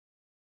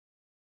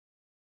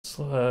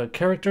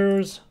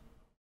Characters.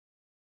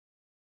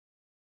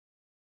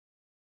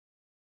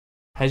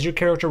 Has your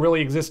character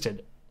really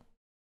existed?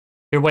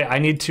 Here, wait, I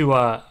need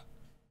to,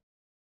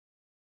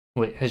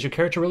 wait, has your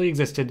character really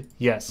existed?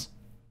 Yes.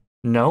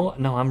 No?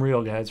 No, I'm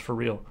real, guys, for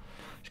real.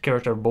 Is your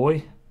character a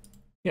boy?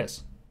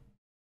 Yes.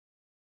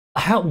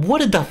 How?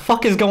 What the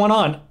fuck is going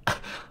on?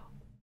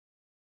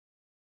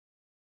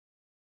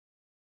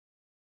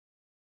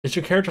 Is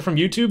your character from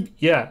YouTube?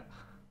 Yeah.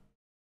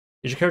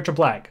 Is your character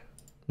black?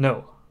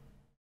 No.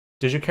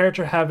 Does your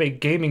character have a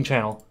gaming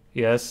channel?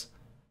 Yes.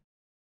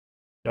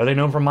 Are they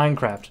known for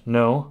Minecraft?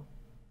 No.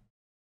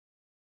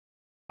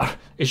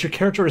 Is your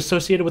character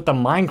associated with the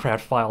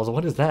Minecraft files?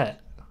 What is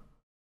that?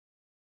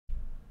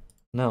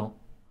 No.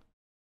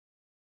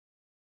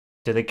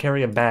 Do they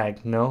carry a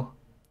bag? No.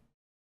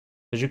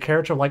 Does your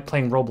character like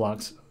playing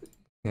Roblox?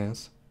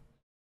 Yes.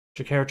 Is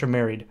your character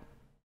married?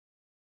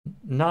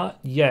 Not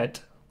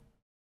yet.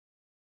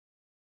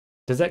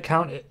 Does that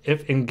count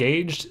if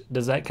engaged?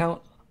 Does that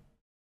count?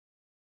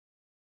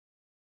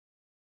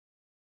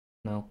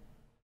 No.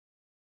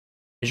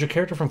 Is your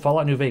character from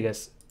Fallout New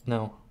Vegas?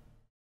 No.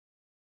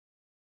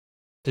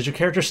 Does your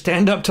character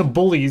stand up to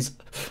bullies?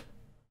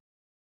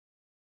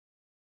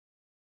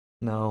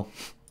 No.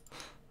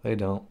 They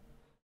don't.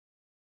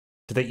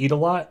 Do they eat a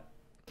lot?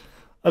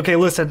 Okay,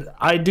 listen,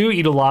 I do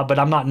eat a lot, but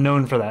I'm not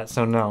known for that,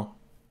 so no.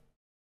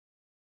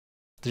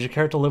 Does your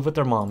character live with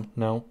their mom?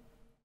 No.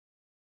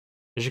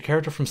 Is your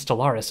character from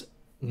Stellaris?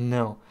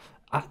 No.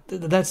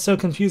 That's so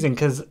confusing,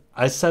 because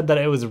I said that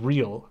it was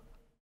real.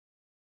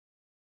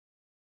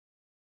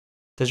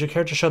 Does your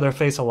character show their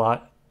face a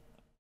lot?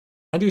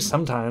 I do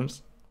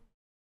sometimes.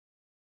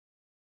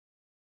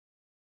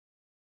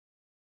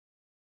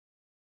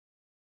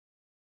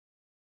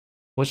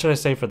 What should I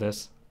say for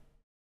this?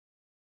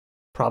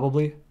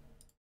 Probably.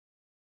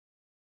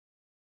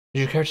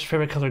 Is your character's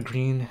favorite color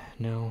green?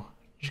 No.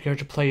 Does your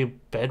character play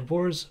Bed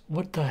Wars?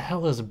 What the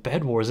hell is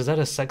Bed Wars? Is that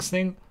a sex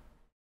thing?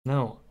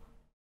 No.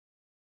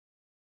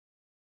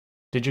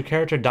 Did your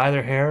character dye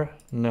their hair?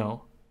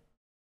 No.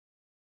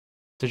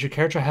 Does your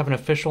character have an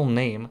official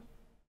name?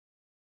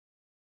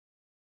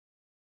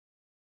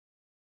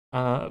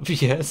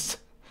 Yes.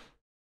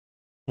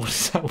 What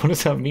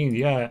does that mean?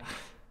 Yeah.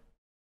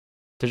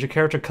 Does your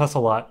character cuss a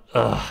lot?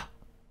 Ugh.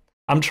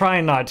 I'm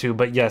trying not to,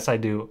 but yes, I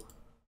do.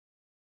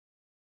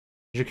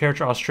 Is your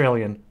character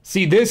Australian?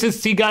 See,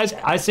 see guys,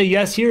 I say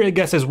yes here, it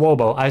guesses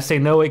Wobo. I say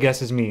no, it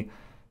guesses me.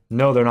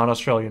 No, they're not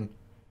Australian.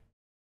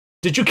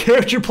 Did your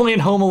character play in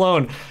Home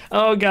Alone?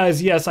 Oh,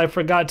 guys, yes, I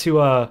forgot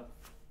to,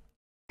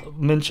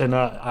 mention,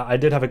 I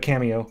did have a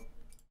cameo.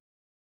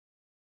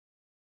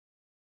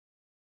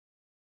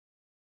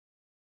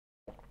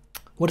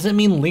 What does it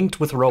mean, linked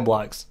with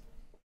Roblox?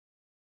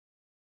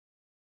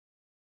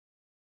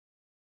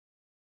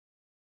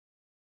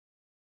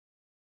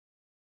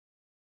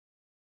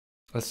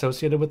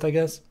 Associated with, I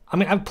guess? I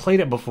mean, I've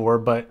played it before,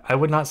 but I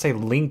would not say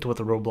linked with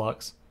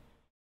Roblox.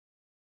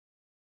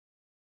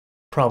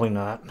 Probably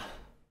not.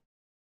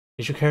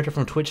 Is your character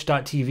from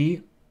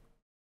Twitch.tv?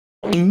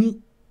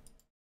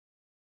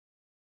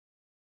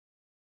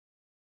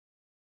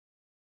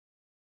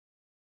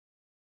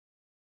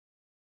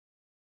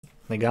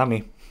 They got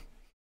me.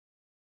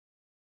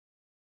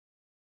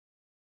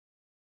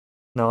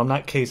 No, I'm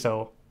not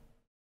queso.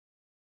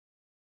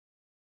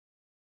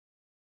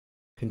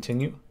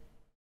 Continue.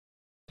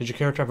 Did your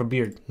character have a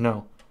beard?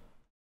 No.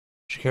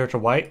 Is your character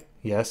white?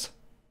 Yes.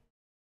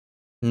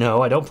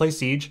 No, I don't play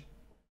Siege.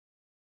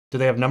 Do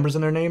they have numbers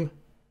in their name?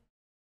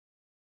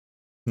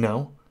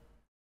 No.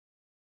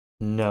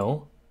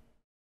 No.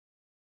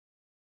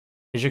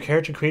 Is your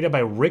character created by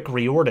Rick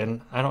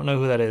Riordan? I don't know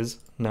who that is.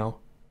 No.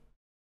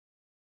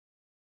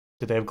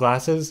 Do they have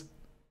glasses?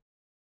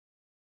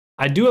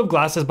 I do have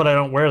glasses, but I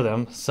don't wear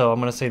them, so I'm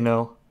gonna say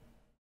no.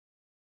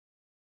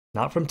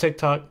 Not from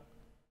TikTok.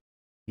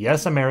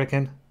 Yes,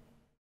 American.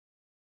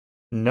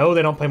 No,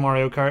 they don't play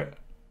Mario Kart.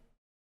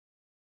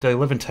 Do they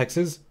live in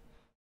Texas?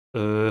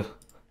 Does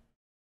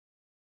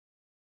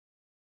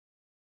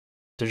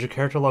your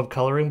character love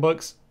coloring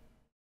books?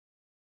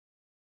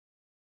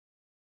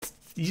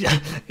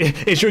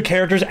 Is your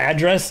character's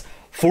address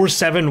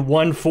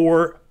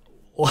 4714?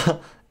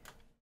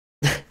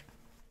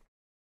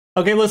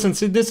 Okay, listen,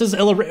 see, this is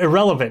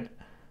irrelevant.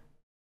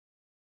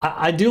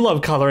 I do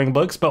love coloring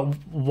books, but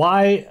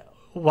why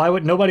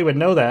would nobody would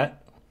know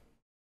that?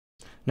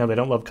 No, they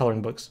don't love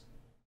coloring books.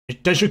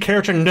 Does your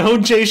character know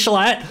Jay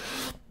Schlatt?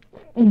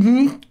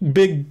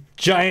 Big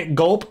giant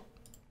gulp.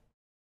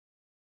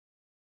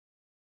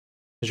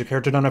 Does your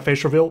character done a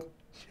face reveal?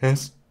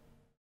 Yes.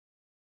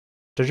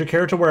 Does your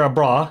character wear a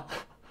bra?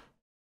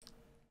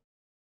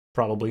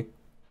 Probably.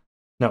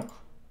 No.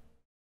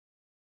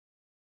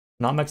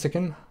 Not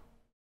Mexican.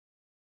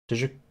 Is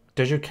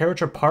your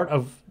character part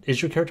of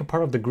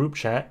the group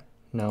chat?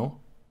 No.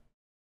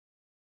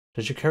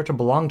 Does your character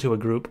belong to a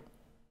group?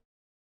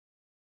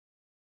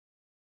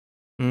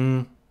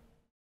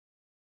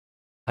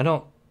 I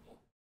don't.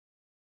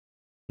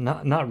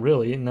 Not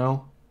really,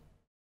 no.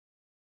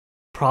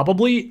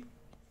 Probably?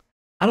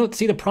 I don't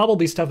see the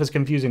probably stuff as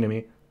confusing to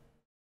me.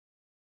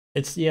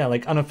 It's, yeah,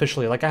 like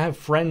unofficially. Like I have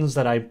friends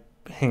that I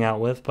hang out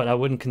with, but I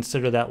wouldn't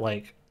consider that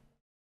like...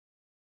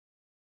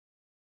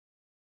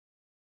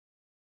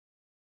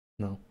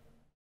 No.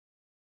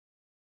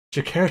 Is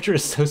your character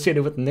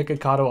associated with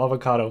Nikocado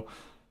Avocado?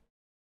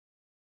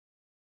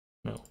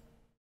 No.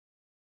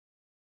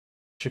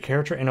 Is your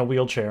character in a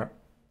wheelchair?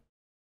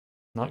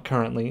 Not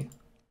currently.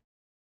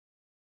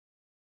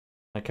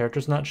 My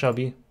character's not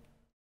chubby.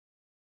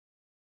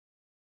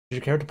 Does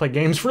your character play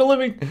games for a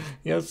living?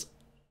 Yes.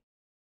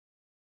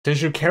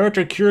 Does your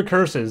character cure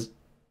curses?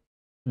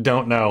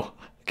 Don't know.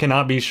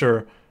 Cannot be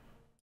sure.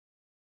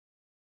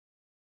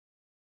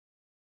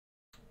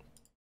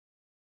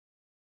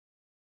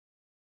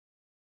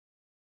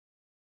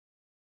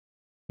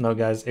 No,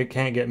 guys, it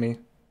can't get me.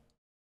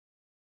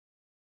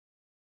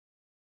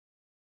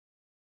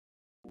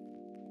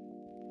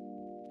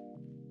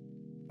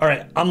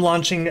 Alright, I'm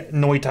launching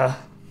Noita.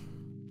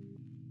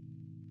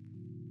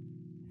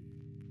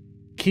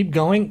 Keep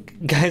going?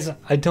 Guys,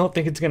 I don't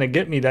think it's gonna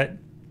get me that...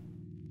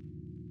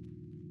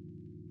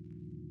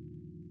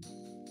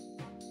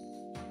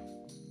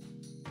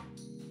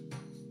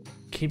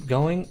 Keep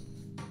going?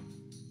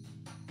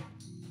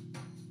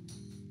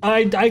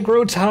 I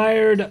grow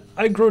tired.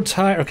 I grow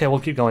tired. Okay,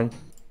 we'll keep going.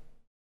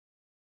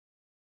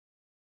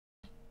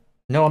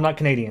 No, I'm not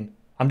Canadian.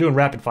 I'm doing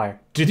rapid fire.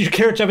 Did your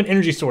character have an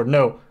energy sword?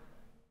 No.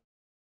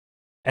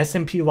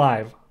 SMP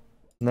Live?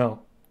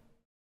 No.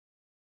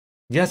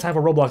 Yes, I have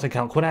a Roblox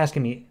account. Quit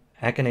asking me,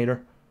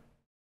 Akinator.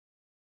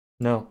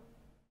 No.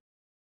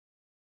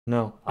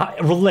 No.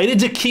 Related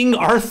to King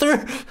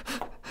Arthur?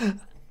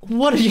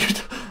 What are you...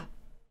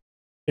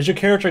 Is your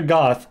character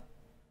goth?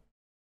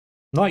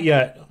 Not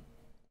yet.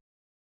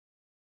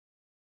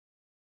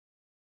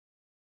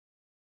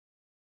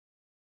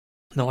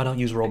 No, I don't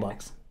use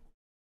Roblox.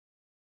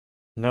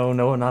 No,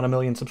 not a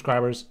million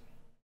subscribers.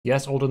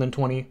 Yes, older than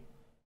 20.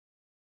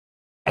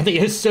 I think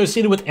it's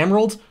associated with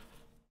emeralds?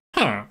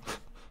 Huh.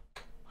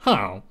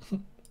 Huh.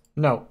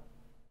 No.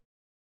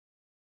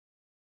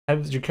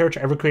 Has your character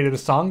ever created a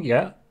song?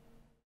 Yeah.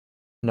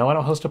 No, I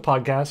don't host a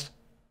podcast.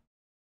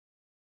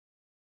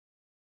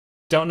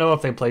 Don't know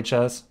if they play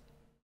chess.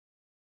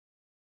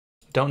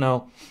 Don't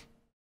know.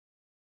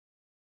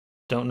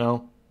 Don't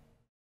know.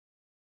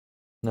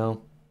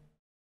 No.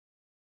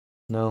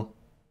 No.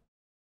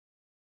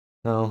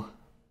 No.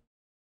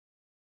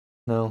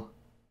 No.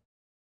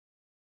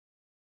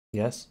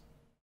 Yes.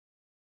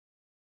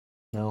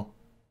 No.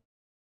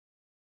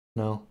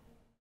 No.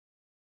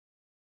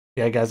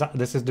 Yeah, guys,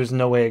 there's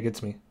no way it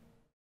gets me.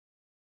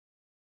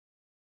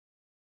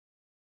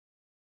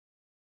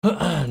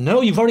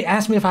 No, you've already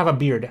asked me if I have a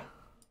beard.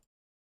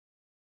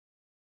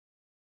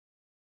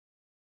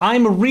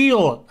 I'm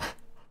real.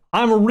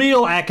 I'm a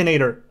real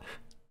Akinator.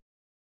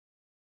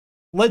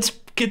 Let's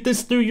get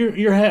this through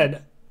your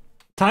head.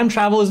 Time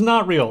travel is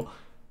not real.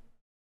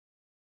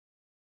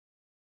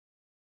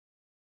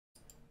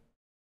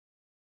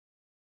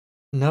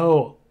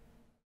 No.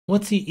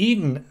 What's he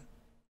eating?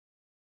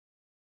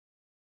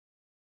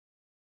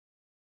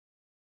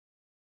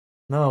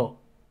 No.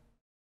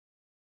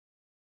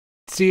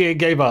 See, it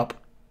gave up.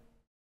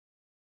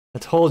 I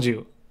told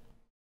you.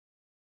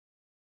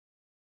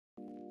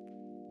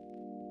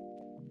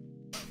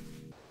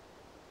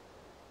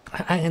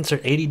 I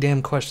answered 80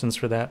 damn questions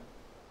for that.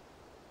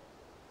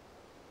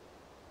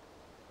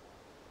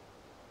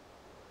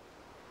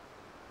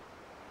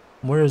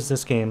 Where is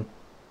this game?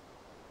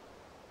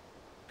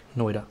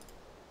 Noida.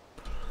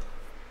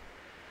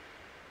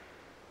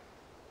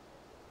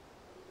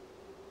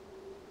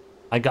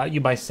 I got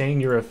you by saying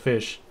you're a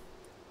fish.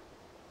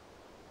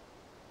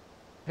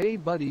 Hey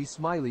buddy,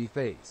 smiley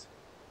face.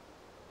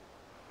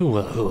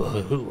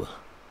 Ooh.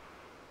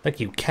 Thank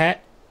you,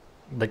 Cat.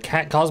 The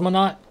Cat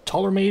Cosmonaut,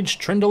 Taller Mage,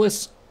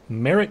 Trindalus,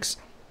 Merrick's,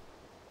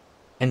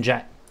 and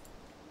Jack.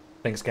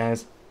 Thanks,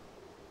 guys.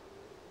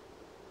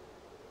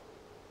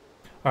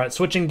 Alright,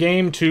 switching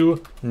game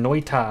to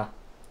Noita.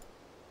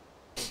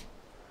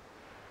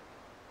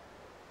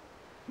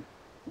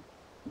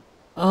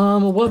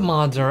 What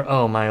mods are...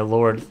 Oh my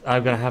lord,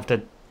 I'm gonna have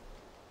to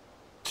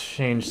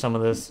change some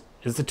of this.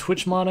 Is the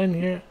Twitch mod in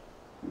here?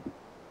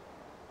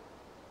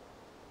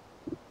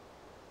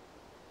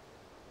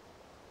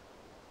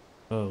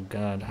 Oh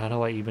god, how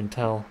do I even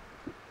tell?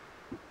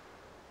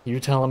 You're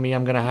telling me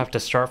I'm gonna have to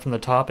start from the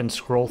top and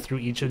scroll through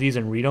each of these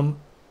and read them?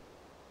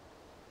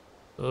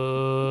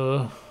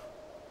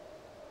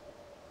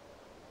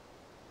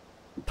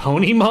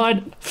 Pony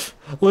mod?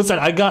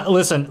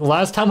 Listen,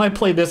 last time I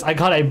played this, I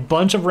got a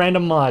bunch of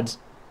random mods.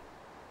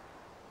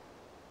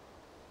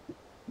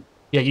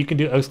 Yeah, you can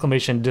do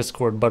exclamation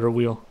Discord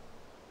Butterwheel.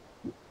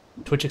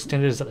 Twitch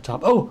extended is at the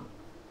top. Oh!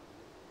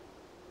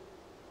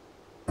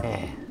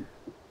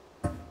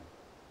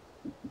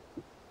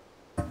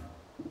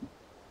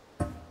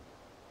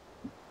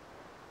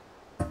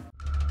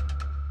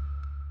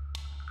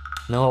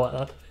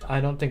 No, I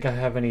don't think I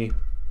have any...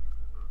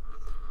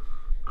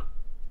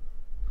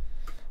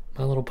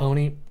 My Little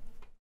Pony.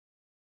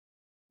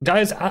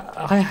 Guys,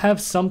 I have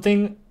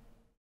something...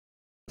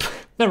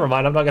 Never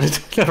mind, I'm not gonna...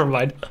 Never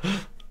mind.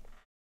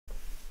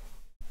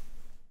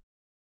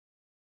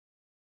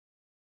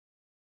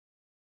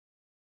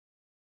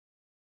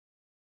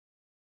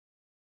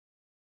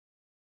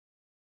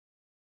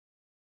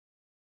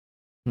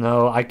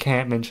 No, I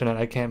can't mention it.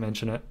 I can't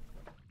mention it.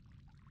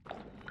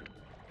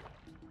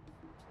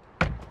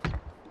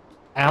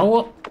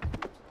 Ow!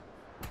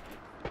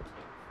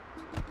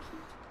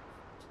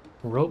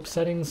 Rope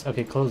settings?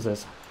 Okay, close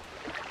this.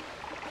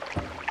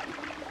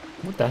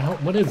 What the hell?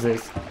 What is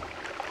this?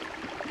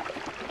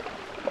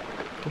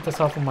 Get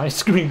this off of my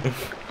screen.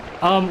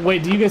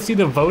 Wait, do you guys see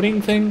the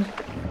voting thing?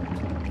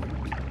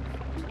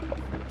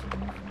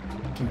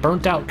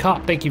 Burnt out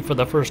cop, thank you for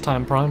the first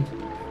time, Prime.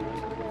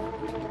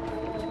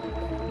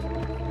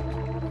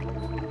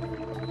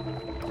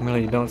 No,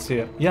 you don't see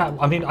it. Yeah,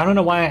 I mean, I don't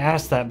know why I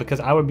asked that,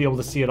 because I would be able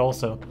to see it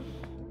also.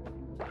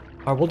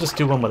 Alright, we'll just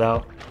do one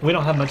without. We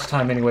don't have much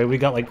time anyway, we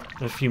got like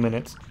a few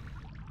minutes.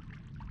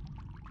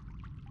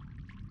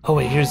 Oh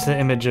wait, here's the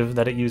image of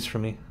that it used for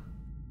me.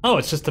 Oh,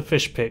 it's just a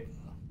fish pic.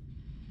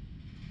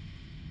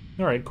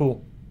 Alright,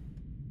 cool.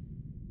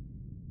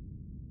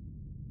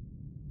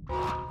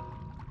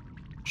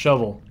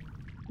 Shovel.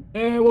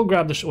 Eh, we'll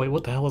grab the wait,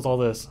 what the hell is all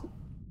this?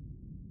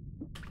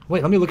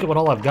 Wait, let me look at what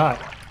all I've got.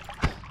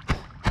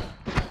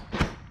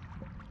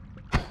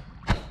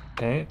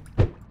 Okay.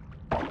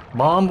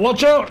 Mom,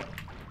 watch out!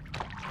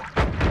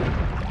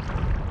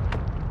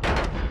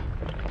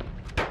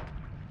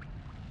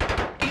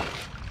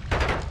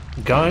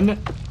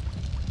 Gun.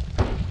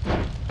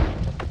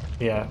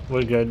 Yeah,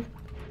 we're good.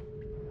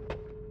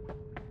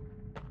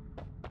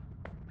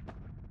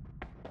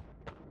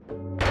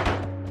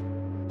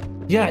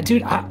 Yeah,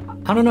 dude, I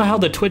don't know how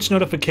the Twitch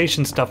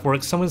notification stuff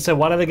works. Someone said,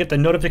 why do they get the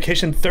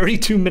notification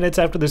 32 minutes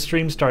after the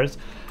stream starts?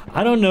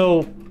 I don't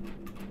know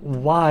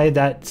why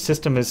that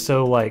system is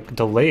so, like,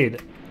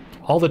 delayed.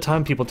 All the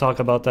time people talk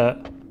about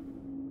that.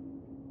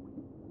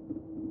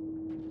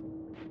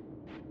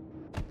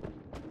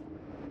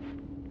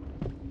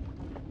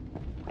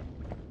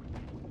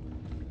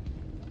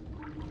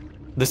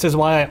 This is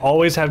why I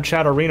always have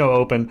Chatterino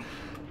open.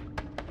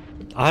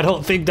 I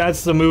don't think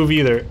that's the move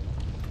either.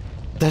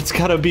 That's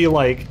gotta be,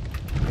 like,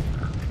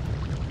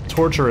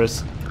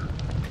 torturous.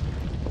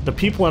 The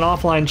people in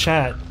offline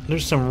chat,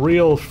 there's some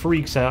real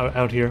freaks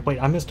out here.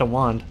 Wait, I missed a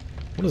wand.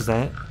 What is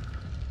that?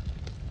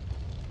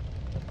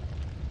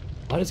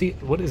 Why does he...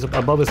 What is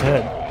above his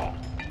head?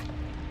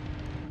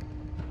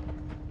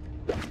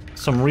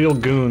 Some real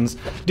goons.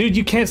 Dude,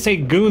 you can't say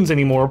goons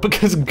anymore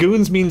because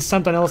goons means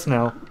something else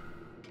now.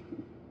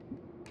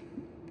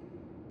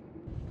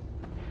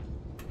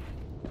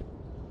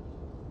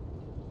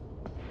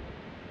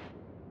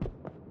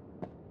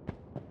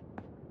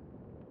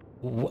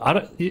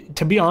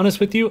 To be honest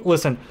with you,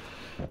 listen,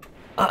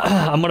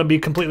 I'm gonna be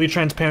completely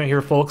transparent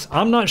here, folks.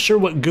 I'm not sure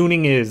what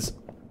gooning is.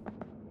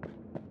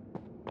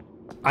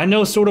 I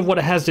know sort of what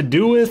it has to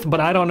do with, but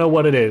I don't know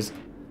what it is.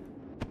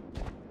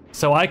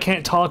 So I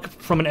can't talk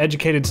from an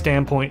educated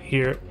standpoint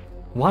here.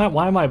 Why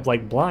am I,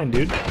 like, blind,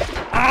 dude?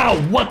 Ow,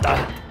 what the?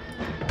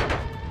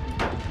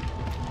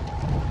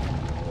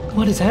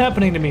 What is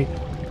happening to me?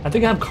 I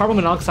think I have carbon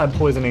monoxide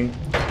poisoning.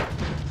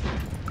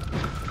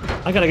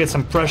 I gotta get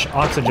some fresh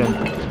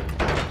oxygen.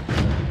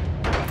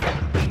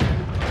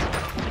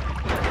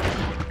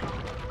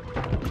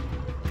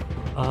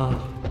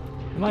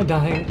 Am I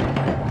dying?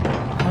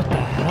 What the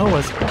hell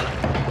is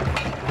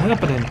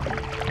happening?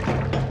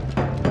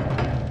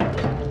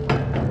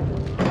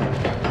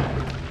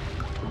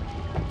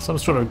 Some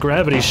sort of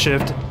gravity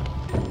shift.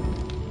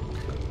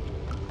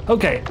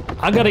 Okay,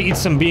 I gotta eat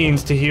some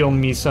beans to heal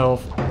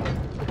myself.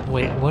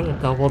 Wait, what?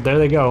 Oh, well, there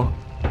they go.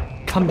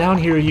 Come down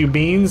here, you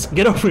beans.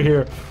 Get over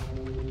here.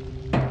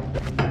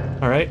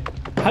 Alright.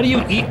 How do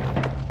you eat?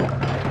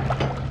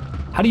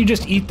 How do you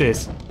just eat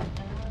this?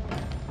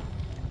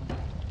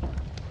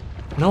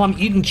 No, I'm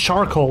eating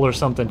charcoal or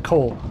something.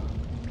 Coal.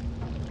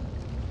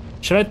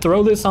 Should I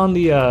throw this on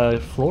the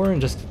floor and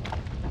just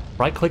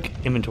right-click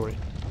inventory?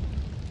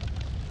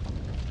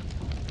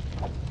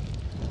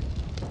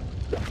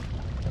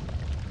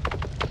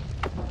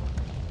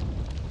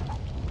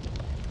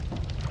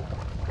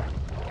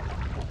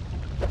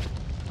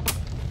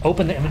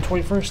 Open the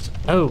inventory first?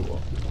 Oh.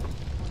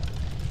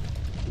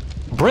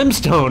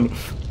 Brimstone!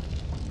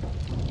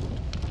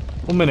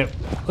 1 minute.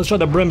 Let's try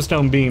the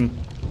brimstone beam.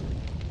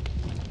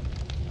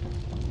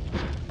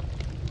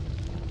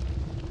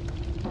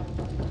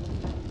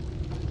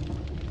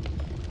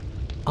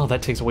 Oh,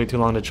 that takes way too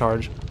long to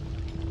charge.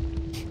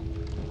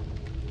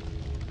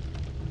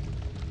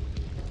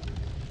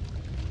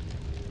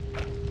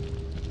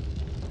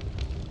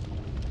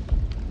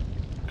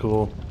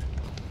 Cool.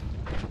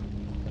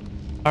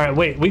 Alright,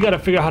 wait, we gotta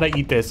figure out how to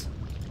eat this.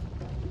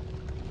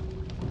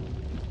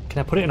 Can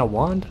I put it in a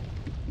wand?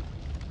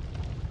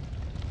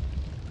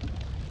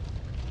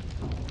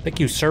 Thank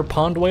you, Sir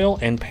Pond Whale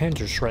and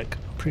Panzer Shrek.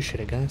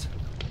 Appreciate it, guys.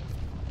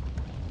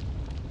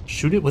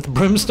 Shoot it with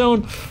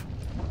brimstone?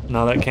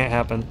 No, that can't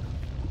happen.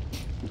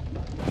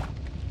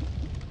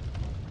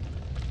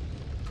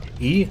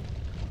 E?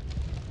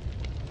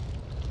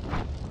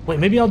 Wait,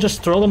 maybe I'll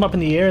just throw them up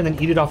in the air and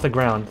then eat it off the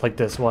ground, like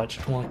this, watch.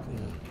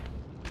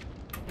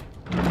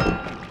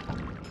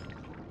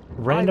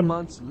 Random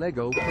months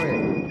Lego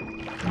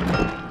prey.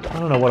 I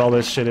don't know what all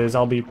this shit is,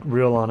 I'll be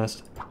real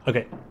honest.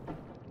 Okay.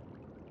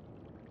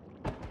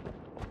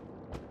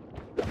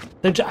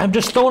 I'm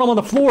just throwing them on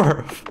the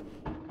floor.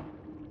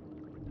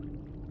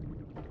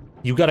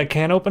 You got a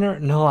can opener?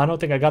 No, I don't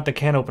think I got the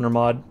can opener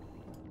mod.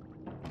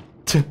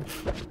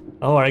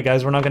 Alright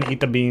guys, we're not gonna eat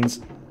the beans.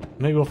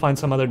 Maybe we'll find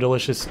some other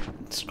delicious,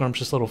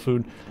 scrumptious little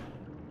food.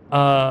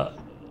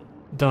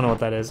 Don't know what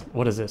that is.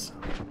 What is this?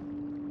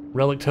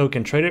 Relic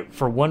token. Trade it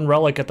for 1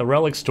 relic at the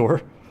relic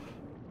store.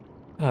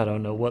 I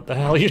don't know what the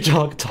hell you're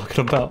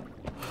talking about.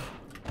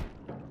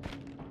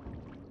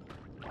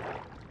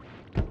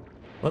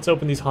 Let's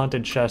open these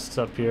haunted chests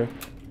up here.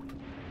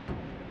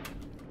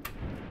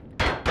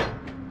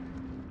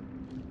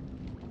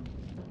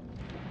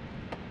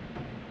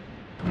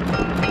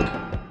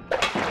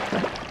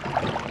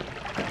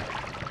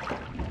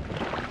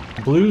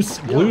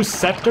 Blue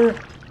scepter?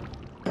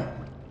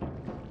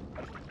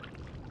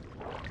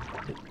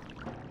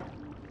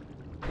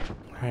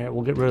 Alright,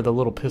 we'll get rid of the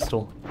little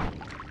pistol.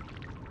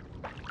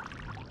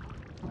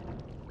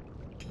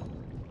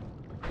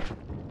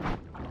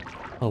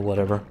 Oh,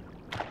 whatever.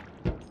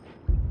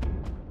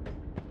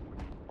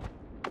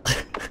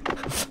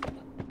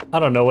 I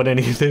don't know what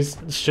any of this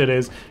shit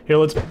is. Here,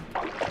 let's...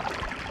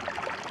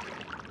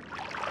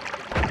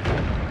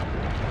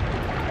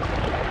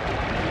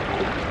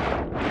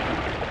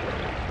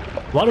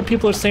 A lot of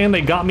people are saying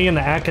they got me in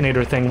the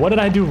Akinator thing. What did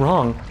I do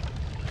wrong?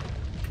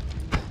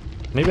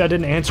 Maybe I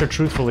didn't answer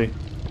truthfully.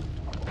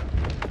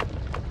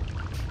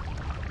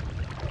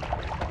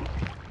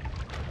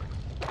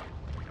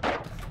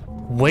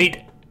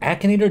 Wait,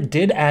 Akinator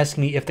did ask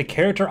me if the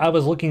character I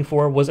was looking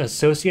for was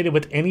associated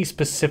with any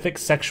specific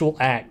sexual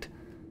act.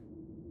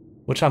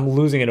 Which I'm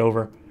losing it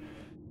over.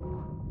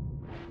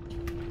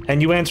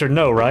 And you answered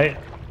no, right?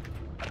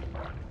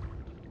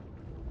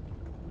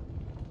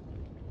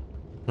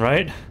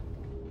 Right?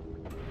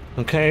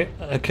 Okay,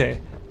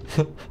 okay.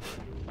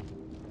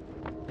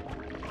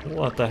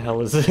 What the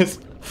hell is this?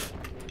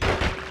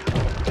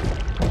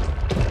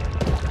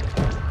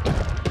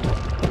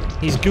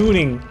 He's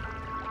gooning.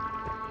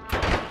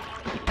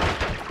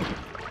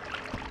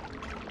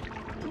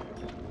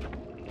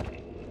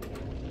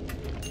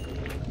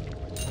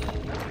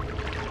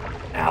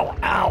 Ow,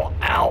 ow,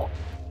 ow.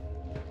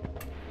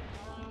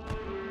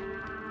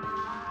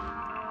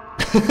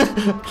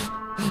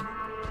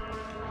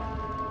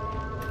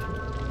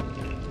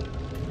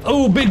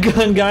 Oh, big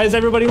gun, guys.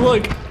 Everybody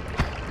look.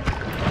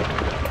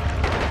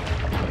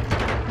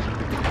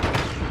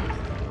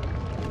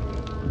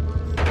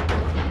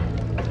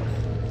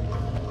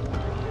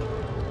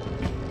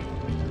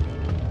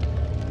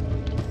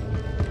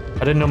 I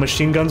didn't know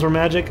machine guns were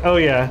magic. Oh,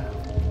 yeah.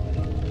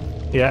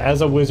 Yeah,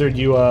 as a wizard,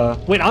 you,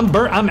 Wait, I'm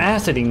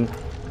aciding.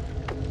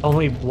 I'll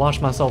only wash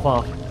myself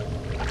off.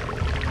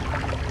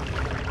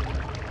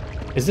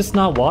 Is this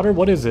not water?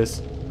 What is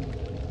this?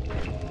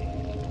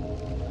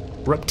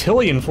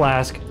 Reptilian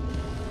flask.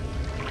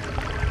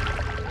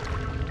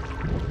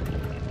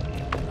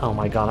 Oh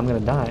my god, I'm gonna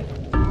die.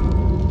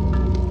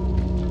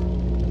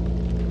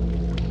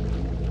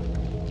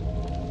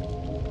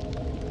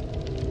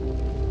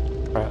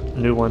 Alright,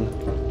 new one.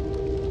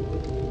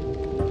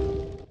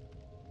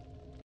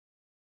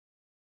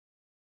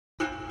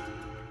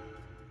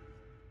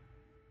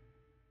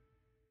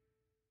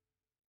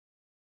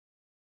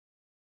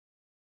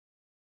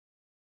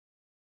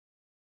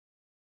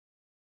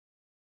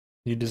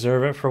 You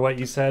deserve it for what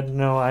you said?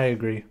 No, I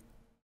agree.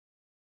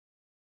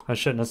 I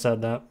shouldn't have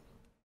said that.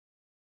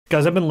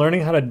 Guys, I've been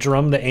learning how to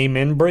drum the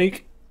amen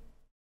break.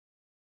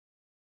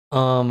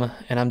 And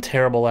I'm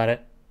terrible at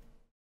it.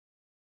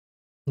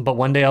 But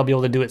one day I'll be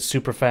able to do it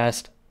super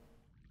fast.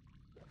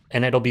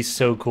 And it'll be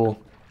so cool.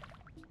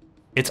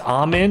 It's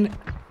amen?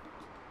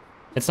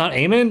 It's not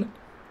amen?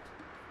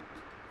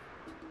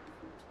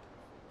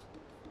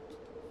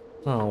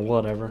 Oh,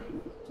 whatever.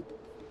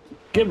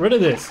 Get rid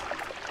of this.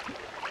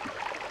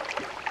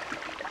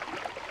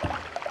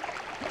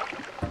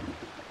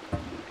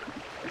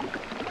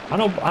 I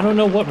don't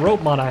know what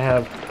rope mod I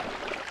have.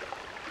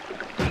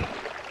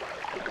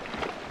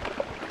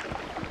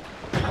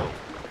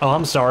 Oh,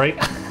 I'm sorry.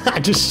 I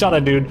just shot a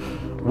dude.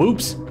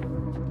 Whoops.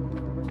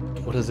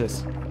 What is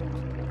this?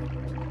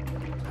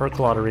 Perk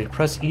lottery.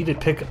 Press E to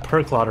pick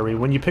perk lottery.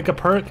 When you pick a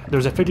perk,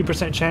 there's a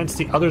 50% chance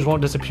the others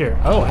won't disappear.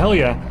 Oh, hell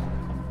yeah.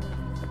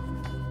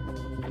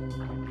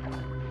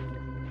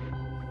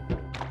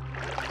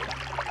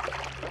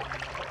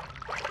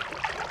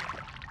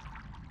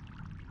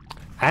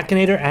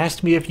 Akinator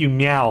asked me if you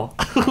meow.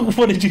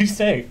 What did you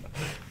say?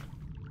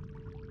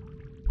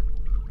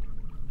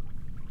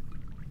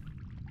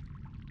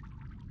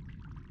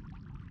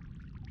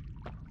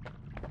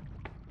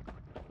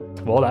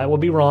 Well, that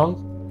would be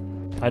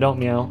wrong. I don't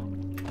meow.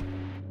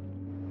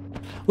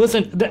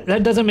 Listen,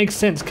 that doesn't make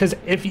sense, because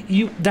if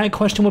that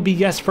question would be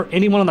yes for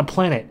anyone on the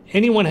planet.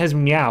 Anyone has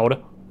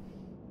meowed.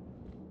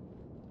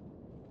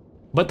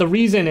 But the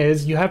reason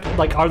is, you have to,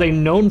 like, are they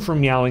known for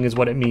meowing is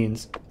what it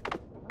means.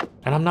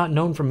 And I'm not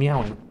known for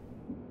meowing.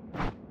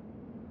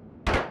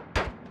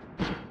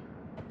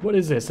 What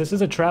is this? This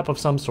is a trap of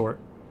some sort.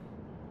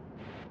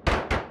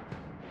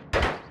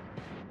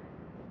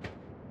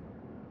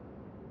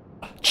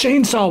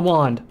 Chainsaw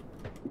wand!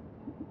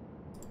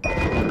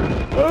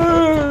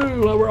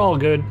 Oh, well, we're all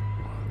good.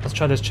 Let's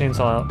try this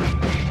chainsaw out.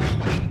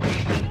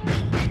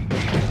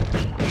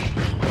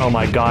 Oh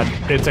my god,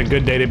 it's a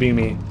good day to be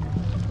me.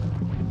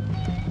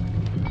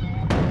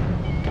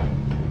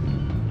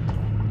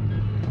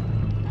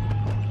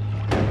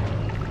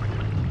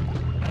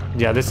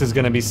 Yeah, this is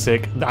gonna be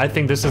sick. I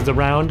think this is the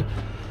round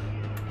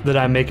that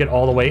I make it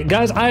all the way.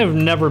 Guys, I have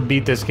never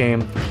beat this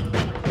game.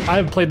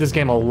 I've played this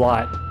game a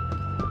lot.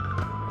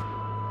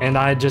 And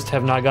I just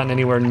have not gotten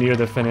anywhere near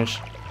the finish.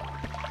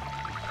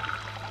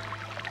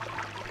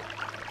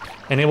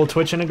 Enable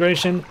Twitch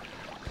integration.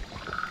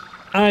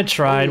 I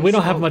tried. We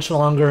don't have much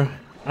longer.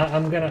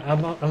 I'm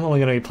only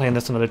gonna be playing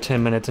this another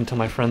 10 minutes until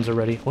my friends are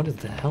ready. What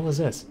the hell is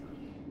this?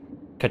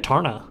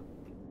 Katana.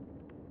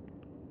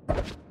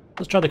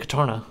 Let's try the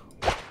katana.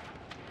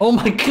 Oh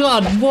my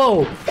god,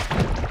 whoa!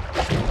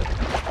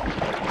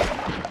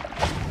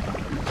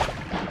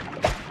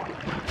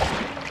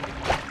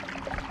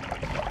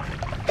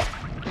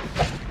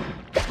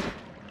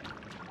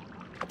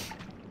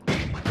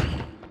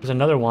 There's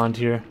another wand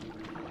here.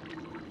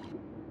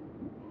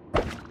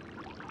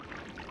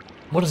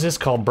 What is this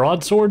called?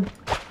 Broadsword?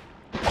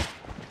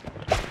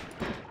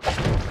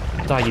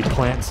 Die, you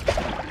plants.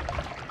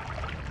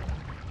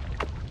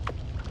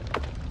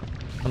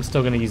 I'm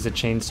still gonna use the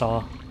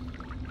chainsaw.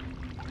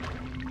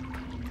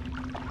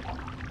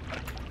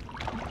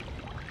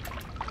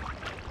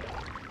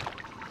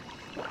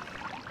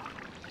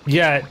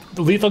 Yeah,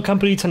 the Lethal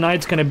Company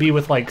tonight's gonna be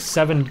with like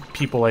 7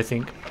 people, I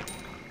think.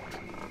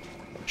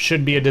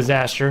 Should be a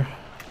disaster.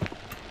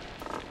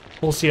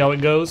 We'll see how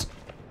it goes.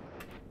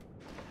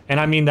 And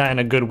I mean that in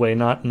a good way,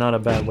 not a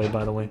bad way,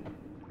 by the way.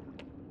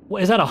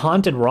 What, is that a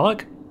haunted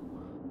rock?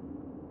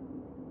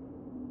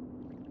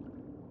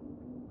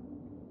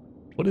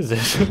 What is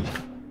this?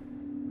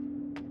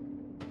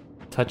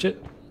 Touch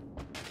it?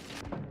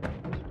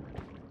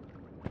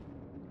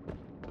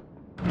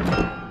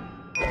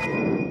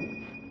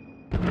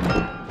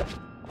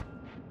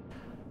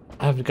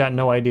 I've got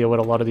no idea what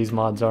a lot of these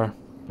mods are.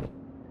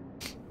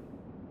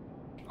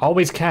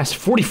 Always cast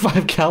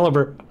 45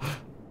 caliber.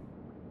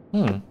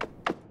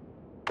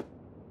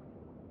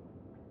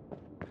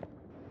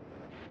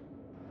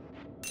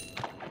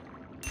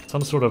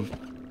 Some sort of...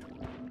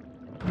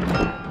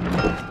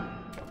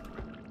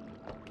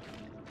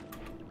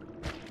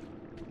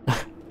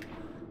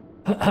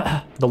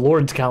 The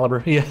Lord's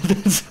caliber. Yeah,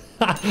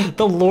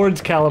 the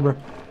Lord's caliber.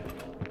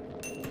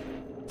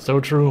 So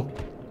true.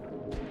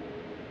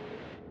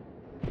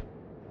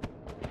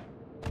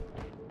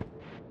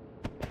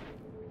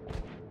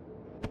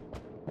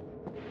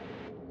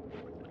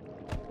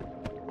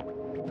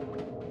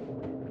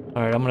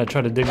 Alright, I'm gonna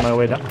try to dig my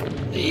way down.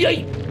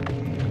 Yay!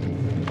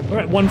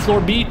 Alright, 1 floor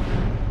beat.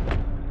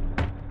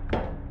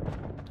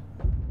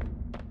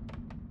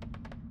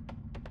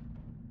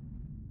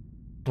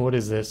 What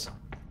is this?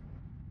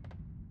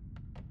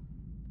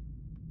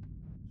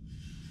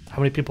 How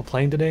many people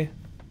playing today?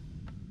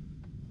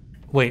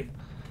 Wait.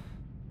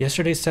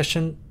 Yesterday's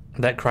session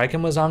that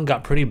Kraken was on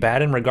got pretty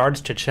bad in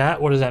regards to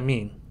chat? What does that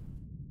mean?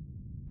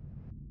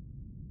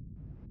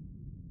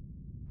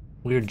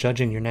 We're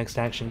judging your next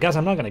action. Guys,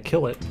 I'm not gonna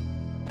kill it.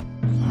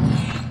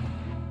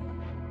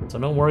 So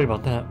don't worry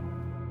about that.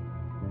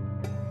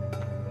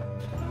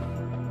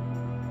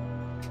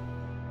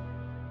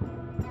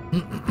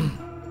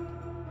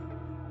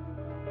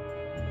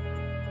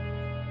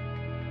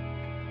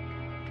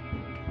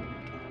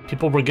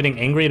 People were getting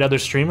angry at other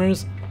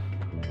streamers?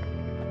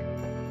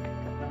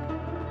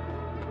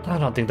 I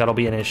don't think that'll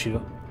be an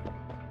issue.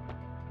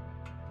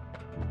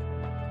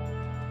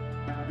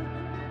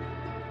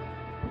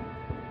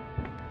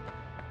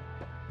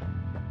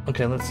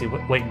 Okay, let's see.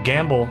 Wait,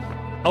 gamble.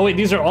 Oh wait,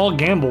 these are all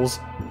gambles.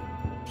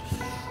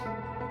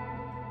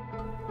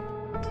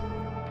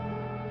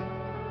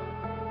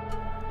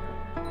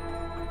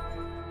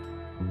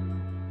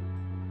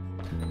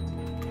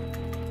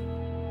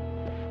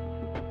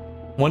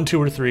 One,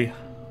 2, or 3.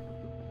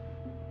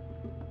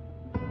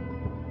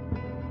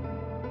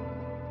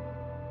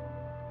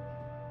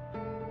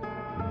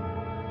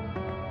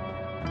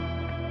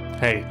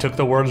 Hey, took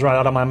the words right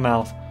out of my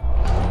mouth.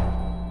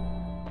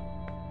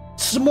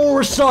 Some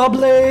more saw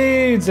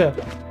blades! Are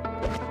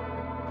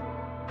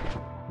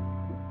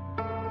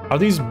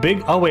these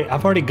big? Oh wait,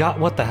 I've already got,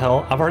 what the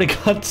hell? I've already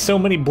got so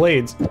many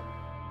blades.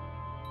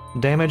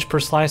 Damage per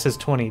slice is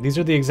 20. These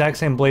are the exact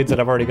same blades that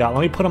I've already got.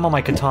 Let me put them on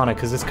my katana,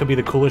 because this could be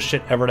the coolest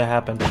shit ever to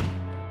happen.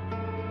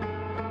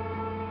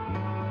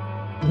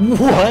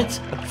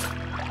 What?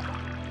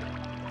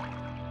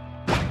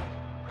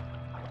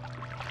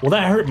 Will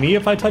that hurt me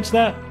if I touch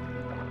that?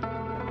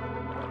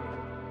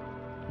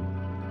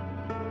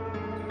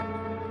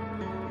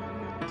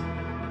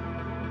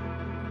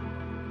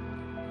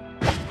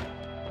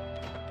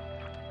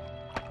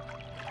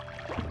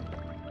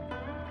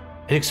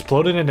 It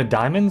exploded into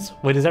diamonds?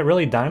 Wait, is that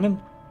really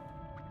diamond?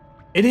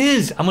 It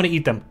is! I'm gonna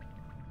eat them.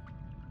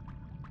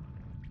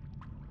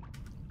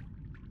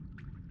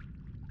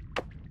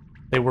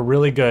 They were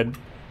really good,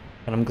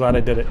 and I'm glad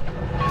I did it.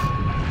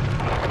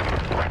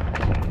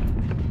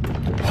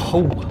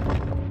 Oh.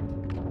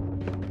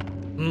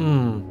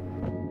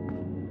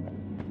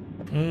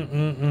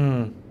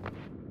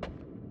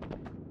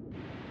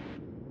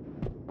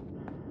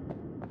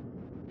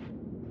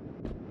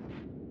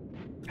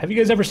 Have you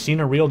guys ever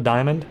seen a real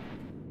diamond?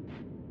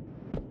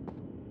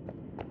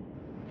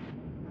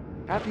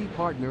 Happy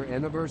partner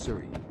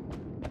anniversary.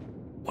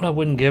 What I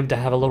wouldn't give to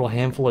have a little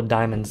handful of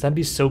diamonds. That'd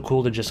be so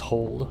cool to just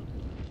hold.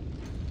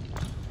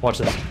 Watch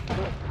this.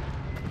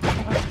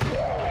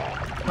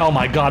 Oh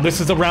my god,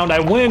 this is the round I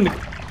win!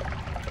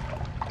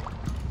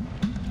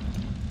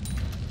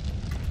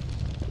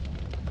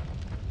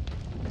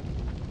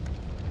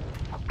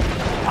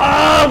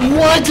 Ah,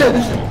 what?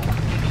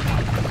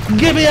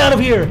 Get me out of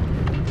here!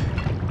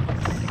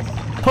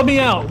 Put me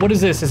out! What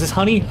is this? Is this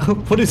honey?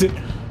 What is it?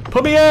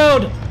 Put me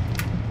out!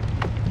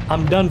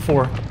 I'm done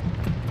for.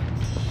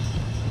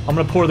 I'm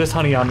gonna pour this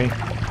honey on me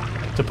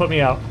to put me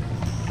out.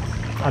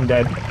 I'm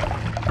dead.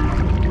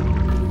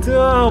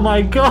 Oh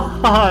my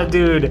god,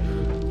 dude!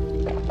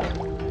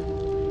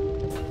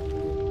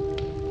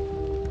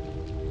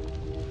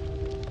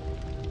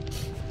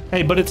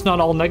 Hey, but it's not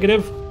all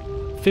negative.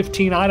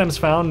 15 items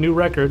found, new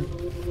record.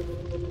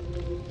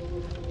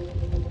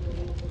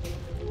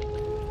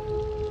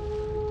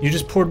 You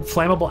just poured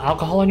flammable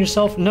alcohol on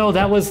yourself? No,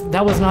 that was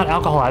not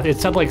alcohol. It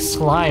said like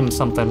slime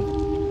something.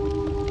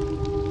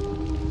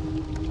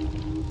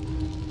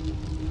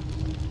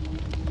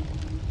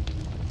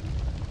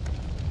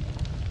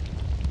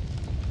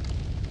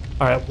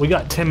 All right, we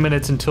got 10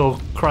 minutes until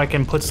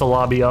Kraken puts the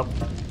lobby up.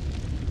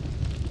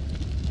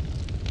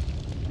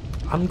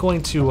 I'm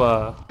going to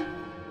I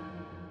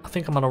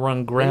think I'm gonna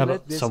run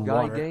grab some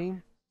water.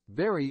 Game?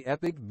 Very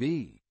epic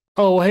V.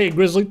 Oh, hey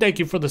Grizzly, thank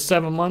you for the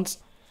 7 months.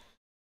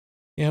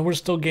 Yeah, we're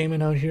still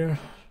gaming out here.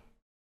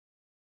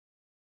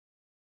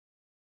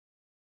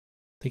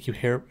 Thank you,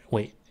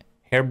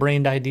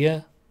 harebrained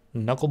idea,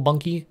 knuckle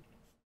bunky,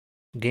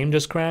 game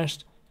just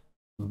crashed,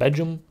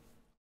 Belgium,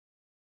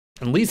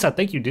 and Lisa.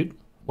 Thank you, dude.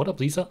 What up,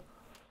 Lisa?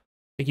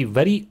 Thank you,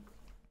 Vetty,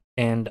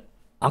 and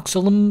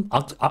OxyClean,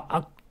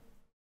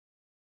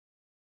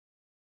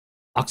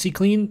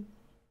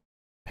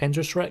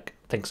 Panzer Shrek.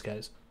 Thanks,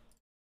 guys.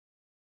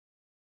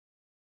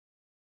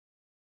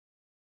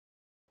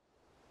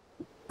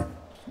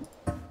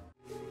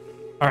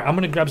 All right, I'm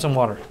gonna grab some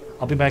water.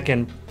 I'll be back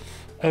in,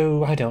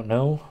 oh, I don't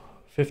know,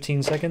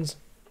 15 seconds.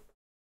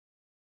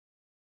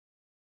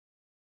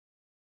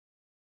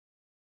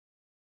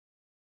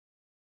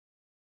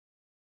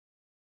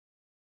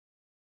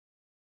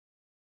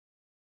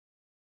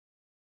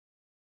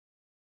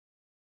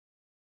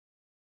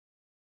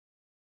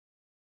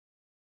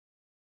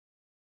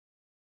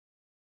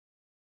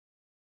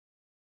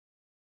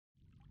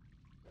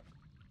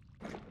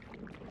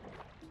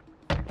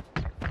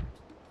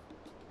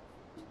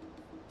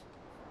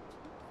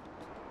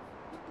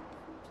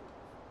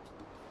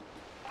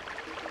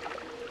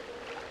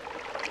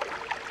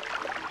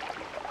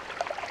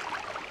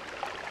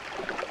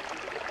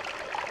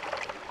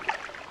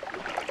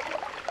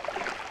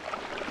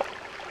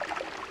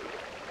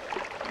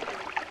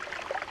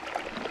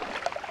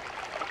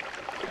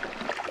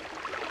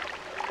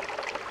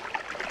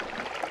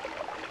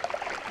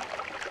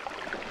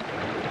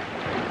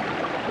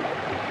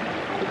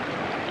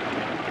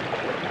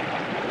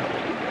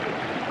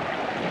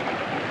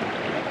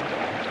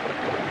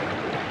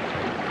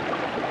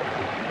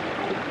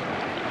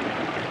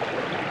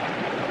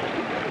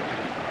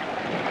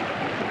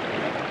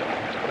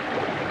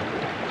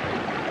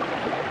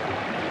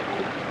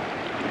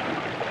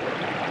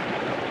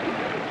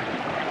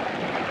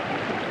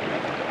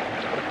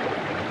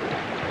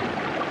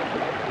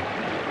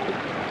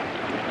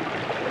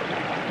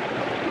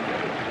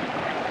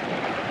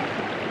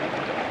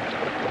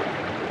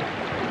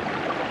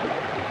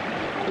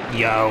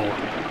 Yo.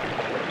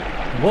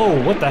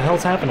 Whoa, what the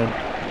hell's happening?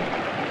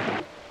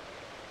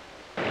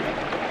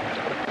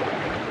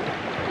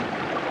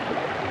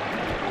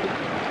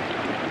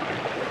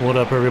 What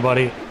up,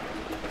 everybody?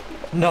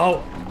 No,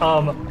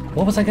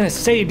 what was I gonna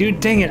say, dude?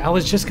 Dang it, I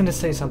was just gonna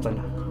say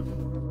something.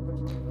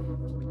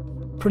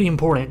 Pretty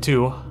important,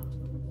 too.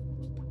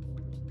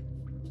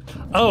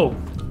 Oh,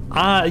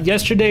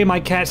 yesterday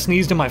my cat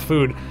sneezed in my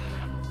food.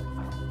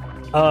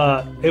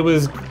 It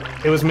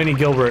was Mini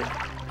Gilbert.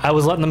 I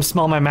was letting them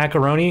smell my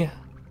macaroni.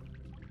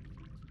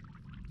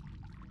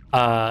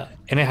 And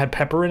it had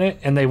pepper in it,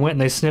 and they went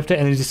and they sniffed it,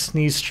 and they just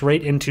sneezed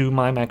straight into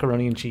my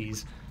macaroni and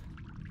cheese.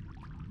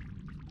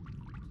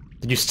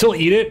 Did you still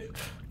eat it?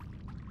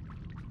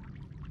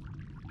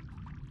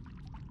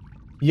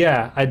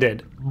 Yeah, I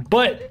did.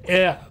 But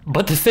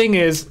the thing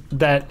is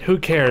that who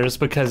cares,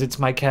 because it's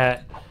my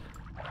cat.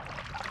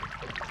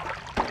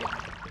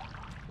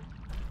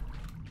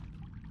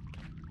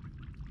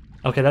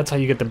 Okay, that's how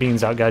you get the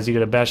beans out, guys. You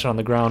gotta bash it on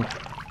the ground.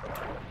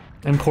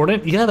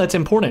 Important? Yeah, that's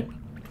important.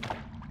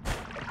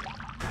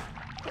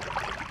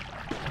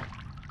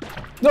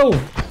 No!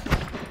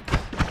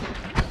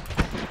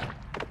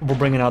 We're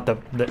bringing out the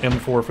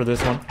M4 for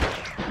this one.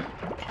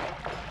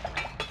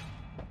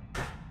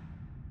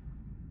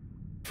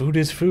 Food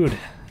is food.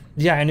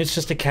 Yeah, and it's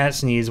just a cat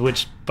sneeze,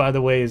 which, by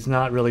the way, is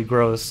not really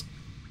gross.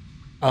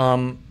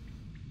 Kappa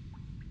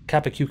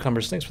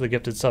Cucumbers, thanks for the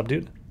gifted sub,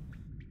 dude.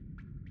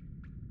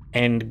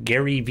 And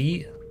Gary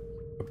V,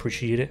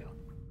 appreciate it.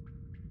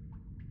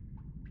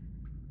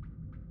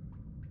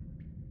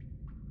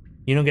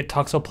 You don't get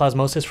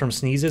toxoplasmosis from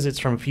sneezes, it's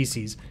from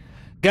feces.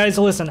 Guys,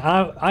 listen,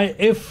 I've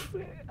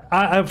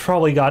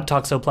probably got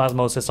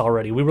toxoplasmosis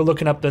already. We were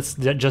looking up this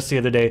just the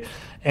other day,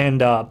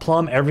 and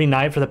Plum every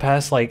night for the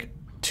past like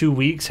 2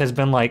 weeks has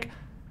been like,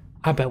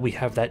 I bet we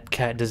have that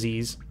cat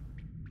disease.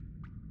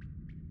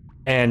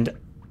 And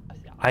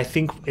I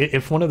think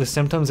if one of the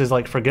symptoms is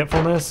like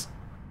forgetfulness,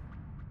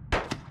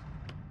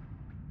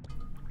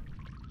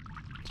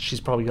 she's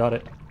probably got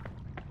it.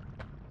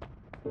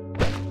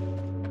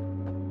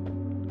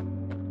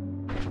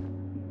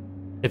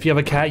 If you have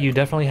a cat, you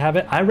definitely have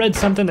it. I read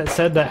something that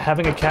said that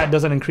having a cat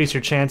doesn't increase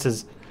your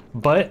chances,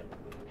 but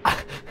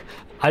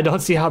I don't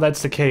see how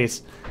that's the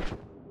case.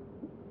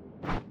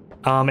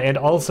 And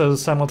also,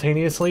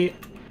 simultaneously...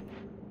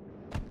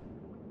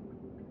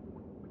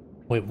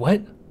 Wait,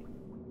 what?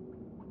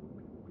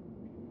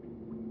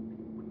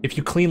 If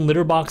you clean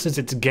litter boxes,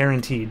 it's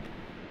guaranteed.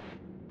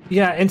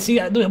 Yeah, and see,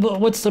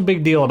 what's the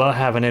big deal about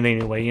having it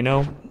anyway, you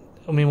know?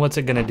 I mean, what's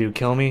it gonna do,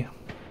 kill me?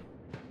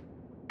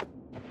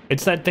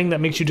 It's that thing that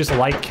makes you just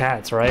like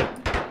cats, right?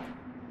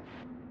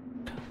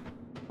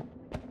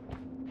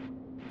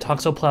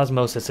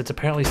 Toxoplasmosis. It's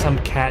apparently some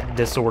cat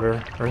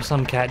disorder or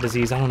some cat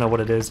disease. I don't know what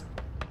it is.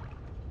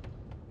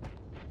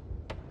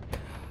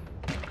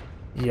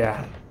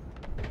 Yeah.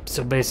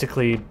 So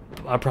basically,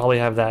 I probably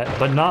have that.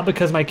 But not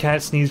because my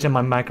cat sneezed in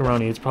my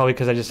macaroni. It's probably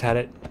because I just had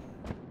it.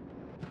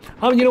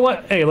 Oh, you know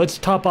what? Hey, let's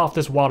top off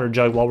this water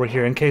jug while we're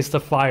here in case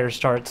the fire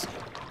starts.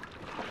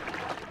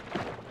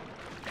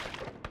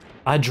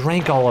 I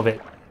drank all of it.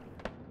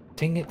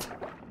 Dang it.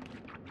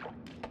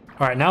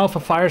 Alright, now if a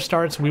fire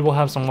starts, we will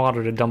have some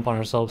water to dump on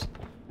ourselves.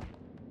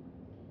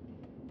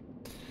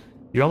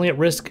 You're only at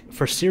risk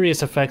for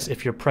serious effects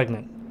if you're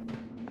pregnant.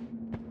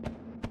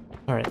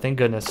 Alright, thank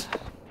goodness.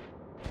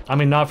 I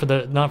mean, not for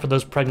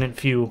those pregnant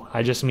few.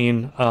 I just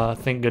mean,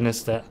 thank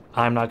goodness that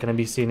I'm not going to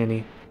be seeing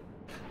any.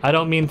 I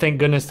don't mean thank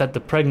goodness that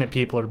the pregnant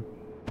people are...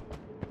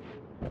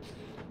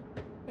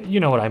 You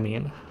know what I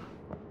mean.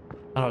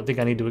 I don't think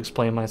I need to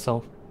explain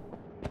myself.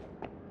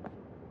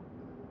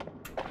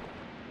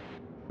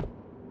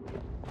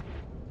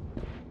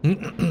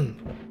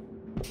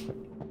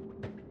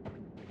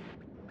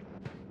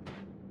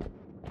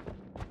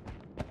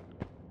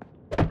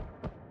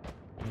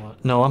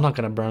 No, I'm not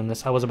gonna burn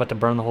this. I was about to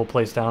burn the whole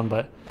place down,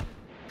 but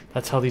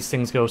that's how these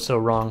things go so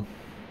wrong.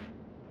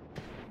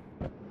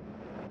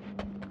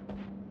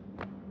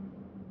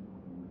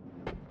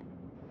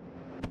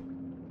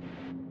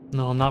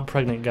 No, I'm not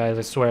pregnant, guys,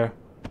 I swear.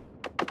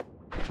 And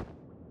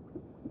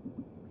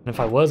if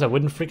I was, I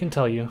wouldn't freaking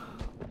tell you.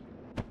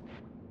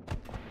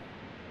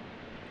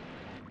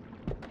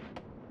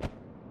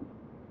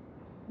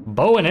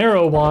 Bow and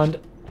arrow wand.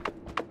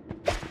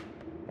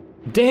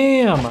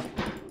 Damn!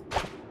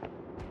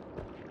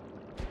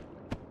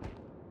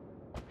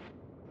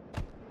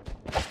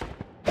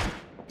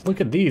 Look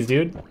at these,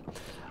 dude.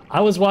 I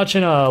was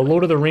watching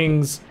Lord of the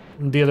Rings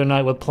the other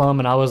night with Plum,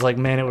 and I was like,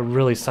 man, it would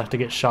really suck to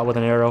get shot with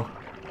an arrow.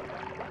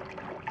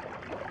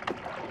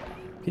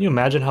 Can you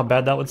imagine how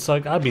bad that would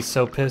suck? I'd be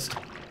so pissed.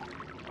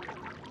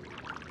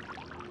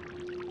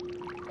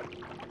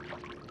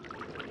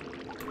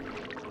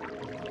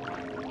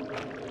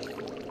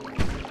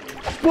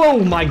 Whoa,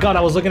 my god,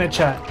 I was looking at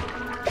chat.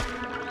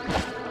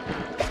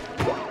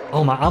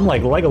 Oh my, I'm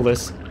like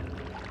Legolas.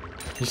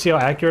 You see how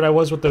accurate I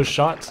was with those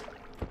shots?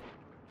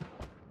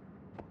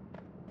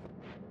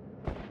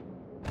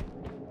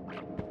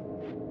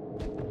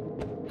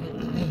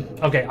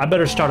 Okay, I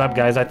better start up,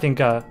 guys. I think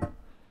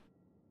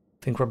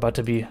we're about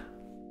to be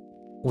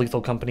Lethal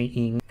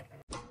Company-ing.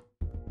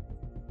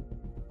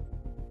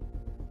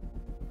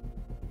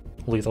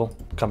 Lethal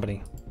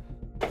Company.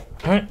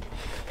 Alright.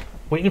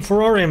 Waiting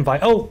for our invite.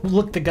 Oh,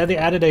 look, they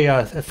added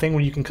a thing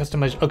where you can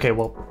customize. Okay,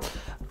 well,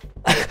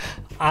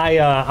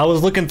 I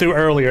was looking through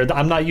earlier.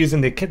 I'm not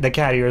using the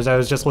cat ears. I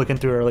was just looking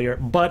through earlier.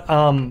 But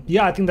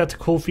yeah, I think that's a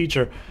cool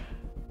feature.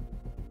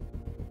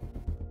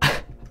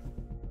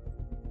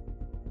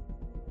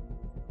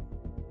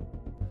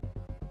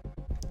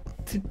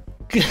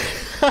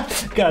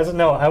 Guys,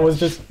 no, I was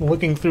just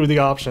looking through the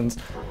options.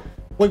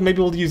 Look,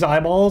 maybe we'll use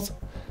eyeballs.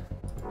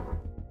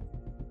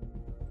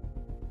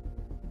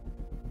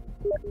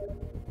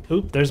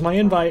 Oop, there's my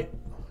invite.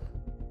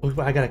 Oop,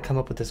 I gotta come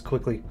up with this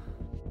quickly.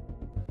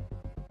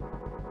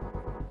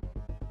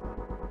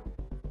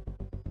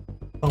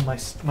 Oh,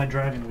 my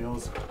driving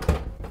wheels.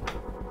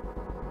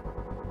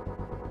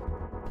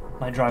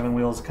 My driving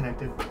wheel is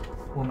connected.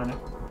 1 minute.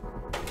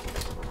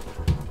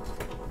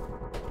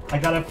 I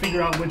gotta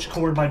figure out which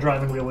cord my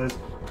driving wheel is.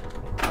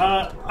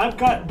 I've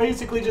got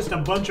basically just a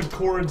bunch of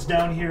cords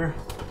down here.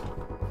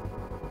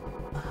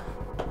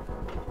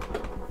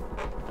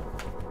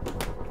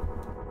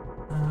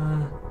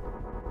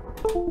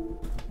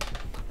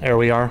 There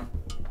we are.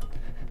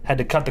 Had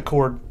to cut the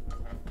cord.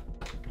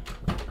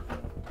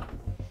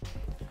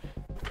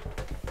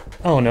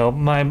 Oh no,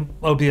 my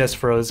OBS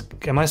froze.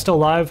 Am I still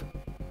live?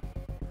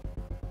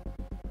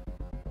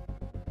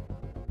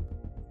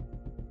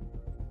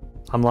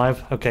 I'm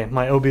live? Okay,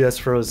 my OBS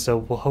froze, so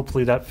well,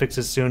 hopefully that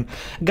fixes soon.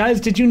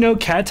 Guys, did you know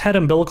cats had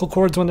umbilical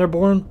cords when they're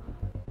born?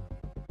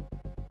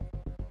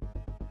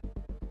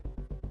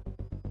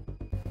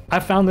 I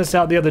found this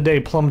out the other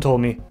day, Plum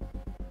told me.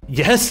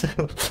 Yes?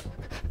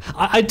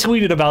 I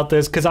tweeted about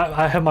this because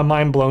I have my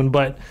mind blown,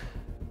 but...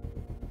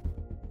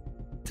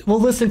 Well,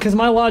 listen, because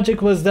my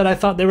logic was that I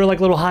thought they were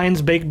like little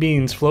Heinz baked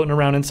beans floating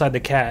around inside the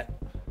cat.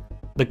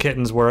 The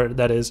kittens were,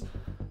 that is.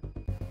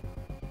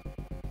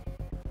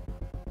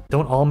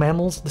 Don't all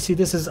mammals? See,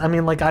 this is, I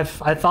mean, like, I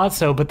thought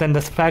so, but then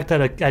the fact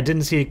that I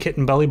didn't see a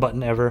kitten belly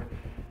button ever.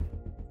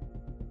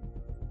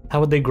 How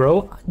would they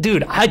grow?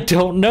 Dude, I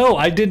don't know.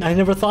 I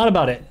never thought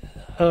about it.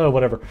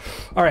 Whatever.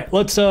 All right,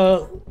 let's,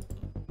 I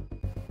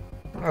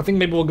think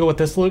maybe we'll go with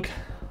this look.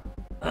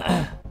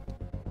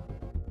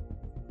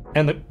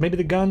 And maybe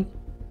the gun.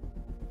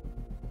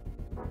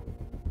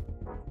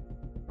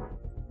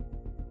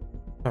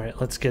 All right,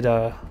 let's get,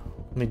 let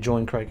me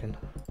join Kraken.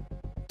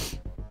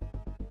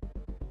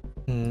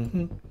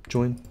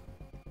 Join.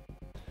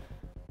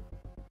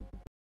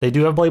 They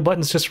do have belly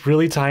buttons, just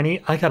really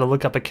tiny. I gotta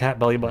look up a cat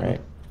belly button.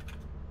 Right.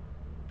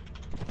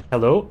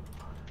 Hello?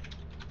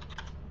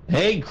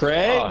 Hey,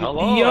 Craig. Oh,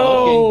 hello.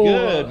 Yo!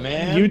 Good,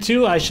 man. You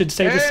too? I should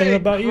say the same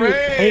about you.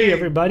 Hey,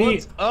 everybody.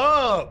 What's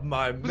up,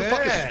 my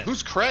man?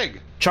 Who's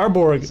Craig?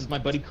 Charborg. This is my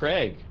buddy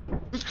Craig.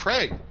 Who's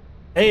Craig?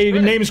 Hey,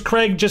 your name's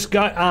Craig. Just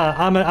got,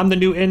 I'm the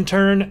new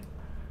intern.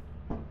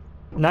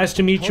 Nice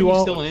to meet you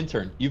all. Still an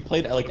intern. You've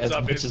played like as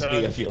much as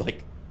me, I feel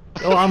like.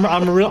 Oh,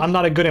 I'm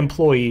not a good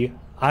employee.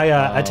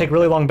 I take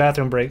really long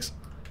bathroom breaks.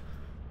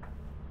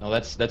 No,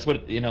 that's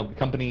what, you know,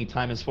 company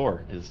time is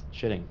for, is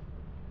shitting.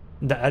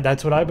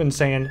 That's what I've been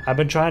saying. I've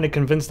been trying to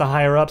convince the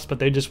higher ups, but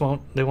they just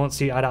won't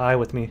see eye to eye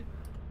with me.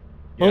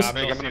 Yeah, I'm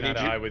not seeing eye to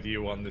eye with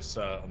you on this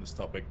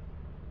topic.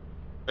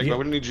 Yeah. I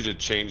would need you to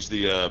change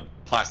the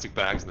plastic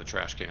bags in the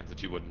trash cans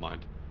if you wouldn't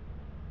mind.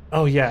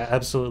 Oh yeah,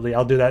 absolutely.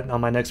 I'll do that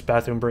on my next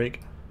bathroom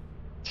break.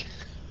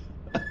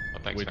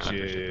 Thanks, Which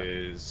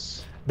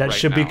is that right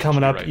should be now,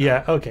 coming up. right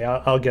yeah. Okay,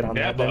 I'll get on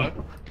yeah, that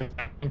but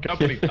then.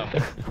 company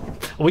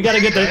stuff. We gotta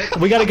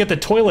get the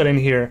toilet in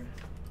here.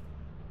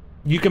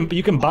 You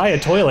can buy a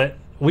toilet.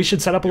 We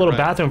should set up a little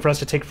bathroom for us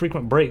to take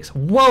frequent breaks.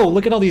 Whoa!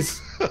 Look at all these.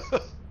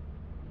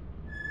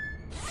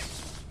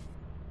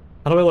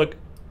 How do I look?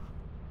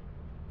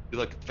 You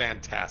look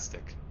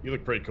fantastic. You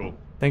look pretty cool.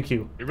 Thank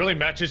you. It really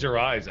matches your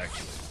eyes,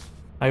 actually.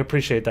 I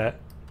appreciate that.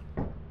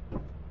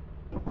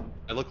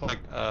 I look like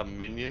a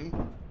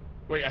minion.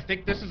 Wait, I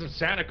think this is a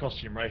Santa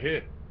costume right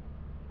here.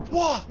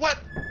 Whoa! What?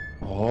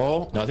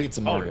 Oh, no, I think it's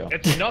a Mario. Oh,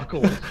 it's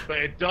Knuckles, but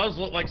it does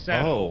look like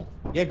Santa. Oh,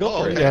 yeah,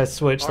 go for it. Yeah,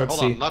 switch. Right, Let's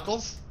hold see. on,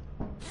 Knuckles?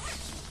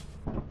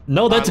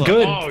 No, that's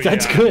good. Oh,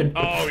 That's yeah. good.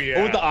 Oh yeah.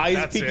 Oh, with the eyes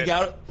that's peeking it.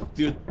 out,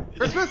 dude.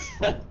 Christmas?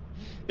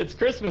 It's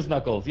Christmas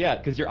Knuckles, yeah,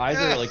 because your eyes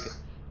Yeah. are like,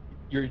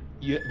 you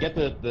get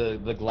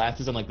the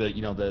glasses on like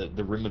the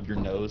the rim of your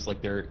nose,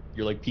 like you're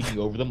like peeking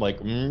over them, like.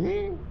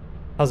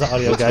 How's the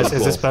audio, guys?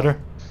 Is this better?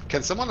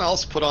 Can someone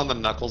else put on the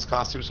Knuckles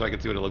costume so I can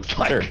see what it looks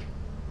like? Sure.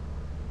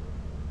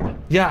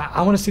 Yeah,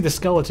 I want to see the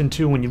skeleton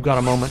too when you've got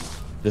a moment.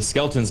 The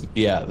skeleton's,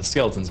 yeah, the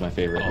skeleton's my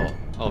favorite.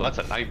 Oh, that's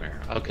a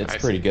nightmare. Okay, It's I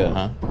pretty see. good,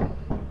 huh? Oh,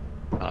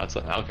 that's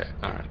okay.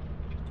 All right.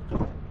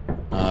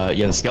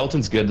 Yeah, the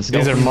skeleton's good. The These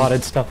skeleton, are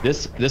modded stuff.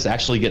 This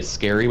actually gets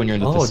scary when you're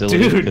in the Oh, facility.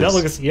 dude, that 'cause-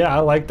 looks. Yeah, I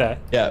like that.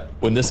 Yeah,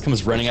 when this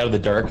comes running out of the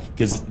dark,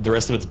 because the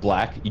rest of it's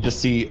black, you just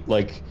see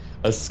like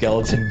a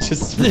skeleton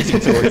just sprinting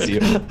towards you.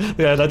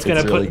 Yeah, that's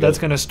gonna It's really that's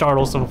good. gonna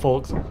startle some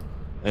folks.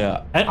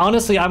 Yeah, And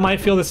honestly, I might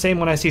feel the same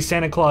when I see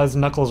Santa Claus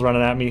Knuckles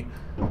running at me.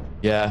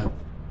 yeah,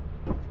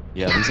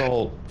 yeah. They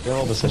all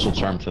have a special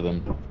charm to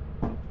them.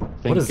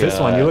 What is this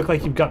one? You look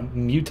like you've got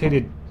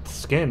mutated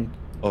skin.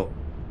 Oh,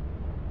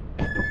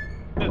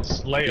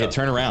 It's Leia. yeah.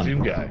 Turn around.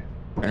 Zoom guy.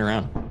 Turn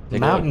around. Take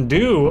a Mountain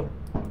Dew,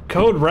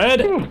 Code Red.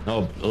 look. No,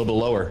 a little bit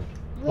lower.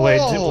 Wait,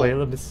 wait,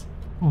 let me.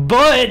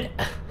 But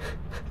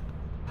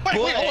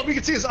Wait, hold on, we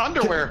can see his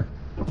underwear.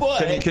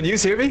 But Can you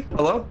hear me?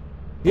 Hello?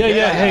 yeah,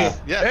 hey,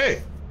 Yeah.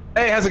 Hey!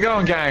 Hey, how's it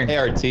going, gang? hey,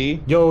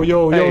 RT. yo,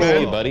 Hey,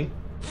 Hey, man. buddy.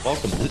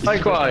 Welcome.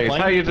 Likewise,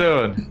 how you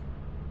doing?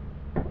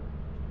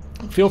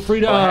 feel free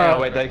to. Oh, hang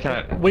on, wait, they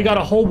can't. We got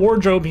a whole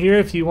wardrobe here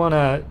if you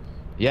wanna.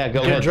 Yeah,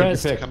 go Get ahead. Take your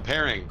dressed. pick.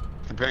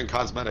 Comparing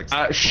cosmetics.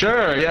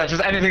 Sure, yeah,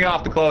 just anything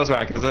off the clothes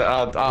rack, because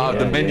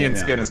the minion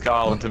skin is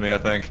calling to me, I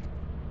think.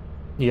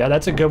 Yeah,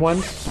 that's a good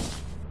one.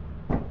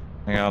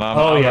 Hang on,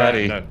 Oh, I'm yeah.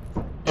 ready. No,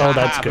 Oh,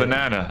 that's good.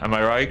 Banana, am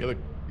I right? you look,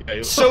 yeah, you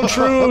look So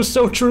true,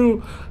 so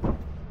true.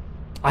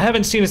 I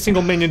haven't seen a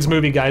single Minions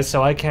movie, guys,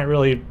 so I can't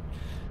really.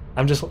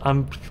 I'm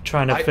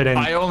trying to fit in.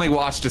 I only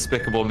watched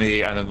Despicable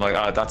Me, and then like,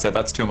 that's it.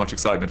 That's too much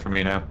excitement for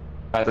me now.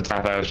 I have to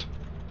tap out.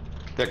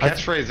 Their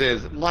catchphrase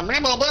is blah, blah,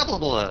 blah, blah, blah,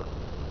 blah.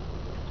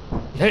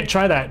 Hey,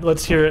 try that.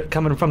 Let's hear it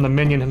coming from the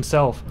Minion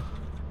himself.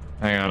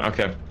 Hang on,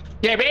 okay.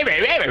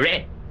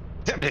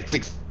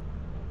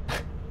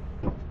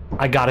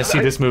 I gotta see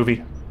this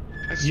movie.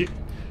 You,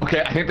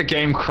 Okay, I think the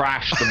game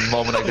crashed the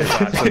moment I did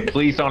that, so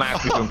please don't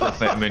ask me to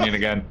impersonate a minion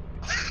again.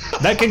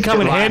 That can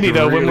come in handy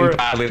though when really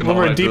badly the we're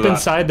moment I do deep that.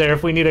 inside there.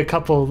 If we need a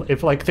couple,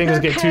 if like things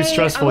get too Okay,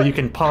 stressful, you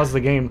can pause the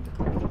game.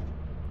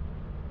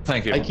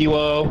 Thank you. Hi,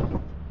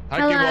 Kiwo.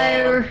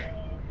 Hello.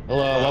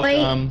 Hello, Wait.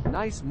 welcome.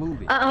 Nice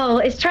movie. Uh-oh,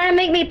 it's trying to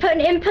make me put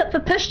an input for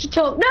push to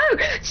talk. No!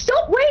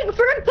 Stop waiting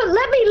for input,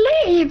 let me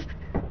leave!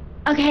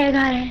 Okay, I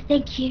got it.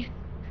 Thank you.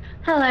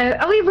 Hello.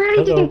 Are we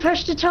really Hello. doing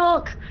push to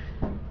talk?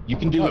 You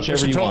can do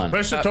whichever you want.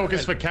 Push to talk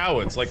is for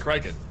cowards, like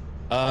Kraken.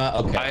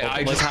 Okay.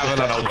 I just have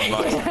it on open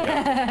mic.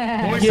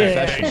 Voice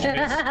Yeah. activation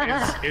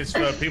is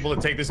for people to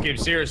take this game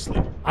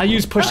seriously. I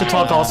use push to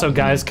talk also,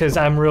 guys, because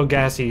I'm real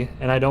gassy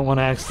and I don't want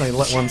to accidentally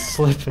let one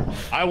slip.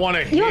 I want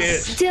to You're hear.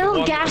 still the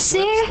one that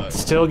gassy? slips,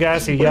 though. Still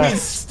gassy, yeah.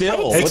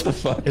 Still, It's- what the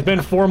fuck? It's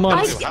been 4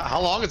 months. How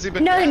long has he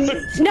been? No,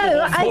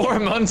 no, 4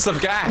 months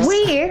of gas.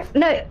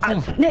 no,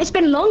 it's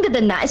been longer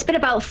than that. It's been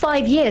about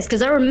 5 years,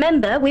 because I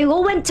remember we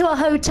all went to a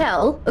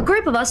hotel, a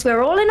group of us, we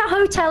were all in a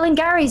hotel in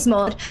Gary's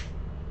mod.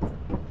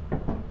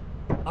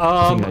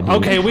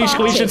 Okay, we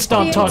should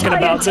stop The talking entire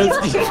about this.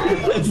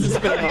 This has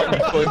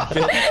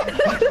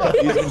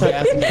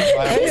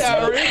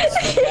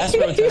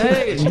been a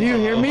Hey, do you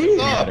hear me?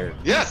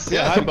 Yes,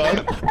 yes. Hi,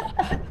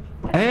 bud.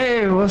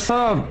 Hey, what's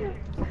up?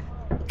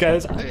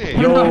 Guys, Hey.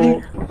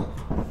 yo,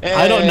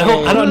 I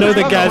don't know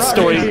the gas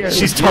story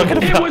she's talking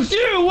It about. was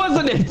you,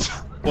 wasn't it?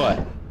 What?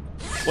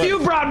 You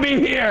brought me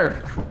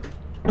here.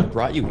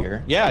 Brought you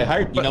here? Yeah, I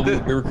hired. You know, we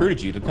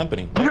recruited you to the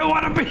company. I don't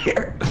want to be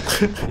here.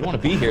 If you want to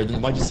be here,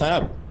 then why'd you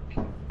sign up?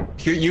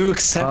 You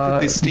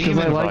accepted the Steam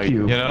because I invite, like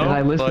you, know? and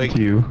I listen Like,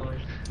 to you.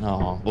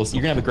 Oh, well, so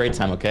you're gonna have a great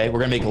time, okay? We're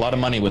gonna make a lot of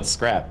money with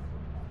scrap.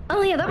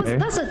 Oh yeah, Okay.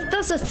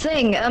 that's a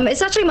thing.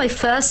 It's actually my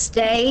first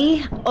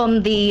day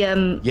on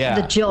the Yeah.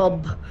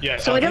 job. Yeah,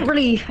 So I don't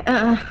really.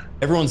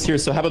 Everyone's here,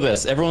 so how about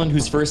this? Everyone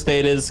whose first day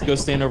it is, go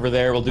stand over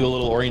there. We'll do a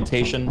little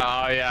orientation.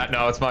 Oh yeah,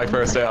 no, it's my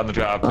first day on the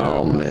job. Too.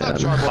 Oh man.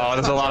 Oh,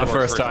 there's a lot of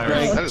first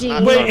timers. That is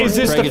not Wait, Charborg. is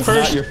this Craig, the it's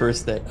first? not your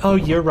first day. Oh,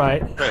 you're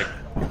right. Craig.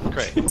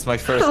 Craig. It's my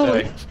first Oh,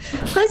 day.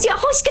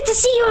 it's good to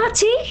see you,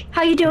 RT.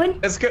 How you doing?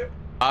 It's good.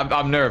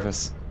 I'm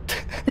nervous.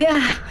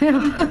 Yeah.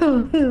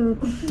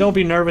 Don't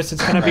be nervous.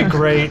 It's gonna be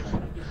great.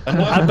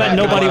 I bet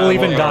nobody will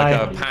even die.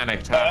 Like a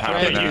panic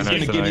happening. Craig, he's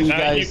gonna give you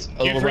guys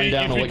a little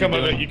rundown on what you're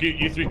doing.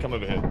 You three come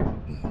over here.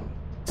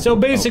 So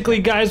basically,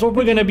 guys, what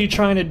we're gonna be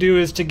trying to do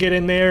is to get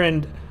in there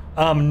and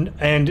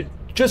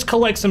just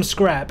collect some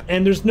scrap.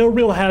 And there's no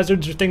real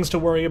hazards or things to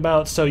worry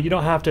about, so you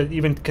don't have to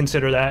even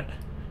consider that.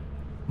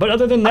 But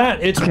other than that,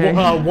 it's Okay.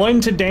 1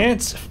 to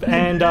dance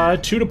and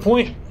 2 to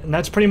point, and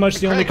that's pretty much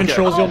the only Craig,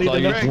 controls you'll need Oh, to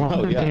you're-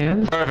 know. Oh, yeah.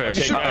 And Perfect.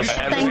 Sure.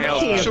 Everything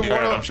else you. is Should good,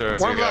 warm I'm up- sure.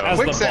 warm it's up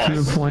good. quicksand.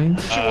 to the point.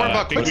 You should worry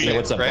about think we- quicksand,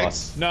 What's up, Craig.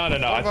 boss?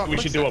 No. We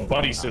should do a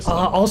buddy system.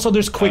 Also,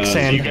 there's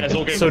quicksand, you guys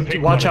all get so to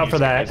pick watch one out of for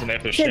these guys that. and they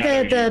have to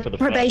shadow you The for the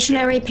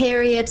probationary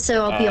period,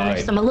 so I'll be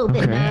honest, I'm a little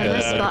bit Okay.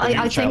 nervous, Yeah, but I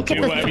think child the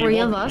too. three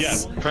of Yeah.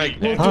 us Craig,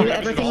 will Huh? do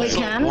everything we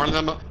can warn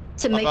them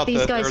to make about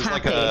these guys there's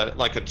happy.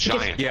 like a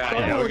giant. Yeah, Go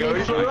yeah, we go.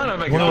 ahead. What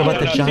about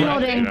the no,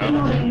 giant?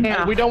 Nodding.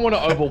 Yeah. We don't want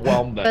to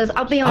overwhelm them. Because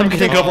I'll be I'm honest.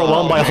 getting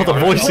overwhelmed by all the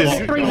voices.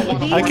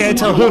 I can't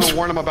tell You want who's. to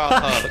warn them about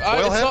the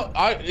oil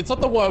head? It's not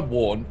the word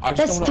warn. I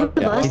There's just two don't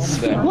of want us.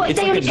 to overwhelm them. What if It's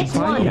they like only a pick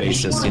one?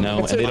 basis, you know,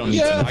 and they don't need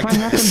Yeah. to. If I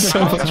happen So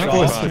to much pass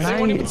voice. out, They can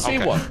won't I even see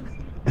one.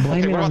 blame Okay,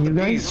 it what on about you the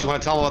guys? bees? You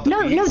want to tell them about the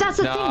No, bees? no, that's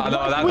the thing.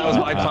 No, that was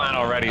my plan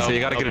already, so you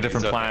gotta get a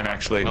different plan,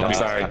 actually. I'm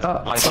sorry. I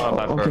thought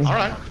that okay. first. All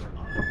right.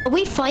 Are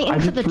we fighting I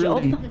for just the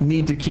really job?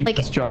 need to keep Like-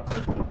 this job.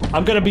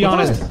 I'm gonna be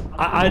honest.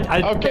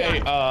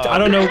 Okay. I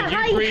don't know.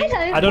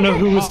 Hi, I don't know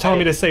who was telling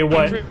me to say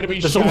what. There's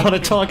There's a lot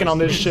of talking on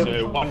this ship.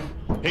 You're going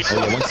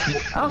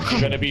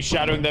to be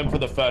shadowing them for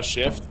the first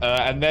shift,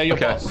 and they're your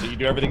Okay. boss, so you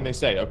do everything they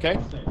say, okay?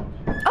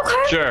 Okay.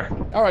 Sure.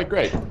 All right,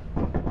 great. Okay.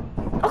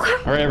 All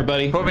right,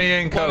 everybody. Put me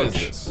in, What is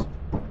coach. this?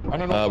 I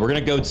don't know. We're gonna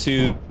go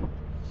to.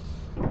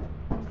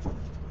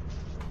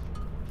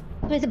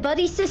 With a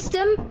buddy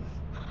system.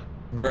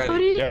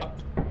 Ready.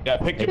 Yeah,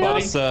 pick Hey, your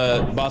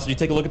buddy. boss, would you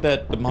take a look at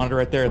that monitor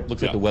right there? It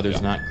looks like Yeah, the weather's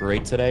yeah. not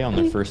great today on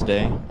the first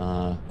day.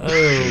 Oh. Your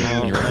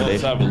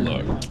Let's recommendation? have a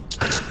look.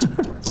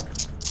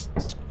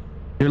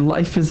 Your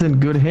life is in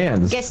good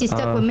hands. Guess you're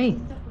stuck with me.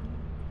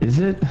 Is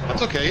it?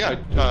 That's okay. Yeah.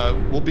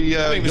 We'll be.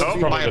 I think this You'll is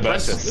be probably my the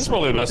best. This apprentice. is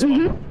probably the best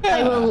one.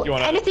 I will. You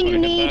wanna- Anything you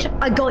wanna hit need, that?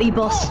 I got you,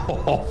 boss.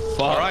 Oh, fuck.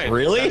 All right.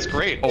 Really? That's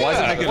great. Oh, why is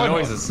it Yeah, making why not?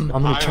 noises? I'm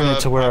gonna turn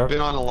it to I've where.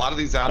 been on a lot of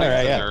these outings, All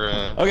right, yeah.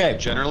 and they're Okay.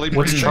 generally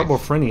What's pretty safe.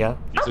 Charborg?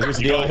 So here's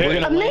the deal. Go ahead. We're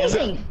gonna land.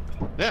 Amazing.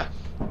 Yeah.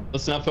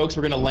 Listen up, folks.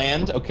 We're gonna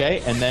land,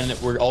 okay, and then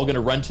we're all gonna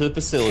run to the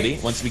facility.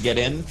 Once we get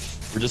in,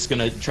 we're just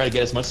gonna try to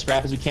get as much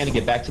scrap as we can to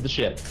get back to the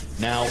ship.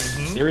 Now,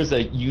 there is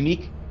a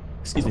unique.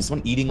 Excuse me,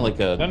 someone eating like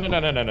a. No.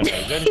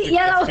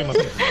 Yeah, That's too much.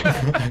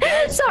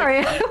 Sorry,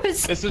 I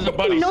was This is a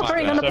buddy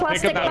ignoring on the so pick a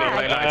plastic buddy.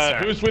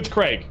 bag. Who's with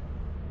Craig?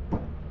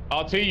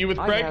 RT, you with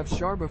I Craig? have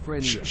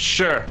schizophrenia.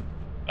 Sure.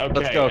 Okay,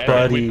 Let's go, and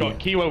buddy. we've got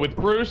Kiwa with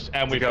Bruce,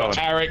 and we've got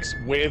going. Arix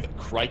with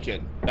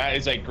Kraken. That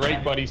is a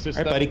great buddy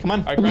system. All right, buddy, come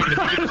on. All right,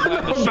 Kraken, if you can just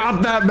land the ship.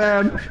 About that,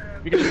 man.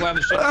 You can just land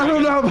the ship. I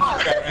don't know.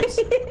 Kraken.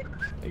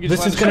 You can just This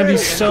land is the gonna be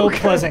ship. so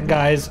pleasant,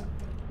 guys.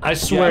 I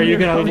swear you're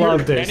gonna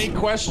love this. Any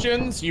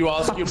questions? You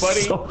ask your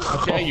buddy.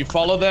 Okay, you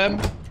follow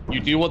them. You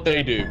do what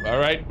they do. All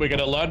right, we're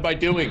gonna learn by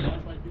doing.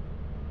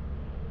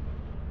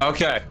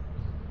 Okay.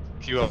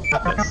 Kiwo,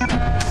 got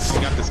this.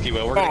 We got this,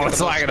 Kiwo. We're gonna get it's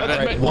the lagging a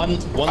bit. Right, one.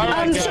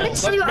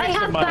 Seriously, I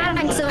have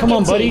bags. So Come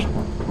on, buddy.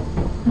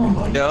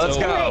 Yeah, let's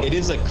So, go. it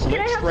is Can I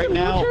eclipsed have right some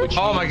now. water? Which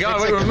Oh my means god,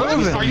 it's wait, we're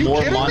moving. Are you more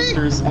kidding me?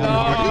 monsters.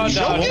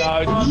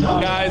 And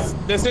No, guys,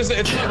 it's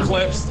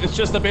eclipsed. It's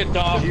just a bit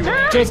dark.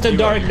 Just a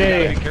dark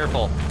day. Be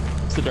careful.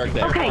 It's the dark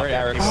day. Okay. Right,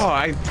 Alex. Oh,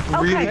 I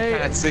really Okay.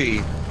 can't see.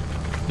 So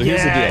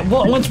here's the Yeah. deal.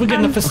 Well, once we get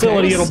in the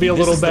facility, it'll be a This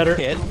little is the better.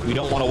 pit. We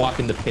don't want to walk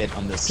in the pit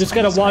on this. Just on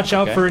gotta this watch map,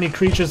 out okay? for any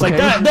creatures like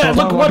Okay. that. That,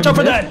 look, watch out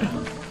for that.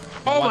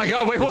 Oh my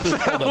god, wait, what's This is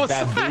that? called a What's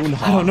that? baboon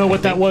hawk. I don't know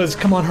what that was.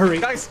 Come on, hurry.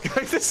 Guys,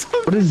 this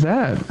What is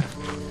that?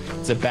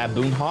 It's a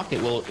baboon hawk.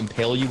 It will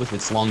impale you with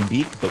its long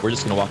beak, but we're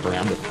just gonna walk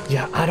around it.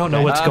 Yeah, I don't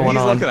know what's going he's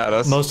on. looking at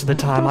us. Most of the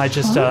time, I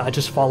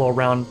just follow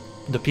around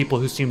the people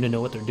who seem to know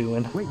what they're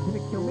doing.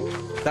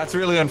 That's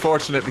really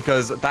unfortunate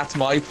because that's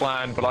my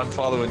plan, but I'm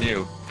following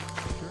you.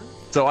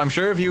 So I'm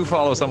sure if you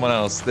follow someone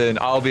else, then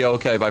I'll be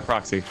okay by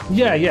proxy.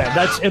 Yeah,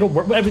 it'll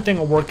work. Everything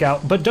will work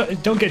out. But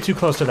don't get too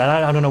close to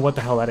that. I don't know what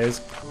the hell that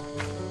is.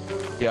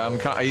 Yeah,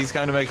 he's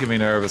kind of making me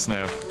nervous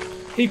now.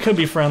 He could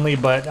be friendly,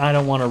 but I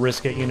don't want to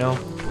risk it. You know.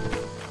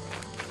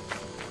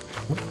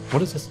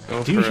 What is this?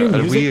 Go Do you for hear it,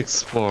 and we music?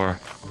 explore.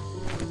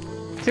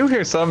 I do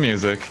hear some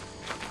music.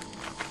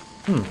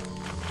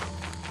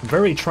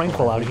 Very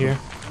tranquil out here.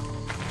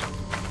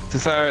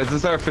 This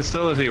is our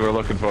facility we're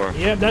looking for.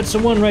 Yeah, that's the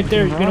one right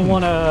there. You're gonna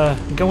want to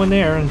go in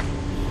there, and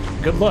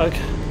good luck.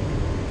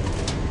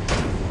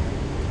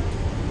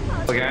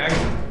 The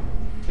gang?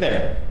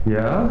 There.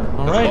 Yeah?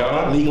 All right. I'm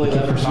not legally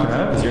allowed to talk to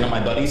you because you're not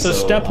my buddy. So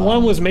step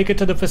one was make it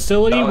to the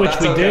facility, Oh, which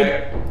that's we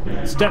okay.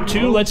 did. Step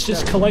two, let's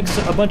just collect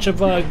a bunch of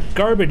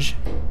garbage.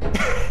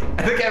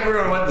 I think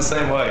everyone went the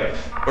same way.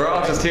 We're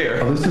all just here.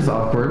 Oh, this is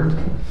awkward.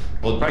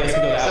 Well, you guys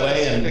can go that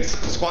way and.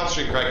 Except the squad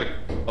street, Kraken.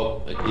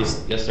 Oh,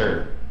 yes,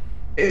 sir.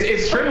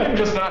 It's Trim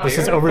just not This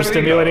here. is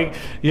overstimulating.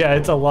 Yeah,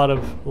 it's a lot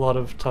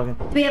of talking.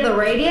 We have a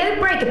radio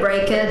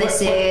breaker.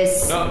 This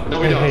is. No,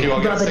 we don't. Hey,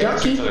 Kiwo, Rubber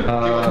ducky. Come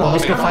Come on,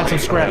 let's go find some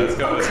scrap. Let's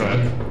go this way.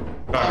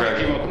 Come on,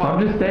 Kraken. Come on.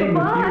 I'm just staying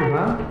with you,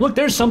 huh? Look,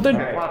 there's something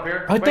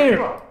right there.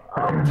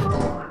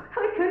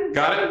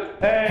 Got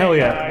it? Hell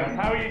yeah.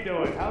 How are you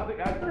doing? How's it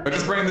guys? We're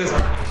just bringing this.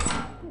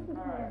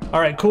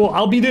 All right, cool.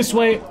 I'll be this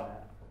way.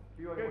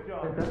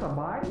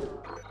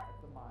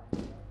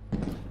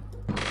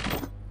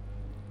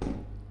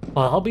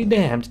 Well, I'll be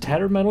damned.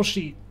 Tattered metal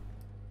sheet.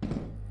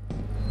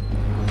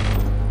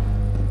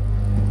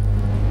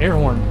 Air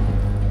horn.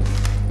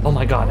 Oh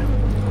my god.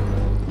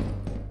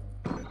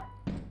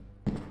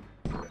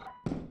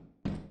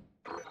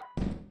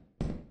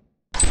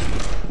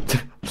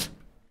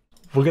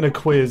 We're gonna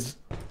quiz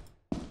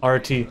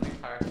RT.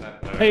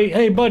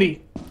 Hey,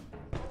 buddy.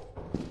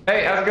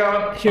 Hey, how's it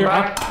going? Here,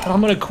 I'm back.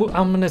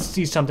 I'm gonna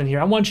see something here.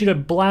 I want you to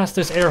blast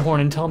this air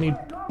horn and tell me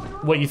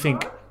what you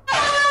think.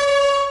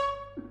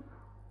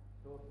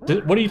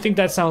 What do you think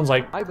that sounds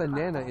like? I have a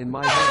nana in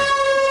my head.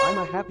 I'm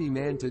a happy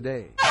man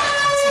today.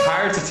 It's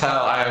hard to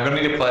tell. I'm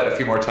gonna need to play it a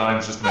few more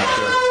times just to make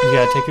sure.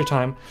 Yeah, take your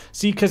time.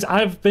 See, because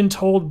I've been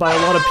told by a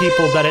lot of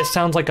people that it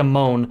sounds like a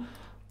moan,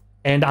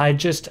 and I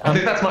just I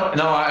think that's my.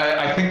 No,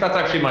 I think that's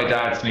actually my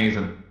dad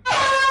sneezing.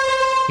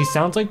 he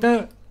sounds like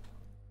that.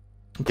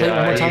 Play it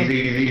one more time.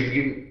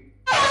 He's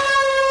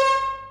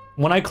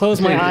When I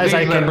close my eyes,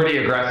 I can. pretty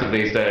aggressive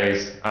these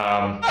days.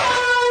 God,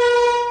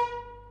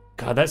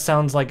 that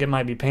sounds like it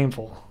might be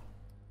painful.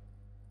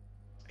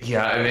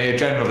 Yeah, I mean, it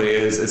generally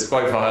is. It's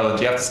quite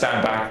violent. You have to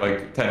stand back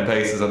like 10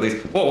 paces at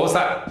least. Whoa, what's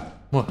that?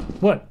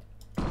 What?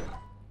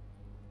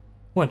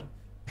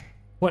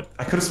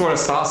 I could have sworn I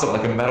saw something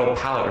like a metal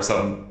pallet or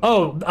something.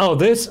 Oh,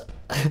 this.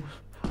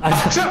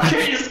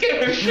 Okay, you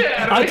scared the shit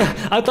out of me.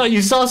 I thought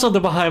you saw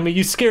something behind me.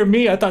 You scared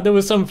me. I thought there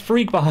was some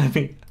freak behind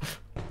me.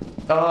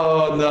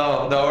 Oh,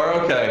 no, we're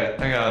okay.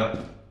 Hang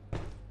on.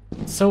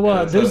 So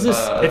Yeah, there's this.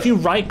 so, If you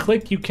right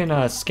click, you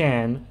can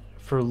scan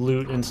for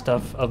loot and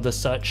stuff of the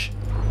such.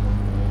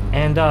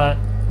 And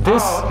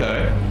this Oh,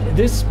 okay.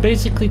 this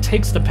basically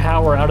takes the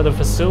power out of the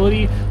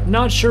facility.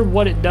 Not sure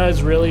what it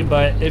does really,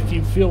 but if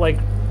you feel like,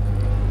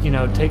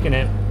 taking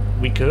it,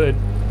 we could.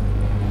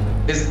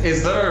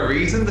 Is there a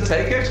reason to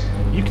take it?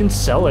 You can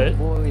sell it.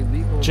 Boy,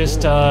 legal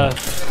Just boy.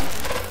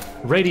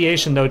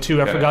 radiation though too.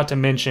 I Okay. forgot to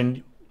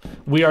mention,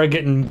 we are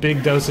getting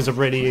big doses of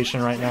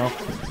radiation right now.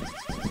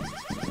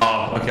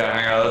 Oh, okay.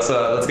 Hang on.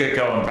 Let's get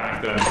going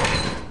back then.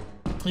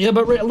 Yeah,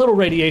 but a little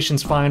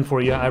radiation's fine for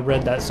you. I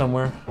read that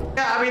somewhere.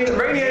 Yeah, I mean, the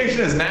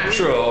radiation is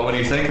natural when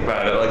you think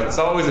about it. Like, it's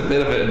always a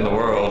bit of it in the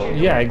world.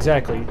 Yeah,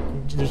 exactly.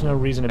 There's no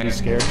reason to be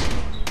scared.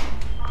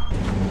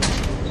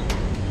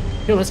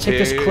 Here, let's take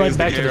this crud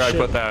back to the I ship.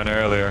 put down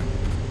earlier.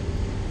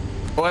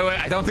 Wait,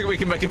 I don't think we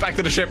can make it back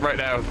to the ship right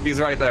now. He's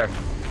right there.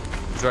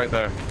 He's right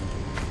there.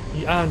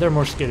 Yeah, they're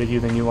more scared of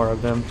you than you are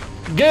of them.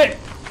 Get!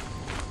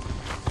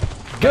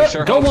 I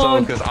sure Go hope so,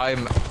 on! because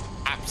I'm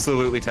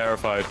absolutely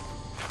terrified.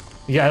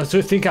 Yeah,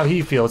 so think how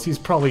he feels. He's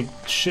probably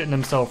shitting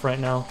himself right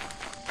now.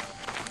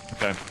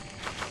 Okay.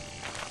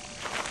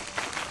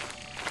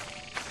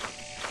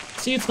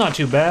 See, it's not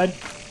too bad.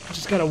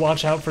 Just gotta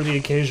watch out for the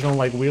occasional,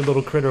 like, weird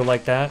little critter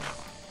like that.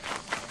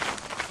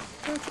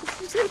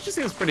 It just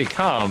seems pretty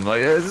calm.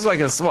 Like, this is like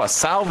a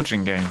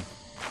salvaging game.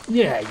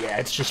 Yeah,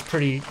 it's just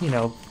pretty, you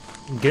know,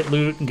 get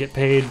loot and get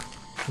paid.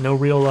 No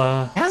real,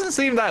 It hasn't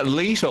seemed that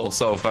lethal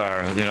so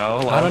far, you know?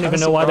 Like, I don't even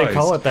know why they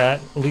call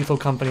surprised. it that. Lethal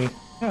Company.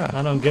 Yeah.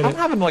 I don't get I'm it.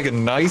 having like a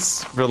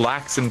nice,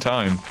 relaxing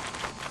time.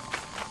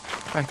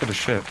 Back to the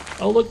ship.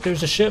 Oh, look,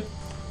 there's a ship.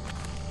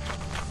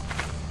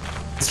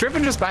 Is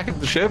Strippin just back at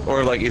the ship,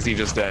 or like, is he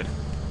just dead?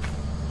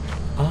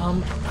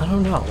 I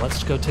don't know.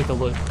 Let's go take a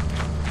look.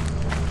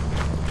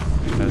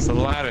 There's a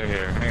ladder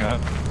here. Hang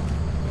on.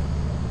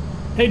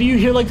 Hey, do you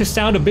hear like the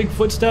sound of big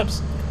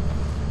footsteps?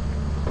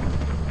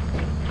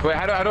 Wait,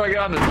 how do I get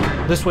on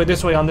this?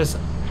 This way, on this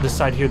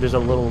side here, there's a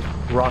little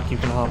rock you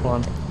can hop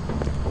on.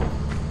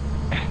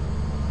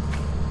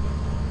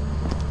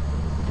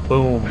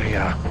 Boom.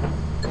 Yeah.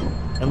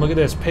 And look at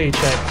this,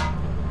 paycheck.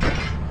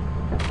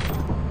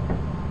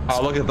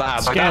 Oh, look at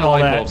that. Like, Scan that all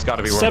light that. bulb's got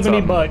to be worth 70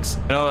 something. bucks.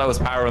 I know that was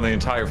power on the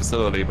entire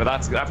facility, but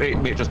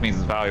it just means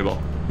it's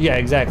valuable. Yeah,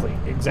 exactly.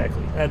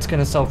 That's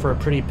gonna sell for a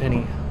pretty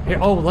penny. Here,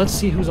 oh, let's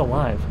see who's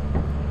alive.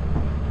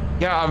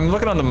 Yeah, I'm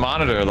looking on the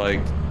monitor, like...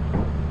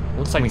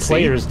 Looks like we see?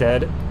 Player's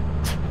dead.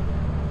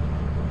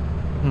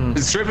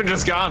 Is Strippin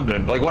just gone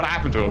then? Like, what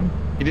happened to him?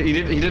 He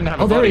didn't have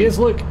a Oh, there buddy. he is,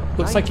 look.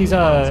 Looks like he's,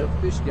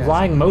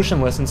 lying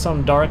motionless in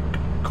some dark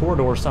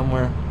corridor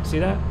somewhere. See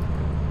that?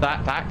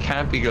 That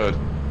can't be good.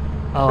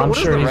 Oh, What I'm does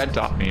sure the he's... red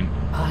dot mean?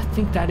 I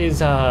think that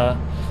is,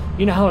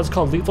 you know how it's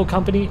called Lethal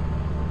Company?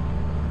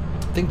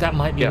 I think that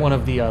might be one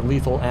of the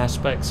lethal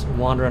aspects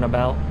wandering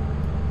about.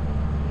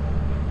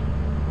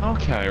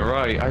 Okay,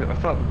 right. I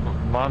thought the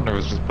monitor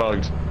was just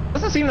bugged.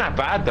 Doesn't seem that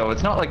bad, though.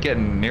 It's not like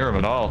getting near him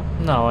at all.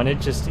 No, and it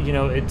just, you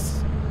know,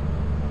 it's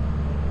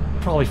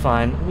probably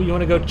fine. You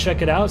want to go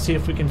check it out, see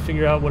if we can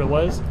figure out what it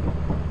was?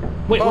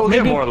 Wait, Well, we'll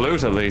maybe... get more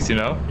loot at least, you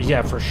know?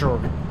 Yeah, for sure.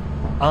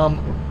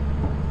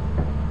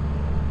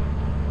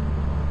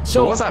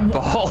 So what's that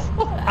ball?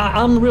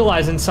 I'm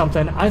realizing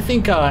something. I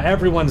think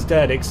everyone's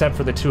dead except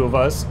for the two of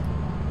us.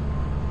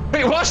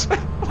 Wait, what?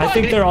 I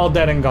think they're all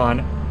dead and gone.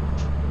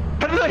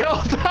 How did they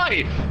all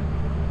die?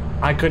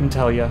 I couldn't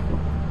tell you.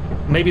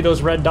 Maybe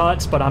those red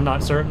dots, but I'm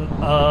not certain.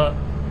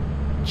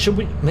 Should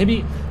we?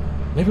 Maybe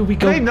we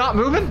go. Are they not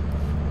moving?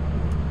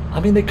 I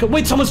mean, they could.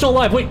 Wait, someone's still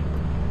alive. Wait.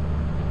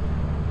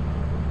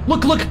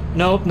 Look.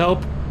 Nope.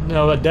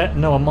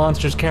 No, a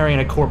monster's carrying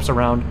a corpse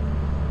around.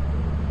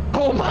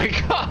 Oh my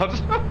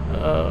god.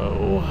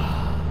 Oh.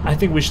 I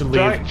think we should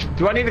leave.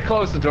 Do I need to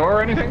close the door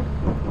or anything?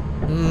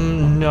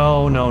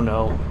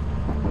 No.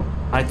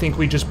 I think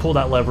we just pull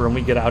that lever and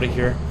we get out of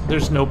here.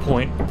 There's no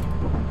point.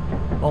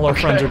 All our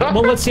friends are dead.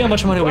 Well, let's see how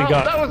much money we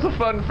got. That was a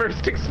fun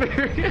first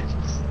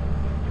experience.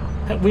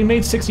 We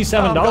made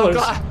 $67.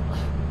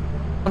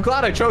 I'm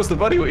glad I chose the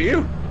buddy with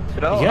you.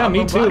 You know, Yeah,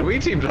 me I'm glad too. we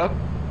teamed up.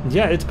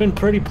 Yeah, it's been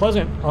pretty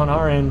pleasant on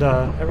our end.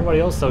 Everybody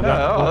else though got.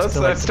 Yeah, wants to,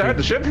 let's like, start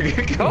the ship and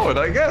get going,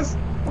 I guess.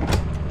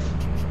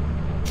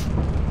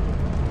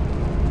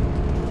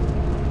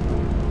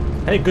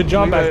 Hey, good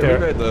job back there.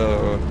 We made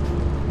the...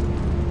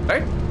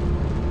 Hey?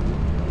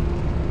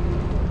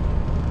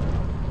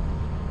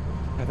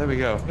 Yeah, there we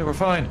go. Yeah, we're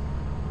fine.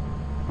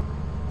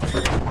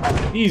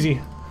 Easy.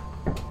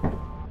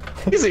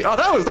 Easy. Oh,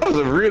 that was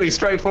a really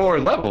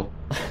straightforward level.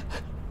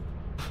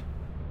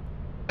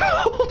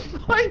 Oh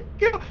my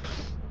god.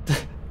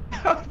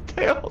 How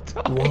they all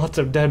died? Lots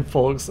of dead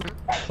folks.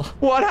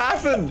 What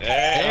happened?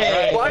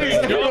 Hey, Why is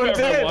everyone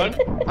dead?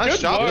 Nice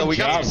job, though. We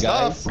got some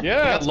stuff.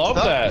 Yeah, I love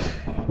that.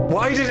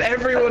 Why did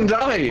everyone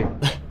die?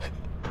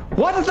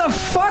 What the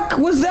fuck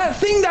was that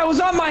thing that was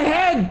on my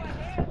head?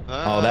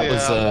 Oh, that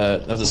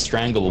was a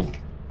strangle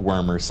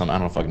worm or something. I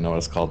don't fucking know what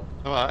it's called.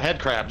 Head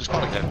crab. Just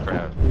call it head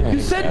crab.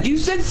 You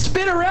said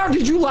spin around.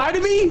 Did you lie to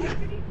me?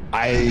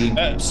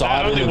 I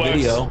saw it in the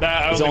video.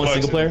 That Is it only only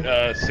works single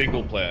player?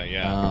 Single player,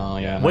 yeah. Oh,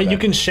 yeah. Wait, you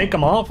can shake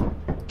them off?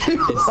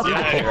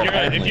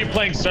 Yeah, if you're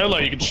playing solo,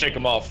 you can shake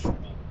them off.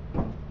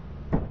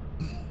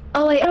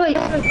 Oh wait. All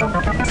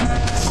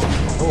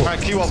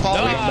right, Q,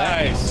 follow me.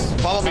 Nice.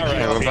 Follow me, All Q.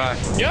 right. We're back.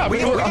 Yeah, we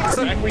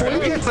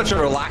had such a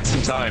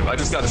relaxing time. I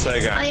just gotta say,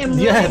 I guys. am.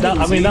 Yeah,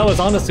 I mean that was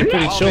honestly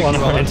pretty chill on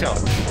our end.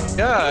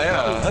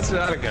 Yeah. Let's do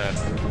that again.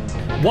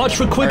 Watch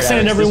for All right,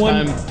 quicksand, Alex,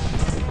 everyone.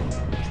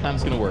 This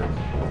time's gonna work.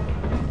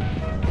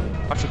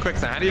 Watch for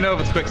quicksand. How do you know if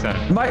it's quicksand?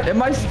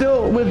 Am I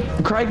still with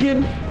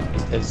Kraken?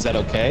 Is that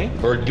okay?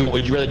 Or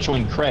would you rather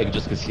join Craig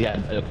just because he had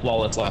a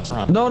flawless last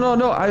round? No.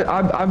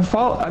 I'm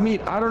I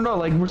mean, I don't know.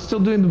 Like we're still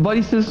doing the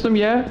buddy system,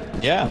 yeah?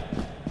 Yeah.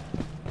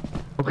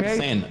 Okay.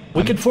 Saying,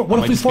 What if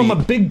we form a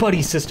big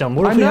buddy system?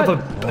 What if we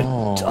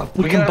have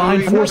we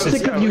combine forces?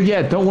 Sick of you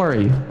yet? Don't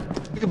worry.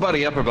 We can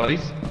buddy up our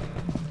buddies.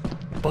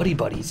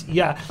 Buddies.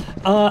 Yeah.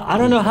 I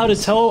don't know how to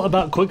tell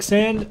about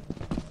quicksand,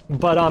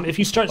 but if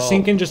you start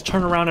sinking, just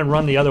turn around and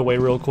run the other way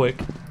real quick.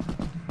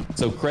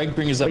 So Craig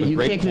brings up a You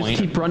great can't point.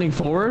 just keep running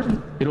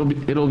forward. It'll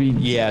be.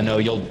 Yeah, no,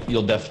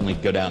 you'll definitely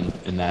go down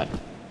in that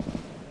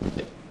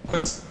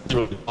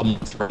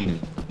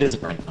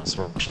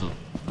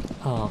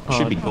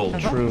Should be gold.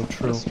 True.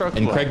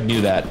 And Craig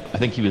knew that. I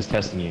think he was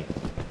testing you.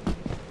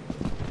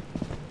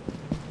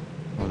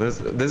 Well, this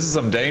is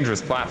some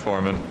dangerous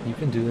platforming. You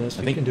can do this.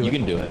 I think you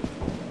can do it.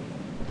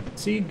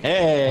 See?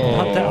 Hey!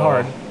 Not that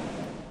hard.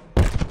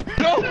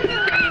 No!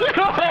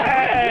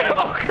 Hey!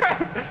 Oh,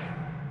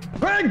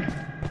 Craig!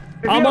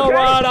 I'm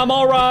alright, I'm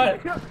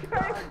alright. Wait,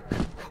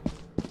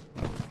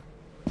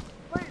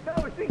 no,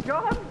 is he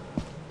gone?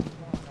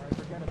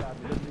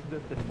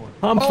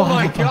 I'm fine. Oh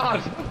my I'm fine. god!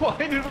 Why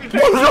did we take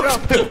it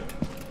up?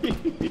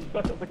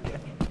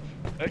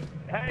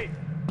 Hey,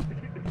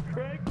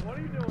 Craig, what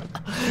are you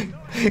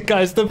doing?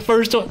 Guys, the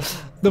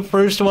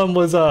first one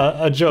was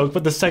a joke,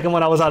 but the second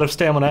one I was out of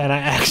stamina and I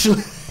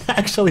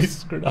actually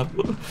screwed up.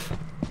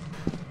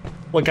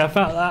 Look, I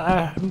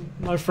found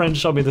my friend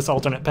showed me this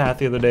alternate path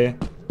the other day.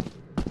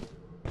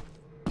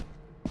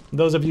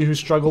 Those of you who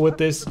struggle with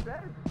this,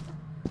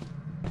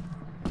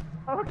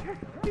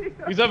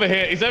 He's over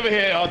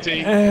here, RT.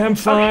 I'm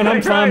fine,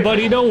 I'm fine,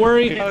 buddy. Don't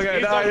worry.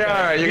 Okay, no, you're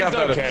alright. You got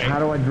better. Okay. How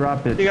do I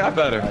drop it? You got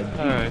better.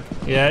 Alright.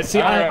 Yeah,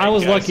 see, I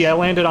was lucky. I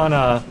landed on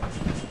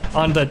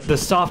the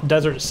soft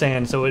desert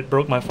sand, so it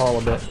broke my fall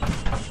a bit.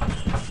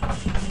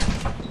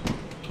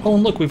 Oh,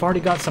 and look, we've already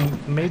got some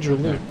major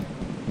loot.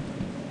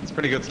 It's a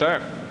pretty good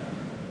start.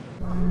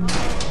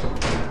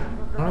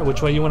 All right,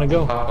 which way you want to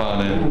go? Hop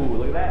on in. Ooh,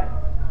 look at that.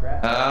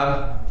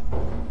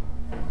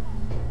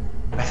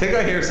 I think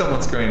I hear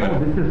someone screaming. Oh,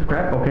 this is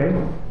scrap, okay.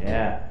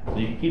 Yeah. So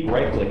you can keep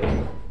right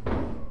clicking.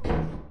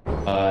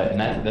 And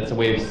that's a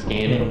way of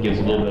scanning. It gives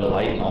a little bit of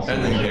light and also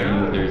And then show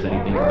you if there's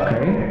anything about it.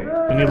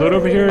 Okay. Any loot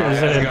over here? Or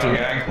is it Let's go,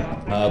 empty?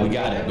 gang. We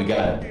got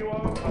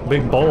it.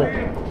 Big bowl.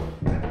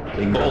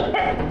 Big bolt.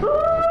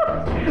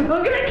 I'm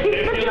gonna keep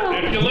the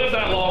joke. If you live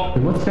that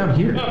long. What's down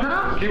here?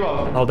 Keep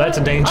up. Oh, that's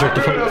a danger.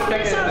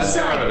 This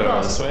outside,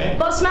 boss.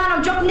 Boss man,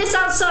 I'm dropping this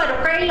outside,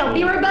 okay? I'll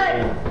be right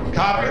back.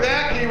 Copy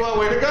that, Kiwa.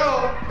 Way to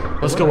go.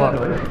 Let's go up.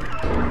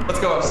 Let's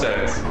go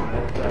upstairs.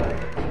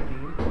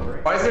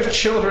 Why is there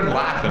children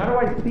laughing?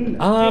 How do I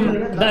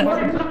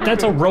see?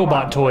 That's a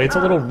robot toy. It's a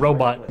little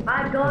robot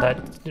I got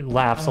that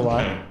laughs a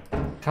lot.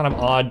 Kind of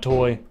odd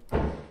toy.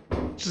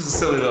 Just a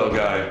silly little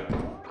guy.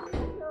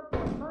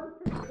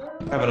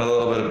 Having a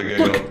little bit of a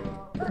giggle. Look,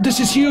 this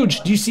is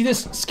huge. Do you see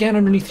this? Scan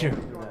underneath here.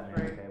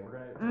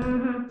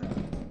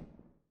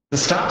 The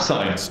stop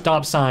sign.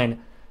 Stop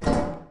sign.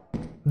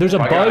 There's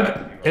a I got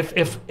bug.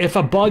 If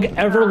a bug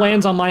ever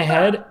lands on my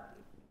head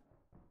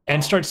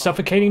and starts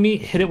suffocating me,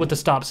 hit it with the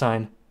stop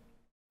sign.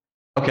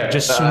 Okay.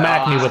 Just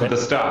smack me I'll with ask it.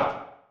 to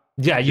stop.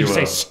 Yeah, you You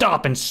say will.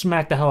 stop and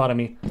smack the hell out of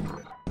me.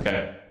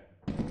 Okay.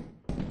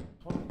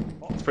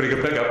 It's a pretty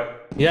good pickup.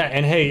 Yeah,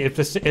 and hey, if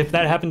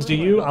that happens to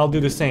you, I'll do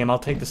the same. I'll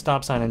take the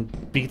stop sign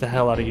and beat the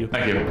hell out of you.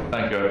 Thank you.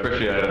 Thank you. I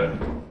appreciate it.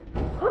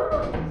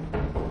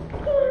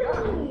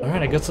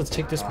 Alright, I guess let's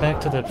take this back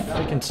to the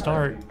freaking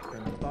start.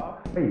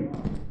 Hey,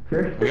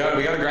 seriously? We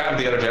gotta grab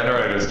the other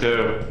generators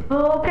too.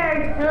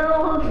 Okay,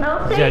 no,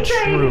 Yeah,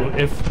 true.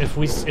 If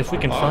we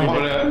can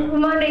find it.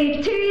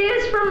 Money, 2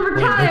 years from Wait,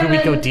 retirement. maybe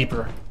we go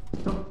deeper.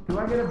 Do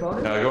I get a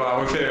bonus? Go on,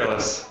 we're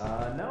fearless.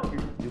 No,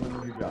 you're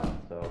doing your job,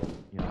 so,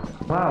 you know.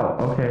 Wow,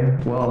 okay.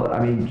 Well, I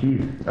mean,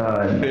 geez.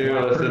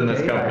 Fearless in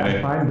this company.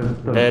 I find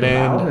the Dead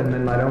end. valve and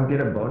then I don't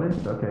get a bonus?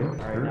 Okay.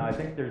 Alright, now I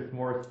think there's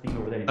more steam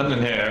over there. Nothing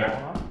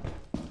here.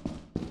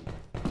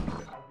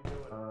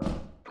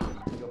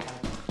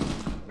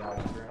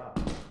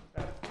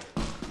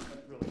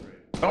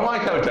 I don't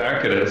like how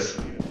dark it is.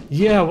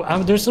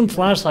 Yeah, there's some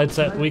flashlights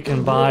that we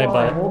can buy, While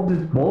I but hold this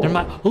bolt. there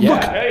might. Oh,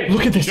 Yeah.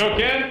 look at this. Shook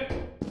in?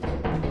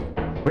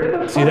 Where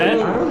the See fuck? that?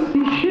 I don't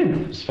see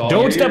shit. Just follow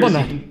Don't your step on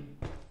ears.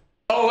 that.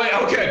 Oh wait,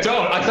 okay,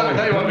 don't. I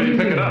thought you wanted me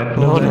to pick it up.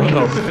 No. Right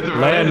into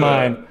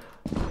Landmine. it.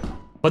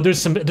 But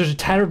there's a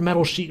tattered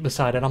metal sheet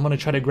beside it. I'm gonna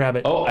try to grab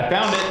it. Oh, I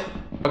found it.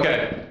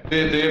 Okay, do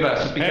your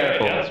best. Just be Hey,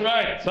 careful. that's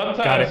right.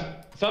 Got it.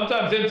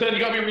 Sometimes intern, you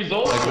gotta be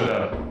resourceful.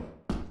 Good.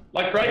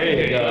 Like right There you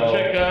here. You gotta go.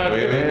 check. We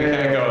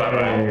can't go that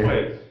way.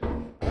 Wait.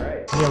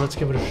 Yeah, let's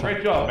give it a shot.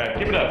 Great job, man.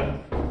 Keep it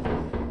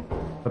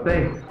up. But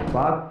thanks,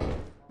 boss.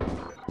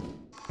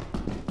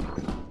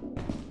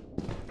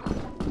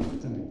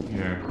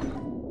 Here.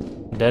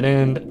 Dead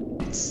end.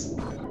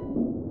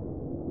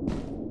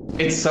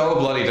 It's so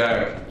bloody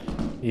dark.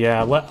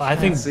 Yeah, I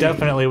think see.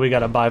 definitely we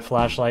gotta buy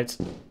flashlights.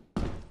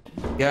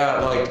 Yeah,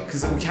 like,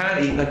 because we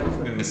can't eat, like,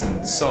 we've been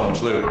missing so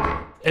much loot.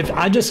 If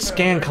I just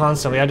scan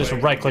constantly, I just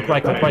right click. Oh,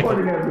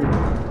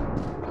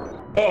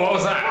 what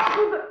was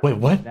that? Wait,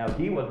 what? Now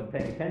he wasn't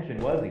paying attention,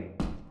 was he?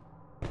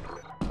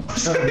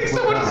 Someone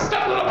just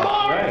stepped on a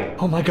bar! Right.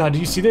 Oh my god, do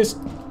you see this?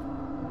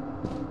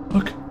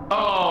 Look.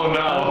 Oh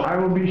no. I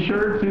will be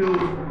sure to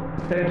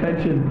pay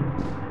attention.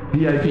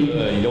 VIP.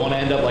 You don't want to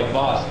end up like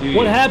Boss, do you?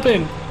 What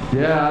happened?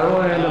 Yeah, I don't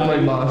want to end up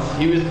like boss.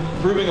 He was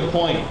proving a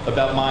point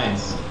about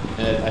mines,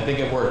 and I think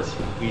it worked.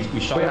 We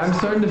shot. Wait, I'm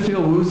starting to feel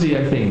woozy,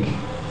 I think.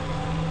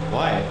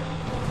 Why?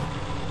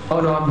 Oh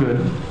no, I'm good.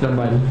 Never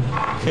mind.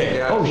 Okay,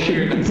 yeah, Oh, shit,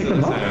 you can next pick to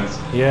them the up? sands.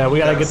 Yeah, we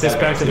gotta get this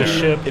back to the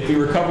ship. If we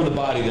recover the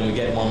body, then we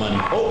get more money.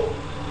 Oh!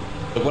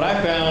 Look what I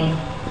found!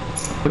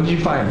 What did you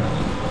find?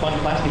 Fun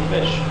plastic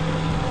fish.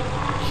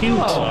 Cute.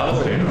 Oh,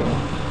 okay.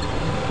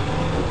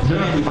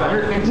 The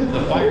fire exit?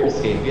 The fire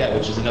escape, yeah,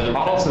 which is another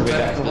Also way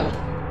back to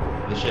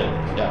the ship.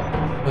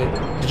 Yeah.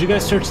 Wait, did you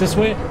guys search this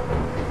way?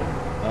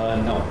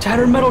 No.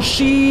 Tattered metal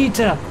sheet!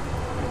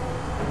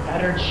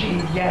 Tattered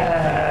sheet,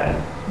 yeah!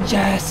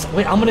 Yes!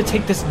 Wait, I'm gonna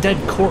take this dead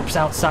corpse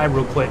outside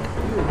real quick.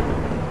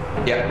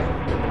 Yeah.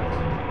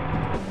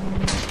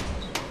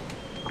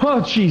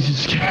 Oh,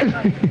 Jesus.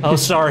 Oh,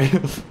 sorry.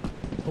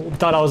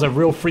 Thought I was a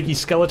real freaky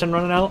skeleton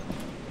running out.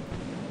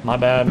 My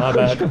bad, my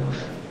bad.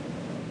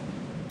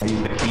 Are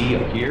you the key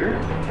up here?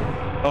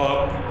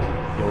 Oh.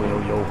 Yo, yo,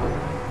 yo.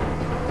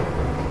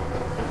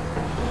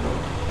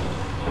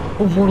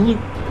 Oh, more loot.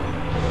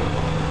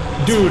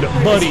 Dude,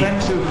 buddy.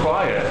 It's been too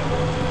quiet.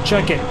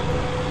 Check it.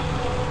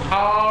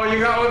 Oh, you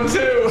got one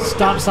too.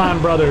 Stop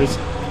sign brothers.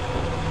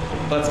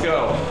 Let's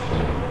go.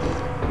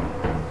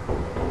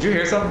 Did you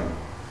hear something?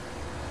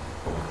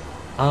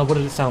 What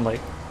did it sound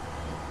like?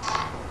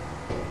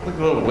 Like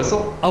a little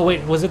whistle? Oh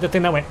wait, was it the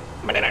thing that went?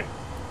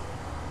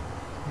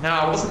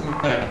 No, it wasn't.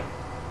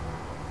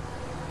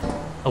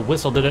 A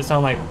whistle? Did it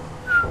sound like?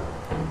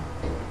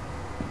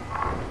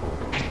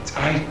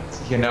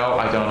 You know,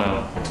 I don't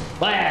know.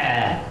 Blah!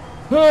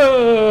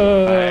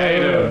 Hey,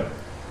 dude.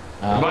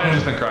 It might have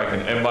just been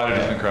cracking. It might have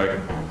just been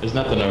cracking. There's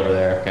nothing over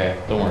there. Okay,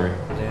 don't worry.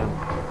 Damn.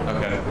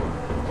 Okay.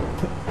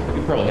 We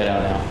can probably head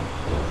out now.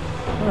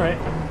 All right.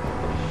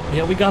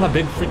 Yeah, we got a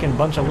big freaking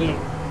bunch of loot.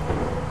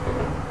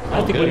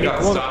 I think We we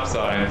got stop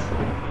signs.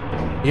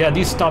 Yeah,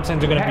 these stop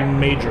signs are gonna be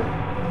major.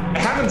 I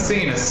haven't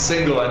seen a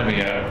single enemy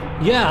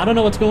yet. Yeah, I don't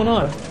know what's going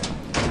on.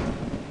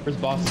 Where's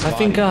boss's I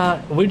think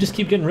we just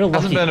keep getting real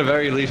lucky. Hasn't been a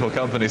very lethal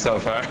company so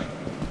far.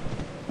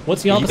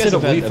 What's the you guys opposite have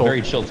of had lethal? a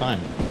very chill time.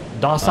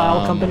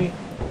 Docile company?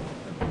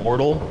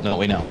 Immortal? No,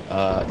 wait, no.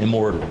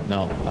 Immortal.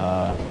 No.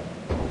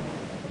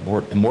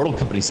 Immortal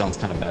company sounds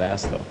kind of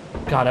badass, though.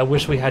 God, I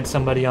wish we had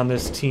somebody on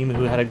this team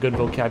who had a good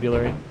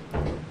vocabulary.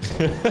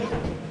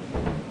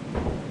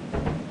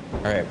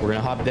 All right, we're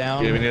gonna hop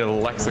down. Yeah, we need a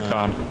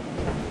lexicon.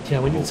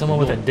 Yeah, we need someone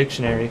with a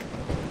dictionary.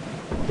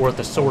 Or a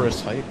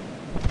thesaurus. Fight.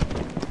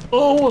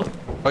 Oh!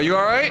 Are you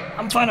all right?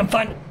 I'm fine, I'm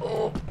fine.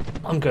 Oh,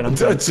 I'm good, I'm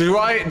good. Do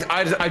I'm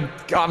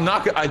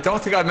not. I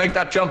don't think I'd make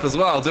that jump as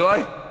well. Do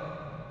I?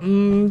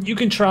 You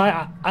can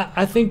try.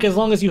 I think as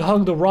long as you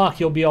hug the rock,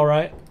 you'll be all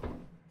right.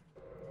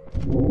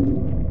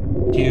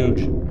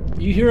 Huge.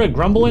 You hear a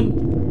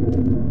grumbling?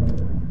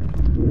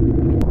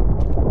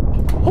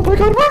 Oh my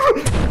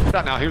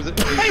God! Now here's it.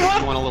 Hey,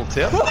 what? You want a little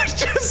tip?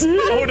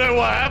 Oh no,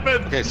 what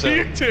happened? Okay, so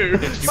You two.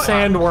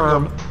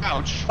 Sandworm.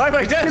 Ouch. I'm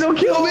like dead. Don't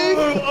kill me!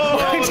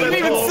 I didn't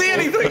even see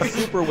anything.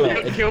 Super well.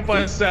 Got killed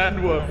by a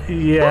sandworm.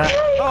 Yeah.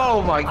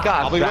 Oh my God.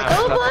 I'll be right back.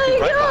 Oh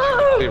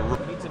my God!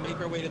 We need to make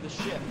our way to the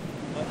ship.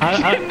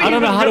 I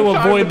don't know how to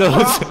avoid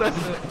those.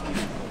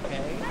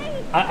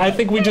 I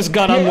think we just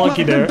got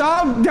unlucky The there.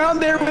 dog down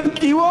there with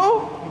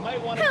Kiwo? You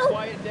might want to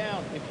quiet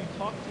down. If you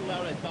talk too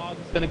loud, a dog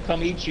is gonna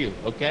come eat you.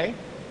 Okay?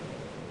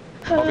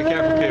 Oh, be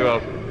careful,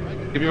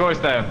 Kiwo. Keep your voice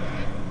down.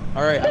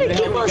 All right, I'm gonna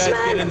help you guys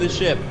get in the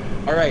ship.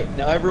 All right,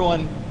 now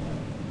everyone,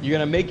 you're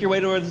gonna make your way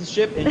towards the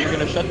ship and you're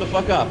gonna shut the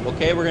fuck up.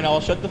 Okay? We're gonna all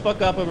shut the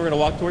fuck up and we're gonna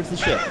walk towards the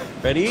ship.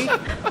 Ready?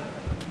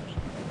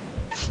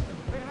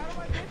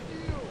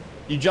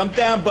 You jump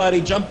down, buddy.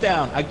 Jump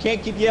down. I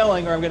can't keep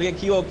yelling or I'm gonna get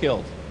Kiwo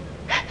killed.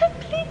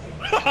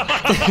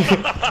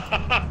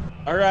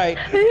 All right.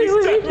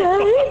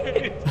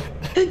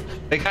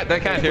 They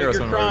can't hear us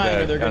You're when we're crying, or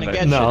dead. they're gonna can get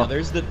they? you. No. Now,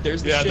 there's the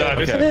Yeah, ship.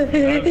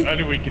 no,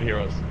 only we can hear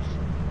us.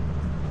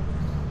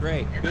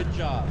 Great. Good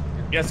job.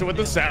 Yeah, so with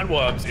the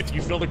sandworms, if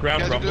you feel the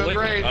ground You guys are doing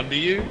rumbling great. under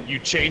you, you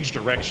change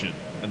direction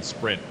and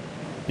sprint.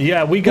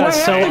 Yeah, we got Do I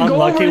so have to go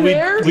unlucky. over We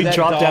there? we That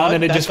dropped dog- down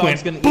and it that just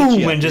dog's went gonna eat boom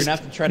you. and You're just gonna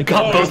have to try to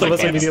got go both of over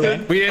us the immediately.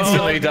 instant. We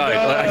instantly Oh, died.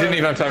 God. I didn't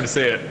even have time to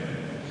see it.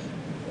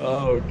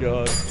 Oh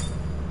god.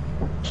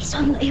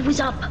 He was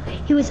up.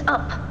 He was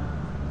up.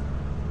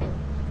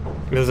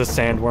 There's a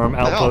sandworm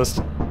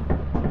outpost.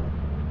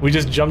 We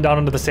just jumped down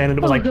into the sand and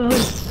it was like.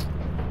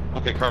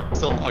 Okay, Carl.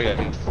 Still. Oh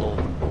yeah, he's still.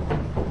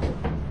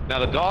 Now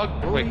the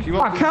dog. Wait, you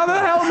Fuck, how the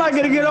hell am I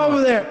gonna get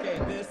over there? Okay,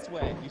 this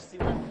way. You see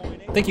where I'm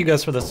pointing? Thank you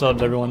guys for the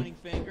subs, everyone. Pointing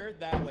finger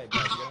that way,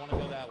 bud. You don't want to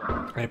go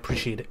that way. I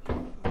appreciate it.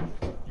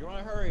 You want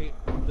to hurry.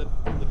 The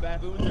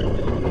baboons are.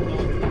 The dogs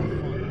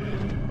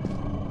are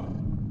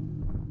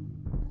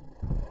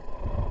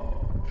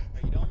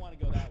you don't want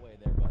to go that way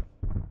there,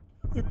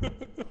 bud.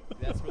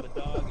 That's where the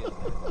dog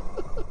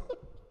is.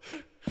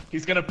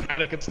 He's gonna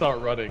panic and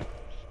start running.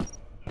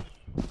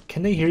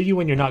 Can they hear you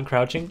when you're not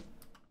crouching?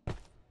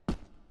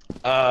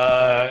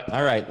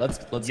 All right, let's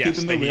Yes, keep it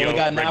they moving. We hear only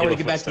got an hour regular to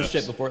get back to the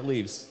footsteps. ship before it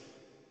leaves.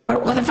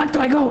 Where the fuck do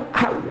I go?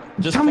 How?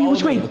 Just Tell me follow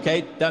which way.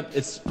 Okay,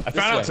 it's. I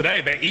found out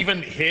today they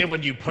even hear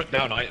when you put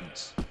down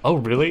items. Oh,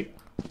 really?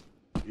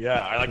 Yeah,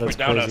 I like That's put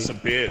down crazy. some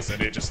beers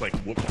and it just like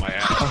whooped my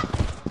ass.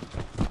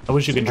 I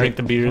wish you could drink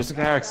the beers.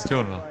 The Eric's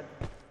doing well.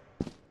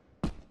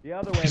 The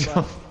other way,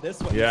 bud. This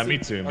way. Yeah, See- me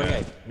too, man.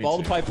 Okay, Me follow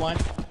too. the pipeline.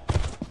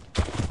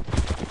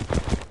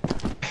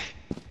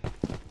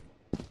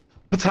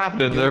 What's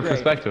happening in their Great.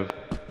 perspective?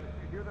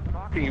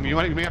 blocking. You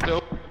might have to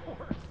open.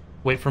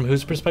 Wait, from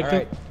whose All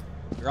perspective? right.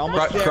 You're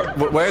almost there.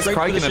 Where's Straight for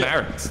Kraken the and ship.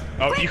 Aaron's?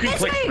 Oh, you can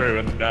click through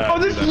and. Oh,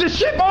 this is the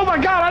ship! Oh my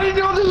god, I didn't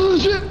know this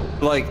was the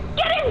ship! Like,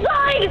 Get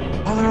inside!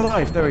 oh, they're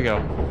alive. There we go.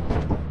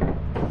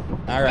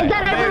 All right. Is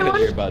that Very good everyone?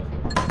 here,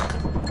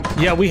 bud.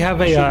 Yeah, we have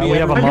a be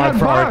mod got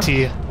for box.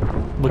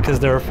 RT because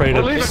they're afraid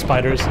leave of it.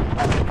 spiders.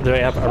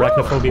 They have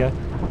arachnophobia.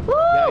 Woo!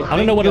 I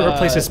don't know what it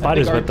replaces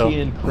spiders I with, think though. RT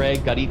and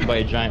Craig got eaten by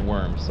a giant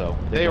worm, so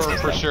They were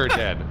for sure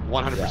dead.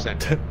 100%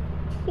 dead.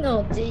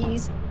 Oh,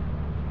 jeez.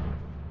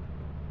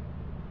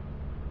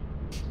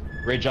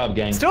 Great job,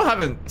 gang. Still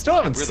haven't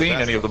the seen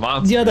best. any of the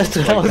monsters. Yeah, that's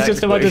what I was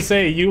just about to technically.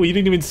 say. You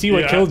didn't even see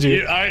what killed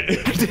you. I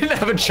didn't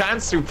have a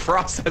chance to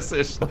process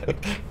it.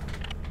 Like,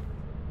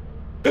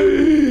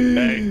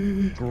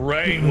 Hey,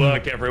 great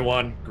work,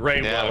 everyone.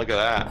 Great Yeah, work. look at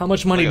that. How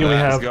much money Look do at we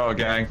that. have? let's go,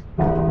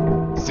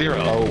 gang. 0.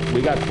 Oh,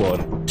 we got quad.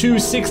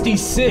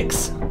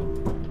 266.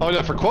 Oh,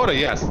 no, for quota,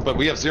 yes, but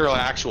we have 0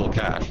 actual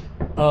cash.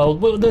 Oh,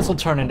 well, this will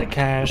turn into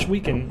cash. We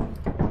can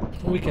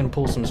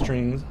pull some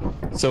strings.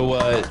 So,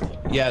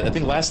 yeah, I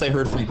think last I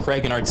heard from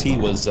Craig and RT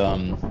was,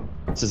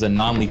 this is a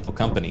non-lethal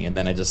company, and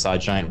then I just saw a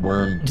giant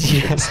worm.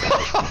 Yes.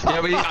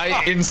 Yeah,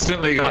 I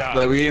instantly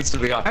got. We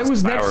instantly got. I this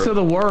was power. next to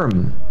the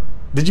worm.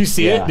 Did you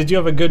see Yeah. it? Did you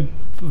have a good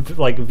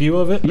like view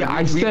of it? Yeah,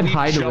 I said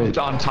hi to jumped it.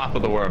 on top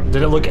of the worm.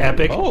 Did it look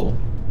epic? Oh,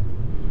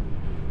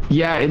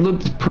 Yeah, it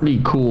looked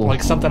pretty cool.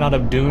 Like something out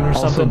of Dune or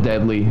also something?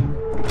 deadly.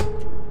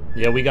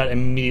 Yeah, we got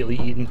immediately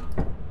eaten.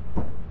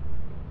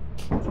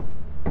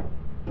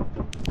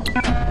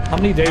 How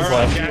many days All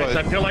right, left? guys,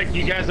 I feel like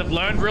you guys have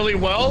learned really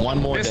well.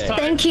 One more this day. time.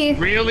 Thank you.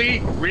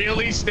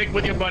 Really stick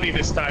with your buddy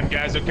this time,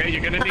 guys, okay?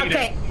 You're gonna need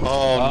Okay. it.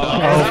 Oh,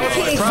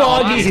 Okay.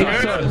 Foggy.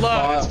 Good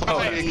luck.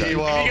 Foggy, You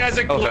well, guys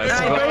are close.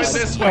 okay. We're going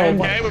this way,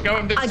 okay? We're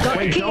going this I got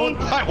way. the key.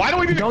 Hi, why don't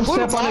we need to Don't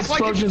include step on boss? Why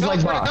can't you explosions tell like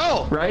us where to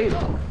boss, go? right?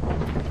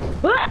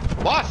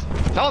 What? Boss,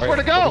 tell us where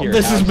to go. Here.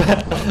 This is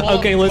bad.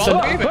 Okay, listen.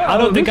 follow me. I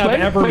don't think This I've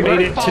way? ever Wait, made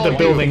wait, it to follow the you.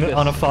 building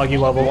on a foggy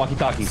level.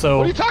 walkie-talkie. So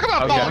What are you talking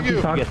about? Okay.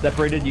 Follow you. Get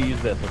separated, you use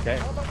this, okay?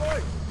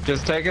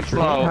 Just take it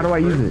How slow. do I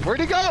use it? Where'd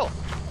he go?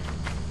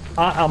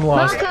 I'm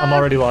lost. Marco. I'm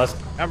already lost.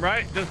 I'm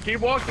right. Just keep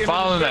walking.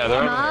 Follow there, they're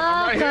over there.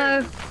 I'm right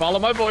here. Marco. Follow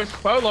my voice.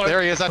 Follow.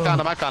 There he is. I found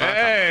him. I found him.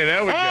 Hey,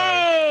 there we go.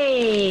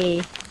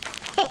 Hey!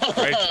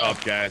 Great job,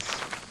 guys.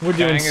 We're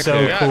doing Dang it, so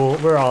dude. cool.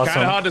 We're Kind of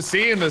awesome. hard to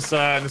see in this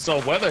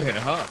old weather here,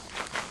 huh?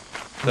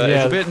 It's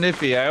Yeah. a bit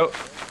nippy out.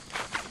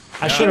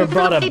 I should have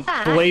brought Way a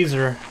back.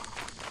 blazer.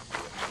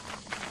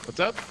 What's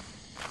up?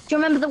 Do you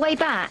remember the way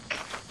back?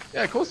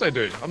 Yeah, of course I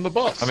do. I'm the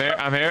boss. I'm here.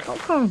 I'm here.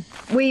 Oh,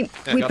 we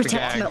Yeah, we got the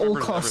protect him gang. at all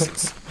Remember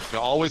costs. You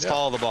always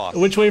follow the boss.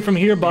 Which way from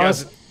here,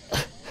 boss?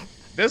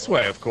 This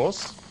way, of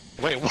course.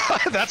 Wait,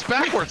 what? That's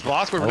backwards,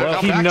 boss. We're Hello? now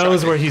He backtracking.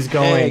 knows where he's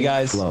going. Hey,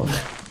 guys. Slow.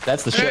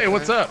 That's the ship. Hey,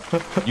 what's up?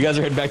 You guys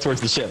are heading back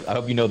towards the ship. I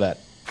hope you know that.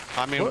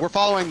 I mean, we're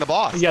following the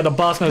boss. Yeah, the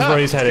boss knows where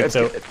he's headed.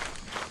 So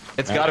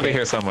It's got to be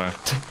here somewhere.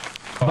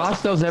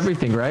 Boss knows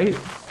everything, right?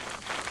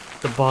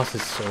 the boss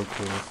is so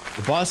cool.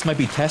 The boss might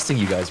be testing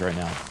you guys right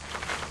now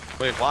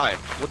Wait, why?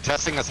 What,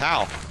 testing us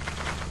how?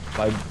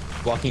 by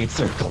walking in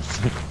circles.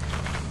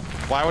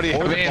 Why would he? I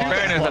mean, in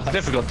fairness, that's a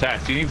difficult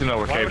test. You need to know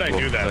we're Why would I capable.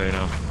 do that? So, you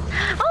know.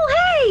 Oh,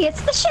 hey,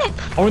 it's the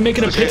ship. Are we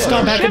making a pit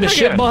stop back in the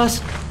ship, again.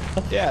 boss?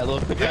 Yeah, a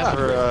little quick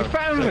Yeah.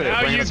 Found it.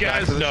 Now bring you us back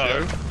guys to the know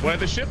ship. where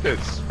the ship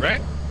is,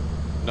 right?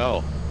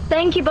 No.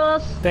 Thank you,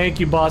 boss. Thank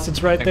you, boss.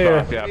 It's right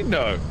there. Yeah. You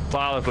know.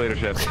 Flawless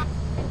leadership.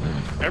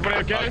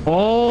 Everybody okay?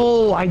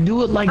 Oh, I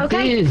do it like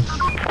Okay. this.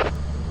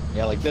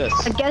 Yeah, like this.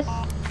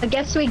 I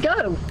guess we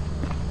go.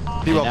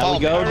 He will now follow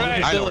we go me. to the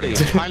I know where to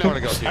facility. go. I know where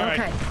to go. Here.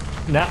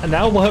 Okay.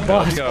 Now what,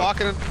 boss? go.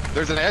 Walking.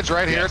 There's an edge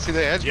right here. See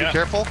the edge? Yeah. Be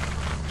careful.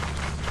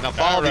 Now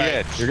follow the Alright.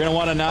 edge. You're gonna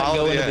want to not Follow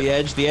go the into the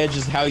edge. The edge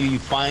is how you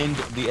find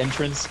the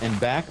entrance and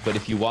back, but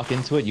if you walk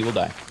into it, you will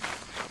die.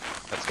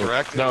 That's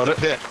correct. No, It is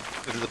a pit.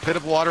 It is a pit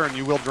of water, and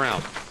you will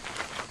drown.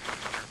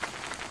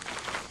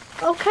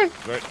 Okay.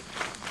 Right.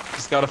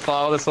 Just gotta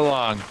follow this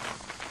along.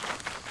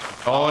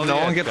 Follow Oh, the no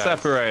one edge, gets guys.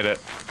 separated.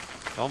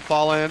 Don't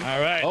fall in. All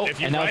right. Oh, if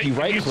you and now if you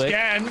right right-click-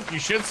 scan, you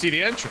should see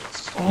the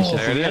entrance. You should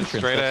There see it the is. entrance,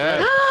 Straight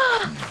that's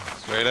ahead.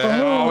 Straight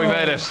ahead. Oh, we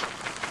made it.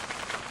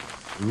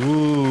 right.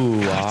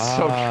 Ooh,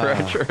 So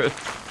treacherous.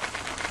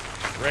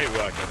 Great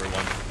work,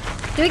 everyone.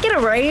 Do we get a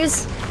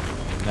raise?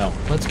 No.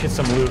 Let's get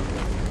some loot.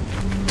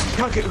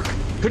 God,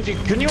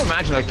 can you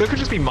imagine? Like, there could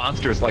just be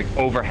monsters like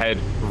overhead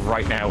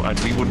right now, and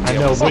we wouldn't. I be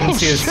know, able to wouldn't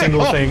see a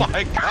single thing. Oh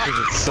my god.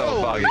 It's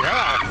so foggy.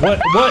 Yeah.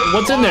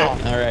 What's in there?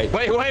 All right.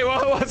 Wait,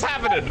 what's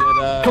happening?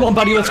 Come on,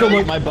 buddy, let's go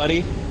look. My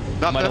buddy.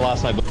 Nothing. Might have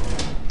lost my buddy.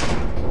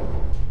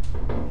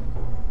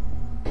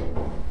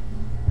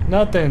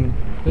 Nothing.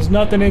 There's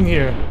nothing in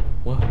here.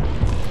 What?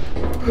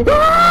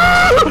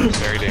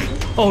 Very dangerous.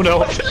 Oh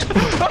no.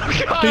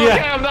 Oh, God, Yeah.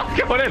 okay, I'm not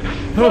going in.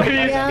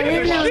 Yeah, I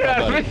didn't know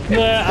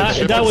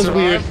that. That was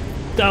weird.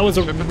 That was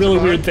a really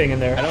weird thing in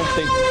I there. don't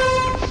think.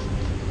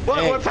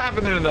 What's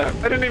happening in there?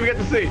 I didn't even get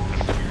to see.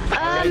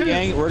 Alright,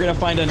 gang, we're gonna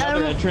find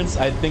another entrance.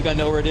 I think I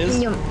know where it is.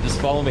 Yum. Just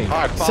follow me. All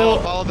right, So,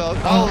 follow the new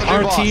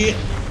boss.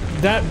 RT,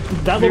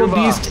 that little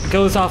beast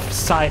goes off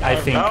sight, I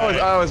think.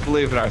 I was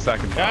believing our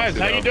second boss. Guys,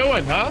 how you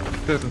doing, huh?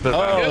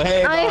 Oh,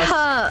 hey, I boss.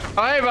 hurt.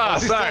 Hi,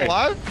 boss. Is he still Sorry.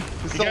 alive?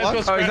 He's You still guys alive?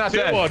 go scrap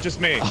too, or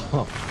just me?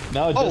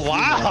 No, just you,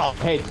 wow.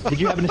 man. Hey, did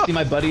you happen to see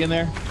my buddy in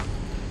there?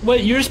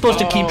 Wait, you're supposed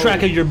to keep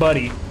track of your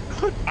buddy.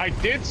 I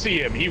did see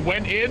him. He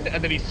went in,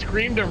 and then he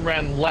screamed and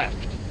ran left,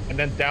 and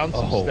then down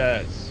some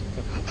stairs.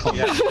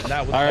 Yeah,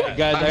 that was All right,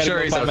 guys, I gotta sure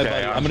go he's find my okay.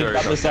 buddy. I'm I'm gonna sure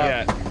cut he's this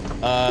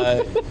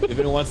out. If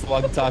anyone wants the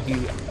walkie-talkie, you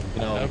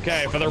know.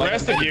 Okay, for the like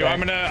rest I of said, you, I'm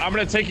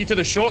gonna take you to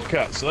the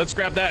shortcut. So let's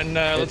grab that and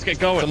let's get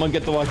going. Someone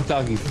get the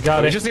walkie-talkie.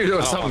 Got We it. just need to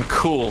do something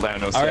cool down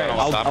those All right,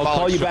 stairs. I'll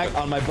call you back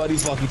on my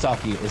buddy's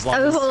walkie-talkie as long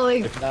Oh, as.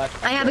 holy. If not,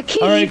 I have a key.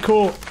 All right,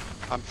 cool.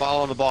 I'm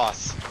following the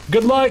boss.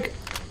 Good luck.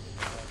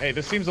 Hey,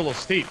 this seems a little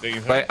steep. Do you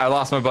think? Wait, I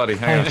lost my buddy.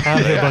 Hang on.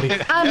 I'm here,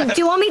 buddy. Do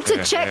you want me to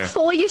Yeah, check yeah.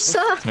 for you,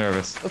 sir?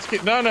 Nervous. Let's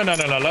keep. No.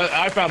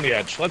 I found the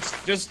edge. Let's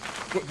just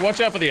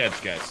watch out for the edge,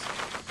 guys.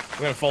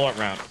 We're gonna follow it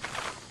around.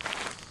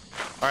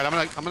 All right,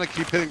 I'm gonna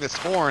keep hitting this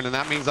horn, and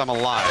that means I'm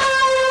alive.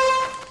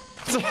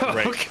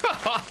 Great.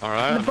 All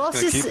right. The I'm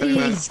boss just gonna keep hitting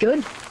that. is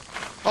good.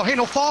 Oh, hey,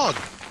 no fog.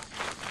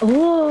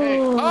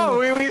 Oh. Oh,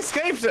 we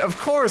escaped it. Of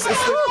course.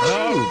 It's the...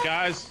 No,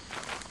 guys,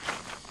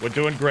 we're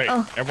doing great.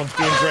 Oh. Everyone's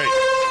doing great.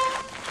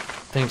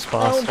 Thanks,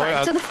 boss. Oh,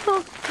 back to the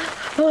phone.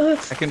 Oh,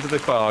 Back into the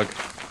fog.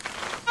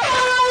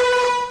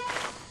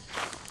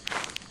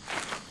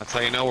 That's how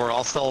you know we're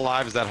all still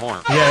alive. Is that horn?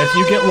 Yeah, if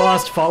you get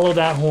lost, follow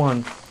that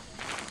horn.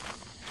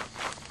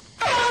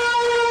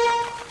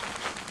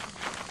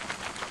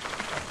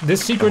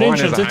 This secret The horn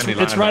is entrance, a it's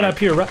handy right line, up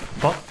here. Right,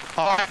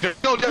 All right,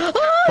 go.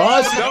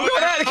 boss, Don't go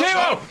down the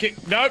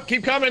cable! No,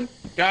 keep coming,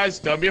 guys.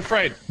 Don't be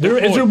afraid. there Go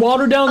is there forward.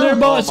 water down there, Oh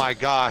boss? my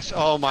gosh.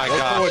 Oh my Go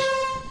gosh. forward.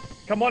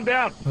 Come on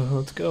down.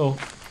 Let's go.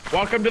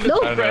 Welcome to the No.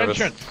 secret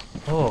nervous. entrance.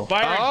 Oh,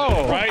 Fire Oh,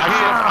 exit right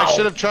I here.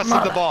 should have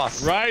trusted the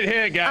boss. Right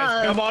here,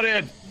 guys. Come on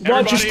in. watch your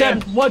Everybody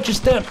step. in. Watch your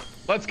step.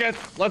 Let's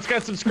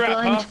get some scrap,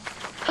 Blind.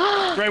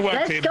 huh? Great work,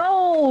 Let's team.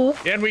 go.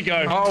 In we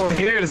go. Oh,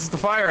 here. This is the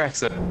fire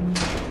exit.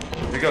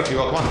 Here we go,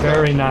 T-Wall. Come on.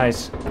 Very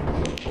nice.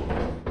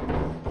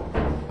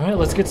 All right,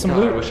 let's get some I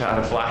loot. wish I had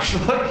a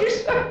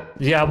flashlight.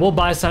 Yeah, we'll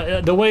buy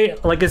some. The way,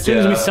 like, as soon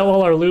as we Yeah. sell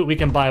all our loot, we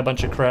can buy a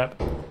bunch of crap.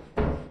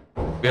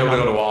 Be able to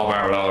go to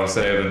Walmart with all our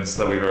savings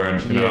that we've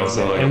earned, you know,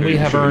 so like, and we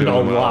have should be earned a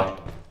doing well.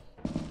 lot.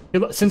 Hey,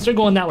 look, since they're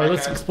going that way,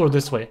 let's explore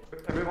this way.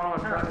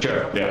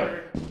 Sure, yeah.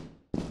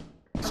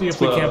 See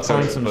if we Well, can't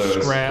find some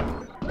suppose. scrap.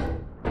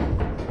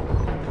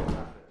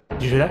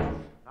 Did you hear that?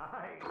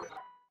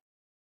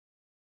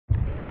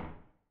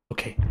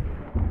 Okay.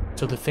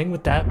 So the thing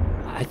with that,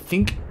 I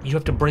think you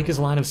have to break his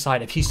line of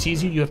sight. If he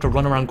sees you, you have to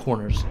run around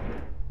corners.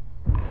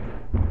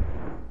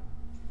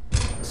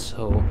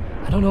 So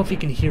I don't know if he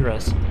can hear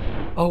us.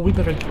 Oh, we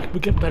better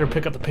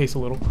pick up the pace a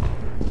little.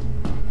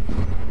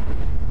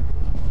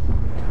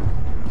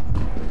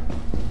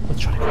 Let's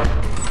try to go.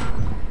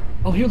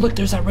 Oh, here, look,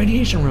 there's that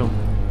radiation room.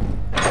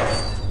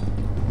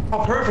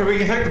 Oh, perfect. We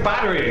can take the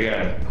battery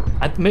again.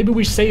 Maybe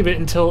we save it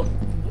until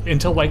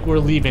like we're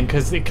leaving,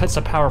 because it cuts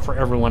the power for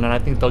everyone, and I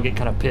think they'll get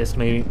kind of pissed,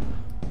 maybe.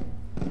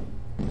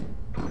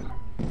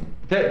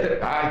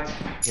 Yeah,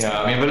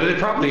 I mean, but it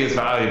probably is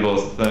valuable,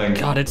 is the thing.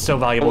 God, it's so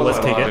valuable. Let's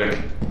take it.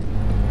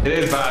 It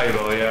is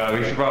valuable, yeah.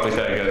 We should probably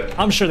take it.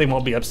 I'm sure they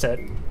won't be upset.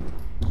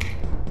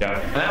 Yeah.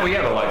 And now we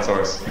have a light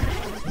source.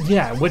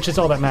 Yeah, which is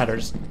all that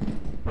matters.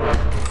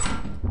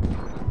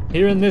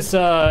 Here in this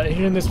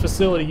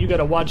facility, you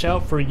gotta watch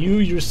out for you,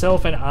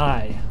 yourself, and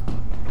I.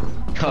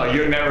 Oh,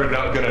 you're never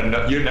know.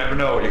 You never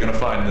know what you're gonna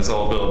find in this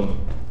old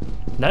building.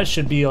 That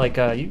should be like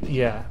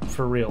yeah,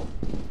 for real.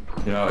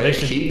 You know, They it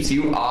should- keeps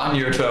you on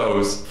your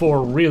toes.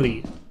 For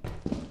really.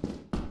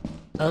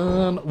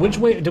 Which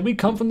way? Did we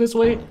come from this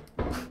way?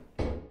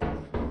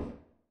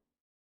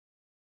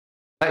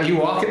 You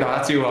walking? No,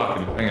 that's you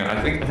walking. Hang on,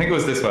 I think it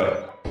was this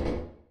way.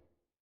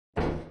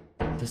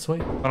 This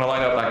way? I'm gonna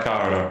light up that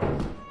corridor.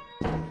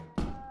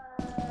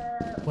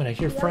 Wait, I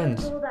hear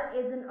friends. Door that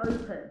isn't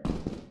open.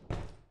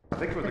 I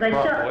think it was Did I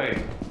across shut- the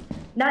way.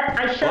 No,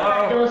 I shut Hello?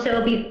 that door so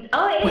it'll be.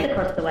 Oh, it is Wait.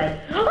 across the way.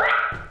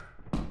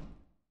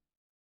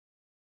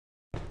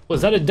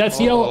 Was that a death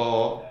yell?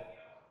 Oh.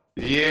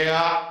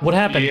 Yeah. What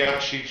happened? Yeah,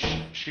 she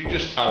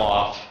just fell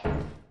off.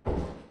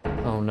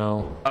 Oh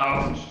no.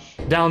 Oh,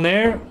 Down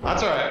there?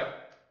 That's alright.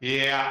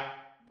 Yeah.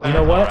 You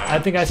know what? I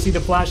think I see the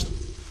flash.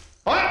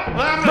 What?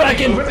 I'm Back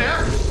in. over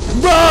there.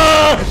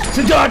 Run!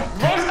 To dark!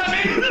 What does that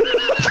mean?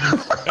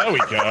 There we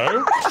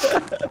go.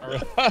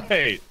 All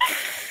right.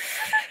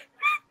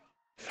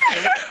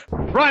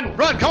 Run!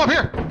 Come up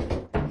here!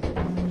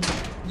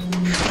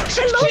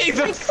 I lost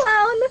my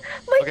clown.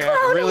 My Okay, I clown.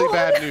 have really horn.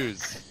 bad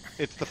news.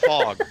 It's the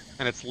fog,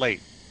 and it's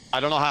late. I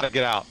don't know how to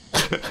get out.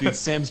 Dude,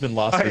 Sam's been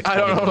lost for I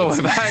don't 20 know the way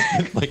minutes.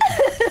 back. Like,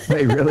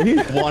 Wait, really?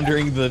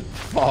 wandering the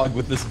fog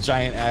with this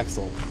giant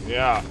axle.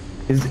 Yeah.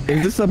 Is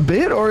this a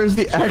bit or is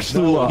he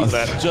actually No, lost?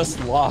 he's just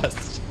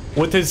lost.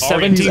 With his Oh,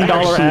 he's $17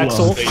 actually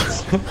axle.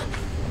 lost.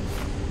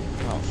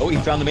 Oh, he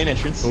found the main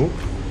entrance. Ooh.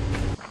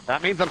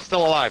 That means I'm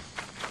still alive.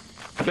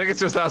 I think it's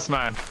just us,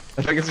 man.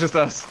 I think it's just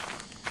us.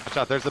 Watch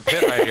out, there's a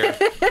pit right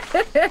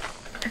here.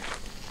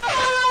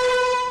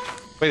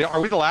 Wait,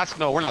 are we the last?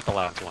 No, we're not the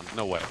last one.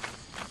 No way.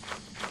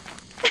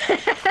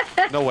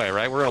 No way,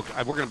 right? We're okay.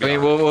 We're gonna be. I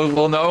mean,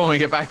 we'll know when we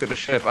get back to the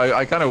ship.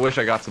 I kind of wish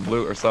I got some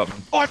loot or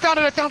something. Oh, I found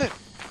it! I found it!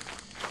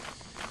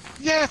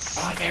 Yes!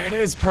 Oh, there it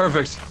is.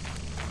 Perfect.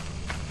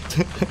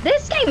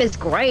 This game is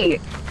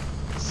great.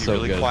 So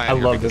really good. quiet I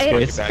here love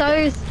because this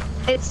we're game.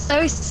 It's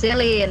so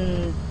silly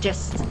and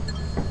just.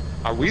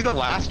 Are we the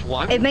last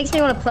one? It makes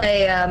me want to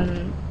play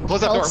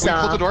Close that door. Will you Salsa.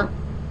 close the door?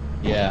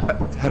 Yeah.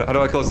 How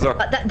do I close the door?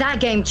 But that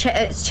game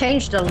it's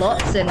changed a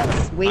lot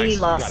since we Nice, you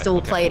last got it, all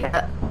okay. played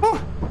it.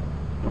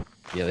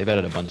 Yeah, they've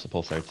added a bunch of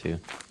Pulsar too.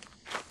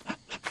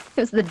 It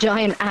was the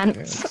giant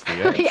ants.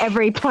 Yeah,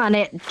 Every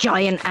planet,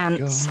 giant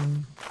ants.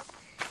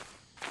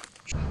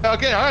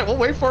 Okay, alright, we'll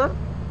wait for him.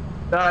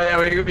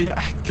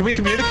 Yeah, can we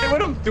communicate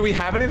with him? Do we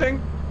have anything?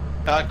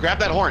 Grab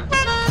that horn.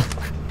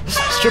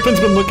 Strippin's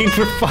been looking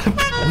for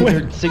 5 They're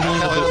minutes. signaling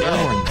That's the how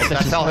he'll know.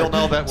 That's how he'll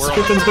know that we're on.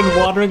 Strippin's been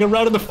wandering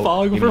around in the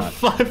fog you're for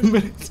not. 5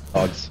 minutes.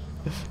 dogs.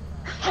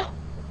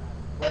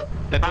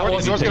 That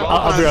door, the door's gonna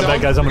I'll open be right on back,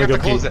 its guys. I'm own. gonna We go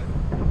have to close pee. it.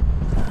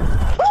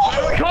 How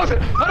do I close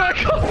it? How do I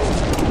close it?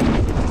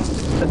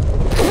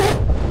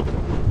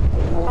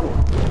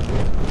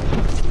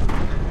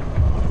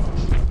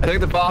 I think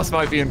the boss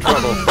might be in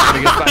trouble when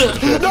he gets back to the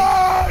ship.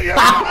 No! You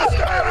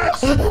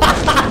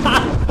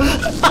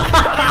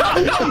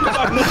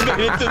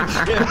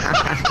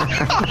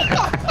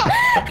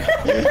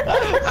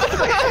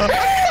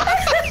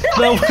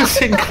That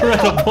was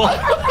incredible.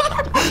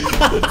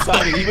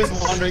 Sorry, he was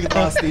wandering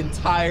across the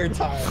entire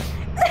time.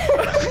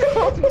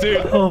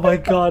 Dude, Oh my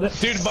god.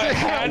 dude, my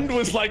hand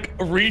was like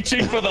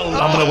reaching for the.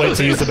 I'm gonna wait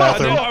to use the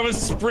bathroom. I know I was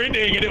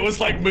sprinting and it was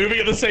like moving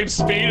at the same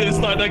speed and it's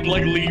not like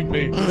leave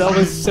me. That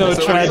was so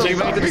So tragic. you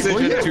made the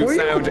decision to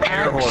sound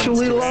air horns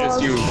actually to assist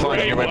lost? you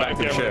finding your way back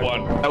to the ship.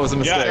 That was a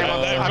mistake.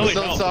 that I'm really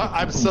so helped. sorry.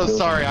 I'm so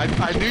sorry.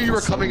 I knew you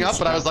were coming up,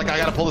 but I was like, I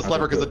gotta pull this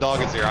lever because the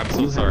dog is here. I'm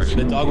so sorry.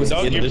 The dog was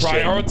Don't in you the ship.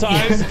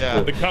 prioritize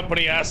Yeah. the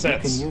company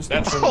assets?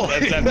 That's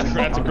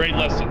a great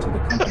lesson.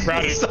 I'm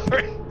proud of you.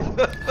 Sorry.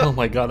 Oh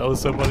my god, that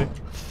was so funny.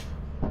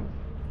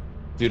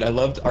 Dude, I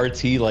loved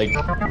RT, like,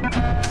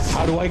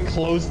 how do I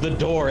close the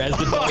door as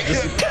the dog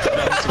just...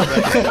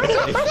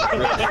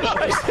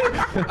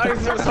 I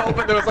was just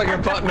hoping there was like a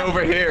button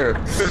over here.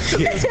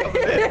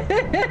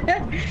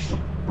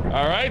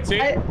 All right,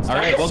 team. All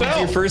right, welcome to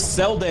your first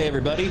cell day,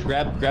 everybody.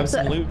 Grab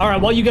some loot. Alright,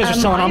 while you guys are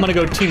selling, I'm gonna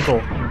go tinkle.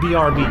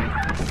 BRB.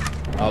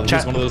 Oh, this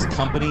is one of those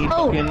company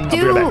Oh, fucking...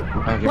 do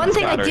Okay, one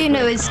thing I battery. do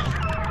know is,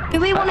 do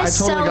we want to I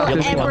totally got sell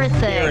this one.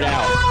 Figure it everything,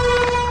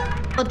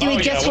 out. or do we Oh,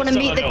 yeah, just want to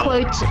we're meet the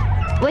selling quota?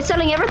 We're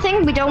selling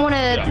everything. We don't want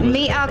to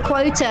meet our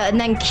quota and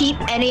then keep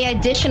any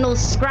additional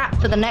scrap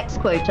for the next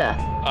quota.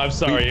 I'm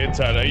sorry,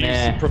 intern. Are you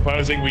Nah.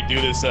 proposing we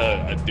do this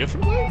a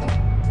different way?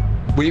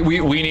 We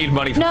need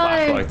money for No.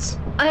 flashlights.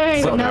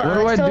 I don't know. What do I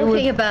I was do talking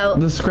with about.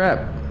 the scrap?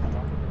 Are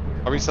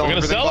we We're selling gonna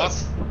everything, sell it.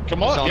 boss?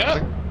 Come on, Selling yeah.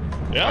 everything?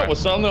 Yeah, Alright. we're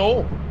selling it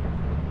all.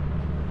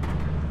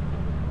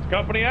 It's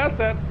company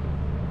asset.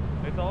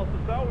 It's all to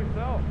sell, we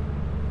sell.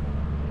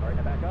 Alright,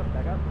 now back up.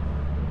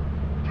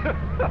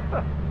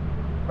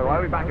 Why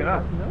are we backing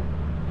up? You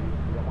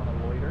don't want to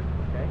loiter,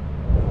 okay?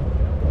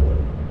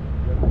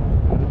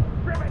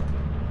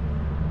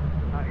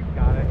 I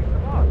got it.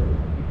 Come on.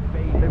 He's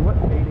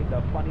fading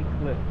the funny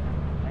clip.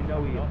 I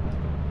know he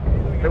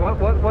is. Hey,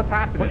 what's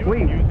happening?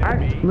 Wait,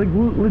 like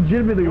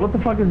legitimately, what the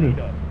fuck is this?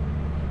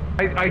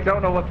 I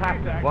don't know what's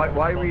happening.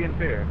 Why are we in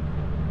fear?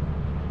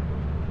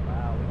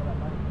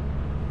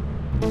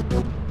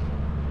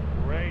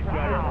 Great job,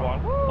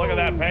 everyone. Look at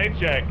that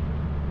paycheck.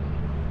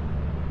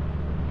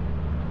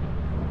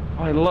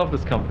 Oh, I love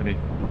this company. It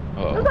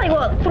was like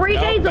what, 3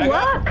 No, days of back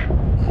up. work?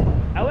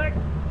 Alex?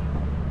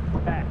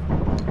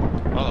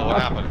 Oh,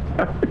 what happened?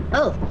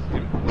 Oh,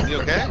 Is he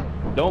okay?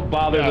 Don't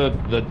bother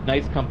the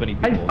nice company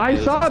people. I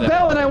This saw is a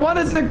bell and I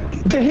wanted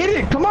to hit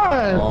it. Come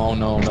on. Oh,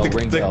 no,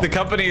 ring bell. The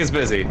company is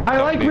busy. I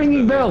like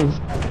ringing bells.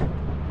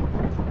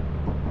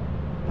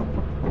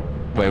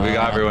 Wait, we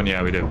got everyone?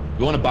 Yeah, we do.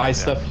 We want to buy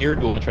stuff here, or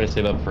do we want to try to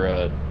save up for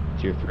a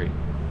tier 3?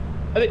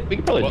 I think we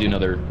could probably do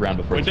another round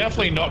before. We're tier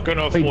definitely 3. not going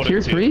to Wait, afford tier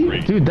a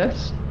 3? Dude,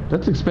 that's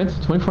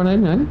expensive.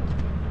 $24.99.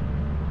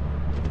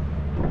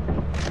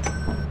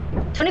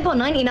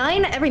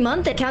 $24.99 every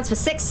month. It counts for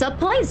 6 sub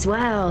points.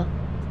 Wow.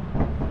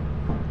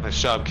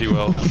 Nice job,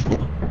 Kiwo.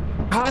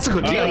 Oh, that's a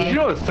good deal. Yeah. You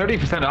know it's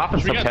 30% off in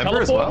Should we get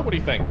September as teleport? well. What do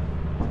you think?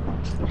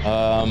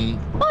 Oh,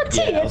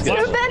 gee, Yeah, it's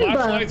let's November.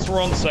 Flashlights were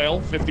on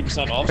sale,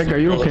 50% off. Vic, are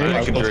you okay?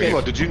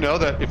 Kiwo, did you know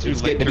that if you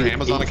Let's link get your maybe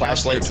Amazon 8 account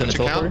to your flashlights and a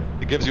Twitch account,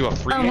 teleport? it gives you a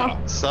free Uh-huh.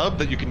 sub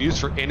that you can use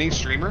for any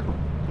streamer?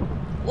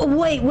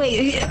 Wait,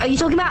 are you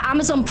talking about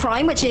Amazon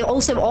Prime, which it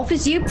also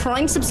offers you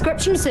Prime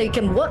subscription, so you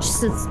can watch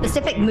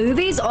specific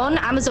movies on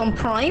Amazon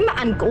Prime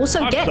and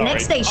also get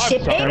next day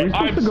shipping?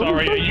 I'm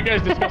sorry. Are you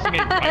guys discussing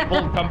a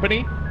rival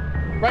company?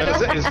 Right now?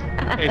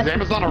 Is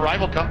Amazon a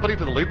rival company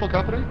to the Lethal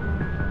Company?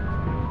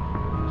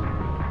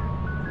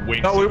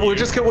 Winks No, at we're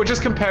you.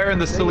 just comparing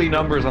the silly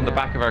numbers on the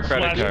back of our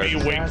credit Slash me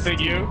cards. winks at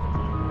you.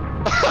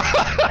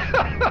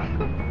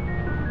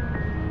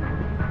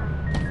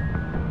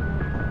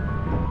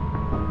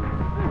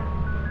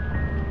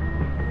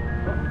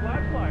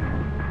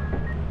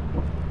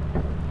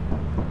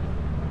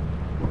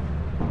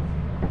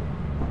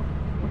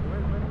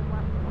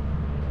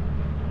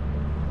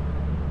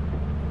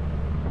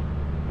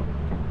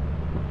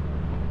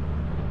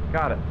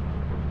 Got it.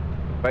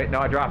 Wait, no,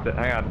 I dropped it.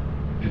 Hang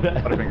on.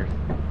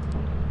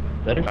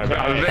 Butterfingers. Better.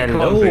 I was a bit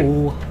clumsy.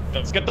 Hello.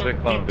 Let's get the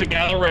group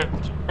together.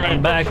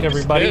 I'm back,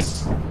 everybody.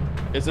 This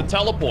is a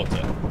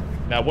teleporter.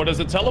 Now, what does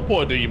a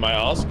teleporter do, you might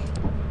ask?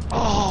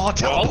 Oh, a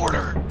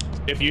teleporter. Well,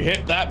 if you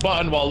hit that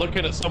button while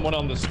looking at someone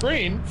on the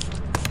screen.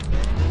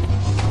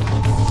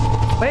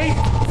 Wait!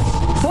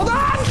 Hold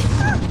on!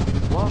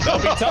 They'll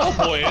be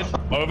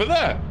teleported over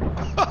there.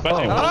 But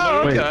they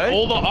will lose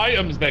all the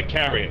items they're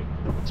carrying.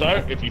 So,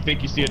 if you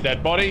think you see a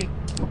dead body,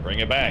 bring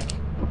it back.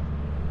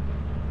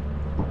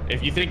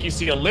 If you think you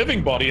see a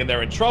living body and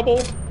they're in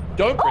trouble,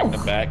 don't bring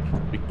them back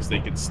because they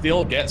can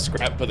still get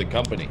scrap for the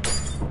company.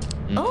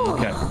 Oh.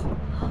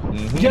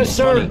 Okay. Yes,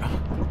 sir.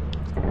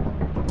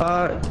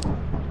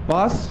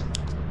 Boss,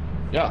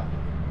 Yeah.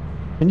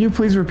 can you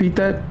please repeat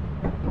that?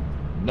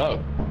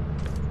 No.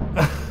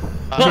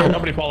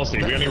 Company policy.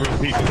 We only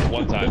repeat this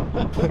one time.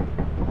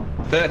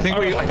 I think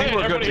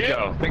we're good to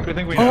go. I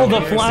think we Oh, know.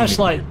 the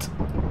flashlight.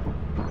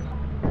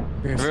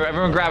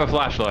 Everyone grab a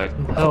flashlight.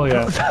 Oh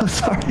yeah. I'm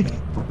sorry.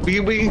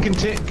 We can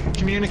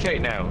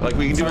communicate now. Like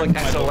we can do like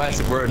SOS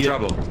if we're in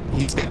trouble.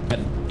 He's got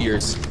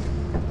ears.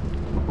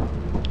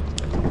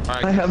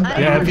 I have.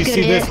 Yeah, if you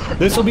see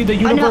this will be the I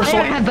don't universal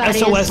have buddies.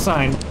 SOS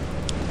sign.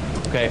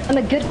 Okay. I'm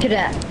a good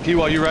cadet.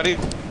 Kiwa, you ready?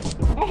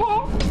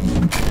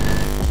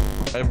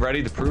 I'm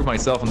ready to prove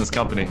myself in this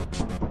company.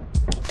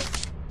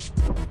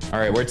 All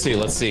right, where to?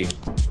 Let's see.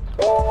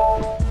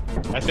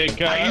 I think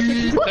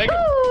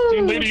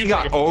team leader, you We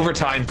got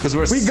overtime because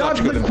we're We such got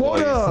good the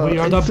employees. quota. We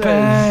are it the says.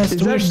 best.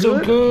 Is We're that so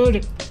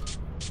good.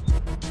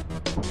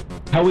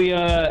 How we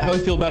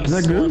feel about a Is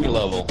that good? stormy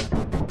level?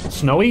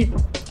 Snowy?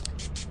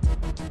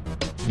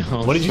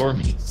 No, What did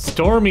stormy. you?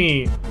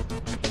 Stormy.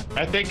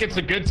 I think it's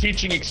a good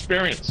teaching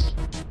experience.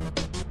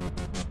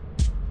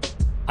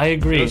 I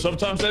agree. You know,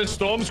 sometimes those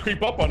storms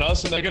creep up on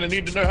us and they're going to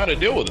need to know how to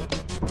deal with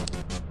it.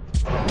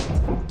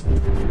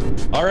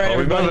 All right,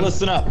 everybody, moving?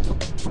 listen up.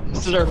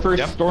 This is our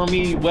first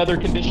stormy weather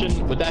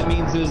condition. What that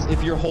means is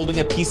if you're holding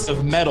a piece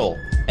of metal,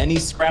 any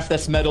scrap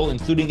that's metal,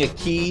 including a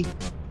key,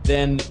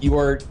 then you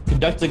are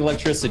conducting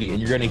electricity and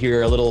you're going to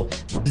hear a little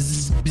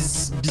bzz,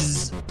 bzz,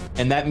 bzz.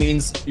 And that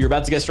means you're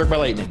about to get struck by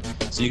lightning.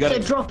 So you got So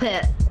to, drop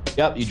it.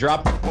 yep, you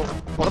drop.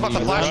 What about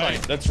the flashlight?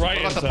 Right, that's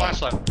right. What about the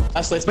flashlight?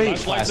 Flashlight's Wait, made of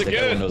plastic.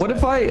 flashlight's Everyone knows What that.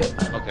 if I?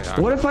 Okay, all right.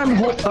 What if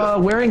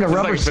I'm wearing a It's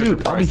rubber like Fisher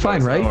suit? I'll be Price, fine,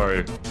 don't right?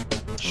 worry.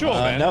 Sure,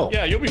 man. no.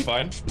 Yeah, you'll be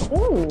fine.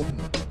 Ooh.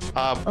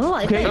 Oh,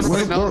 I Okay, think.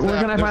 where Everybody knows can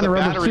that I there's find a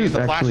rubber battery in suit,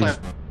 the actually?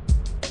 flashlight.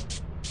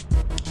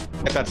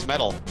 If that's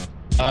metal.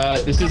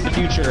 This is the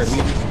future.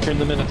 We turn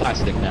them into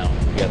plastic now.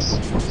 Yes.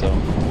 So.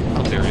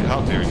 How dare you?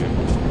 How dare you?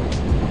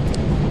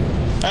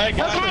 Hey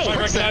guys, Okay. I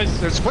recognize,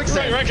 There's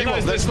quicksand. I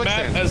recognize There's this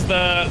map quicksand.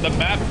 as the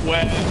map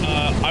where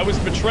I was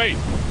betrayed.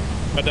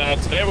 But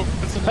today we're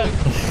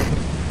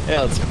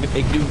Yeah, let's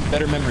make new,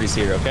 better memories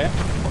here. Okay.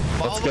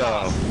 Follow Let's the go.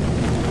 boss.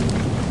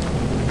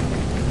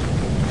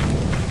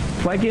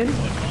 Flag in?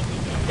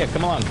 Yeah,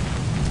 come along.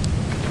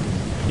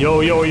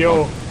 Yo, yo,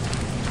 yo.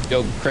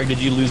 Yo, Craig, did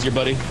you lose your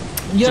buddy?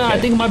 Yeah, okay. I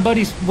think my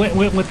buddies went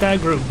with that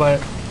group,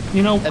 but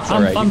you know, That's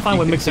all right. I'm fine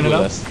with can mixing stick it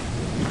up. with us.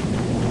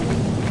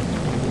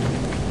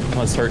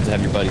 Well, it's hard to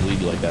have your buddy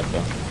leave you like that,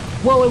 though.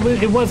 Well,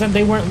 it wasn't.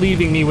 They weren't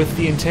leaving me with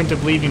the intent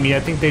of leaving me. I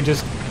think they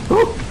just,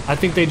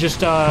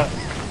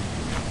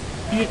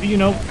 you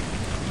know,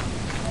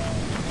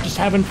 just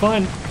having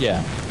fun.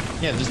 Yeah.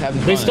 Yeah, just having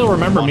fun. They still and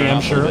remember me, wandering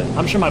I'm around a little sure. bit.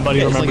 I'm sure my buddy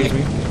Yeah, it's remembers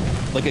me.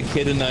 like a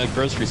kid in a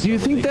grocery store. Do you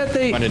where think that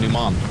they- find a new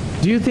mom?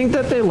 Do you think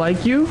that they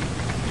like you?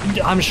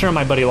 I'm sure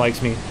my buddy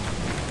likes me.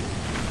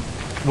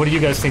 What do you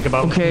guys think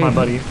about Okay. my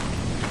buddy?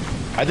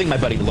 I think my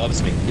buddy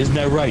loves me. Isn't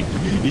that right?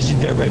 Isn't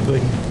that right,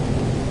 buddy?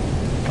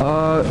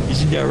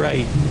 Isn't that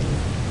right?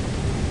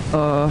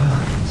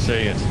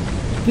 Say it.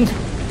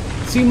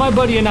 See, my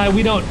buddy and I,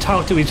 we don't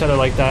talk to each other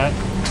like that.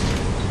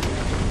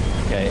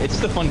 Okay, it's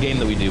just a fun game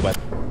that we do. But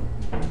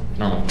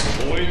normal.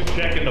 Always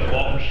checking the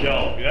bottom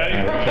shelf.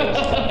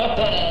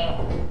 Yeah.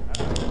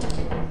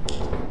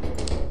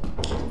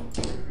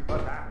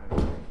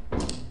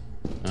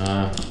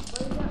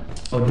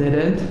 Oh, dead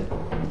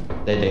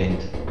end? They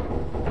didn't.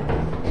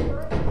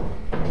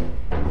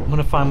 I'm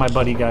gonna find my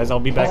buddy, guys. I'll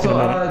be back in a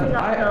minute.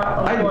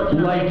 I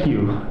like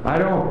you. I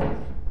don't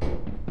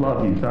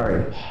love you.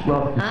 Sorry.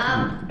 Love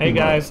you. Hey,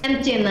 guys.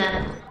 Empty in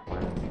there.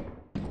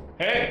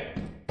 Hey.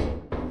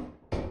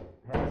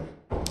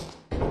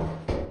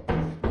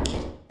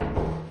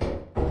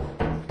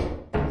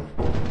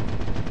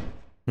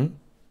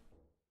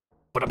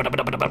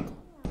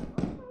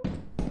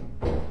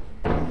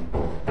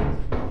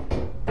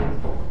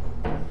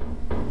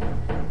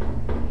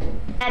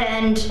 Dead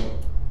end.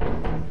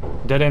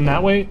 Dead end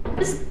that way?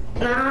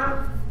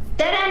 Nah.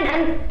 Dead end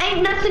and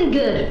ain't nothing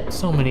good.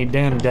 So many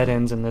damn dead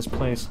ends in this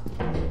place.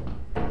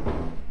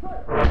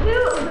 Who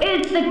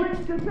is the...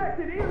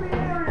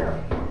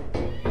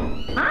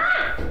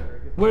 Ah!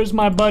 Where's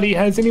my buddy?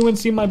 Has anyone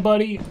seen my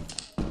buddy?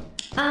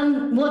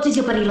 What does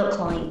your buddy look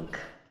like?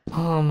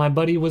 Oh, my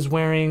buddy was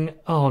wearing...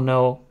 Oh,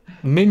 no.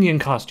 Minion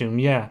costume,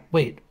 yeah.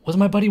 Wait, was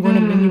my buddy wearing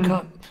a minion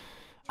costume?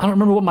 I don't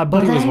remember what my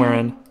buddy was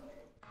wearing.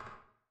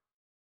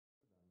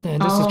 Man,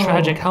 this is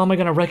tragic. How am I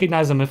gonna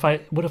recognize him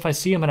what if I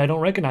see him and I don't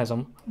recognize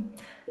him?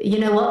 You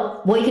know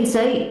what? What you can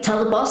say,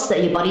 tell the boss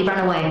that your buddy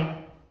ran away.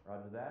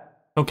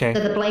 Okay. So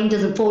the blame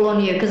doesn't fall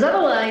on you, because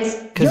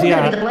otherwise, you're yeah,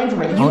 gonna be the blame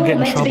for it. I'll You're get in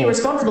meant to be trouble.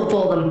 responsible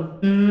for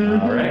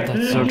them. Alright.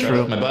 That's so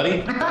true. My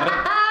buddy.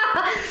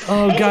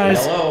 Oh,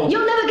 guys. Hello.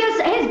 You'll never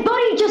guess, his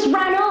buddy just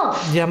ran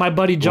off. Yeah, my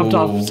buddy jumped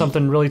off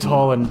something really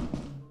tall and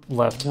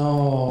left.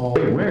 No.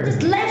 Wait, where?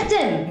 Just left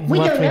him. We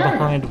Left don't me know.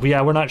 behind.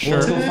 Yeah, we're not sure.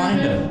 Let's go find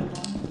him.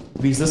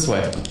 He's this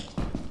way.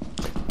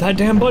 That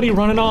damn buddy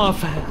running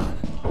off. Can't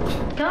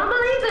believe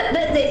it,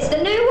 but it's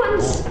the new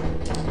ones.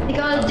 You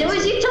gotta do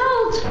as you're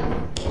told.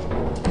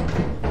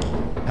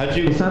 How'd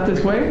you? It's not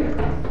this way?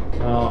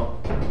 Oh.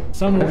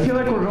 I feel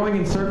like we're going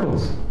in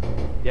circles.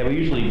 Yeah, we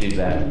usually do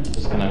that.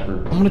 Just kind of.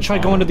 I'm gonna try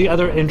going to the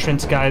other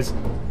entrance, guys.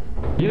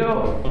 You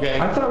know,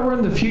 I thought we're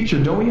in the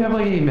future. Don't we have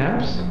like any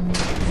maps?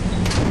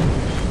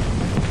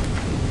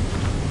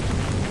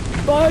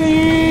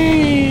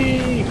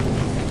 Buddy!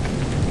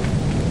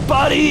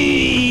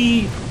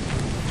 Buddy!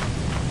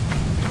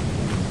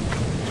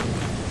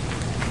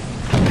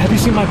 Have you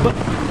seen my butt?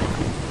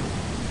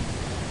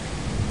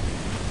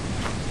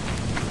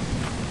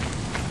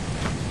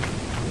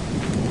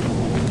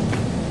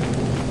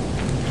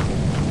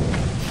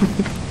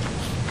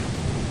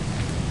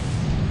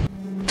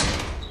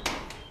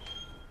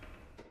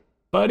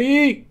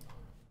 Buddy!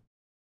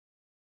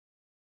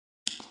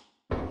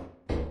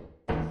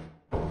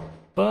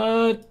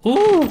 But,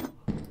 ooh!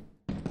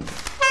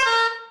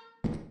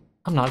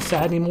 I'm not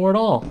sad anymore at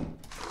all.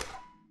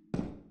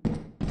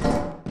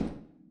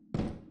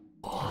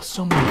 Oh,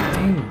 so many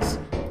things.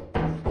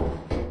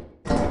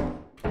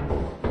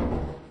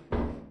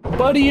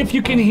 Buddy, if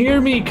you can hear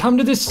me, come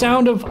to the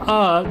sound of,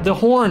 the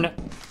horn.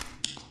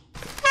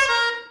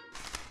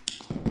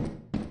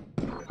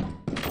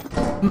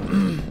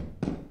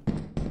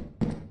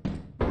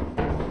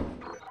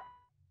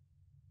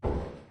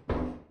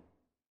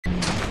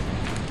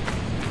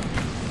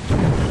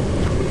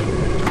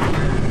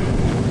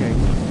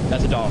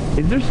 That's a dog.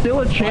 Is there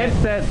still a chance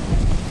that...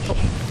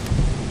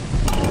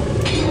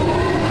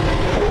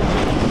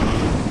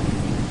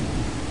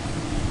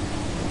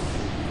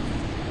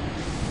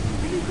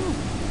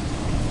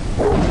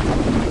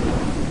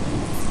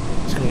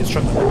 Just gonna get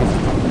struck.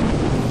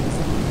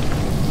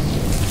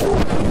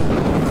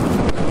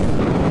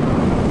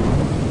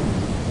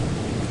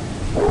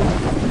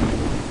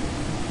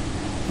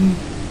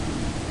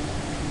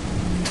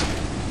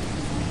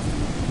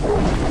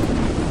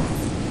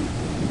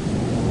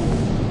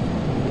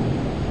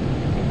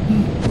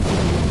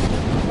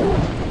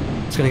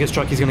 He's gonna get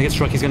struck, he's gonna get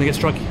struck, he's gonna get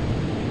struck.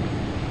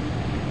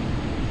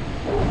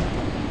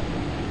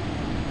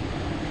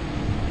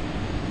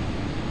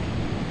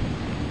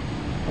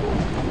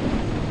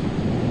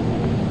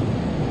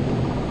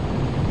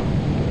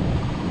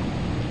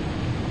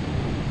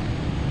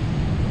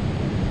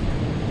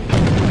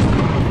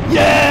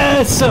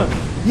 Yes!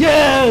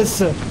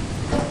 Yes!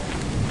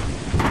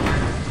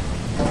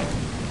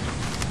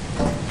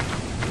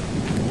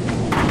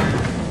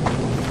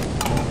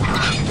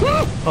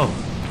 Oh.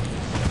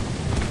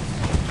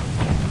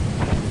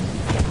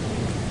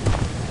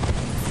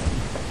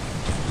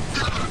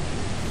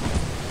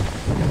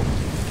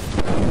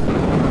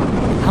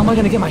 How am I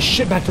gonna get my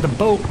shit back to the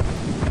boat?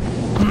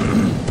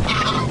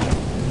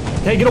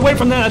 Hey, get away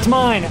from that, that's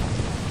mine!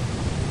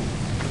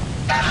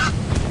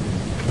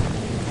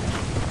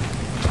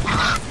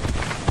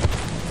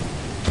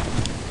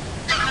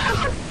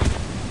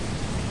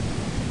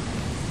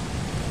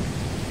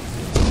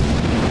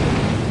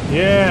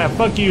 Yeah,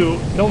 fuck you.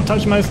 Don't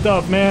touch my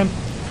stuff, man.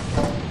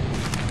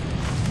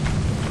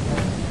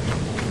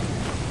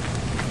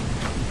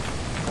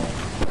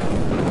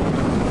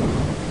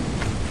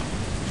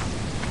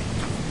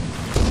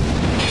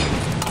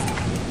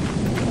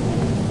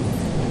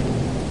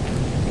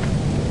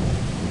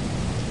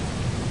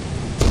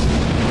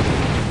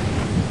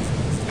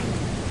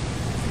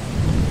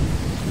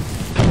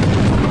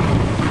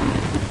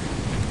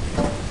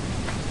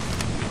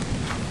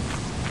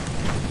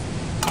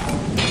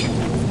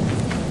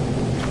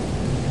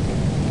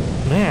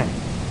 Man,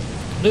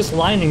 this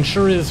lining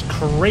sure is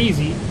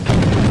crazy.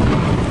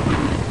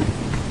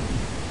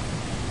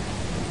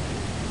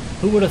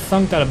 Who would have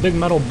thunk that a big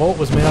metal bolt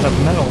was made out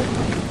of metal?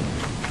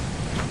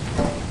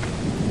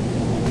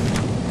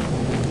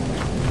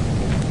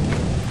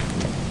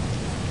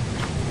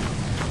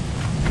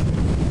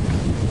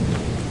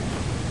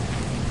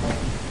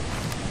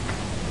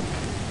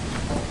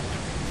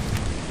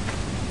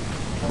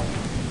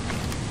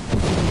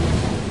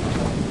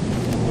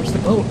 Where's the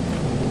boat?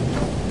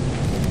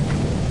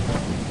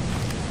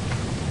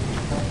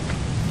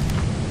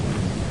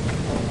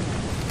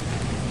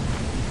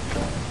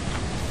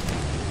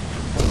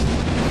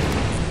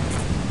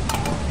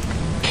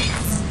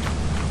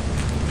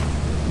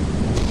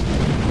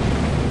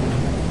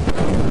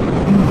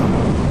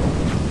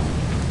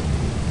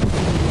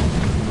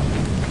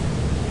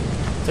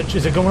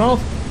 Is it going off?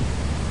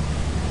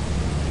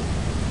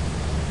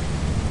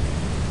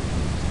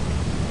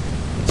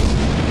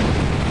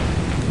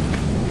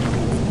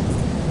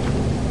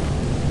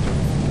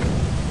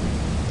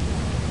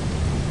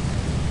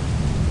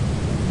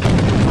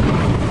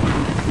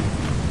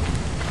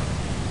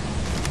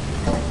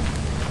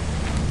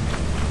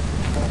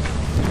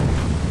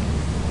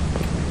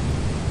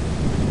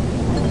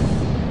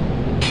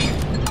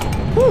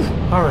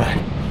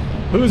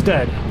 Who's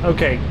dead?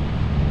 Okay.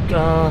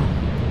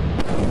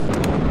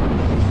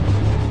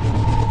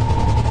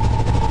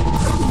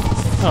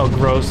 Oh,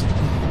 gross.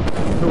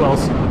 Who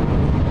else?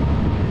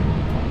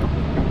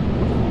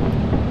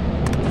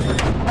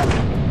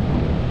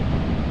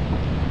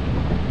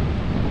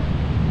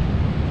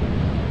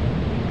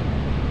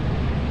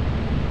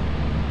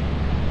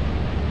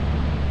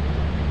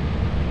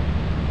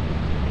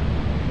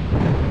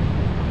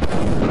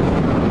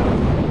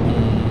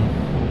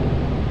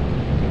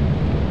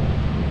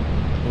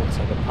 Looks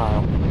like a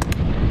pile.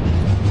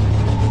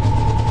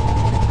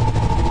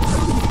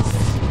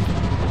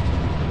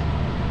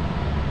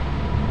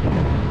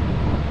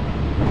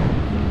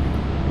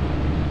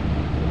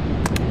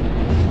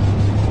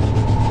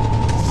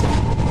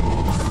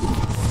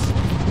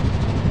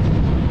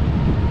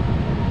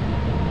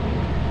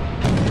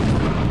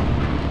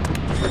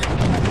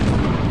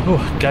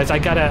 Oh, guys, I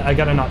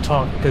gotta not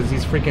talk because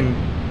these freaking.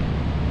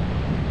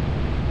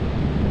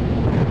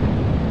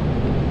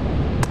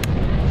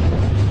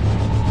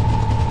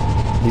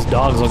 These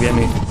dogs will get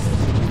me.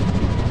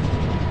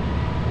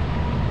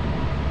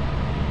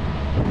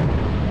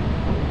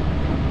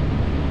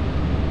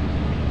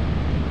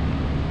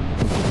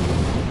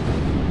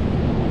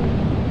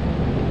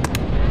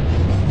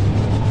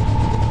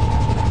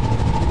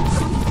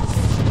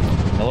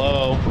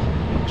 Hello.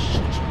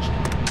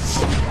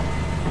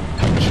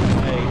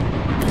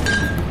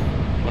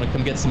 Hey. Want to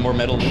come get some more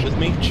metal with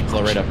me? It's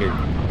all right up here.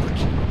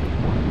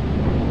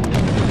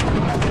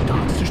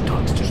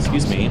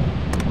 Excuse me.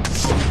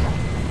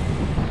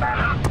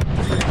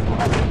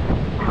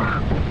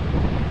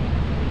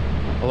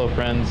 Hello,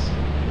 friends.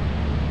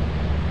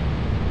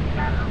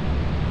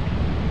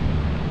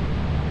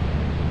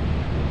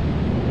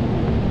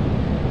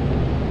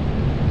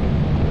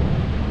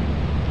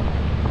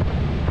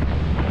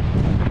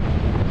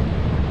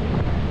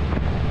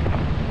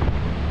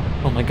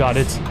 Oh my god,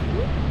 it's.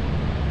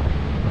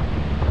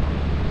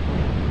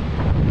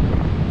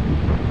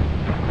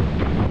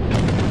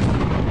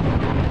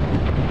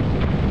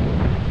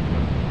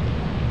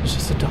 It's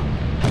just a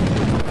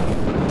dog.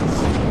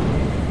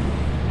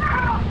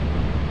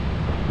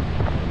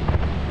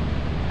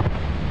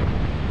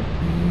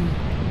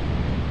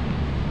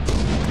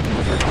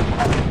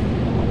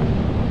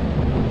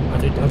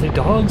 Are they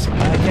dogs?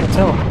 I can't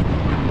tell.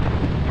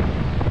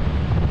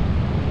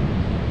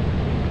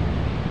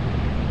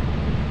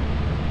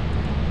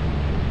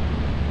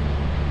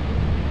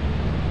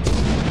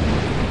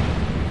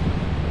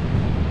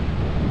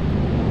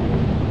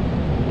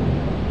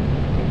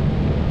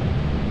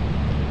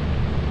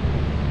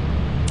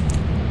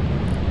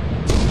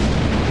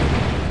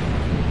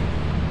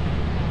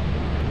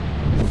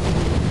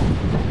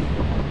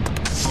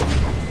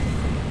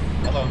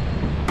 Hello.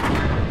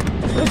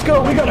 Let's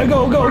go, we gotta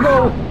go.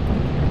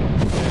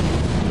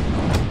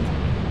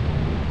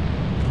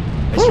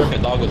 I struck a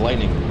dog with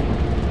lightning.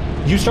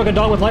 You struck a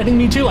dog with lightning?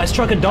 Me too. I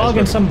struck a dog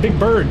and some big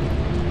bird.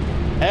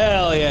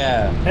 Hell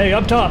yeah. Hey,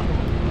 up top.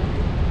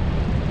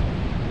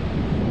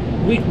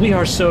 We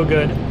are so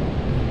good.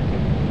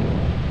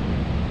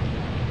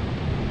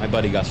 My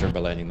buddy got struck by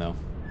lightning though.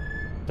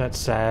 That's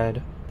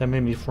sad. That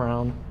made me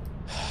frown.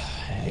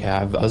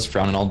 Yeah, I was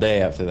frowning all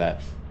day after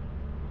that.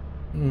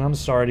 I'm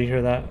sorry to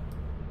hear that.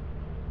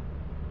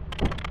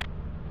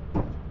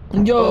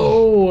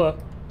 Yo!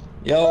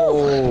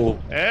 Yo!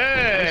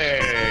 Hey!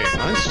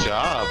 Nice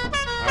job.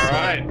 All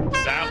right,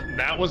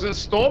 that was a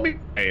stormy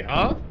day,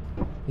 huh?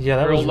 Yeah,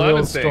 that We're was learning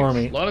real things,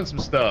 stormy. learning some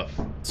stuff.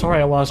 Sorry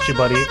I lost you,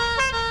 buddy.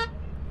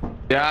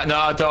 Yeah,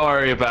 no, don't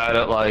worry about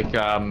it. Like,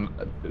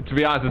 to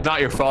be honest, it's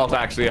not your fault,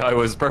 actually. I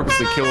was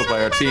purposely killed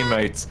by our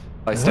teammates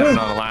by stepping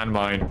on a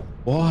landmine.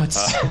 What?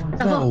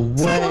 No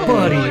way.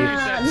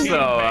 Buddy.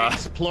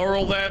 Teammates,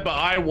 plural there, but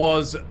I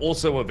was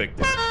also a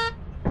victim.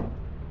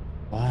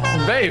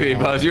 Wow. Maybe,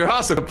 but you're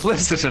also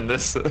complicit in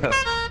this.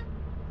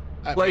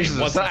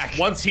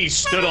 Once he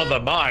stood on the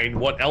mine,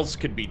 what else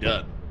could be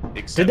done?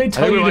 Did they I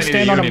tell think we you to might need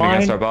stand a on a union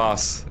against our mine?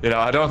 boss. You know,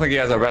 I don't think he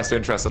has our best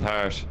interest at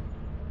heart.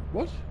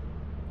 What?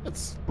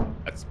 That's.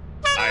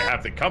 I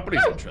have the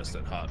company's interest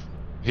at heart.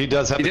 He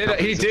does have.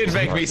 He did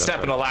make me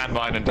step in a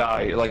landmine and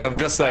die. Like, I'm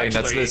just saying,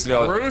 Actually, that's you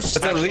know, Bruce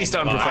that's at least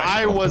unprofessional.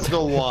 I was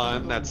the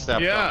one that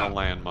stepped Yeah. on the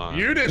landmine.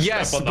 You didn't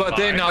Yes, step on the but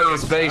then mine. I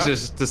was baited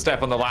to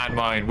step on the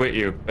landmine with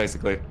you,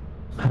 basically.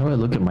 How do I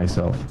look at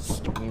myself?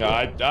 No,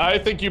 I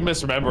think you're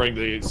misremembering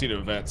the scene of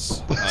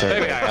events.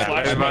 Maybe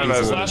I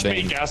am. Slash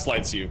me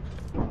gaslights you.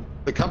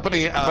 The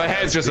company. My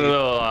head's just a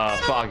little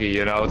foggy,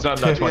 you know. It's not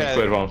that 20 Yeah.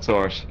 quid won't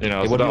sort, you know.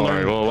 Hey, So what don't do you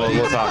worry, learn?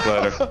 we'll talk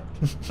later.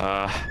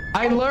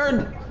 I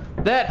learned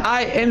that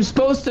I am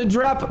supposed to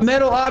drop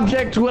metal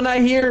objects when I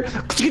hear.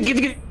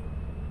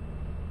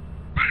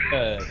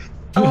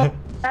 Oh,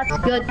 that's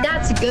good.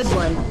 That's a good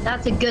one.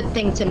 That's a good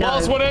thing to know.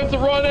 Last one ends the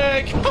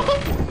running.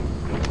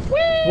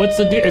 What's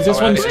the deal? Is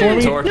this one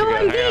stormy? No,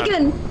 I'm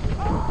vegan.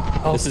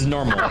 This is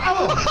normal.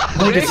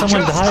 Wait, did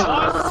someone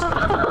die?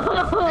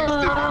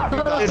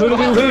 Who did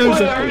we lose?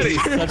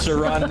 Such a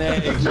rotten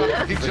egg.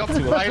 He jumped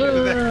right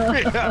into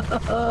there. Yeah.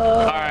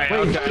 Alright,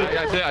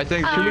 okay. I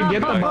think Should we get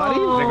the body?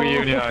 I think we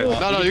unionize.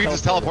 No, you can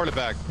just teleport it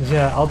back.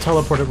 Yeah, I'll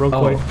teleport it real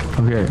quick.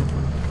 Okay.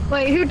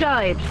 Wait, who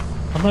died?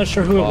 I'm not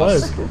sure who it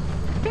was.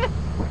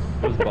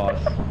 Who's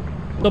boss?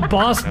 The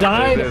boss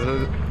died?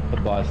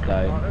 The boss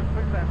died.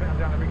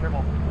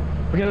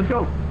 Okay, let's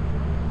go.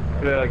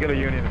 Get a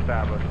union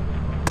established.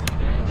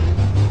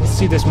 Let's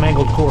see this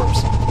mangled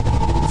corpse.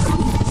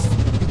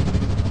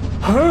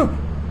 Huh?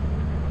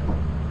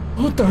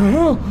 What the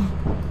hell?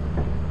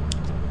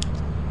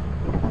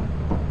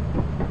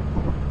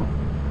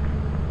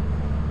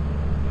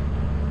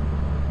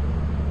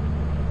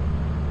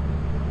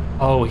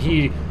 Oh,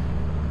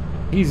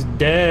 he's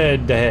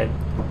dead.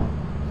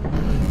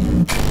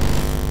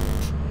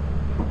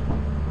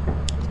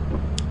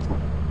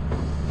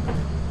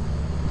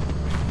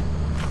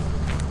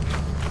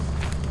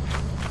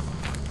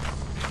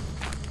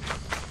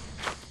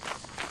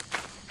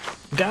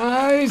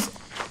 Guys!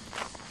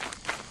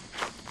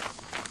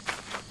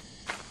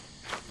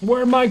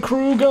 Where'd my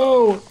crew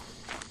go?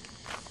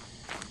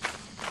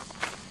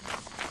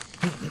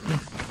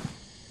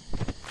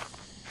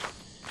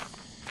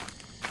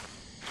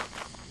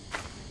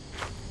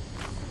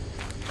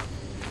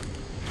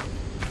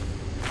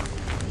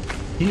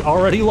 He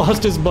already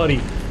lost his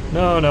buddy.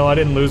 No, I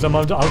didn't lose him.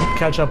 I'll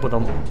catch up with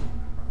him.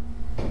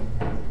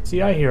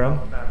 See, I hear him.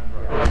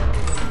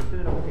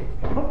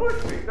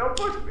 Don't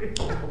push me.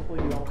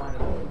 Hopefully you don't find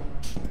it.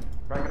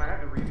 Frank, and I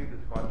have to redo the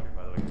squad stream,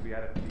 by the way, because we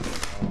had it.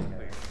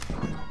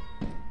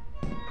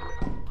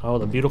 Oh,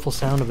 the beautiful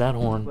sound of that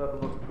horn. Oh,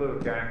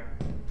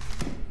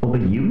 the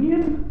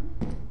union?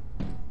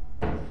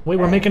 Wait,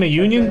 we're making a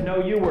union?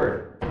 No, you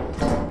were.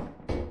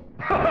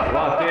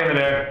 Lost damn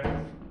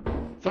there.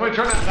 Somebody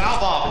turn that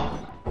valve off.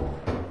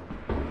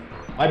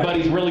 My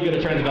buddy's really good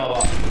at turning the valve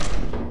off.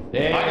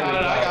 There I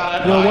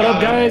got it. Yo, what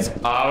up, guys?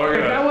 We're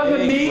good. That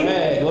wasn't me.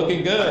 Craig,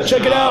 looking good.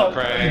 Check it out.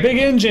 Craig. Big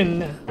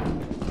engine.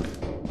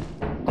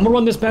 I'm gonna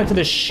run this back to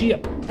the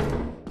ship.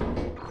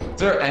 Is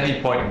there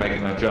any point in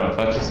making that jump?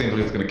 That just seems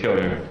like it's gonna kill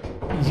you.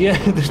 Yeah,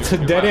 there's a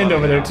dead end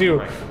over there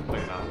too.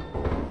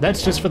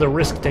 That's just for the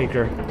risk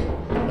taker.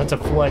 That's a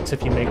flex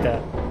if you make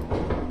that.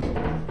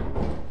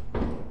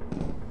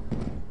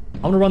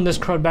 I'm gonna run this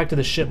crowd back to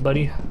the ship,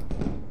 buddy.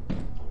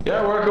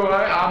 Yeah, work away.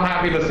 I'm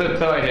happy to sit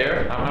tight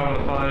here. I'm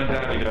having a fun and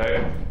dandy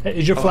day. Hey,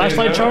 is your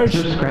flashlight charged?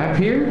 There's scrap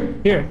here?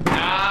 Here.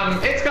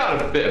 It's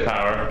got a bit of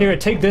power. Here,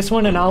 take this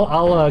one and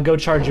I'll go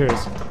charge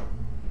yours.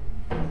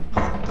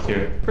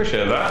 Here,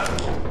 appreciate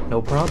that.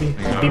 No problem.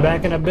 Be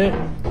back in a bit.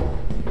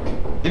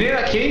 You need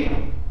that key?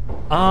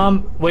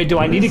 Wait, do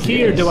I need a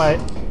key or do I?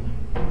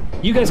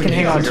 You guys can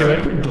hang on to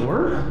it.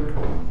 Door?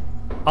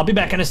 I'll be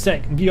back in a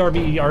sec.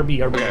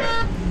 BRB. Okay.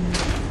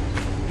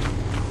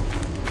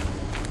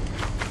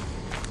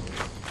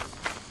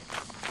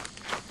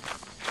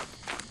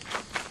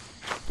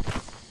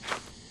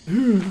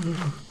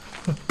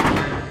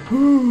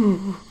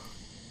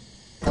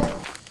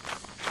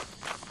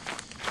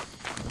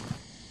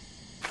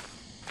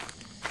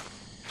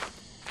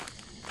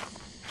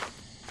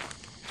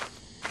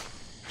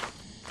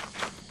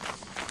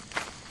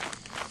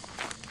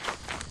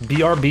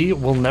 BRB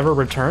will never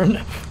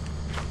return?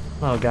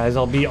 Oh, guys,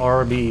 I'll be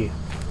RB.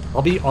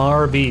 I'll be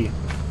RB.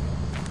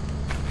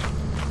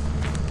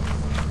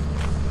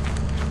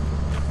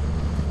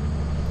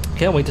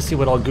 Can't wait to see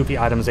what all goofy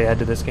items they add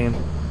to this game.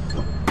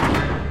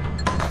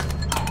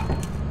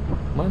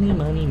 Money,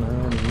 money,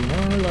 money,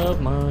 I love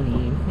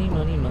money. Money,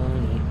 money,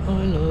 money,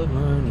 I love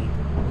money.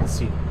 Let's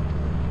see.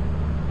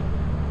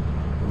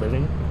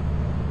 Living?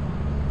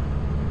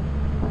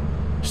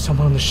 There's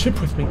someone on the ship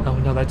with me. Oh,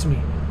 no, that's me.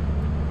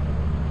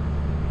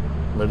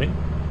 Living?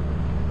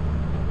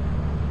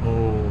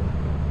 Oh.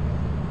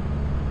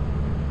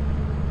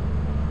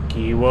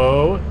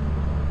 Kiwo,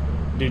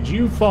 did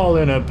you fall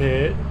in a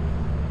pit?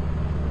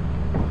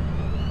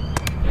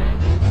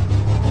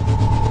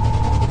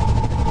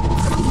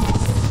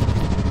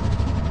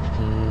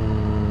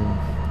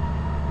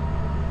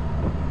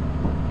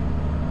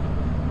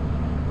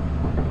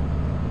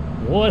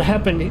 What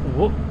happened?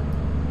 Whoop.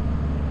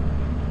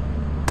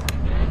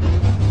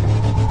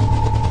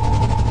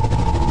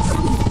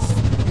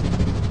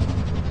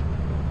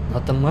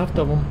 Nothing left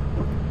of them.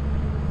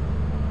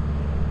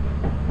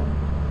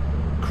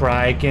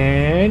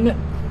 Kraken.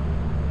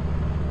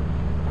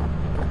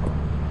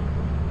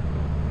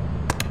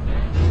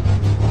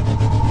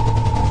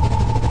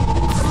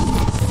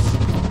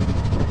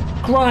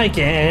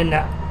 Kraken.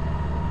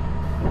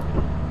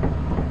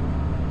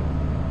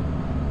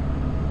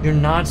 You're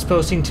not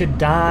supposed to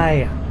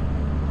die.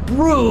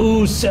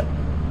 Bruce.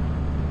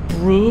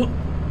 Bruce.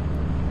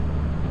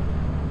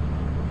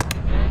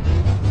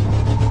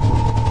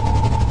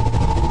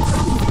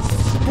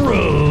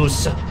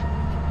 Bruce!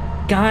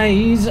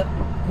 Guys,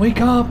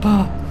 wake up!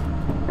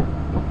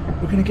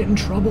 We're gonna get in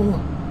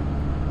trouble.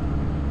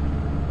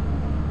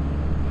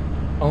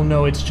 Oh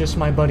no, it's just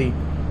my buddy.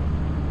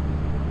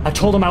 I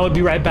told him I would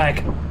be right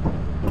back.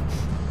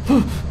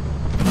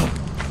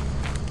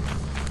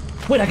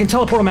 Wait, I can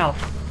teleport him out.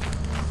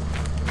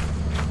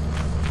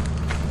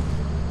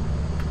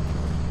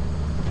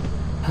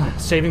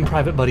 Saving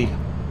Private Buddy.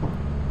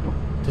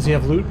 Does he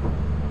have loot?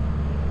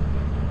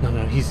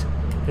 No, he's...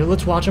 Here,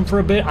 let's watch him for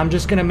a bit. I'm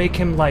just gonna make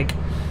him like,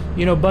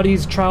 you know,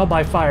 Buddy's trial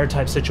by fire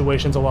type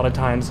situations a lot of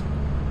times.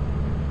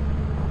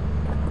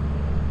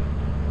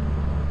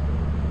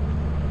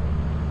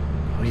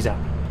 Oh, he's out.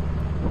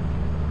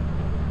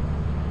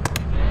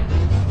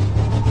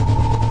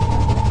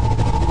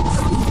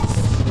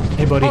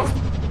 Hey, buddy. Oh.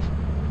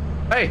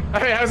 Hey,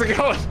 how's it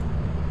going?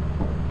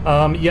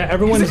 Yeah,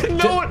 everyone's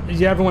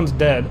everyone's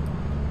dead.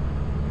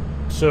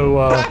 So,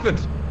 What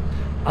happened?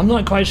 I'm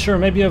not quite sure.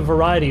 Maybe a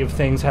variety of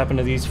things happened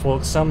to these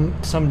folks. Some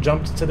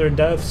jumped to their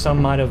death.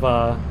 Some might have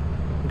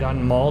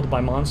gotten mauled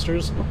by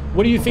monsters.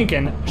 What are you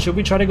thinking? Should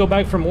we try to go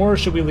back for more, or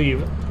should we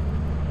leave?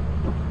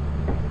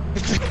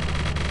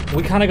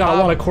 We kind of got a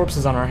lot of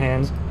corpses on our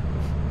hands.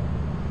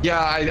 Yeah,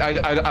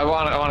 I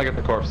want to get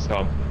the corpses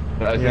home.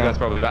 I think that's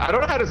probably that. I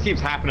don't know how this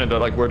keeps happening that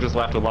like we're just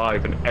left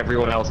alive and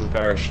everyone else has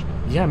perished.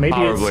 Yeah, maybe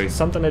it's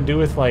something to do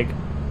with like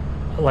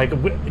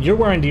you're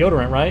wearing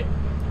deodorant, right?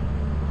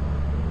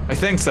 I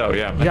think so,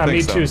 yeah. Yeah,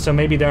 me too. So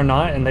maybe they're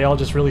not, and they all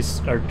just really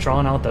are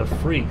drawing out the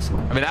freaks.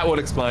 I mean, that would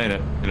explain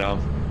it, you know.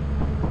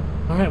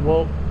 All right,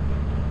 well.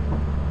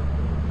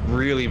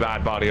 Really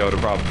bad body odor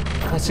problem.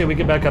 Let's see if we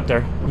get back up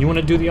there. You want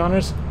to do the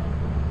honors?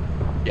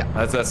 Yeah,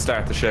 let's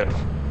start the ship.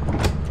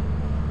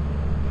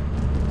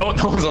 Oh,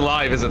 no one's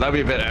alive, is it? That'd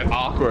be a bit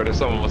awkward if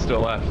someone was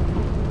still left.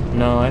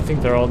 No, I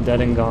think they're all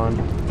dead and gone.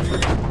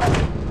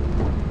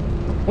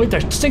 Wait,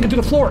 they're sinking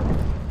through the floor.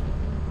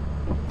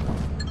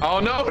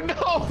 Oh no,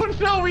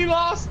 we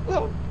lost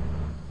them.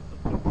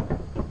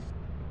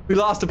 We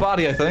lost a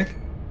body, I think.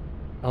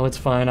 Oh, it's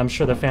fine. I'm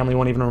sure the family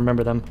won't even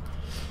remember them.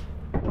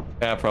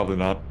 Yeah, probably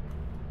not.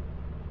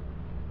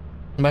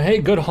 But hey,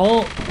 good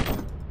haul.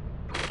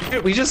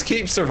 Dude, we just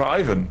keep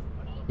surviving.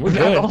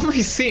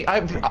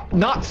 I've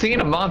not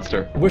seen a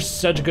monster. We're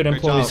such good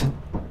employees.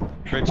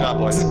 Great job,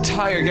 boys. This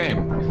entire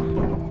game.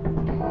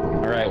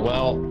 All right,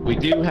 well, we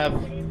do have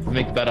to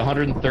make about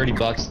 130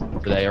 bucks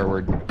today, or we're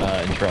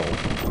in trouble.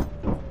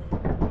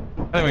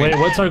 Wait,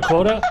 what's our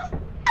quota?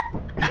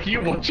 Are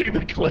you watching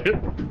the clip?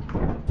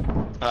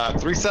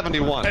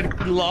 371.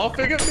 And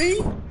laughing at me?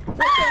 What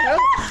the hell?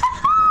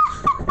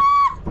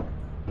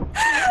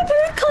 Who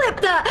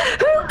clipped that?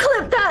 Who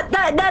clipped that?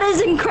 That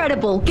is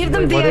incredible. Give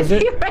them What is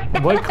it?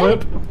 right What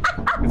clip?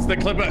 It's the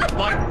clip of,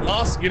 like,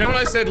 last, you know when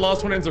I said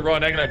last one ends a raw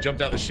egg and I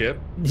jumped out the ship?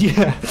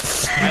 Yeah.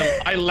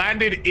 I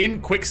landed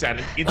in quicksand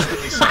and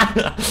instantly sank.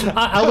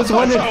 I was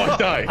wondering. That's how I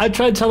died. I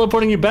tried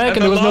teleporting you back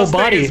and there was no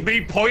body. It's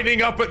me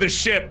pointing up at the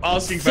ship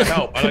asking for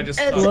help and I just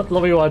Let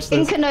me watch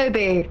this.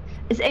 Inkanobi.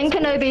 It's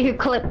Inkanobi who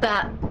clipped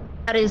that.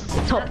 That is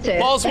top tier.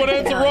 Last one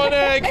ends a raw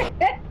egg.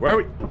 Where are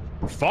we?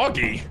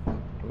 Foggy?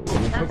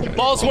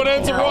 Last one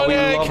ends a raw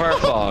egg. We love our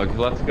fog.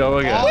 Let's go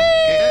again.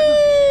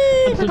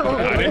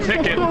 I didn't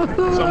pick it.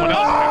 Someone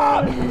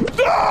else picked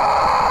it.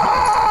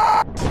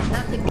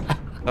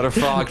 Another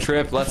frog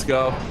trip. Let's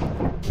go.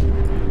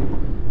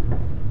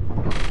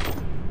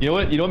 You know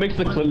what? You know what makes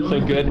the clip so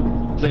good?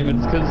 Simon,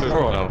 it's because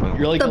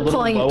you're like a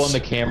little low on the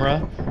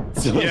camera.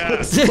 Yeah, it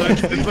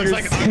looks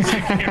like I'm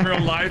taking in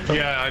real life.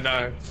 Yeah, I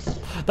know.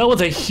 That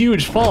was a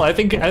huge fall. I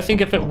think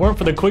if it weren't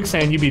for the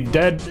quicksand, you'd be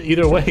dead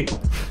either way.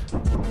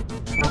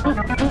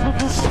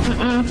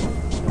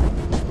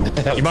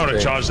 You might want to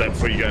charge that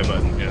before you go,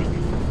 but yeah.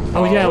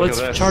 Oh yeah, let's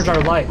charge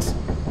our lights.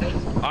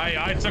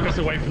 I took us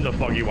away from the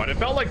foggy one. It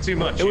felt like too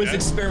much. It was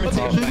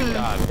experimentation. Oh, thank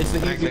God. It's the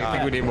heat. I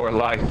think we need more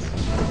lights.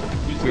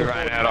 We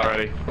ran out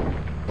already.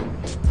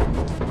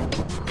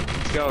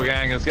 Let's go,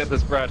 gang. Let's get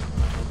this bread.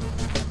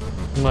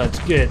 Let's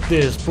get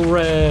this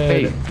bread.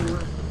 Hey,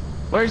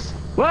 where's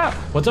what?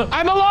 What's up?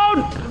 I'm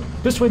alone.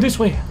 This way, this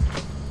way.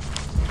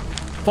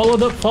 Follow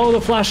the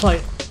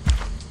flashlight.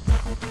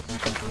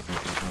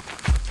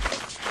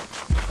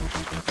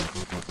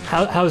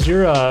 How's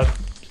your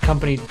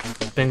company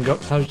been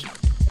how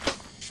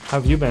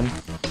have you been?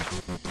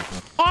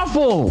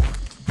 Awful.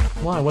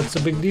 Why? What's the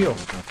big deal?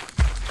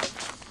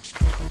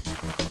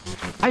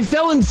 I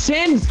fell in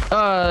sand,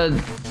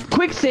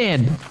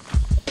 quicksand.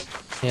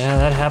 Yeah,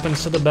 that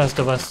happens to the best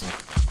of us.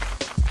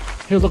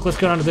 Here, look, let's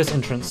go down to this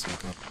entrance.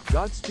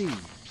 Godspeed,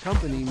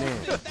 company man.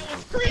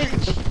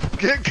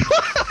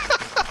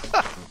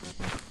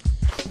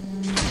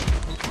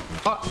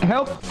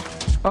 Help.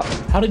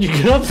 How did you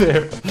get up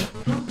there?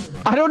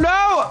 I don't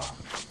know.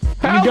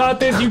 Help. You got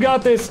this, you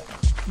got this.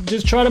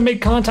 Just try to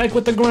make contact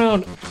with the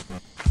ground.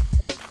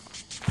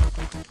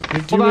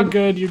 You're doing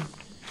good, you're...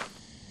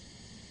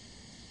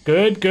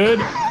 Good.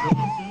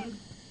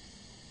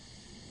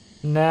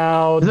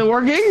 Now... Is it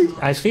working?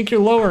 I think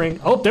you're lowering.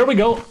 Oh, there we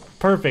go.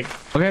 Perfect.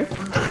 Okay.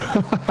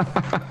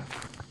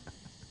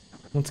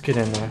 Let's get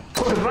in there.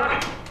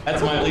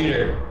 That's my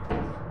leader.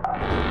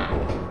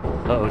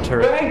 Uh-oh,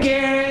 turret. Back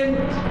in.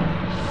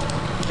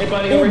 Hey,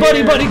 buddy. Oh,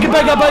 buddy, get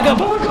back up,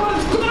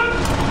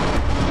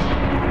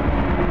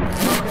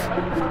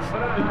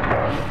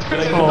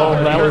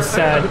 Oh, that was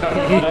sad.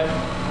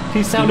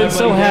 He sounded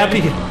so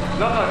happy.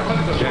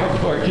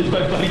 Charborg, because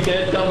my buddy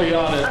can't tell me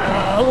on it.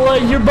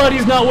 Well, your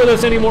buddy's not with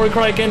us anymore,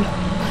 Kraken.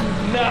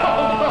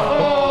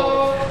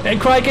 No! And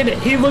Kraken,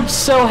 he looked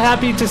so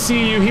happy to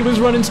see you. He was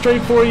running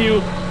straight for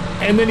you,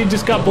 and then he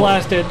just got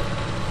blasted.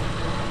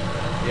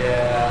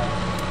 Yeah.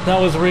 That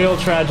was real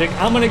tragic.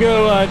 I'm gonna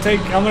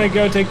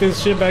go take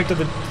this shit back to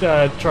the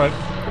truck.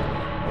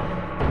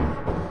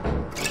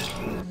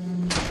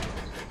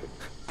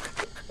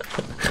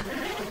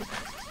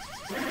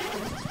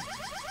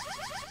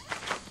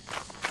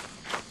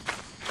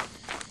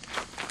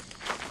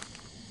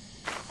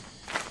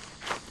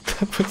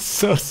 That was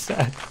so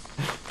sad.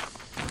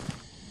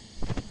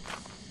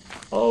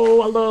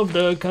 Oh, I love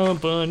the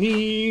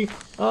company.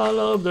 I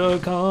love the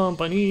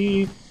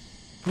company.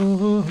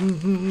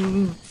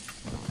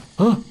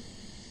 Huh?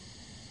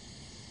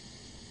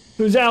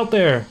 Who's out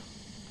there?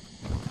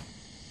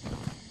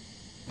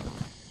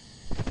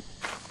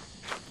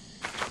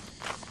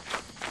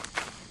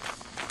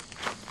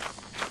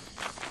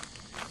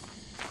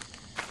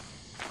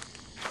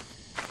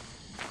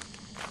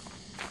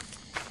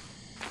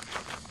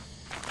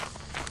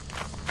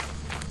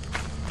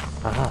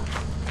 Aha.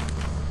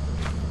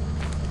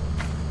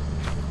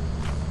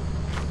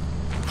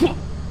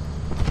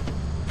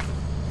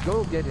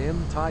 Go get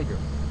him, Tiger.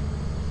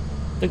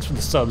 Thanks for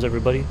the subs,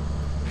 everybody.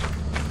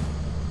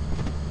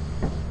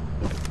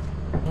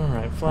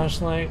 Alright,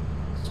 flashlight.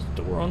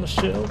 Door on the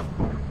shelf.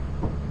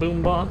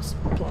 Boombox.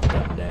 Plop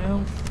that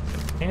down.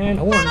 And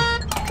horn.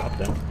 Drop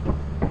that.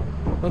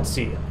 Let's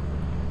see.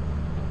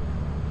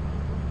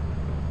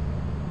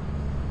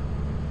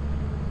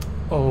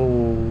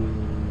 Oh.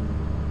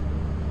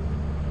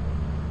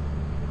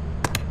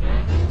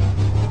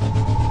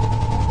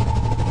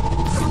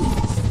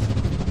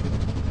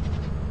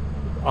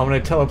 I'm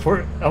gonna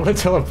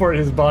teleport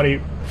his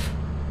body.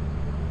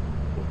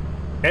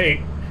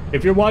 Hey,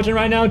 if you're watching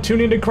right now,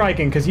 tune into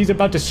Kraken, because he's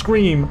about to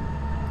scream.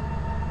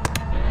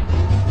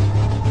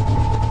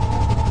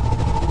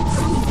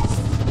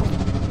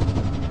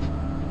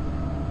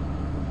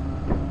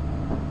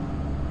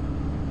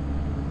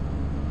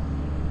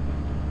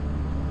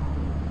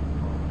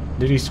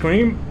 Did he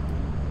scream?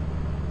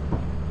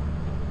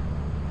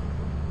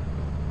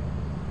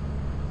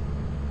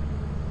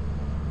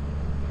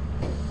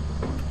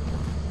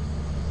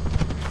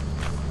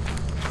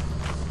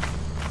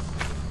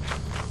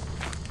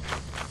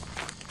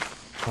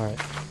 Alright.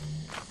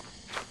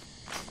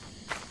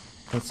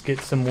 Let's get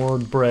some more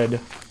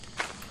bread.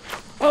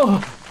 Oh!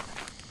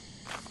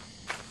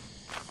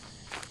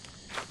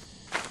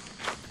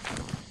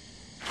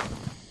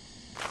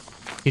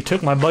 He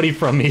took my buddy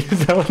from me,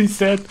 is that what he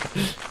said?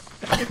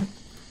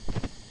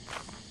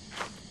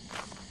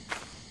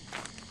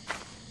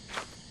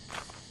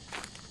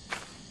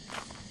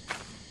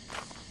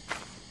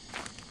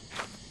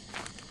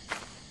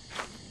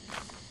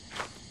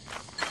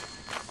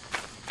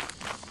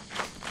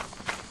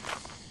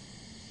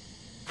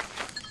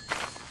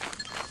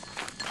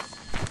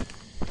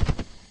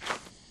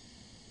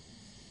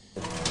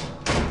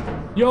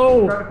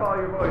 Yo! Try to follow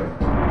your voice.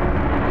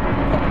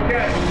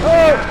 Okay.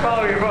 Oh! Can't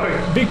follow your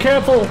voice. Be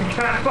careful! You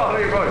can't follow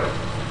your voice.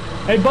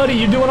 Hey buddy,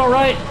 you doing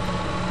alright?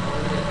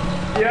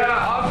 Yeah,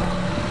 I'm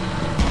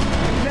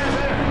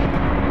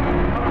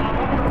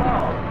up the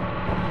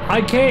wall.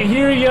 I can't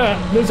hear ya!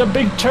 There's a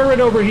big turret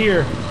over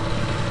here!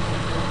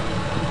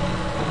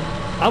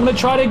 I'm gonna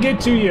try to get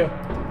to you.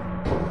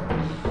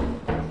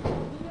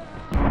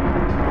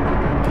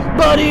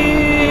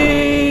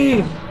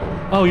 Buddy!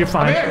 Oh, you're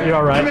fine. You're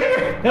alright.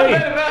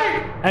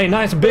 Hey,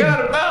 nice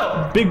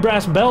big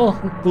brass bell.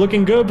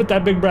 Looking good with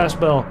that big brass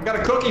bell. Got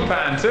a cookie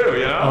pan too,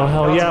 you know? Oh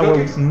hell yeah,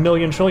 we're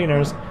million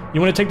trillionaires.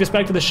 You want to take this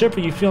back to the ship, or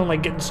you feeling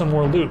like getting some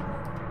more loot?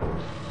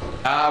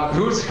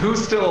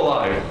 Who's still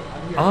alive?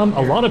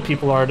 A lot of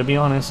people are, to be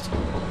honest.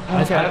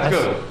 That's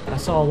good. I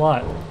saw a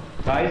lot.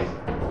 Guys?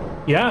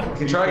 Yeah? You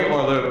can try to get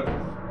more loot.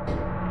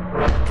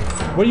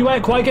 Where you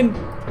at, Quaken?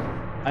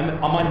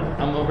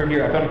 I'm over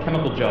here. I found a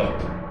chemical jug.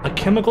 A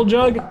chemical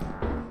jug?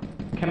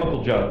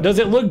 Chemical jug. Does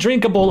it look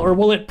drinkable, or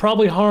will it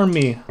probably harm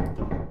me?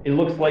 It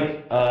looks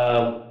like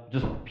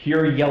just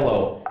pure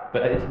yellow,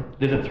 but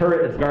there's a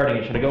turret that's guarding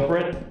it. Should I go for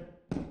it?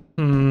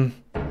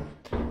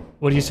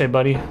 What do you say,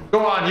 buddy?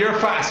 Go on, you're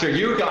faster.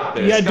 You got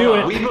this. Yeah, do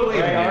it. We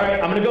believe in you. All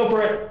right, I'm gonna go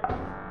for it.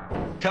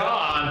 Come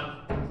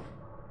on.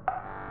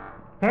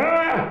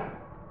 Ah!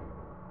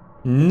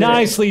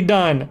 Nicely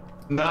done.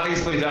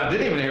 Nicely done.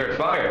 Didn't even hear it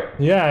fire.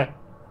 Yeah.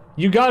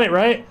 You got it,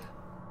 right?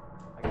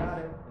 I got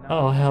it.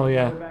 Oh, hell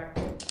yeah.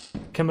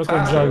 Chemical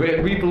jug.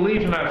 We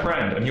believed in our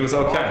friend, and he was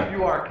okay.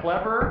 You are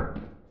clever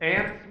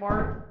and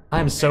smart. I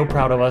am so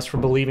proud of us for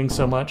believing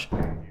so much.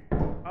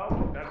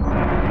 Oh, that's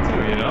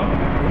Too, you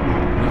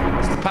know?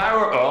 It's the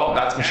power. Oh,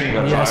 that's machine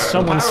gun Yeah, fire.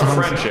 someone The power of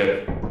sounds-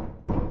 friendship.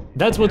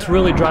 That's what's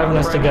really driving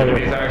us together.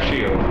 It's our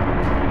shield.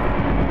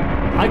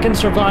 I can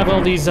survive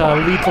all these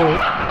lethal...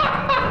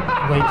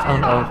 Wait, oh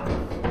no.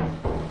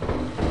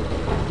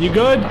 You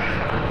good?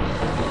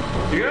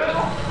 You good?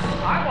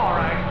 I'm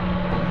alright.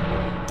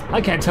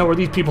 I can't tell where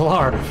these people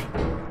are.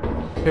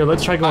 Here,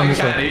 let's try going I this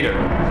can't way. either.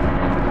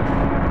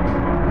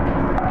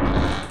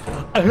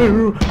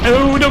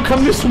 Oh, don't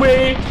come this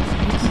way.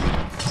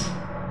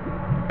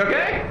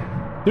 Okay.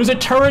 There's a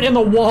turret in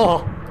the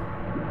wall.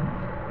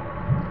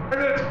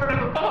 There's a turret in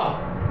the wall.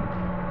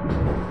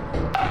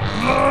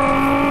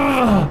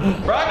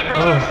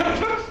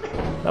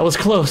 That was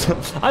close.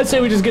 I'd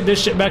say we just get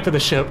this shit back to the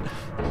ship.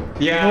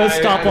 Yeah. Let's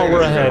stop while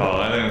we're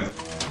ahead.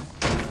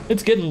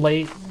 It's getting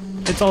late.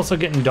 It's also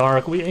getting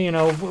dark. We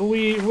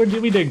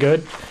did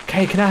good.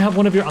 Okay, can I have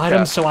one of your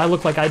items so I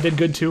look like I did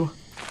good too?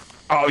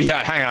 Oh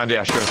yeah, hang on.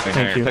 Yeah, sure thing.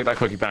 Thank you. Take that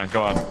cookie pan.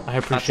 Go on. I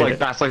appreciate it.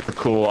 That's like the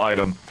cool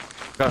item.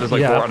 Got this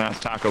like boring ass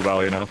Taco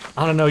Bell, you know.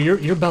 I don't know.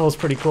 Your bell is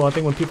pretty cool. I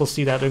think when people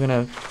see that, they're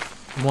gonna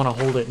want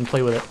to hold it and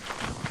play with it.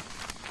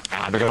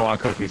 Ah, they're gonna want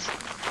cookies.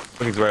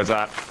 Cookies where it's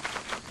at.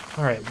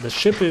 All right, the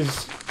ship is,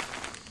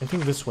 I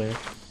think, this way.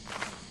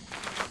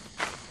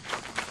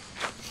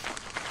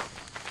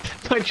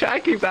 My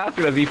chat keeps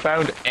asking, has he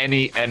found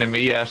any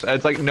enemy yet? And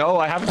it's like, no,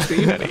 I haven't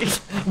seen any.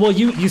 Well,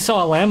 you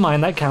saw a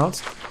landmine. That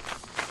counts.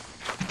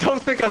 I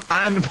don't think a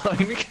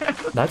landmine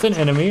counts. That's an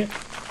enemy.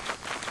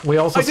 We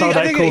also saw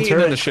that cool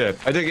turret. In the ship.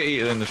 I did get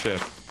eaten in the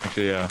ship.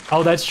 Actually, yeah.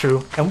 Oh, that's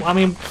true. And I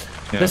mean,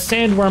 the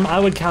sandworm, I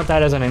would count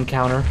that as an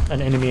encounter,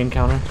 an enemy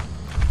encounter.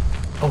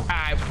 Oh,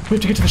 we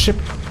have to get to the ship.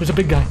 There's a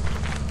big guy.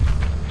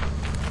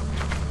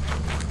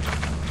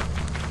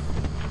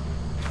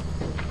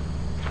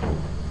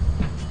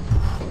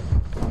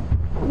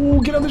 Ooh,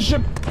 get on the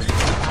ship.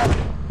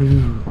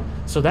 Ooh.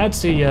 So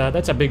that's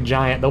a big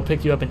giant. They'll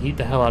pick you up and eat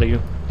the hell out of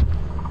you.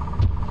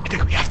 I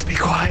think we have to be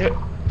quiet.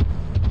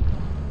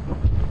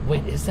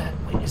 Wait, is that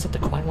the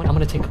quiet one? I'm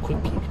gonna take a quick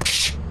peek.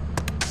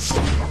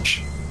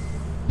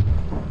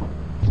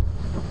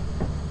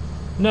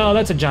 No,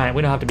 that's a giant.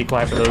 We don't have to be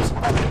quiet for those.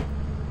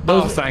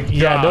 Oh, thank God.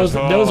 Yeah, those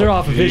are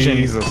off vision.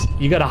 Jesus.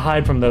 You gotta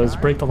hide from those.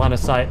 Break the line of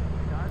sight.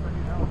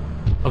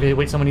 Okay,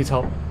 wait. Someone needs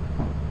help.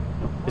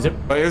 Is it?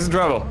 Wait, who's in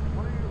trouble?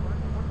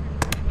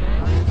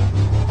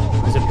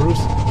 Is it Bruce?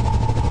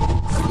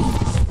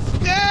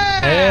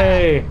 Yeah!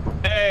 Hey!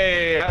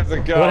 Hey, how's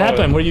it going? What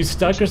happened? Were you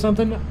stuck or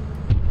something?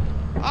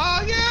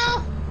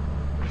 Yeah.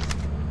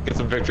 Get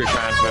some victory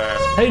transfer.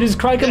 Hey, does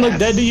Kraken look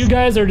dead to you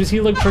guys, or does he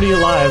look pretty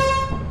alive?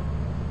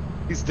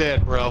 He's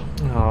dead, bro.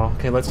 Oh,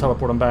 okay. Let's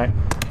teleport him back.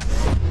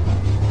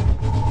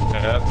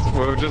 Yeah,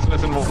 we're just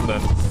missing one then.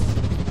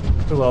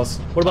 Who else?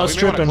 What about We may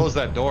stripping? wanna close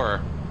that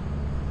door.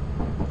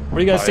 What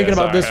are you guys thinking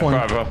about this one?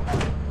 Don't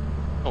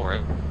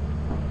worry.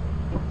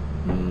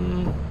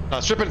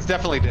 Strippin's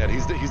definitely dead.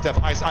 He's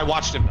definitely. I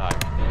watched him die.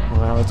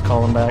 Well, let's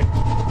call him back.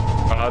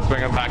 Let's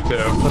bring him back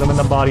too. Put him in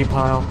the body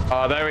pile.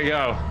 Oh, there we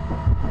go.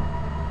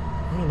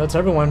 Oh, that's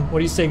everyone. What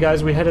do you say,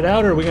 guys? We headed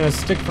out, or are we gonna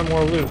stick for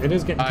more loot? It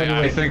is getting pretty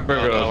late. I think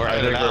we're good. We're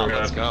headed out.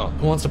 Let's go.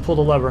 Who wants to pull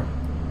the lever?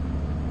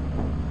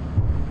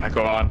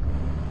 Go on.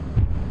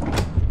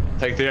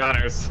 Take the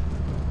honors.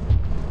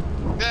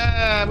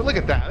 Yeah, but look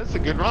at that. That's a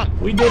good run.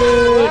 We did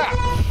it! Yeah.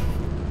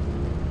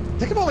 I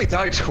think I've only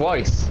died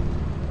twice.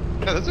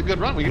 Yeah, that's a good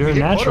run. We You're hit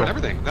quota natural. and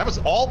everything. That was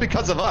all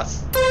because of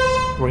us.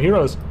 We're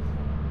heroes.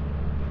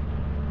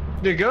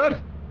 You're good.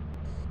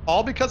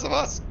 All because of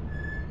us.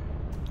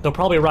 They'll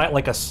probably write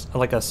like a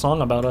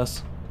song about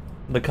us,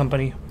 the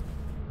company.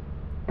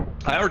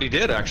 I already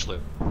did, actually.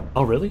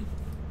 Oh, really?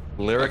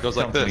 Lyric goes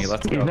like this.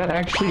 Let's Is go. that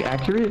actually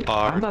accurate?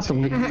 I'm not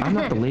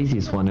the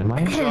laziest one, am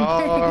I?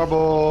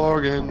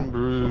 Charborg and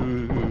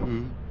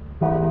Brew.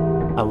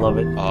 I love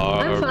it.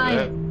 I'm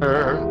fine.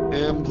 Better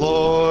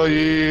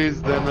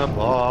employees than the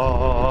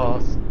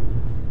boss.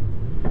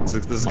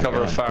 This is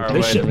cover of far They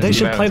away.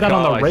 should play that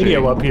on the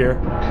radio up here.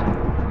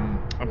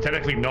 I'm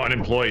technically not an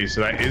employee,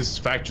 so that is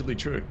factually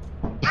true.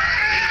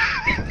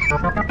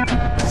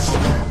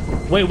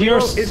 Wait, we are.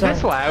 Is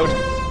this loud?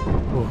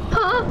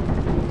 Huh?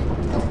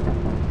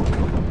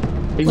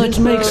 Is Let's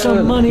this make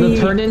some money. The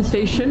turn-in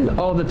station?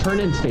 Oh, the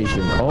turn-in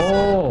station.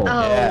 Oh.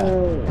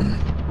 Oh.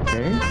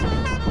 Okay.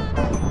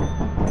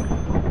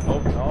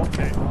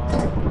 Okay.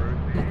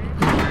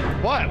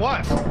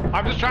 What?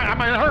 I'm just trying.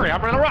 I'm in a hurry.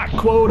 I'm in a rush.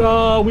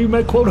 Quota. We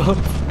met quota.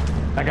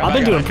 I've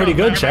been doing pretty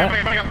good, chat.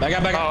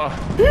 Back up.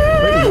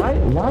 Wait,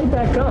 why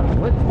back up?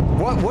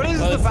 What is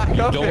the back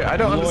up here? I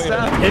don't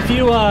understand. If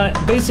you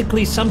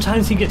basically,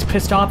 sometimes he gets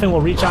pissed off and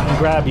will reach out and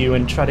grab you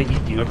and try to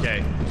eat you.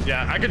 Okay.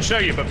 Yeah, I can show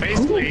you, but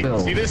basically,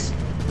 see this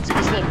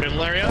little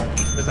middle area?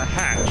 There's a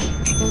hatch,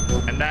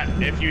 and that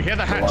if you hear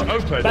the hatch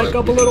open, Back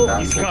up a little.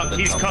 He's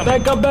coming.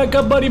 Back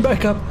up, buddy,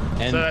 back up.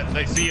 And So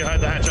they see you heard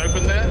the hatch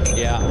open there?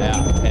 yeah.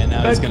 And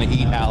now he's gonna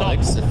eat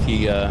Alex if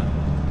he Yeah.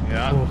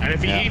 And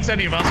if he Yeah. eats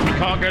any of us, we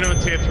can't go to a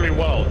tier 3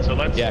 world. So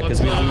let's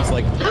because we lose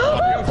like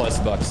plus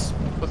bucks.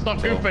 let's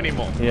not goof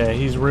anymore. Yeah,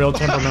 he's real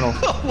temperamental.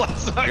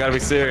 What's I gotta be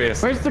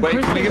serious. Where's the Wait,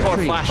 can we get more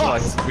Christmas tree?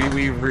 flashlights?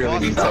 We really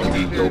need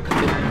something. Well,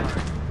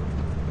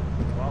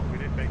 we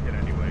didn't make it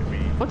anyway.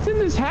 What's in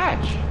this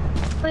hatch?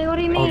 Wait, what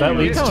do you mean? Oh, that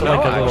leads to don't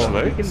like know, a little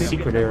actually.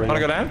 secret Wanna go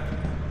area. down?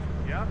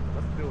 Yeah,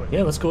 let's do it.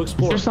 Yeah, let's go Is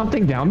explore. there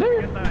something down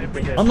there?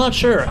 I'm not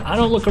sure. I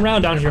don't look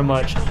around down here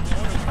much.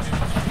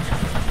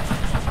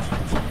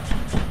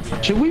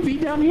 Should we be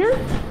down here?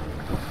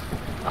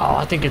 Oh,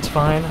 I think it's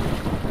fine.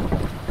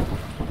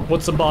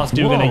 What's the boss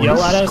do? Whoa, Gonna yell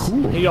this at is us?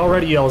 cool. He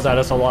already yells at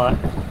us a lot.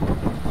 Look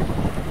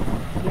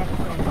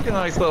at a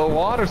nice little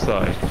water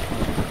side.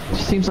 It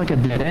seems like a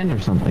dead end or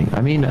something.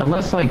 I mean,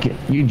 unless like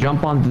you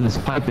jump onto this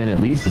pipe and it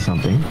leads to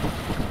something.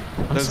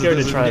 I'm scared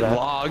to try that.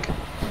 Log.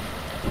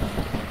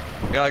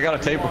 Yeah, I got a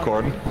tape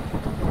recording.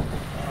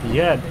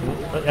 Yeah,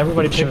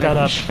 everybody pick that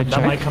up.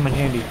 That might come in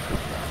handy.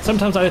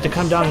 Sometimes I have to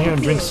come down here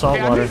and drink salt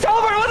water.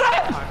 Stop!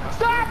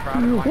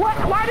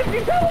 Why did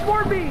you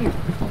teleport me?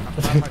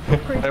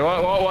 Hey,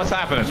 what's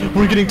happening?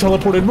 We're getting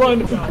teleported.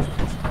 Run!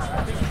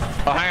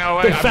 Oh, hang on,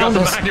 wait. They found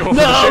us.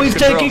 No, he's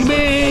taking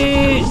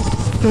me!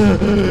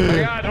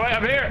 Hang on, wait,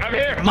 I'm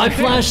here. My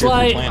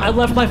flashlight. I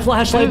left my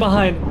flashlight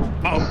behind.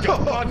 Oh,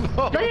 God.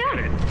 But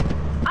yeah,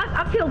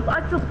 I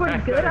feel pretty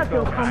good. I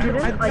feel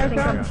confident. I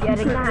think I'm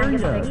getting the hang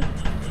of things.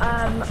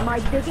 My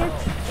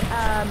biggest,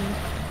 as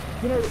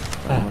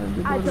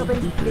I've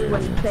been to do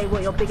when you say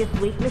what your biggest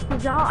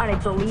weaknesses are, and I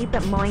believe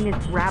that mine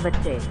is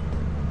gravity.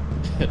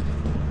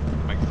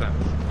 Makes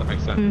sense. That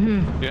makes sense.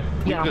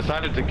 Mm-hmm. Yeah. We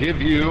decided to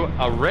give you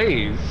a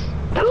raise.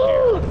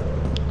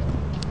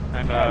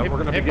 And we're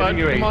going to be giving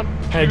you a...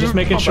 Hey, just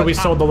making sure we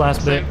sold the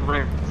last bit.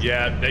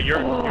 Yeah, you're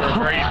a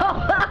very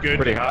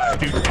good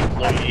student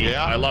employee.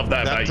 Yeah, I love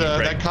that about you,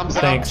 that comes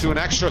out Thanks. to an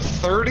extra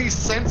 30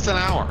 cents an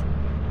hour.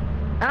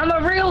 I'm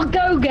a real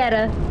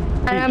go-getter,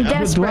 and I'm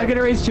desperate. Do I get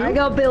a raise too? I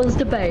got bills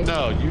to pay.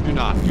 No, you do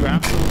not. You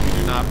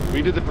absolutely do not.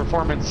 We did the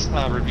performance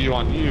review